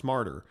much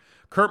smarter.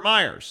 Kurt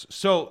Myers.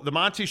 So the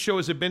Monty Show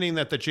is admitting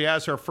that the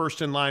Jazz are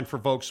first in line for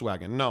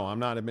Volkswagen. No, I'm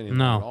not admitting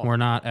that at all. No, we're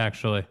not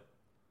actually.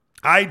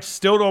 I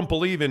still don't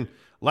believe in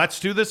let's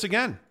do this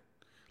again.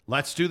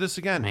 Let's do this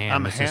again. Man,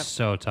 I'm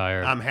so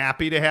tired. I'm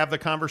happy to have the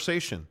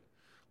conversation.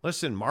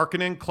 Listen,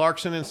 Markkanen,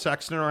 Clarkson, and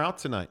Sexton are out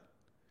tonight.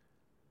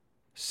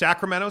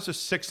 Sacramento's a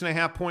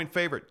 6.5-point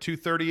favorite,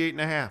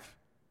 238.5.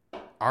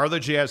 Are the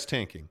Jazz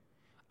tanking?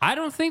 I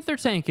don't think they're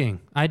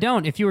tanking. I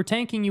don't. If you were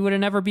tanking, you would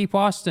have never beat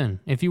Boston.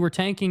 If you were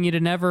tanking, you'd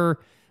have never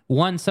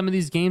won some of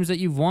these games that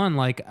you've won.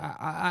 Like,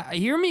 I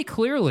hear me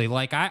clearly.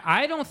 Like,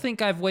 I don't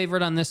think I've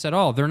wavered on this at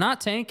all. They're not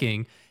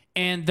tanking,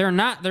 and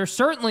they're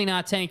certainly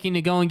not tanking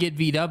to go and get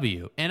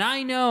VW. And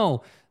I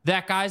know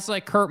that guys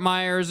like Kurt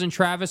Myers and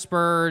Travis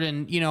Bird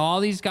and, all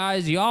these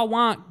guys, you all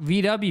want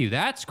VW.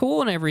 That's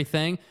cool and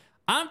everything.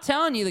 I'm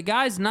telling you, the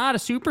guy's not a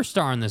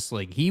superstar in this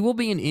league. He will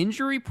be an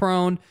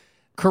injury-prone,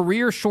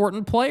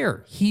 career-shortened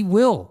player. He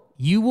will.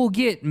 You will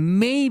get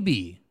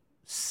maybe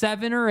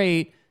 7 or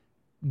 8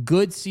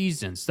 good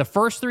seasons. The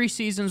first 3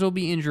 seasons will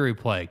be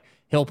injury-plagued.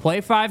 He'll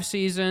play 5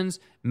 seasons,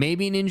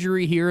 maybe an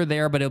injury here or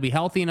there, but he'll be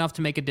healthy enough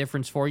to make a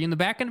difference for you. And the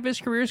back end of his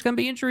career is going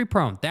to be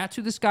injury-prone. That's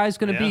who this guy's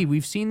going to be.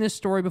 We've seen this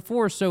story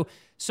before. So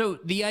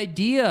the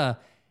idea...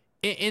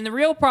 And the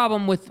real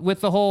problem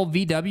with the whole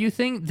VW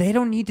thing, they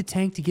don't need to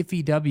tank to get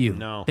VW.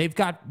 No. They've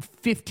got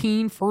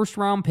 15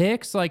 first-round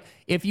picks. Like,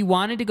 if you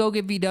wanted to go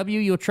get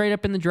VW, you'll trade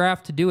up in the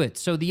draft to do it.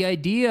 So the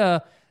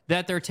idea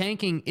that they're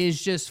tanking is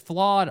just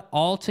flawed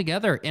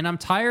altogether. And I'm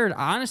tired,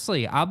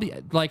 honestly. I'll be,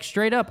 like,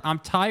 straight up, I'm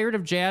tired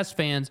of Jazz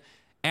fans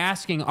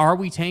asking, are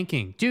we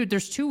tanking? Dude,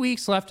 there's 2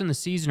 weeks left in the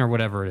season or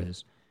whatever it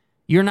is.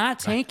 You're not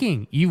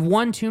tanking. You've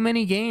won too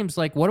many games.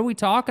 Like, what are we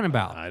talking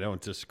about? I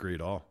don't disagree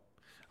at all.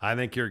 I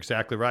think you're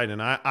exactly right.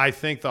 And I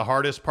think the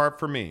hardest part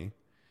for me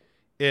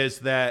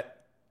is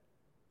that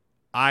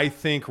I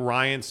think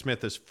Ryan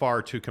Smith is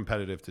far too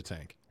competitive to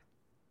tank.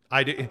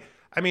 I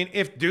mean,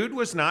 if dude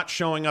was not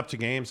showing up to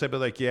games, I'd be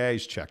like, yeah,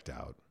 he's checked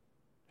out.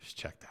 He's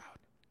checked out.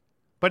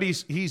 But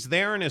he's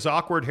there in his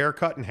awkward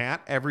haircut and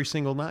hat every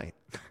single night.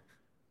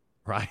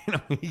 Right?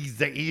 I mean, he's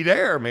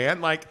there,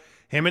 man. Like,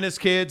 him and his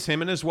kids, him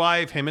and his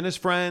wife, him and his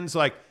friends.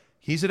 Like,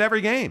 he's at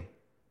every game.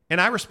 And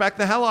I respect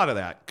the hell out of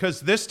that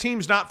because this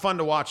team's not fun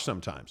to watch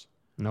sometimes.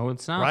 No,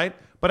 it's not. Right?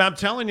 But I'm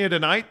telling you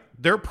tonight,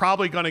 they're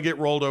probably going to get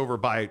rolled over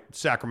by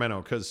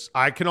Sacramento because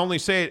I can only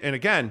say it. And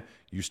again,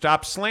 you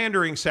stop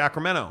slandering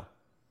Sacramento.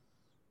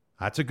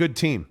 That's a good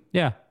team.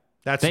 Yeah.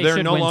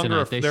 They're no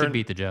longer. They should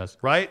beat the Jazz.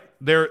 Right?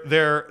 They're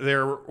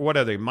what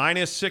are they?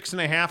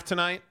 -6.5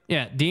 tonight?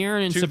 Yeah.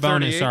 De'Aaron and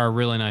Sabonis are a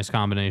really nice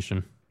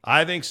combination.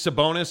 I think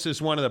Sabonis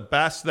is one of the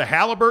best. The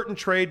Halliburton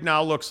trade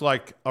now looks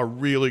like a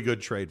really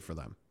good trade for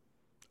them.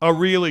 A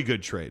really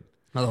good trade.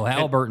 Although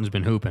Halliburton's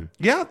been hooping.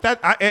 Yeah,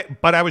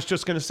 but I was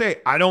just going to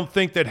say, I don't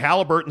think that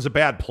Halliburton's a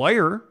bad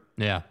player.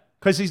 Yeah.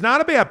 Because he's not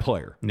a bad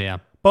player. Yeah.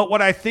 But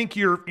what I think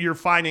you're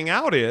finding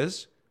out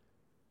is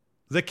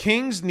the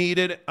Kings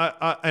needed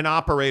an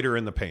operator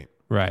in the paint.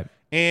 Right.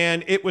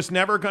 And it was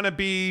never going to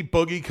be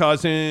Boogie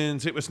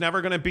Cousins. It was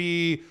never going to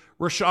be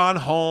Rashawn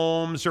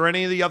Holmes or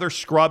any of the other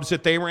scrubs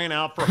that they ran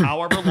out for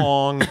however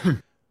long.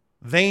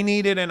 They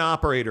needed an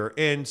operator,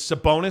 and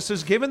Sabonis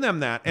has given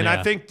them that. And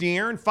I think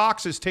De'Aaron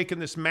Fox has taken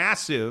this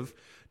massive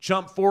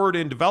jump forward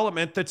in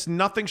development that's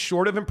nothing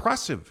short of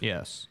impressive.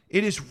 Yes.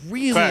 It is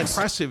really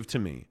impressive to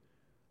me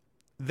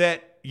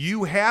that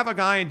you have a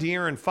guy in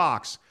De'Aaron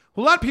Fox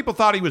who a lot of people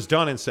thought he was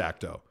done in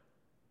Sacto.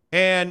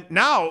 And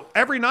now,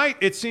 every night,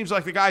 it seems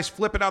like the guy's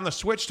flipping on the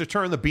switch to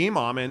turn the beam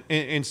on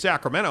in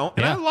Sacramento,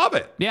 and I love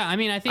it. Yeah, I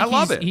mean, I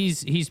think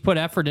he's put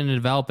effort into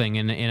developing,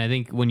 and I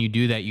think when you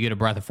do that, you get a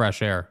breath of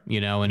fresh air,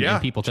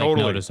 and people take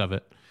notice of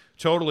it.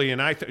 Totally,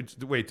 and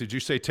wait, did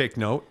you say take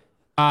note?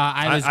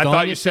 I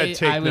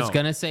was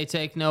going to say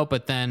take note,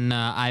 but then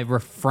I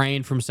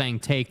refrained from saying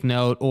take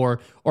note, or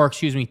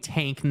excuse me,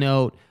 tank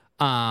note.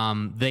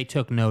 They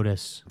took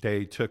notice.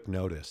 They took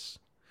notice.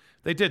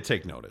 They did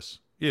take notice.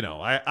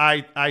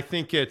 I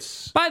think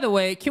it's... By the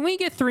way, can we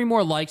get 3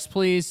 more likes,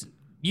 please?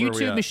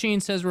 YouTube machine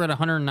says we're at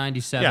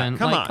 197.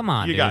 Yeah, come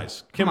on, you dude.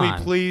 guys. Can we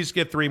please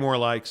get 3 more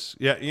likes?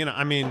 Yeah,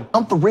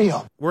 I'm for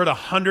real. We're at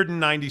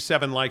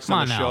 197 likes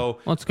on the show.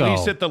 Let's go.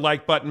 Please hit the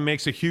like button.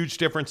 Makes a huge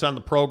difference on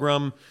the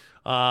program.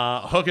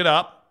 Hook it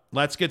up.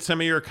 Let's get some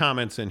of your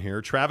comments in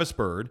here. Travis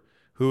Bird,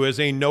 who is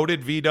a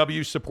noted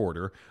VW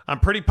supporter. I'm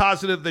pretty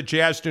positive the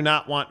Jazz do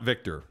not want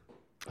Victor.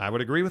 I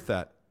would agree with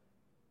that.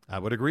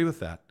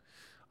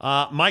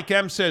 Mike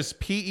M says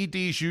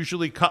PEDs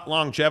usually cut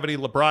longevity.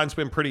 LeBron's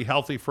been pretty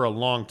healthy for a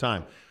long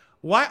time.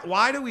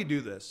 Why do we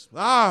do this?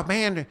 Oh,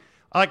 man.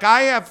 Like,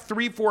 I have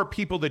 3-4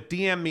 people that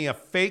DM me a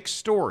fake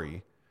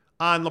story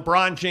on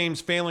LeBron James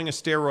failing a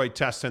steroid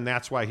test, and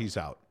that's why he's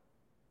out.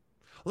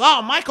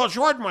 Oh, Michael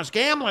Jordan was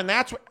gambling.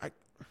 That's what.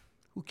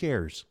 Who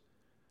cares?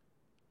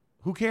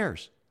 Who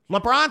cares?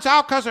 LeBron's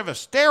out because of a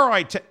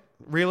steroid test.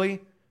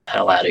 Really?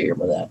 Hell out of here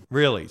with that.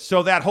 Really?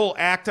 So that whole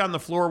act on the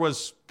floor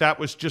was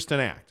just an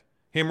act.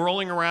 Him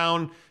rolling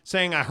around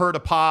saying, I heard a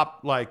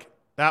pop, like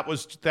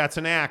that's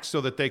an act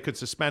so that they could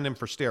suspend him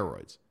for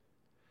steroids.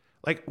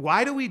 Like,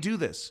 why do we do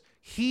this?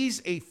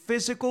 He's a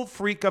physical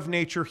freak of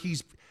nature. He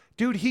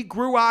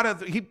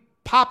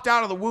popped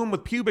out of the womb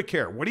with pubic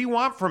hair. What do you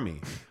want from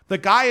me? The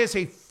guy is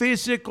a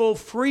physical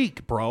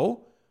freak,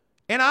 bro.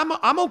 And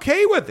I'm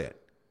okay with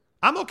it.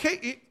 I'm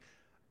okay.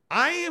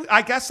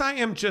 I guess I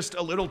am just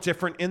a little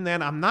different in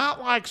that I'm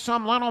not like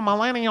some little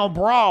millennial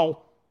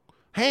bro.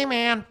 Hey,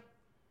 man,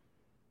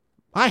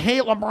 I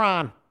hate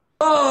LeBron.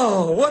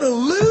 Oh, what a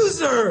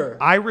loser.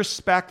 I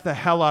respect the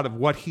hell out of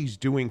what he's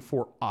doing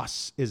for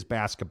us as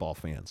basketball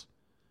fans.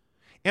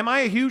 Am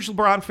I a huge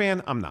LeBron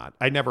fan? I'm not.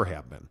 I never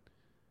have been.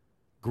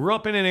 Grew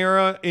up in an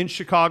era in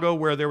Chicago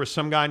where there was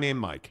some guy named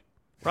Mike,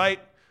 right?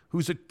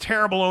 Who's a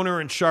terrible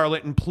owner in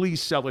Charlotte, and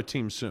please sell a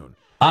team soon.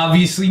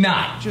 Obviously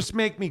not. Just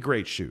make me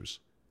great shoes.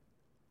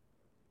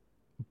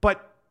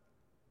 But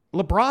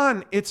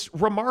LeBron, it's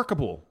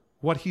remarkable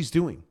what he's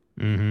doing.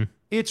 Mm-hmm.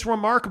 It's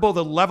remarkable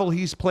the level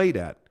he's played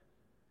at.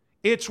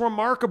 It's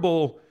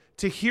remarkable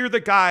to hear the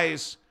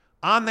guys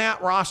on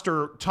that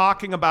roster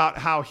talking about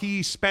how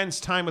he spends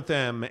time with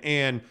them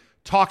and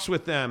talks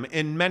with them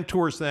and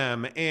mentors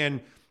them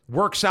and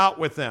works out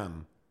with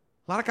them.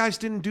 A lot of guys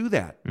didn't do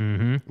that.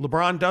 Mm-hmm.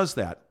 LeBron does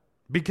that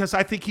because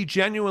I think he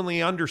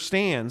genuinely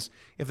understands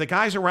if the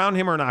guys around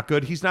him are not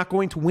good, he's not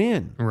going to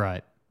win.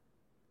 Right.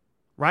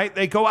 Right?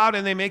 They go out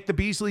and they make the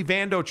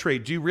Beasley-Vando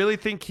trade. Do you really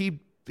think he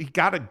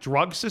got a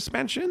drug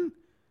suspension?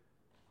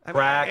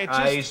 Crack,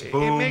 ice,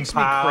 boom, it makes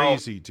pow. me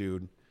crazy,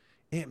 dude.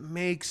 It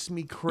makes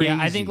me crazy. Yeah,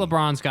 I think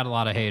LeBron's got a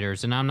lot of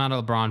haters, and I'm not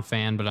a LeBron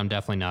fan, but I'm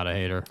definitely not a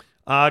hater.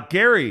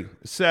 Gary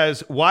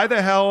says, why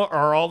the hell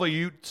are all the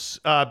Utes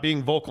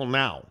being vocal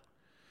now?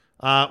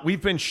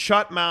 We've been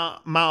shut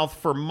mouth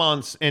for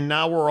months, and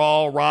now we're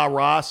all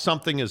rah-rah.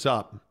 Something is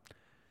up.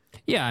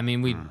 Yeah, I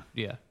mean,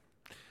 yeah.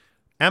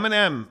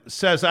 Eminem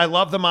says, I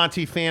love the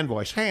Monty fan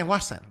voice. Hey,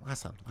 listen.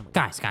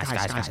 Guys.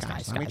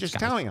 Let me just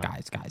tell you.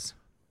 Guys.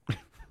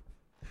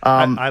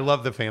 I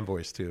love the fan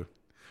voice, too.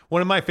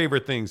 One of my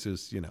favorite things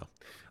is,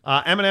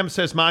 Eminem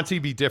says, Monty,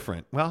 be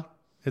different. Well,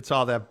 it's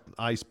all that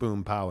ice,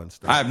 boom, pow and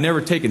stuff. I've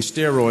never taken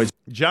steroids.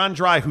 John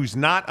Dry, who's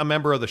not a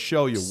member of the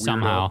show, you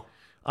Somehow.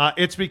 weirdo.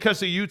 It's because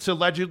the Utes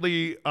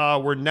allegedly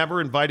were never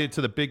invited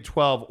to the Big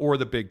 12 or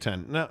the Big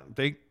 10. No,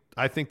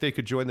 I think they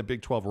could join the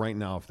Big 12 right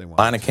now if they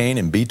want. Lidocaine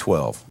and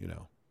B12.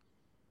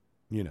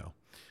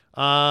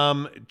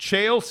 Chael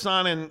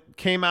Sonnen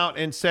came out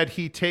and said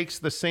he takes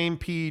the same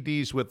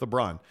PEDs with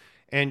LeBron.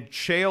 And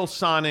Chael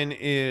Sonnen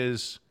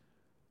is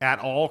at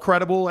all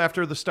credible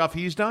after the stuff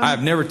he's done?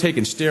 I've never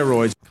taken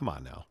steroids. Come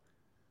on now.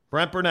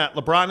 Brent Burnett,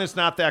 LeBron is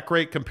not that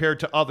great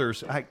compared to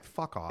others.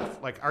 Fuck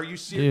off. Like, are you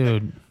serious?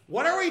 Dude.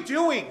 What are we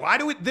doing? Why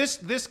do we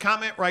this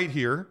comment right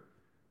here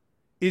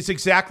is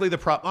exactly the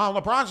problem. Oh,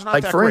 LeBron's not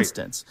that great. For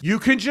instance. You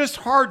can just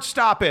hard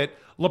stop it.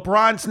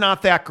 LeBron's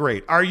not that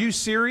great. Are you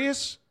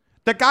serious?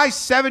 The guy's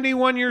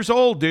 71 years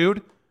old,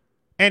 dude,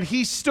 and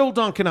he's still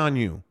dunking on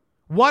you.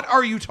 What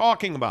are you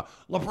talking about?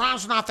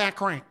 LeBron's not that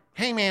great.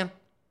 Hey, man.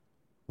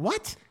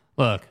 What?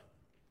 Look.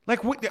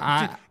 Like,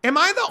 am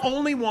I the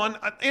only one?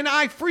 And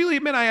I freely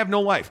admit I have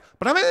no life,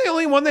 but am I the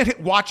only one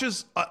that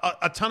watches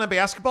a ton of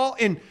basketball?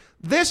 And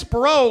this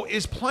bro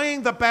is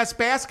playing the best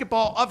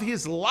basketball of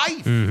his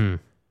life. Mm-hmm.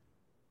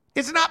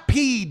 It's not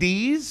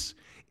PEDs.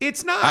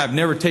 It's not. I've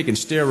never taken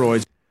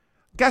steroids.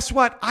 Guess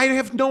what? I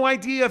have no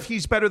idea if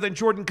he's better than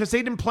Jordan because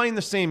they didn't play in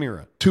the same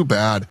era. Too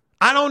bad.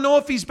 I don't know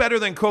if he's better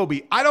than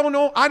Kobe. I don't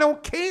know. I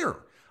don't care.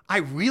 I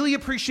really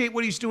appreciate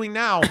what he's doing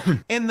now.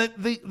 And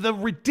the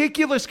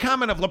ridiculous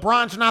comment of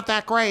LeBron's not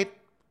that great.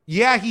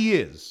 Yeah, he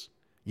is.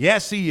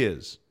 Yes, he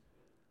is.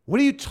 What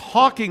are you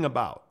talking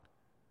about?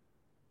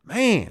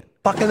 Man.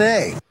 Fucking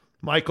A.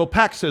 Michael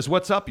Peck says,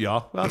 what's up,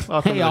 y'all? Well,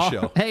 welcome to the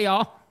show. Hey,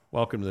 y'all.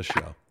 Welcome to the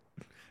show.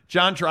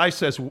 John Dry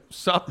says,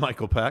 sup,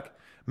 Michael Peck.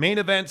 Main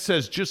Event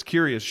says, just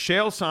curious,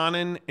 Chael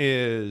Sonnen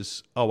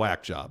is a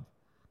whack job.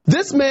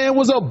 This man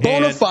was a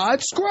bona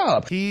fide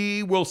scrub.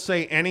 He will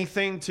say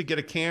anything to get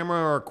a camera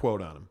or a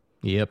quote on him.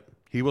 Yep.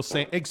 He will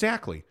say,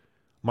 exactly.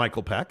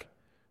 Michael Peck.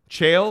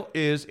 Chael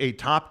is a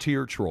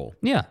top-tier troll.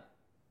 Yeah.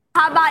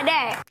 How about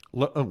that?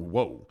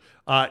 Whoa.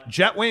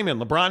 Jet Wayman,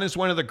 LeBron is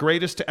one of the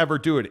greatest to ever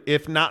do it,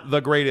 if not the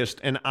greatest,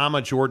 and I'm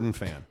a Jordan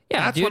fan.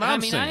 Yeah, that's dude, what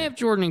I'm saying. I have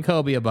Jordan and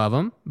Kobe above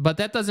him, but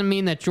that doesn't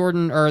mean that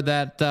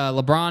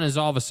LeBron is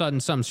all of a sudden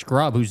some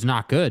scrub who's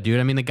not good, dude.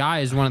 I mean, the guy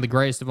is one of the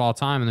greatest of all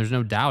time, and there's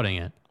no doubting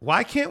it.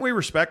 Why can't we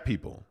respect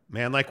people,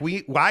 man? Like,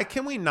 why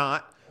can we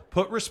not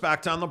put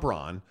respect on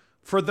LeBron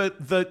for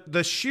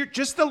the sheer,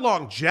 just the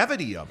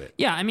longevity of it.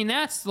 Yeah, I mean,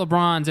 that's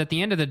LeBron's at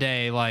the end of the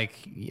day. Like,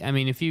 I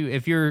mean, if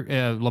you're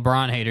a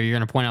LeBron hater, you're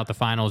going to point out the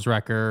finals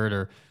record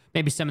or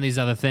maybe some of these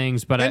other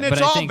things. But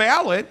it's I all think,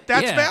 valid.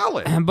 That's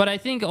valid. But I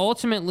think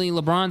ultimately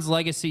LeBron's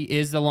legacy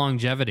is the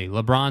longevity.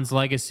 LeBron's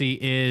legacy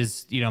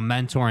is,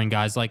 mentoring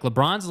guys. Like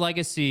LeBron's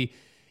legacy,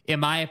 in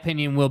my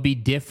opinion, will be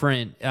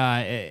different,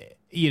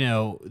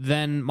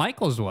 than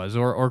Michael's was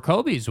or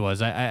Kobe's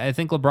was. I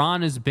think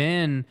LeBron has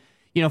been,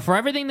 for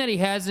everything that he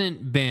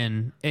hasn't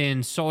been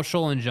in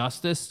social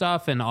injustice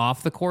stuff and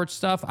off the court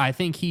stuff, I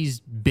think he's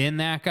been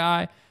that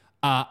guy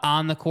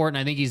on the court, and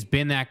I think he's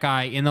been that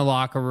guy in the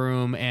locker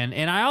room.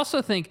 And I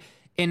also think,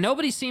 and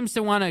nobody seems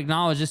to want to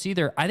acknowledge this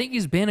either, I think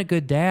he's been a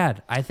good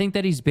dad. I think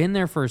that he's been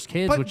there for his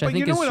kids, which I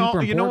think is super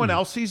important. You know what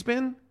else he's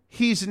been?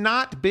 He's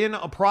not been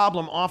a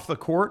problem off the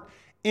court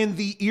in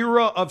the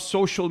era of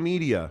social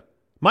media.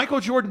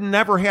 Michael Jordan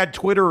never had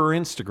Twitter or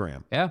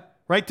Instagram. Yeah.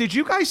 Right? Did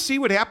you guys see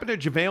what happened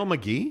to JaVale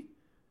McGee?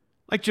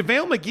 Like,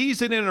 JaVale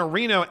McGee's in an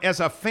arena as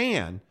a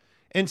fan,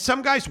 and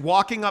some guy's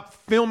walking up,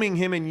 filming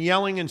him and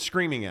yelling and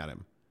screaming at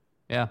him.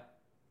 Yeah.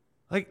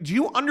 Like, do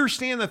you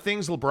understand the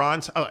things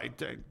LeBron's...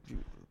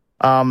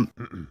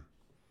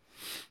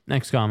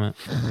 Next comment.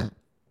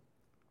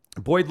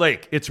 Boyd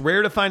Lake, it's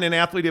rare to find an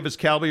athlete of his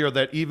caliber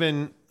that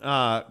even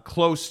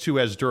close to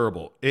as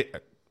durable.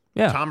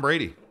 Tom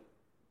Brady.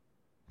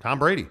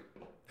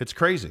 It's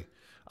crazy.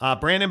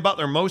 Brandon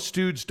Butler, most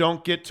dudes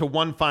don't get to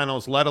one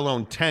finals, let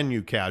alone 10,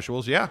 you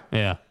casuals. Yeah.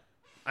 Yeah.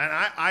 And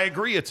I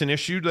agree. It's an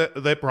issue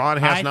that Bron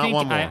has not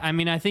won more.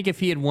 I think if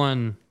he had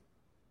won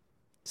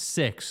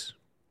 6,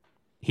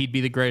 he'd be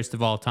the greatest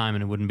of all time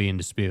and it wouldn't be in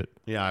dispute.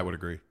 Yeah, I would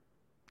agree.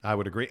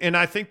 And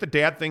I think the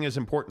dad thing is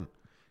important.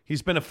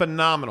 He's been a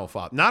phenomenal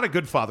father. Not a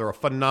good father, a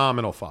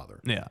phenomenal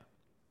father. Yeah.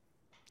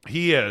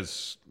 He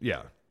is,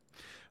 yeah.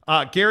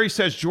 Gary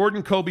says,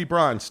 Jordan, Kobe,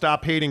 Bron,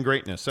 stop hating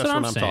greatness. That's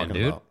what I'm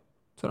talking about.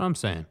 That's what I'm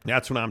saying.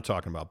 That's what I'm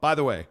talking about. By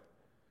the way,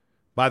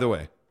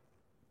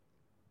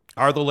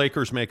 are the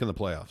Lakers making the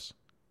playoffs?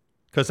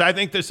 Because I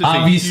think this is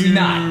obviously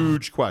a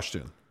huge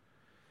question.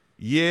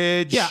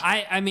 Yeah,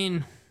 I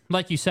mean,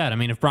 like you said,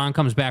 if Bron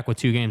comes back with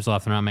 2 games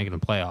left, they're not making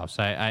the playoffs.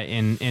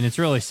 And it's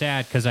really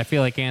sad because I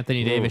feel like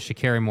Anthony Davis should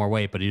carry more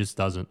weight, but he just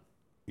doesn't.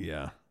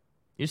 Yeah.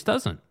 He just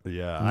doesn't.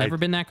 Yeah. Never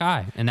been that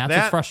guy. And that's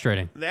what's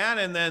frustrating. That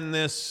and then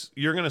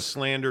you're going to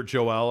slander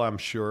Joel, I'm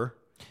sure.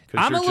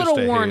 I'm a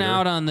little worn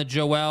out on the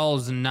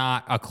Joel's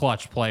not a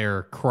clutch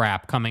player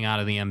crap coming out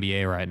of the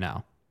NBA right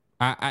now.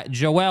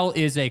 Joel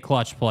is a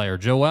clutch player.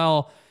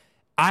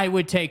 I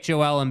would take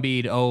Joel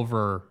Embiid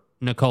over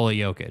Nikola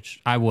Jokic.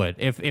 I would.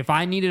 If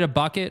I needed a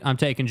bucket, I'm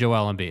taking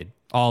Joel Embiid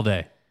all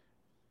day.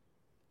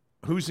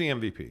 Who's the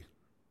MVP?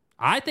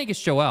 I think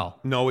it's Joel.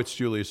 No, it's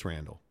Julius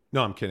Randle.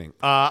 No, I'm kidding.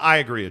 I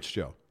agree. It's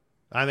Joe.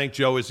 I think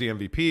Joe is the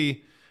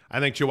MVP. I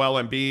think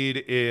Joel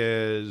Embiid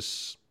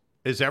is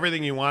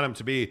everything you want him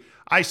to be.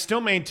 I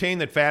still maintain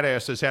that Fat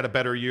Ass has had a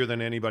better year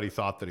than anybody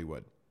thought that he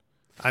would.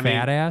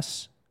 Fat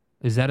Ass?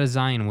 Is that a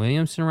Zion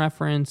Williamson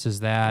reference? Is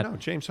that... No,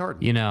 James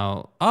Harden.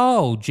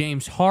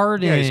 James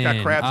Harden. Yeah, he's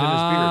got crabs in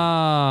his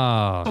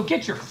beard. So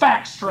get your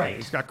facts straight.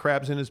 He's got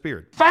crabs in his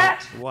beard.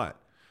 Facts? What?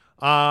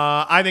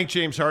 I think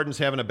James Harden's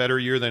having a better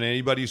year than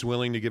anybody's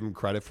willing to give him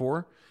credit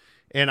for.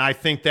 And I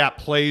think that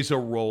plays a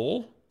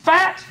role.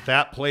 Facts?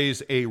 That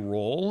plays a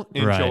role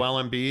in Right.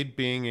 Joel Embiid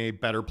being a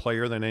better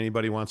player than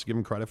anybody wants to give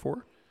him credit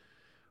for.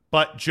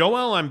 But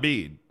Joel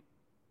Embiid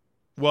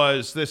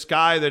was this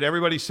guy that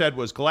everybody said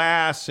was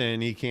glass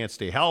and he can't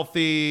stay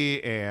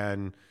healthy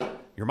and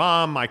your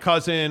mom, my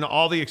cousin,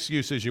 all the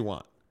excuses you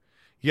want.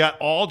 Yet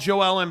all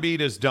Joel Embiid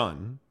has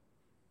done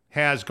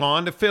has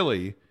gone to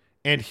Philly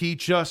and he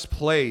just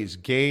plays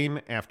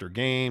game after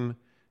game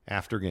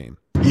after game.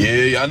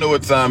 Yeah, I know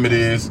what time it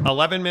is.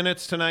 11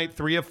 minutes tonight,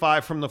 3 of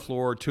 5 from the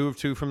floor, 2 of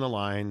 2 from the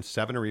line,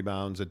 7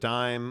 rebounds, a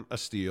dime, a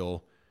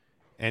steal,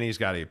 and he's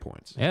got 8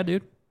 points. Yeah,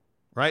 dude.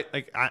 Right?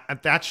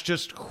 That's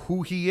just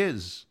who he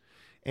is.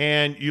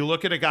 And you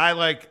look at a guy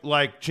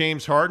like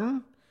James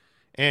Harden,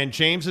 and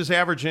James is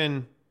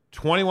averaging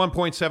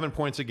 21.7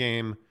 points a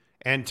game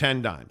and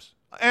 10 dimes,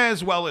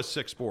 as well as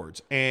 6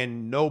 boards,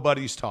 and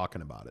nobody's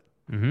talking about it.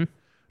 Mm-hmm.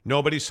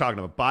 Nobody's talking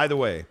about it. By the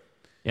way,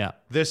 yeah,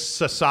 this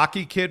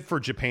Sasaki kid for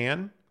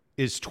Japan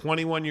is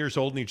 21 years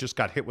old, and he just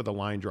got hit with a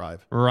line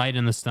drive. Right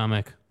in the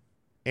stomach.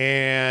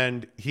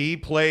 And he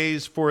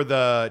plays for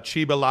the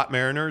Chiba Lot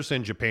Mariners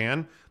in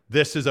Japan.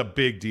 This is a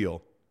big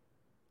deal.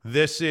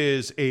 This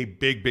is a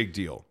big, big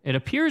deal. It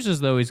appears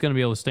as though he's going to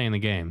be able to stay in the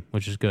game,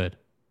 which is good.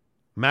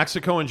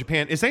 Mexico and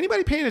Japan. Is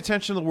anybody paying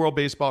attention to the World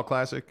Baseball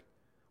Classic?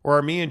 Or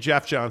are me and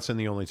Jeff Johnson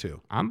the only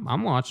two?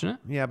 I'm watching it.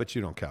 Yeah, but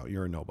you don't count.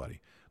 You're a nobody.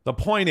 The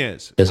point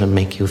is... Doesn't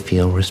make you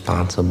feel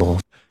responsible.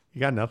 You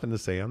got nothing to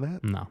say on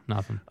that? No,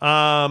 nothing.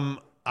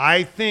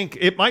 I think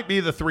it might be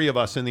the 3 of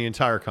us in the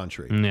entire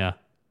country. Yeah.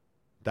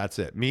 That's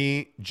it.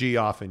 Me,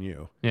 G-Off, and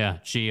you. Yeah,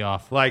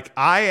 G-Off. Like,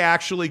 I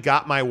actually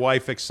got my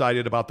wife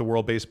excited about the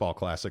World Baseball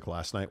Classic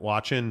last night,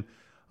 watching,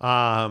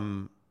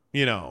 Team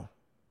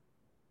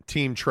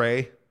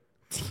Trey.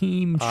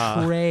 Team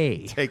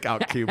Trey. Take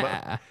out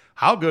Cuba.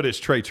 How good has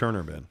Trey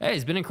Turner been? Hey,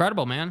 he's been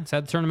incredible, man. He's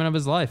had the tournament of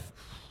his life.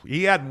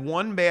 He had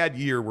one bad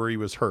year where he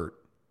was hurt,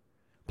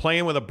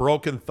 playing with a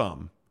broken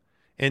thumb,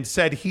 and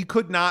said he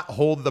could not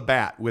hold the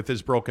bat with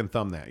his broken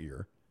thumb that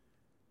year.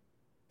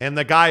 And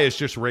the guy is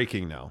just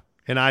raking now.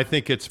 And I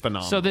think it's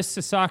phenomenal. So this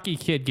Sasaki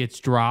kid gets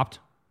dropped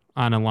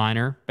on a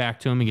liner. Back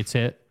to him. He gets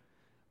hit.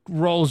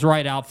 Rolls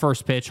right out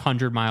first pitch,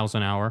 100 miles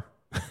an hour.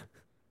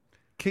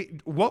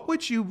 What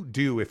would you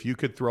do if you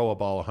could throw a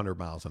ball 100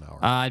 miles an hour?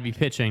 I'd be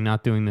pitching,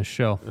 not doing this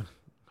show.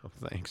 Oh,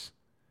 thanks.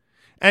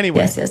 Anyway.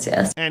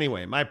 Yes.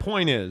 Anyway, my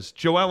point is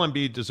Joel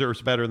Embiid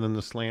deserves better than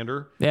the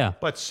slander. Yeah.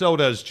 But so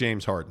does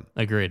James Harden.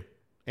 Agreed.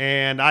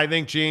 And I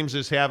think James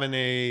is having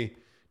a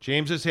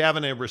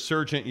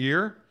resurgent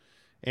year.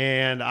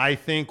 And I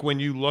think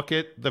when you look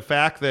at the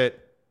fact that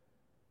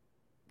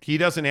he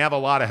doesn't have a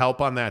lot of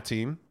help on that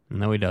team.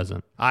 No, he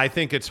doesn't. I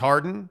think it's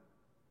Harden.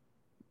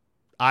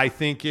 I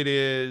think it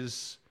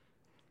is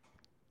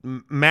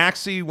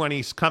Maxey when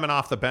he's coming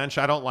off the bench.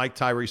 I don't like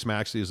Tyrese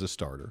Maxey as a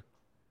starter.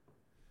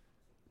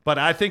 But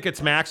I think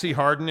it's Maxey,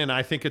 Harden, and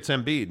I think it's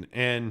Embiid.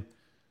 And,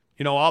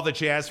 you know, all the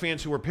Jazz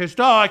fans who were pissed,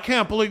 I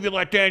can't believe you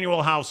let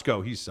Daniel House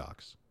go. He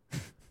sucks.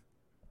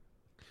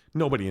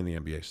 Nobody in the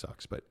NBA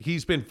sucks, but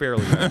he's been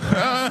fairly good.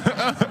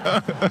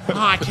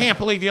 I can't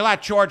believe you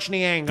let George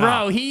Niang go.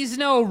 Bro, he's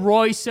no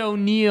Royce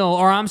O'Neal,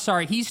 or I'm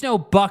sorry, he's no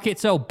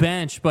Buckets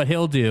O'Bench, but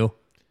he'll do.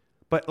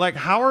 But, like,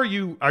 how are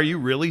you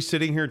really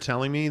sitting here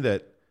telling me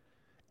that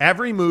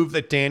every move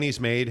that Danny's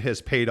made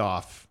has paid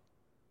off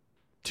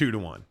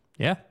 2-1?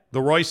 Yeah.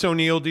 The Royce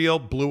O'Neal deal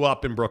blew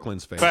up in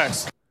Brooklyn's face.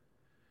 Facts.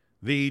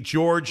 The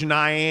George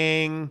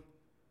Niang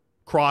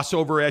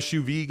crossover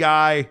SUV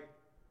guy,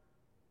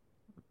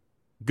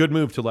 good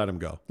move to let him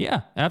go.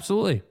 Yeah,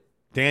 absolutely.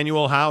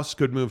 Daniel House,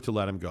 good move to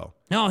let him go.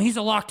 No, he's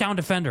a lockdown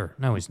defender.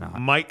 No, he's not.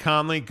 Mike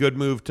Conley, good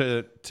move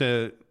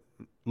to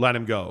let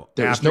him go.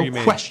 There's no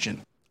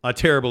question. A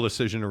terrible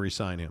decision to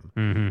re-sign him.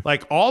 Mm-hmm.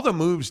 Like, all the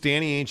moves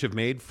Danny Ainge have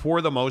made, for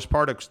the most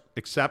part,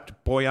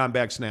 except Bojan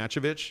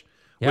Bagsnachevich,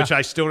 which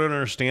I still don't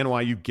understand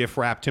why you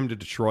gift-wrapped him to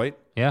Detroit.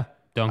 Yeah,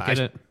 don't get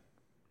it.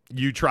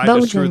 You tried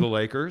to screw the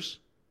Lakers.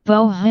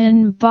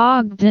 Bojan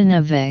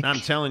Bogdanovic. I'm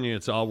telling you,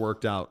 it's all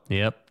worked out.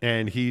 Yep.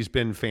 And he's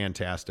been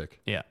fantastic.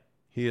 Yeah.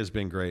 He has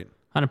been great.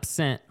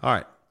 100%. All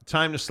right,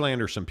 time to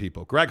slander some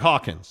people. Greg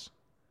Hawkins.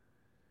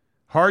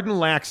 Harden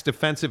lacks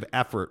defensive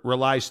effort,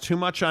 relies too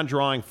much on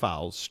drawing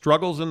fouls,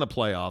 struggles in the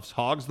playoffs,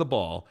 hogs the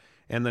ball,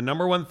 and the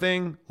number one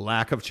thing,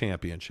 lack of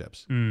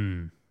championships.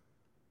 Not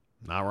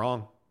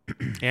wrong.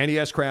 And he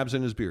has crabs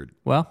in his beard.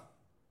 Well.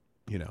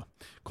 You know.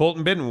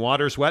 Colton Bidden,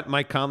 water's wet,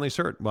 Mike Conley's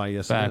hurt. Why,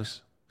 yes, Facts. it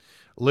is.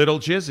 Little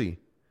Jizzy.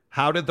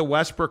 How did the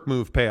Westbrook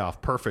move pay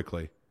off?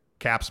 Perfectly.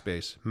 Cap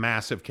space.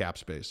 Massive cap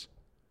space.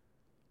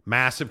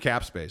 Massive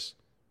cap space.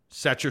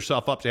 Set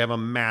yourself up to have a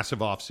massive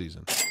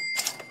offseason.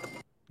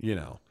 You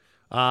know.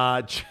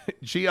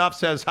 Geoff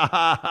says,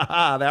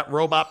 that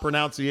robot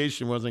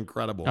pronunciation was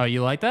incredible. Oh,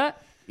 you like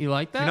that? You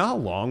like that? You know how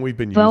long we've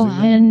been using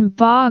Bojan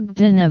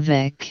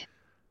Bogdanovic.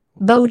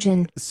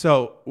 Bojan.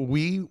 So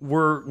we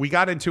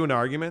got into an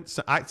argument.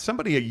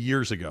 Somebody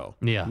years ago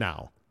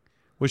now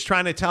was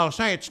trying to tell us,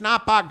 hey, it's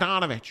not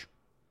Bogdanovich.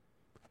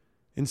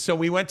 And so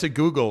we went to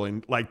Google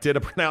and did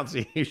a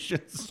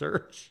pronunciation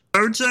search.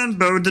 Bojan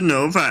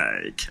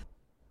Bogdanovic.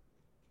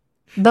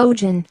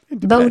 Bojan.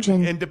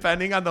 Bojan. And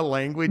depending on the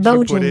language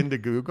you put into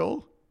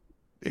Google,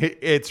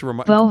 it's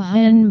remarkable.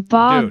 Bojan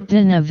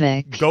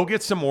Bogdanovic. Go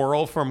get some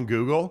oral from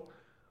Google.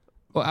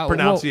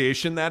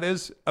 Pronunciation, that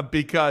is,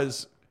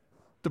 because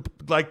the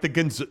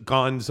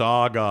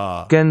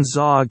Gonzaga.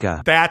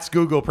 Gonzaga. That's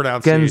Google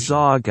pronunciation.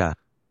 Gonzaga.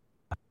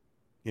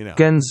 You know.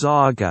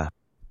 Gonzaga.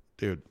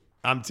 Dude,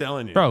 I'm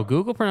telling you. Bro,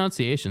 Google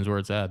pronunciation's where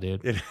it's at,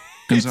 dude.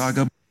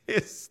 Gonzaga.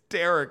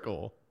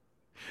 Hysterical.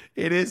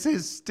 It is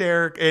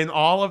hysterical. And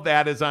all of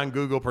that is on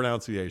Google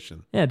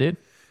pronunciation. Yeah, dude.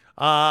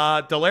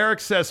 Delaric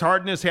says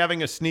Harden is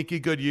having a sneaky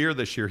good year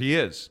this year. He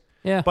is.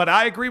 Yeah. But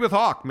I agree with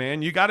Hawk,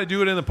 man. You got to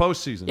do it in the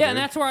postseason. Yeah, dude. and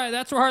that's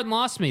where Harden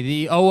lost me.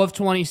 The 0 of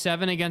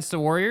 27 against the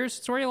Warriors.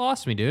 That's where he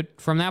lost me, dude.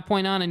 From that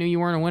point on, I knew you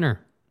weren't a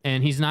winner.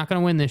 And he's not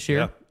going to win this year.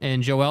 Yeah.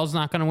 And Joel's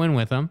not going to win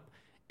with him.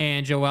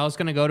 And Joel's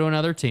going to go to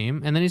another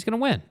team, and then he's going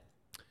to win.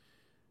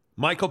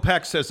 Michael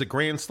Peck says the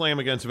Grand Slam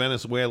against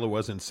Venezuela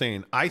was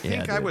insane. I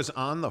think I was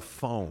on the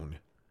phone.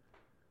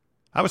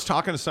 I was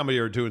talking to somebody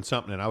or doing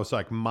something, and I was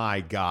like, my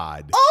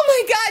God. Oh,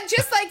 my God,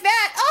 just like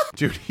that. Oh.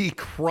 Dude, he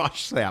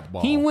crushed that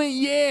ball. He went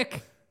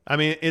yick. I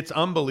mean, it's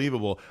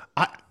unbelievable.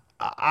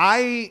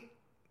 I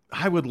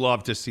would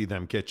love to see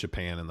them get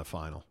Japan in the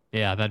final.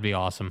 Yeah, that'd be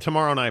awesome.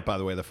 Tomorrow night, by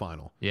the way, the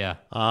final. Yeah.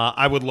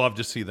 I would love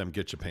to see them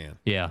get Japan.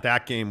 Yeah.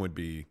 That game would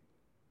be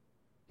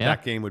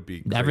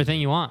crazy.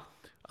 Everything you want.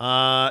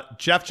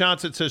 Jeff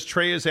Johnson says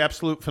Trey is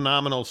absolute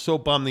phenomenal. So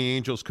bummed the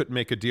Angels couldn't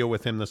make a deal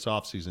with him this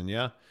offseason.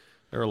 Yeah,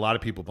 there are a lot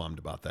of people bummed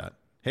about that.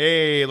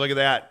 Hey, look at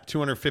that.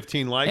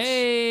 215 likes.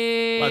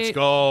 Hey. Let's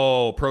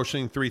go.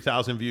 Approaching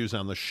 3,000 views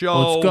on the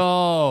show. Let's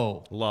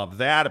go. Love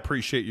that.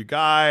 Appreciate you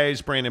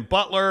guys. Brandon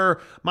Butler.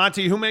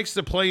 Monty, who makes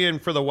the play-in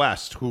for the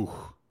West? Whew.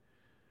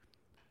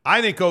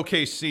 I think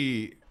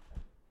OKC.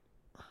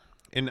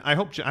 And I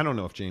don't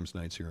know if James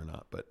Knight's here or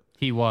not, but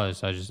he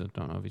was. I just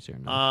don't know if he's here or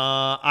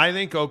not. I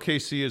think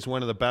OKC is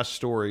one of the best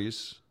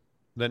stories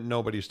that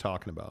nobody's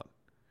talking about.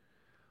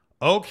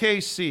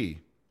 OKC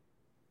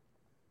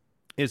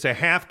is a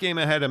half game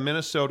ahead of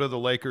Minnesota, the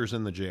Lakers,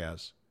 and the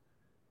Jazz.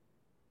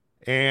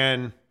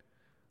 And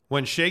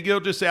when Shai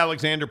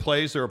Gilgeous-Alexander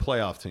plays, they're a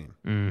playoff team.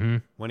 Mm-hmm.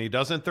 When he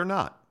doesn't, they're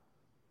not.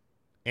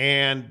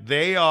 And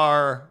they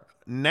are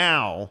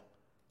now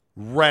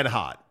red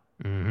hot.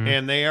 Mm-hmm.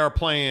 And they are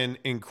playing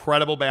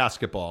incredible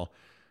basketball.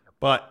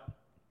 But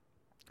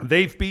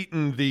they've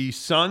beaten the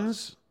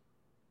Suns,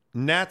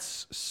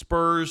 Nets,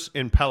 Spurs,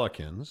 and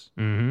Pelicans.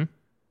 Mm-hmm.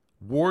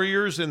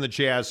 Warriors and the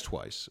Jazz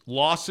twice.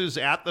 Losses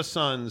at the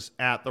Suns,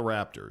 at the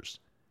Raptors.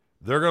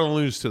 They're going to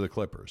lose to the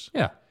Clippers.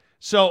 Yeah.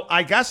 So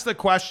I guess the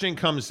question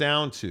comes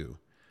down to,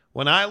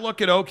 when I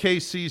look at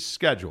OKC's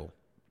schedule,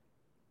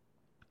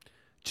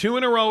 2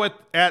 in a row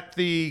at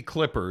the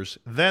Clippers,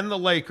 then the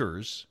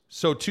Lakers.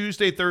 So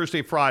Tuesday,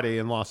 Thursday, Friday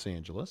in Los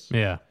Angeles.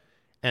 Yeah.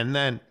 And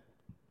then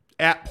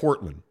at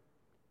Portland.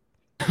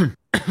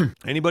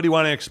 Anybody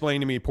want to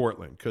explain to me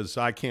Portland? Because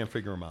I can't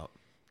figure them out.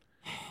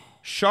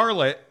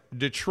 Charlotte,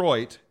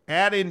 Detroit,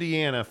 at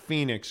Indiana,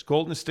 Phoenix,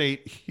 Golden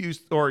State,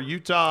 Houston, or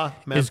Utah,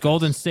 Memphis. Is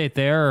Golden State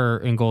there or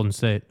in Golden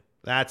State?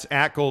 That's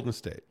at Golden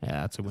State.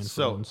 Yeah, that's a win for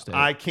So Golden State.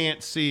 I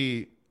can't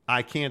see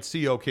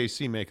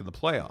OKC making the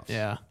playoffs.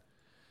 Yeah.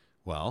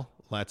 Well,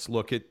 let's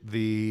look at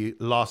the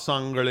Los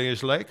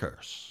Angeles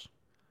Lakers.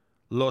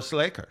 Los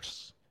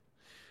Lakers.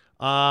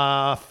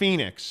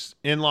 Phoenix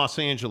in Los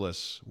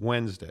Angeles,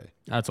 Wednesday.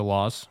 That's a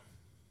loss.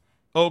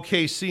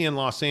 OKC in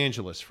Los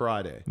Angeles,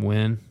 Friday.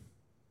 Win.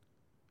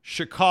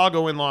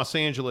 Chicago in Los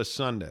Angeles,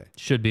 Sunday.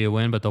 Should be a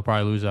win, but they'll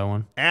probably lose that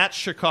one. At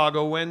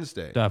Chicago,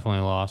 Wednesday. Definitely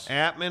a loss.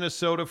 At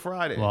Minnesota,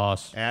 Friday.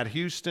 Loss. At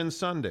Houston,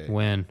 Sunday.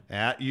 Win.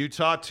 At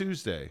Utah,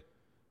 Tuesday.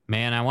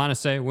 Man, I want to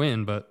say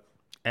win, but...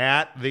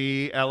 At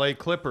the LA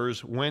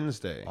Clippers,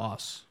 Wednesday.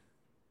 Loss.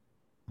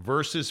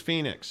 Versus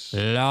Phoenix.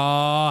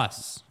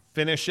 Loss.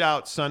 Finish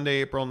out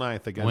Sunday, April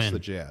 9th against Win. the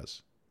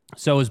Jazz.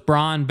 So is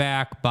Braun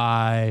back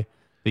by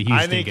the Houston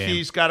game? I think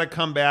he's got to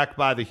come back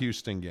by the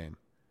Houston game.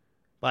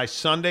 By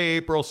Sunday,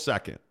 April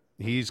 2nd,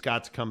 he's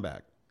got to come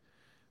back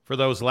for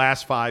those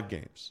last 5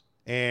 games.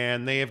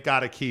 And they have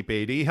got to keep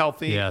AD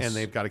healthy, and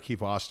they've got to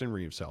keep Austin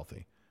Reeves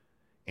healthy.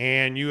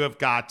 And you have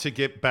got to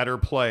get better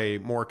play,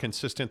 more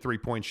consistent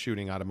three-point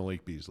shooting out of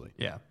Malik Beasley.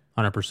 Yeah,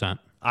 100%.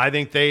 I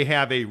think they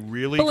have a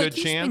really good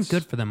chance. He's been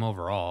good for them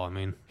overall. I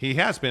mean, he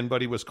has been,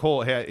 but he was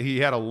cold. He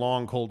had a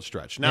long, cold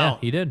stretch. Now, yeah,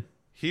 he did.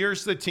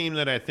 Here's the team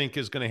that I think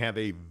is going to have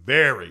a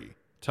very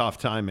tough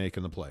time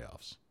making the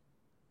playoffs.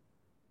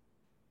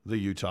 The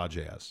Utah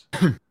Jazz.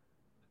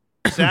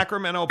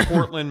 Sacramento,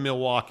 Portland,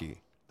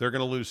 Milwaukee. They're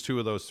going to lose 2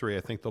 of those 3. I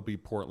think they'll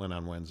beat Portland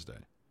on Wednesday.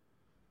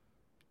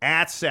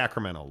 At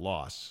Sacramento,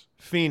 loss.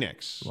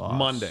 Phoenix, loss.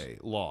 Monday,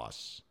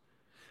 loss.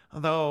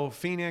 Although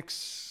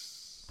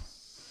Phoenix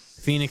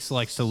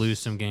likes to lose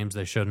some games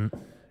they shouldn't.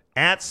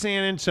 At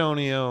San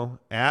Antonio,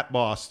 at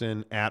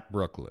Boston, at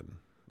Brooklyn.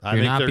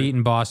 You're not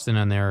beating Boston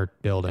on their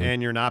building.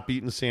 And you're not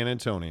beating San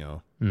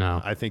Antonio.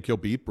 No. I think you'll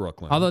beat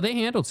Brooklyn. Although they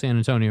handled San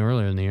Antonio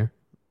earlier in the year.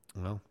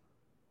 Well.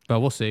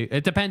 But we'll see.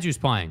 It depends who's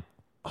playing.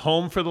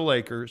 Home for the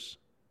Lakers.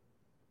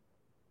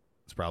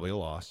 It's probably a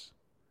loss.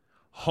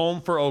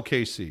 Home for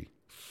OKC.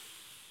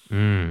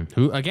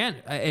 Who again?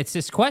 It's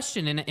this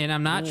question, and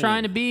I'm not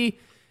trying to be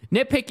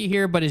nitpicky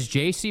here, but is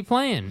JC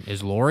playing?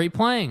 Is Laurie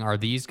playing? Are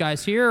these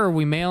guys here, or are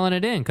we mailing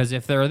it in? Because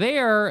if they're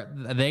there,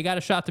 they got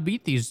a shot to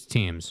beat these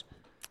teams.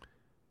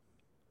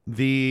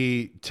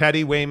 The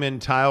Teddy Wayman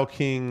Tile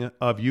King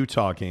of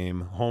Utah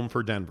game, home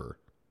for Denver.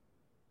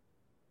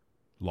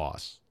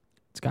 Loss.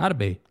 It's got to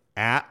be.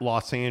 At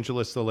Los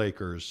Angeles, the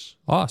Lakers.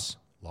 Loss.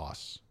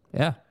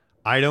 Yeah.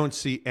 I don't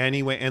see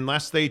any way,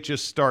 unless they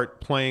just start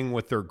playing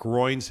with their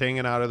groins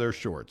hanging out of their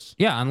shorts.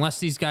 Yeah, unless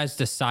these guys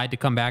decide to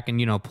come back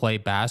and, play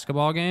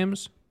basketball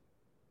games.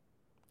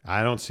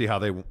 I don't see how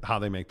they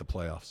make the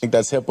playoffs. Think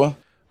that's HIPAA?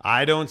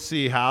 I don't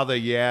see how the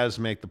Yaz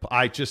make the.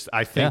 I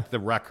think the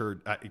record,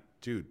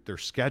 dude, their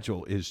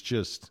schedule is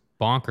just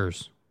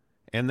bonkers.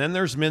 And then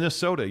there's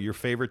Minnesota, your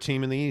favorite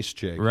team in the East,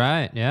 Jake.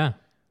 Right? Yeah.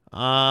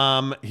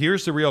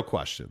 Here's the real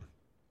question: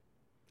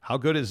 how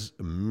good is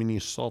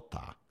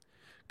Minnesota?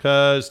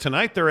 Because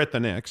tonight they're at the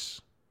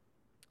Knicks,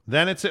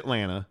 then it's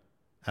Atlanta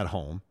at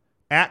home,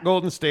 at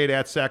Golden State,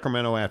 at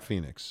Sacramento, at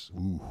Phoenix.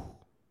 Ooh.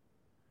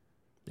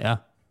 Yeah.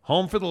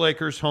 Home for the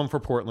Lakers, home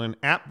for Portland,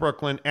 at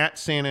Brooklyn, at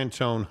San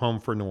Antonio, home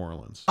for New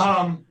Orleans.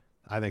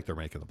 I think they're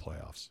making the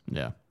playoffs.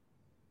 Yeah.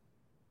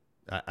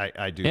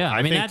 I do. Yeah,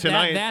 I mean, think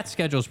tonight, that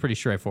schedule is pretty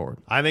straightforward.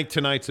 I think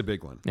tonight's a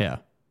big one. Yeah.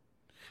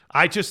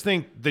 I just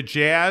think the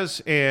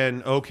Jazz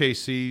and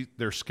OKC,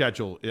 their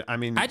schedule,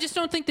 I just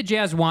don't think the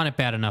Jazz want it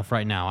bad enough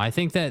right now. I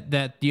think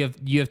that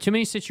you have too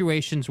many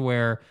situations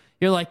where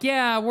you're like,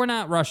 yeah, we're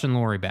not rushing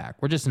Laurie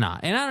back. We're just not.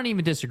 And I don't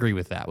even disagree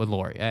with that with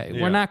Laurie.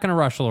 We're not going to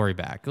rush Laurie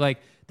back. Like,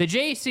 the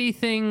JC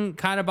thing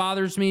kind of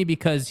bothers me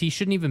because he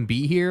shouldn't even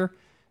be here.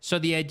 So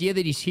the idea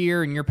that he's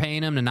here and you're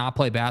paying him to not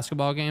play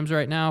basketball games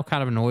right now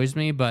kind of annoys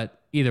me. But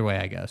either way,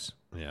 I guess.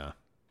 Yeah.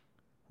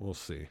 We'll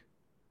see.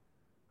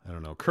 I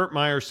don't know. Kurt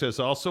Meyer says,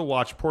 also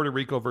watch Puerto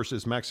Rico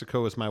versus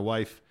Mexico as my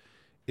wife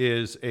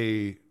is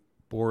a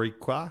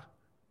Boricua.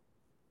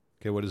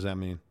 Okay, what does that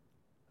mean?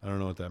 I don't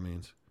know what that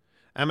means.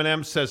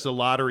 Eminem says the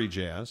lottery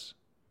jazz.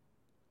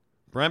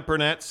 Brent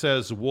Burnett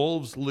says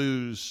Wolves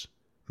lose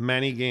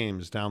many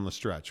games down the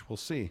stretch. We'll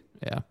see.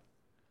 Yeah.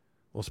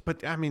 Well,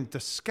 but, I mean, the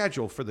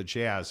schedule for the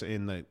Jazz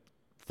and the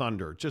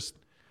Thunder, just,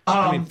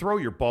 throw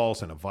your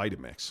balls in a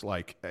Vitamix.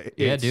 Like,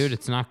 yeah, dude,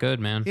 it's not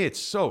good, man. It's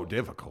so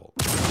difficult.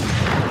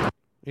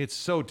 It's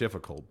so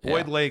difficult.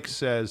 Boyd Lake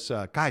says,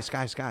 guys,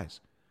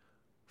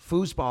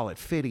 foosball at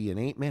 50 in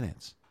 8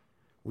 minutes.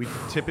 We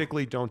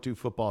typically don't do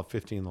football at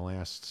 50 in the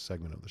last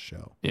segment of the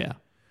show. Yeah.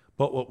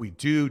 But what we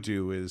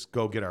do is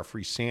go get our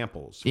free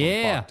samples from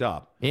Bucked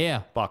Up.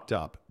 Yeah.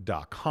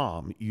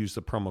 Buckedup.com. Use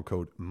the promo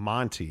code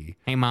Monty.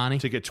 Hey, Monty.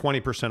 To get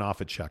 20% off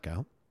at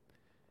checkout.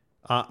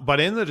 But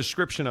in the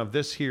description of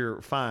this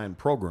here fine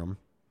program,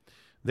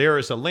 there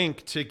is a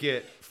link to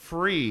get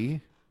free.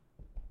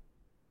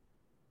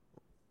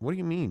 What do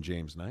you mean,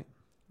 James Knight?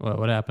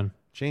 What happened?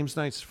 James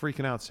Knight's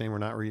freaking out saying we're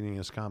not reading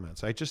his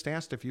comments. I just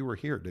asked if you were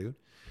here, dude.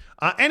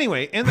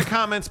 Anyway, in the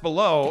comments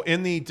below,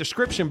 in the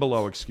description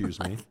below, excuse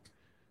me.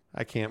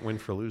 I can't win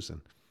for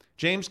losing.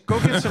 James, go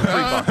get some free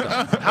Bucked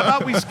Up. How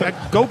about we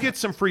go get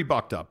some free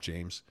Bucked Up,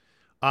 James?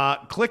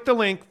 Click the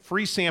link,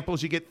 free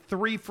samples. You get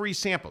 3 free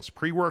samples.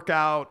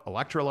 Pre-workout,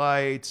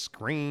 electrolytes,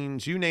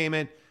 greens, you name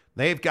it.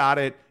 They've got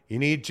it. You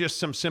need just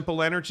some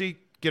simple energy,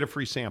 get a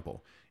free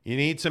sample. You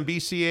need some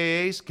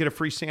BCAAs, get a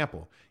free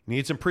sample. You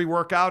need some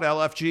pre-workout,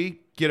 LFG,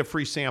 get a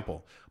free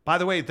sample. By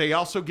the way, they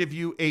also give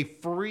you a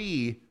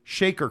free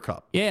shaker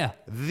cup. Yeah.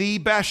 The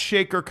best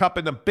shaker cup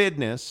in the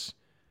business.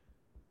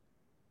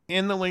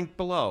 In the link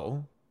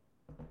below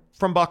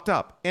from Bucked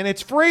Up. And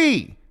it's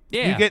free.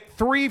 Yeah. You get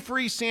 3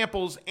 free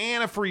samples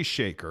and a free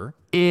shaker.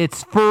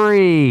 It's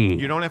free.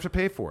 You don't have to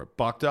pay for it.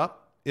 Bucked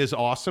Up is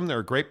awesome. They're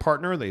a great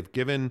partner. They've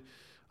given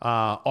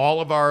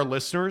all of our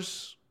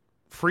listeners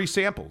free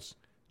samples.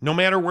 No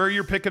matter where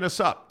you're picking us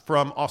up.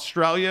 From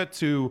Australia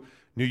to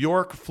New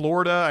York,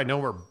 Florida. I know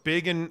we're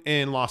big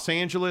in Los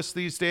Angeles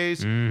these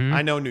days. Mm-hmm.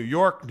 I know New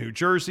York, New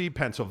Jersey,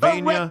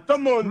 Pennsylvania.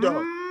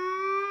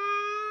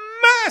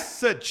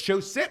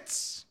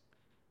 Massachusetts.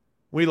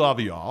 We love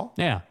you all.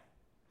 Yeah.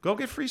 Go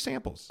get free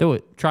samples. Do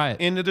it. Try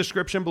it. In the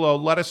description below.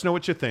 Let us know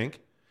what you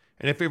think.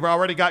 And if you've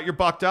already got your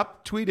Bucked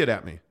Up, tweet it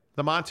at me.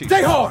 The Monty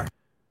Stay Show. hard.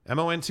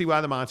 MONTY,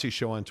 The Monty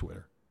Show on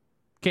Twitter.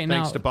 Okay,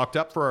 Thanks to Bucked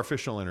Up for our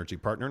official energy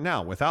partner.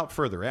 Now, without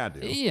further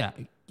ado. Yeah.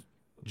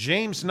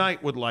 James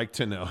Knight would like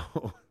to know.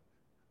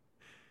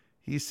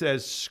 He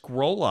says,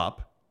 scroll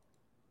up.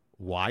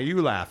 Why are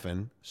you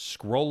laughing?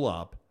 Scroll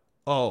up.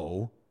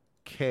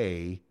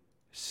 OKC.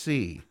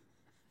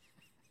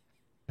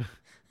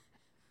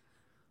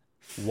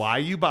 Why are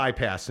you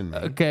bypassing me?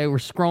 Okay, we're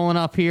scrolling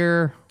up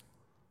here.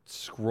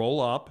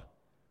 Scroll up.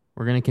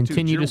 We're going to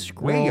continue to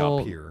scroll. Way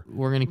up here.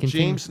 We're going to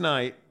continue. James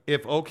Knight,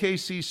 if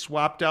OKC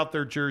swapped out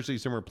their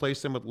jerseys and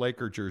replaced them with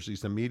Laker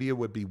jerseys, the media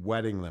would be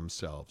wetting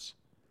themselves.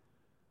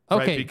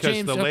 Okay, right? Because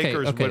James, the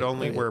Lakers okay, would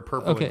only wear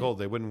purple okay. and gold.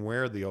 They wouldn't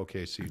wear the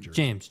OKC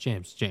jersey.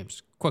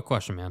 James. Quick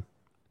question, man.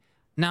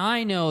 Now,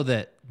 I know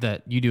that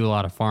you do a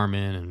lot of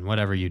farming and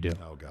whatever you do.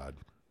 Oh, God.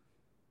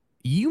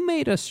 You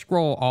made us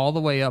scroll all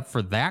the way up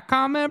for that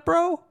comment,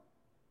 bro?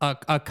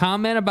 A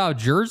comment about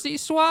jersey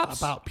swaps?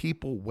 About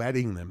people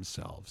wetting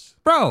themselves.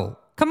 Bro,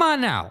 come on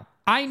now.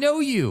 I know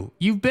you.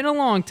 You've been a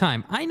long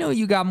time. I know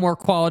you got more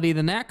quality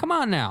than that. Come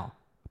on now.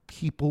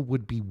 People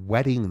would be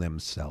wetting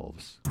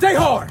themselves. Stay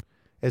hard.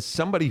 As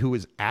somebody who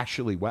has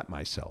actually wet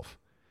myself,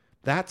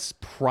 that's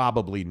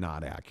probably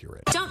not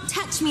accurate. Don't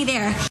touch me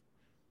there.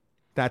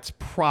 That's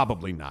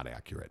probably not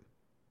accurate.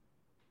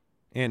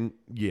 And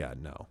yeah,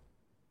 no,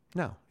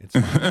 it's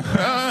not.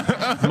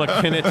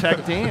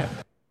 McKinney Dan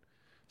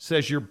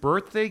says your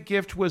birthday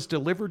gift was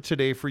delivered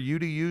today for you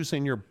to use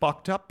in your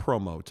Bucked Up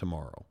promo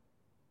tomorrow.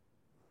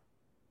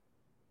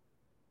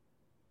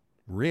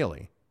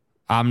 Really?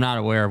 I'm not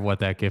aware of what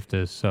that gift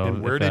is. So,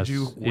 and where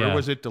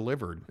was it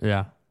delivered?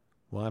 Yeah.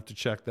 We'll have to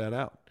check that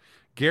out.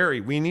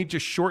 Gary, we need to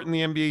shorten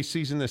the NBA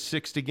season to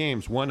 60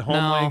 games. One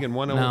home leg and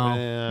one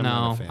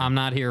No, I'm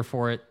not here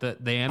for it. The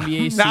NBA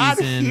season. Not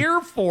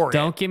here for it.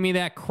 Don't give me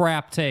that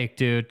crap take,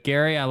 dude.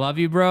 Gary, I love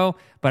you, bro,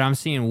 but I'm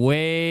seeing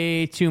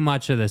way too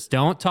much of this.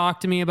 Don't talk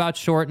to me about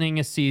shortening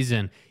a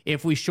season.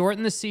 If we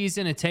shorten the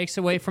season, it takes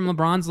away from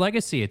LeBron's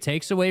legacy. It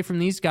takes away from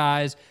these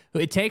guys.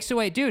 It takes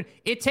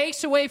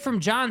away from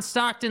John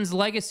Stockton's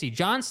legacy.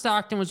 John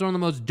Stockton was one of the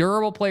most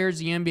durable players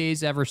the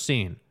NBA's ever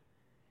seen.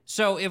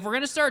 So if we're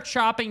going to start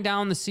chopping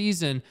down the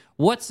season,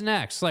 what's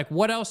next? Like,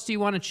 what else do you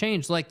want to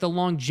change? Like, the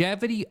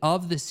longevity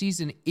of the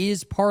season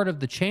is part of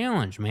the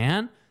challenge,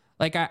 man.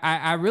 Like,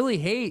 I really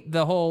hate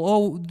the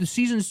whole, the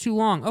season's too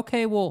long.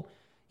 Okay, well,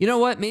 you know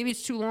what? Maybe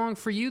it's too long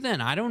for you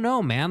then. I don't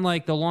know, man.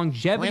 Like, the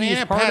longevity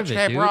is part of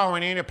it, dude. Bro, we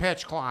need a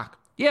pitch clock.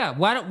 Yeah,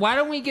 why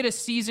don't we get a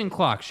season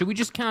clock? Should we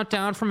just count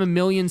down from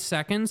 1,000,000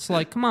 seconds?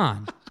 Like, come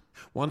on.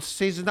 Once the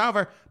season's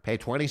over, pay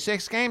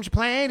 26 games,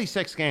 play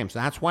 86 games.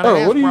 That's what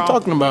it is, what are you bro.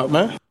 talking about,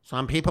 man?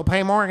 Some people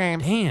pay more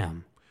games.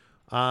 Damn.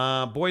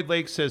 Boyd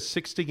Lake says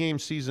 60-game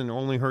season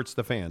only hurts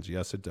the fans.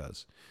 Yes, it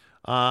does.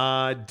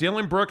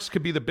 Dylan Brooks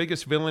could be the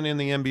biggest villain in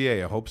the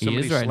NBA. I hope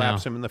somebody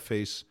slaps him in the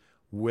face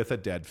with a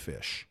dead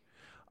fish.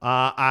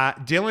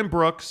 Dylan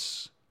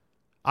Brooks,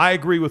 I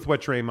agree with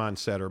what Draymond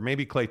said, or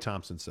maybe Klay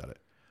Thompson said it.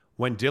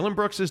 When Dylan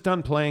Brooks is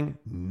done playing,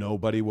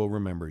 nobody will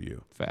remember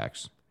you.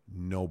 Facts.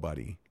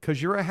 Nobody.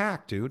 Because you're a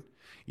hack, dude.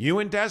 You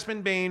and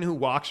Desmond Bane, who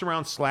walks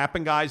around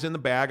slapping guys in the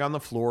bag on the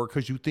floor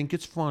because you think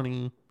it's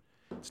funny.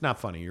 It's not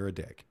funny. You're a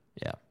dick.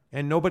 Yeah.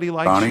 And nobody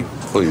likes Bonnie, you.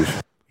 please.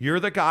 You're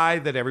the guy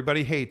that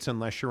everybody hates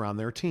unless you're on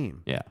their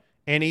team. Yeah.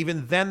 And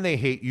even then they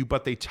hate you,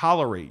 but they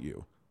tolerate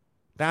you.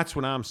 That's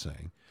what I'm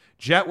saying.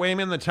 Jet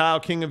Wayman, the Tile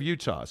King of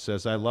Utah,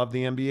 says, I love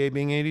the NBA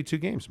being 82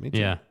 games. Me too.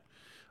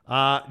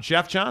 Yeah.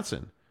 Jeff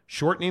Johnson,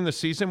 shortening the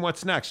season.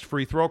 What's next?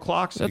 Free throw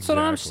clocks? That's what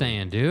I'm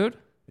saying, dude.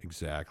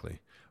 Exactly.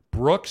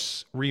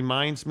 Brooks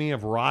reminds me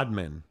of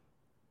Rodman.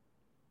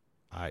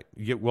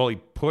 He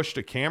pushed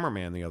a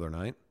cameraman the other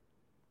night.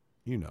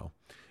 You know.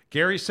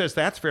 Gary says,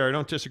 that's fair. I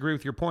don't disagree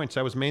with your points.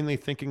 I was mainly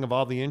thinking of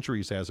all the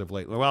injuries as of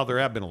late. Well, there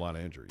have been a lot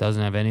of injuries.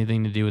 Doesn't have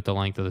anything to do with the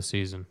length of the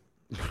season.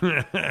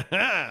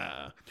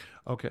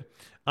 Okay.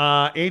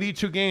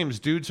 82 games.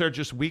 Dudes are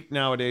just weak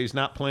nowadays,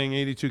 not playing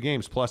 82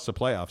 games plus the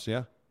playoffs,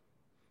 yeah?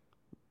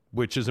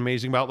 Which is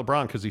amazing about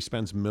LeBron because he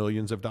spends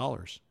millions of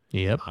dollars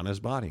on his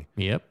body.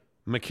 Yep.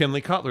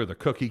 McKinley Cutler, the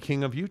Cookie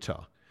King of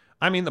Utah.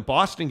 I mean, the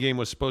Boston game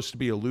was supposed to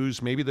be a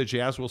lose. Maybe the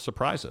Jazz will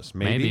surprise us.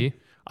 Maybe.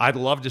 I'd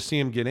love to see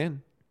him get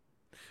in.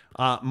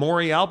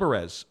 Maury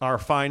Alvarez, our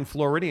fine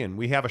Floridian.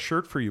 We have a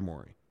shirt for you,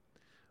 Maury.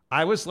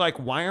 I was like,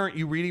 why aren't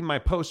you reading my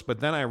posts? But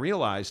then I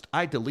realized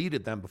I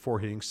deleted them before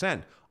hitting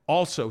send.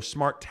 Also,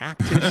 smart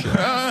tactician.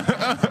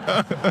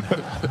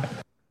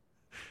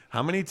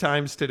 How many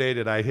times today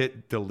did I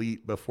hit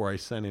delete before I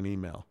sent an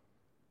email?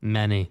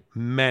 Many.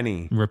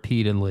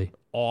 Repeatedly.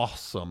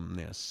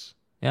 Awesomeness.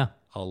 Yeah.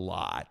 A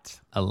lot.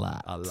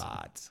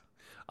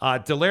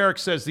 Delaric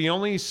says the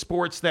only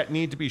sports that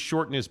need to be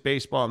shortened is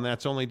baseball, and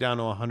that's only down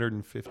to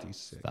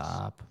 156.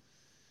 Stop.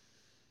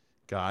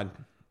 God,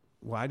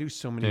 why do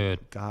so many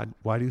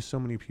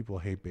people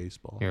hate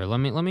baseball? Here, let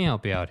me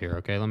help you out here,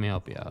 okay? Let me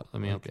help you out.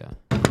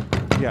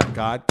 Yeah,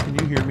 God, can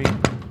you hear me?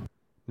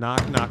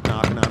 Knocking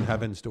on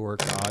heaven's door,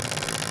 God.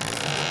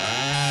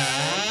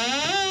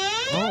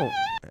 Oh,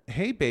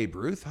 hey, Babe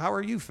Ruth. How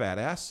are you, fat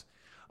ass?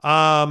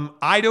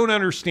 I don't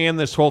understand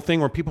this whole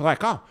thing where people are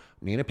like, oh,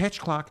 need a pitch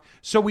clock.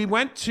 So we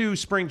went to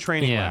spring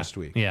training last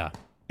week. Yeah.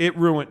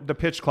 The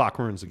pitch clock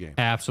ruins the game.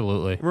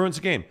 Absolutely. Ruins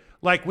the game.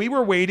 Like, we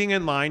were waiting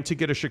in line to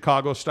get a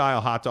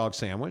Chicago-style hot dog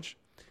sandwich,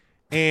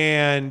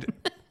 and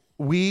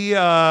we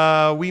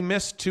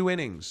missed 2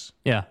 innings.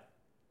 Yeah.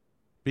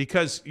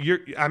 Because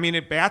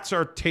bats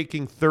are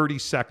taking 30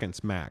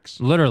 seconds max.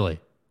 Literally.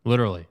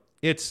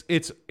 It's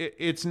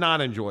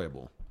not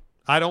enjoyable.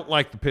 I don't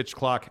like the pitch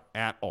clock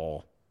at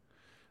all.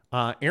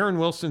 Aaron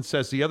Wilson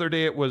says the other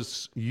day it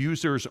was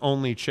users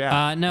only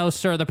chat. No,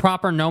 sir. The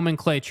proper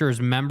nomenclature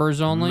is members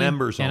only.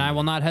 And I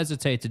will not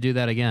hesitate to do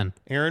that again.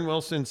 Aaron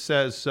Wilson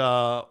says,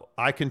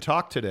 I can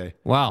talk today.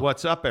 Wow.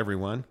 What's up,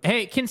 everyone?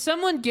 Hey, can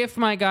someone gift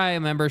my guy a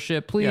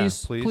membership,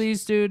 please? Yeah,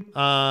 please, dude.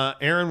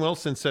 Aaron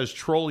Wilson says,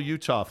 troll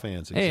Utah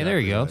fans. Hey, there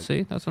you go.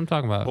 See, that's what I'm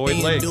talking about.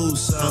 Boyd Lake.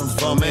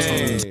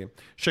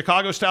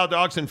 Chicago-style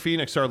dogs in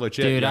Phoenix are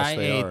legit. Dude, yes, I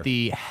they ate are.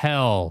 the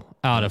hell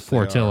out of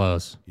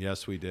Portillo's.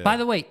 Yes, we did. By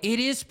the way, it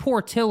is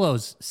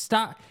Portillo's.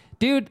 Stop.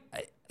 Dude,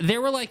 there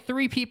were like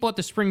 3 people at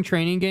the spring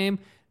training game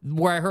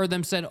where I heard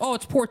them said, oh,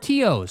 it's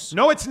Portillo's.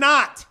 No, it's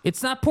not.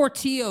 It's not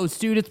Portillo's,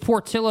 dude. It's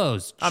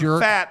Portillo's. I'm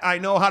fat. I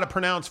know how to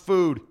pronounce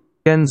food.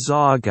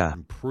 Gonzaga.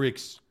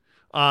 Pricks.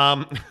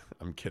 I'm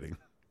kidding.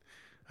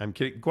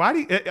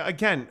 Why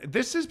again,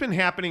 this has been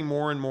happening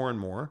more and more and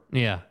more.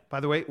 Yeah. By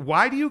the way,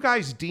 why do you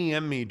guys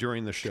DM me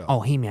during the show?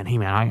 Oh, hey, man.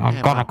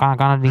 I'm gonna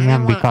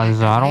DM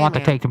because I don't want the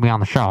take to be on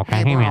the show, okay?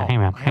 Hey,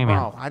 man.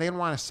 I didn't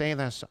want to say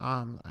this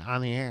on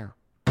the air.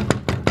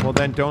 Well,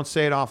 then don't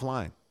say it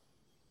offline.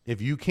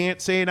 If you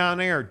can't say it on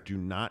air, do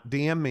not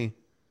DM me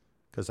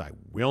because I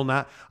will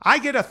not. I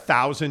get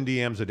 1,000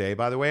 DMs a day,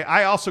 by the way.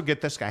 I also get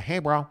this guy. Hey,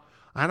 bro,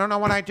 I don't know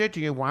what I did to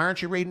you. Why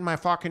aren't you reading my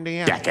fucking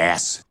DMs?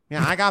 Jackass.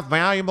 Yeah, I got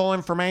valuable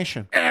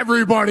information.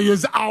 Everybody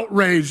is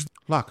outraged.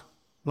 Look,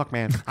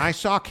 man. I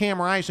saw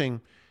Cam Rising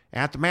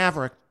at the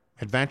Maverick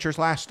Adventures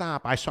Last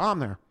Stop. I saw him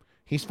there.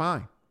 He's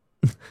fine.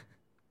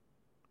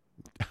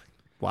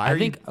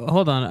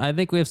 Hold on. I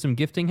think we have some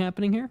gifting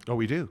happening here. Oh,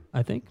 we do?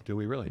 I think. Do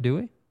we really? Do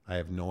we? I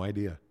have no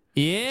idea.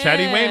 Yeah.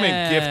 Teddy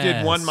Wayman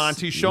gifted 1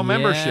 Monty Show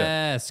membership.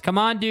 Yes. Come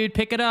on, dude.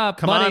 Pick it up.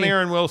 Come on,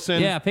 Aaron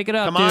Wilson. Yeah, pick it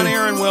up. Come on,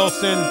 Aaron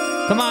Wilson.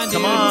 Come on, dude.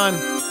 Come on.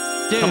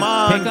 Dude, Come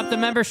on. pick up the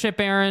membership,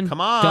 Aaron.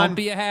 Come on. Don't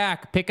be a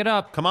hack. Pick it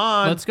up. Come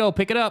on. Let's go.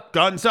 Pick it up.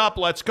 Guns up.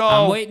 Let's go.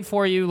 I'm waiting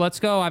for you. Let's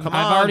go. I've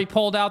already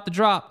pulled out the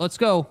drop. Let's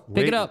go.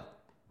 Pick it up.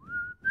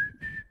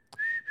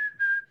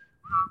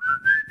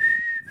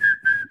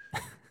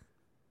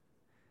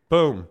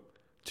 Boom.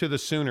 To the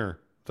Sooner.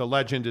 The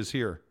legend is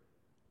here.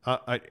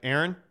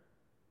 Aaron,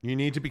 you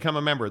need to become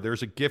a member.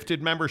 There's a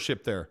gifted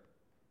membership there.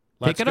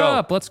 Pick it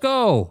up. Let's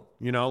go.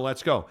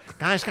 Let's go.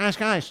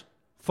 Guys.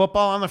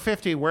 Football on the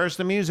 50. Where's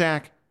the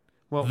Muzak?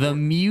 Well, the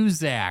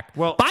Muzak.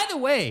 Well, by the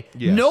way,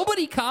 yes.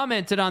 Nobody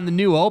commented on the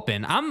new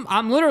open.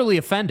 I'm literally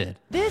offended.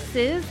 This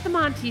is the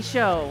Monty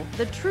Show,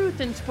 the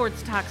truth in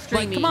sports talk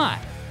streaming. Like, come on.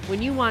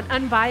 When you want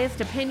unbiased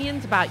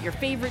opinions about your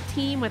favorite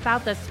team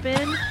without the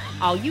spin,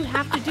 all you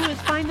have to do is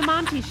find the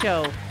Monty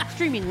Show,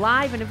 streaming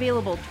live and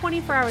available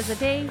 24 hours a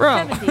day,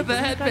 7 days a week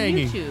on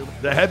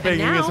YouTube. The headbanging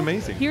now, is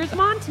amazing. Here's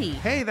Monty.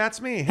 Hey, that's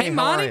me. Hey,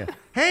 Monty. how are you?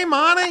 Hey,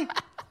 Monty.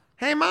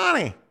 Hey,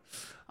 Monty.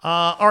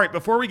 All right,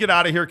 before we get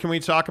out of here, can we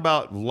talk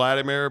about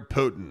Vladimir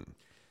Putin?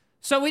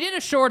 So we did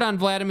a short on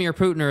Vladimir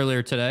Putin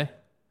earlier today.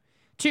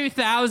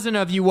 2,000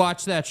 of you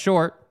watched that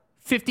short.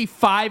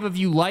 55 of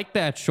you liked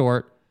that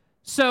short.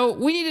 So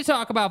we need to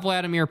talk about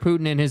Vladimir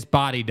Putin and his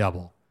body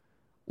double.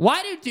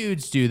 Why do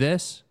dudes do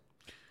this?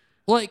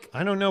 Like,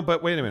 I don't know,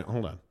 but wait a minute.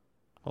 Hold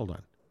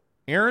on.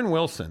 Aaron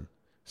Wilson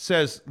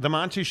says, the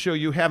Monty Show,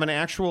 you have an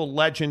actual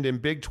legend in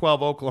Big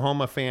 12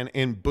 Oklahoma fan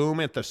and Boom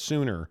at the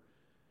Sooner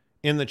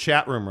in the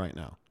chat room right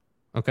now.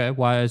 Okay,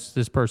 why is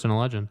this person a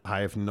legend? I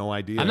have no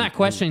idea. I'm not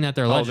questioning that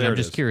they're a legend. I'm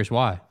just curious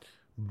why.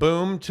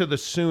 Boom to the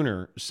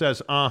Sooner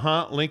says,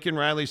 Lincoln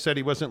Riley said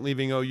he wasn't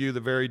leaving OU the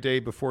very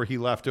day before he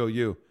left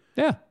OU.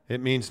 Yeah.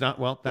 It means not,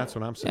 well, that's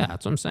what I'm saying. Yeah,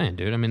 that's what I'm saying,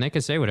 dude. I mean, they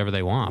could say whatever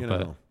they want,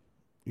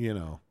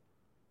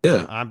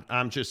 Yeah.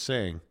 I'm just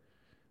saying,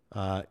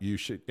 you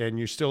should, and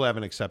you still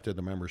haven't accepted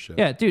the membership.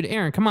 Yeah, dude,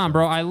 Aaron, come on,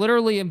 bro. I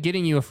literally am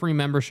getting you a free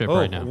membership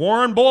right now.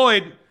 Warren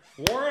Boyd.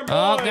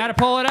 Oh, gotta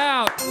pull it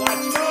out.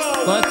 Let's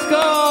go. Let's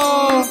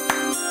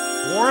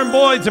go. Warren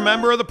Boyd's a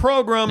member of the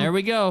program. There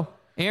we go.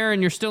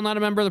 Aaron, you're still not a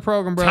member of the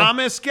program, bro.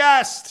 Thomas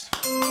Guest.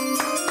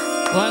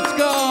 Let's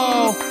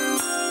go.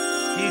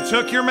 He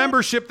took your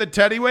membership that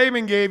Teddy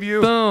Wayman gave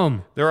you.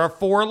 Boom. There are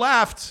 4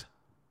 left.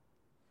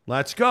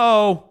 Let's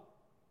go.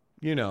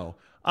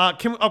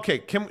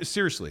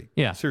 Seriously.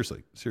 Yeah.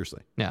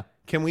 Seriously. Yeah.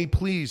 Can we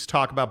please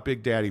talk about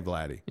Big Daddy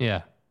Vladdy?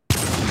 Yeah.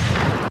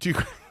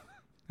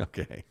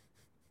 Okay.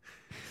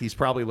 He's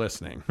probably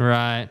listening.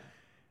 Right.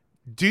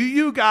 Do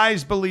you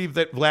guys believe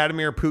that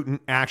Vladimir Putin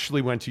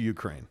actually went to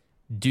Ukraine?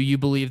 Do you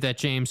believe that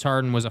James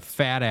Harden was a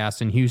fat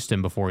ass in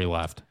Houston before he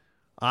left?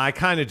 I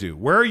kind of do.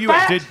 Where are you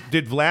at?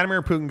 Did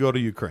Vladimir Putin go to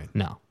Ukraine?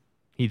 No,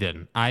 he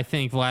didn't. I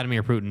think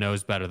Vladimir Putin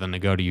knows better than to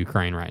go to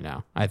Ukraine right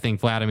now. I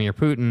think Vladimir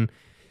Putin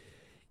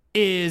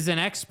is an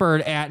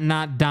expert at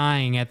not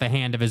dying at the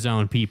hand of his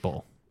own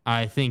people.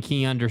 I think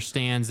he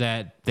understands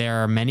that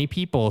there are many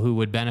people who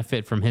would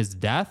benefit from his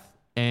death.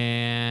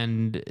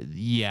 And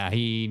yeah,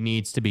 he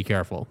needs to be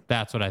careful.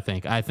 That's what I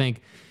think. I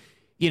think,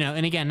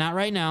 and again, not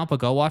right now, but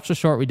go watch the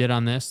short we did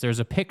on this. There's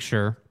a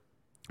picture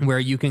where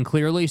you can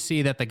clearly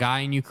see that the guy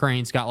in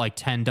Ukraine's got like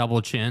 10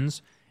 double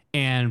chins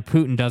and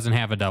Putin doesn't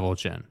have a double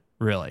chin,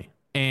 really.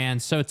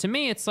 And so to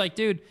me, it's like,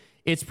 dude,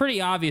 it's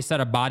pretty obvious that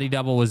a body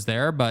double was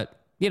there, but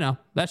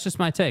that's just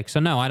my take.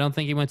 So no, I don't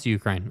think he went to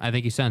Ukraine. I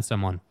think he sent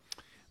someone.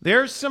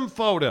 There's some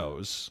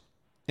photos,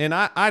 and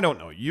I don't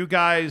know. You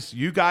guys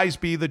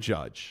be the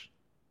judge.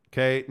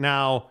 Okay,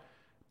 now,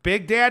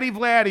 Big Daddy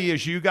Vladdy,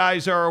 as you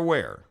guys are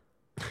aware,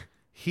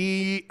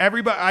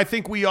 I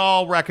think we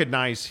all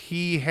recognize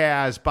he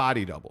has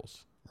body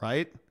doubles,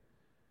 right?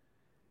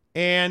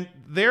 And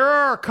there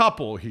are a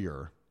couple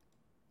here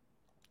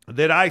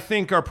that I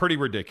think are pretty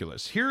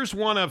ridiculous. Here's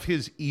one of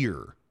his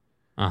ear.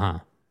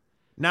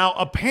 Now,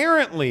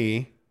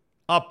 apparently,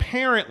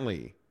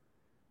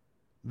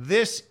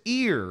 this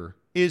ear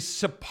is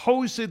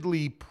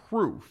supposedly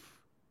proof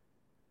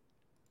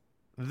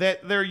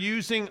that they're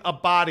using a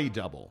body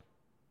double.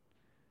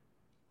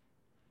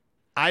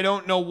 I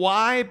don't know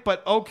why,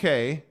 but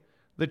okay.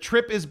 The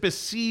trip is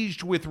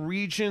besieged with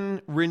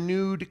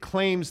region-renewed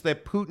claims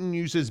that Putin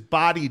uses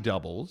body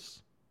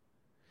doubles.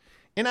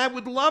 And I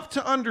would love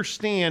to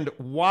understand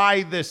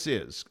why this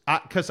is,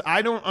 because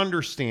I don't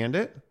understand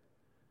it.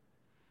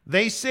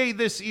 They say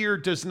this ear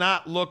does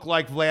not look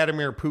like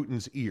Vladimir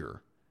Putin's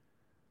ear.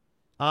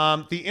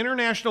 The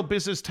International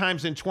Business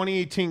Times in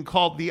 2018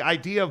 called the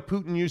idea of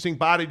Putin using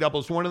body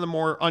doubles one of the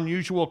more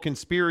unusual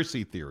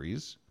conspiracy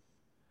theories.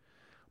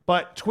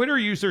 But Twitter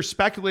users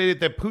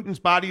speculated that Putin's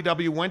body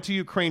double went to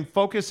Ukraine,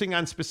 focusing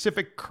on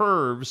specific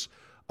curves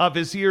of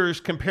his ears,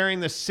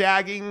 comparing the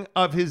sagging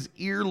of his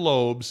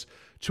earlobes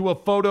to a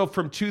photo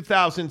from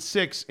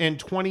 2006 and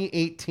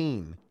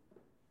 2018.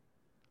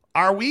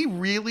 Are you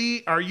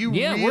really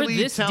we're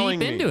this telling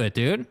deep me into it,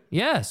 dude?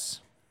 Yes.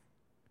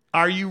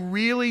 Are you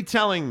really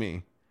telling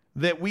me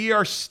that we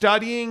are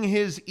studying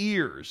his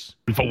ears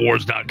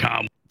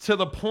Infowars.com to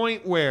the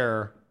point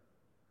where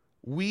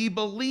we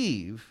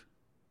believe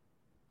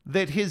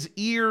that his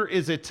ear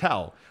is a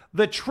tell?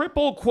 The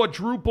triple,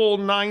 quadruple,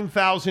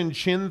 9,000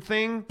 chin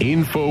thing.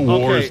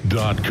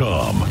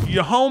 Infowars.com. Okay,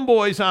 your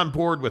homeboy's on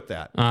board with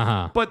that.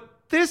 But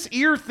this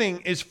ear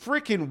thing is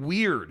freaking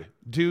weird,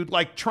 dude.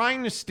 Like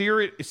trying to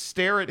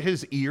stare at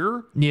his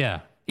ear.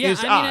 Yeah. Yeah,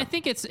 I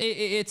think it's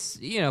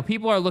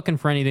people are looking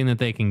for anything that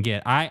they can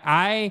get.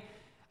 I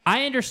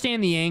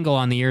understand the angle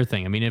on the ear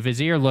thing. I mean, if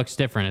his ear looks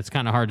different, it's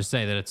kind of hard to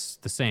say that it's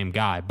the same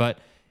guy. But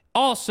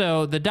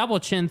also, the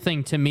double chin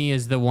thing to me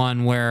is the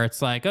one where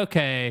it's like,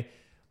 okay,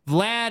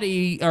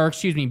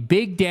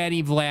 Big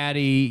Daddy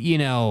Vladdy, you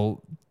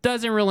know,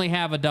 doesn't really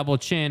have a double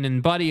chin,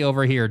 and Buddy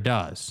over here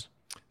does.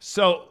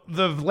 So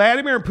the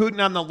Vladimir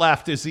Putin on the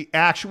left is the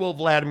actual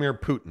Vladimir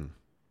Putin.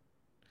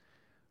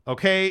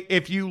 Okay,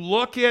 if you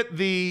look at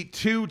the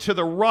two to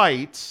the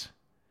right,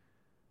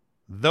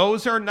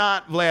 those are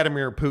not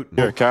Vladimir Putin.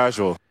 You're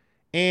casual.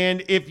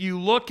 And if you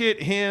look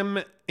at him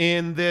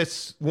in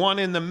this one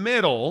in the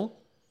middle,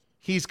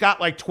 he's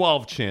got like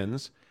 12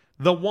 chins.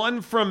 The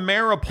one from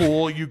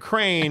Mariupol,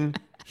 Ukraine,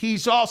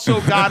 he's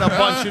also got a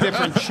bunch of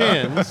different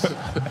chins.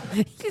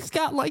 He's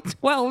got like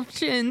 12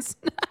 chins.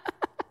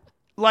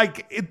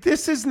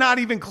 This is not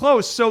even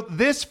close. So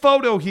this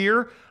photo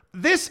here,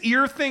 this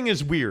ear thing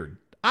is weird.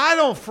 I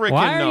don't freaking know.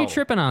 Why are you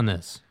tripping on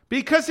this?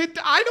 Because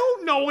I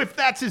don't know if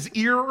that's his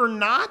ear or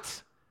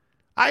not.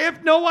 I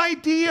have no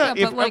idea.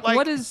 Yeah, but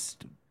what is...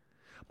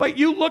 But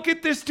you look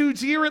at this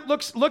dude's ear,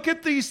 look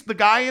at the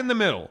guy in the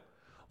middle.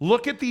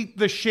 Look at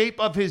the shape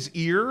of his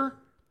ear.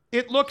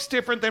 It looks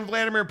different than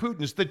Vladimir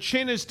Putin's. The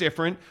chin is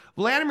different.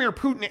 Vladimir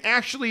Putin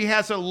actually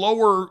has a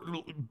lower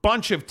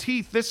bunch of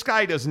teeth. This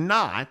guy does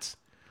not.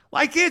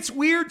 It's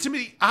weird to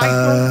me. I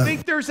don't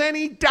think there's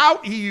any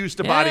doubt he used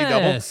a body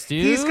double.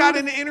 Dude. He's got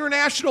an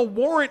international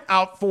warrant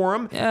out for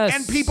him,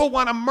 and people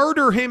want to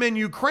murder him in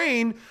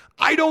Ukraine.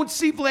 I don't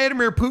see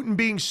Vladimir Putin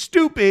being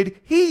stupid.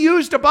 He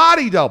used a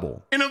body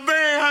double. In a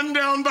van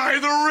down by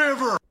the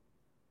river.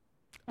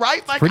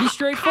 Right? Pretty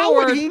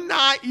straightforward. How would he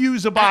not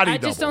use a body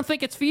double? I just don't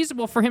think it's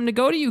feasible for him to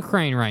go to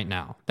Ukraine right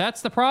now.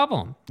 That's the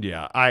problem.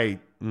 Yeah,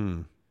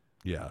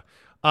 yeah.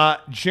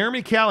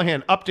 Jeremy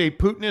Callahan, update.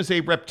 Putin is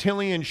a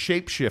reptilian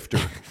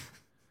shapeshifter.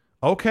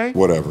 Okay.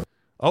 Whatever.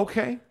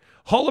 Okay.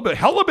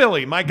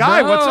 Hullabilly, my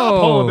guy. What's up,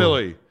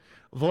 Hullabilly?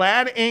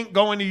 Vlad ain't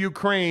going to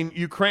Ukraine.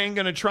 Ukraine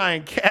going to try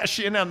and cash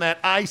in on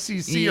that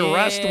ICC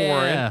arrest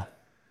warrant.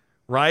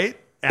 Right?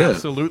 Yeah.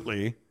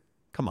 Absolutely.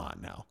 Come on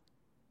now.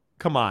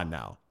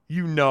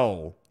 You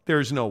know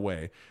there's no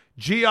way.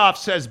 Geoff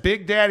says,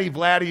 Big Daddy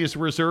Vladdy is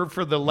reserved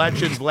for the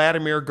legend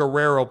Vladimir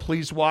Guerrero.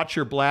 Please watch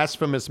your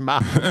blasphemous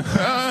mouth.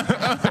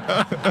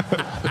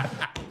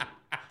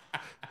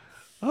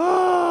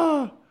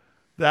 Oh,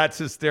 that's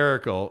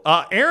hysterical.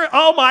 Aaron,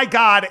 oh my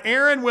God,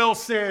 Aaron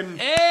Wilson.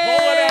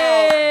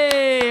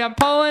 Hey, I'm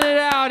pulling it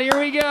out. Here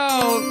we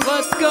go.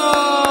 Let's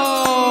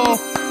go.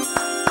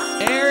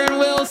 Aaron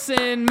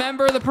Wilson,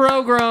 member of the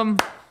program.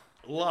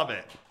 Love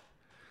it.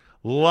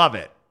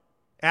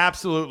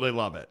 Absolutely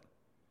love it.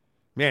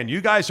 Man,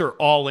 you guys are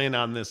all in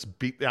on this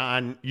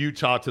on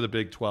Utah to the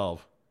Big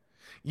 12.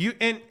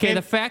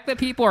 The fact that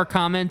people are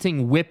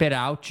commenting "whip it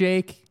out,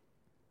 Jake,"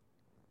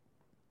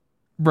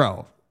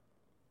 bro.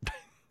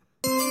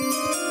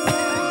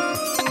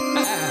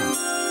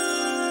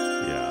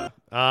 Yeah.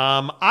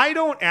 I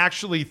don't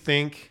actually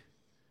think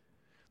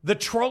the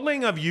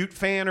trolling of Ute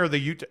fan or the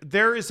Ute.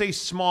 There is a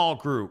small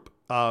group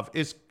of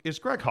is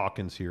Greg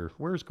Hawkins here?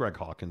 Where's Greg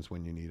Hawkins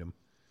when you need him?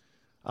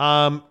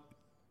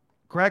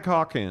 Greg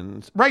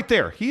Hawkins, right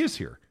there. He is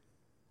here.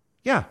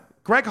 Yeah.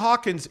 Greg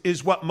Hawkins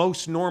is what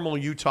most normal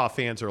Utah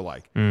fans are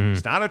like. Mm-hmm.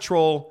 He's not a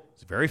troll.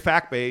 He's very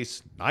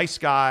fact-based, nice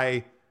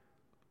guy.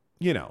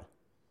 You know.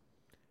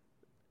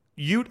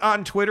 Ute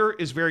on Twitter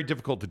is very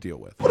difficult to deal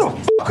with. What the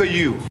fuck are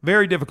you?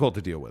 Very difficult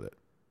to deal with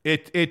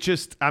it. It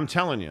just, I'm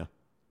telling you,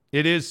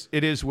 it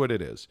is what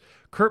it is.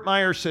 Kurt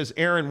Meyer says,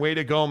 Aaron, way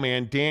to go,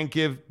 man. Dan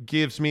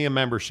gives me a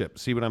membership.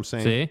 See what I'm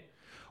saying? See?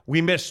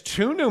 We missed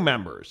 2 new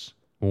members.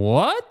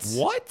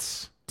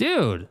 What?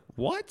 Dude.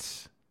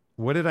 What?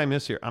 What did I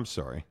miss here? I'm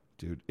sorry,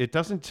 dude. It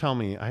doesn't tell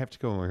me. I have to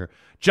go over here.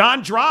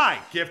 John Dry,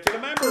 gifted a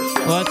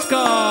membership. Let's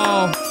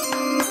go.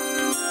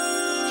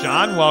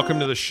 John,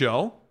 welcome to the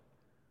show.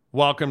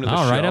 Welcome to the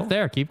show. Right up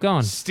there. Keep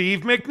going.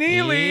 Steve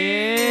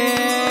McNeely.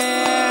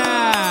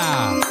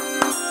 Yeah.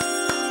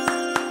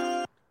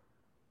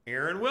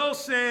 Aaron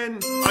Wilson.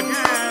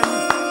 Again.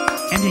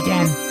 And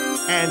again.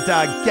 And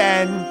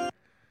again.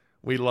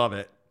 We love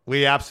it.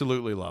 We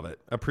absolutely love it.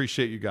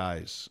 Appreciate you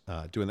guys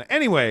doing that.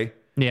 Anyway.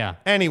 Yeah.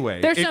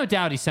 There's no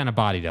doubt he sent a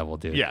body double,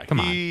 dude. Yeah.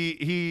 Come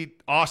on.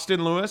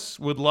 Austin Lewis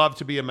would love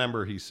to be a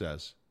member, he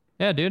says.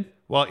 Yeah, dude.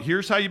 Well,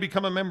 here's how you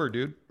become a member,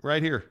 dude.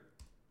 Right here.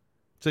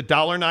 It's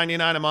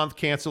 $1.99 a month.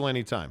 Cancel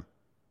anytime.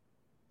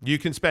 You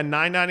can spend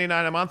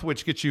 $9.99 a month,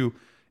 which gets you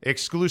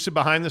exclusive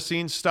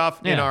behind-the-scenes stuff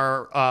in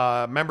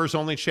our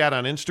members-only chat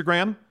on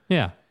Instagram.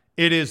 Yeah.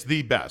 It is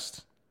the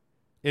best.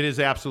 It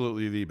is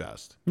absolutely the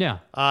best. Yeah.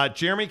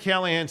 Jeremy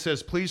Callahan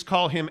says, please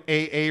call him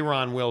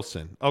Aaron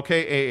Wilson.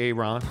 Okay,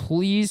 Aaron.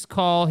 Please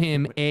call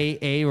him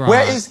Aaron.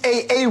 Where is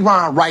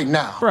Aaron right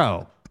now?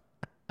 Bro.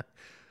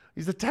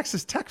 He's a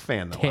Texas Tech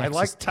fan,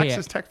 though.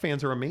 Texas Tech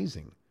fans are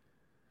amazing.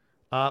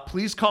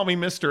 Please call me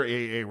Mr.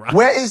 Aaron.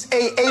 Where is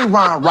Aaron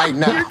right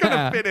now? You're going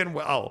to fit in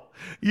well.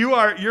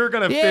 You're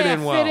going to fit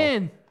in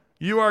well.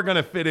 You are going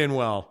to fit in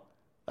well.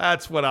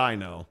 That's what I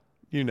know.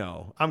 You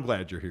know. I'm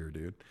glad you're here,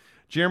 dude.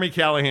 Jeremy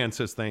Callahan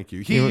says thank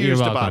you. He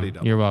used a body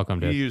double. You're welcome,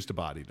 dude. He used a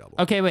body double.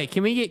 Okay, wait.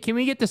 Can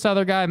we get this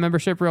other guy a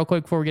membership real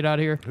quick before we get out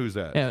of here? Who's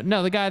that?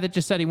 No, the guy that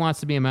just said he wants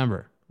to be a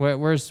member.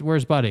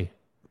 Where's Buddy?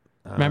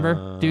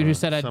 Remember? Dude who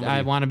said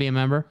I want to be a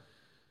member?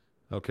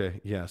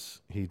 Okay, yes,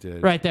 he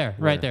did. Right there,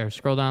 right there.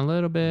 Scroll down a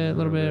little bit,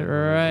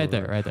 right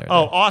there.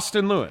 Oh,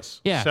 Austin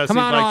Lewis. Yeah, says come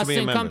he'd on, like to be a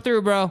Austin, member. come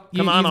through, bro.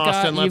 Come on,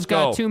 Austin, let's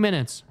go. You've got 2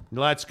 minutes.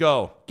 Let's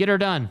go. Get her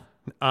done.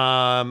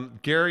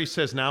 Gary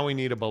says now we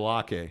need a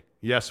Balake.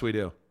 Yes, we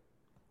do.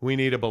 We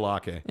need a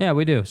Balake. Yeah,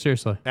 we do.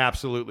 Seriously.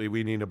 Absolutely,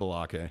 we need a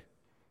Balake.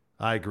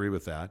 I agree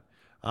with that.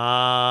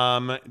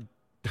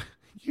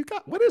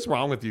 What is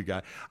wrong with you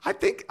guys? I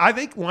think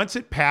once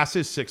it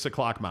passes 6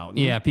 o'clock Mountain.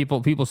 Yeah,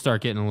 people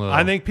start getting a little.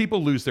 I think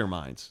people lose their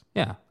minds.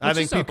 Yeah, I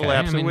think people okay.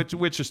 absolutely,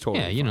 which is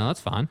totally. Yeah, fine. That's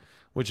fine.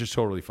 Which is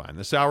totally fine.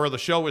 This hour of the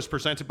show is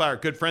presented by our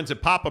good friends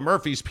at Papa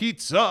Murphy's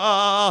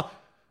Pizza.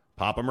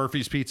 Papa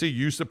Murphy's Pizza.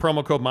 Use the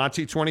promo code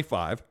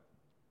Monty25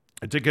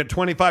 to get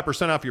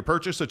 25% off your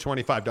purchase of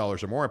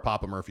 $25 or more at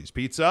Papa Murphy's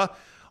Pizza.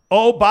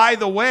 Oh, by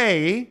the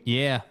way.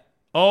 Yeah.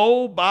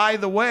 Oh, by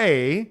the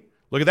way.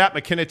 Look at that.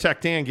 McKenna Tech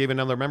Dan gave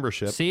another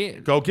membership. See?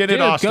 Go get it,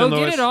 Austin Go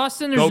Lewis. get it,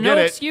 Austin. There's no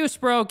excuse,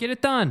 bro. Get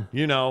it done.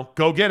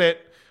 Go get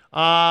it.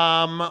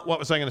 What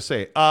was I going to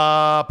say?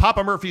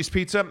 Papa Murphy's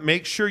Pizza.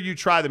 Make sure you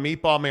try the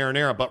meatball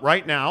marinara. But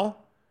right now,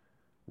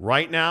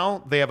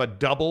 they have a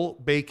double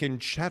bacon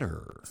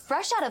cheddar.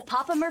 Fresh out of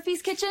Papa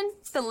Murphy's kitchen,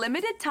 it's the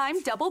limited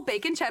time double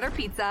bacon cheddar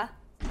pizza.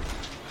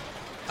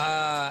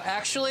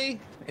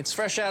 Actually, it's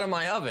fresh out of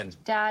my oven.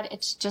 Dad,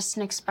 it's just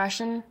an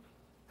expression.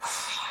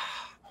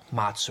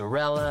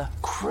 Mozzarella,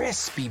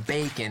 crispy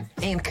bacon,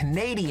 and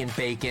Canadian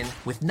bacon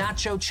with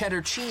nacho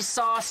cheddar cheese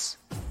sauce.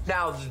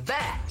 Now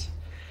that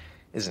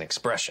is an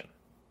expression.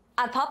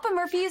 At Papa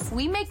Murphy's,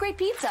 we make great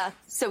pizza,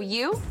 so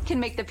you can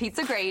make the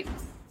pizza great.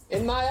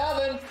 In my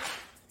oven.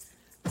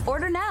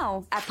 Order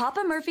now at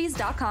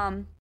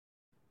papamurphys.com.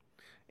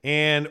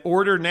 And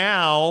order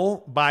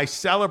now by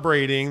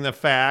celebrating the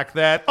fact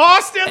that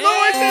Austin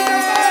Lewis is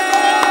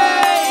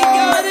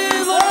got it.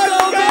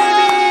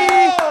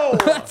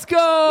 Let's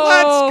go.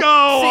 Let's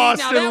go, See,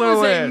 Austin now that Lewis.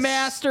 was a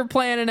master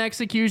plan and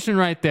execution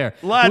right there.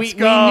 Let's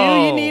go. We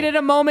knew you needed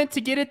a moment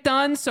to get it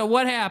done, so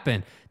what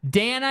happened?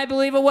 Dan, I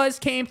believe it was,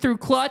 came through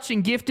Clutch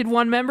and gifted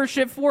 1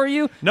 membership for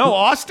you. No,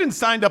 Austin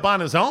signed up on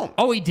his own.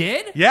 Oh, he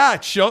did? Yeah,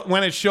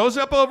 when it shows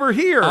up over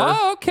here.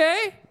 Oh,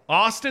 okay.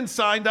 Austin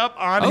signed up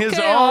on his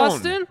own.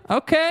 Austin.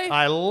 Okay.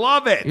 I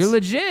love it. You're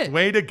legit.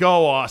 Way to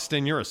go,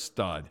 Austin. You're a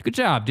stud. Good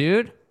job,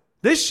 dude.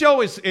 This show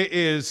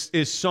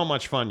is so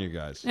much fun, you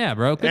guys. Yeah,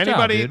 bro. Good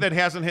Anybody job, dude. that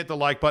hasn't hit the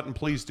like button,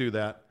 please do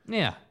that.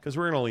 Yeah. Because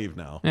we're gonna leave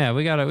now. Yeah,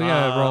 we gotta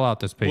roll out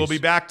this piece. We'll be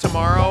back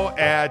tomorrow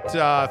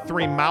at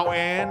 3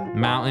 Mountain.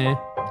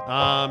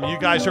 You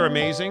guys are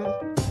amazing.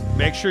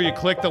 Make sure you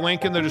click the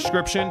link in the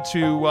description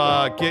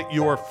to get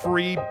your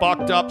free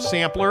bucked up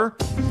sampler.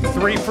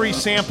 3 free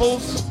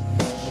samples.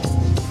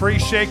 Free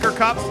shaker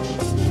cup.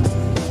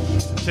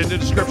 It's in the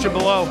description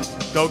below.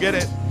 Go get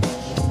it.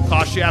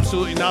 Costs you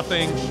absolutely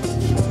nothing.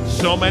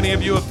 So many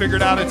of you have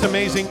figured out it's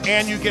amazing,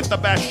 and you get the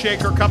best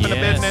shaker cup in the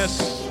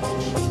business.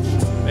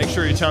 Make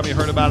sure you tell me you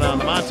heard about it on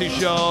the Monty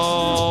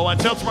Show.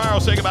 Until tomorrow,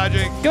 say goodbye,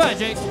 Jake. Goodbye,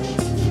 Jake.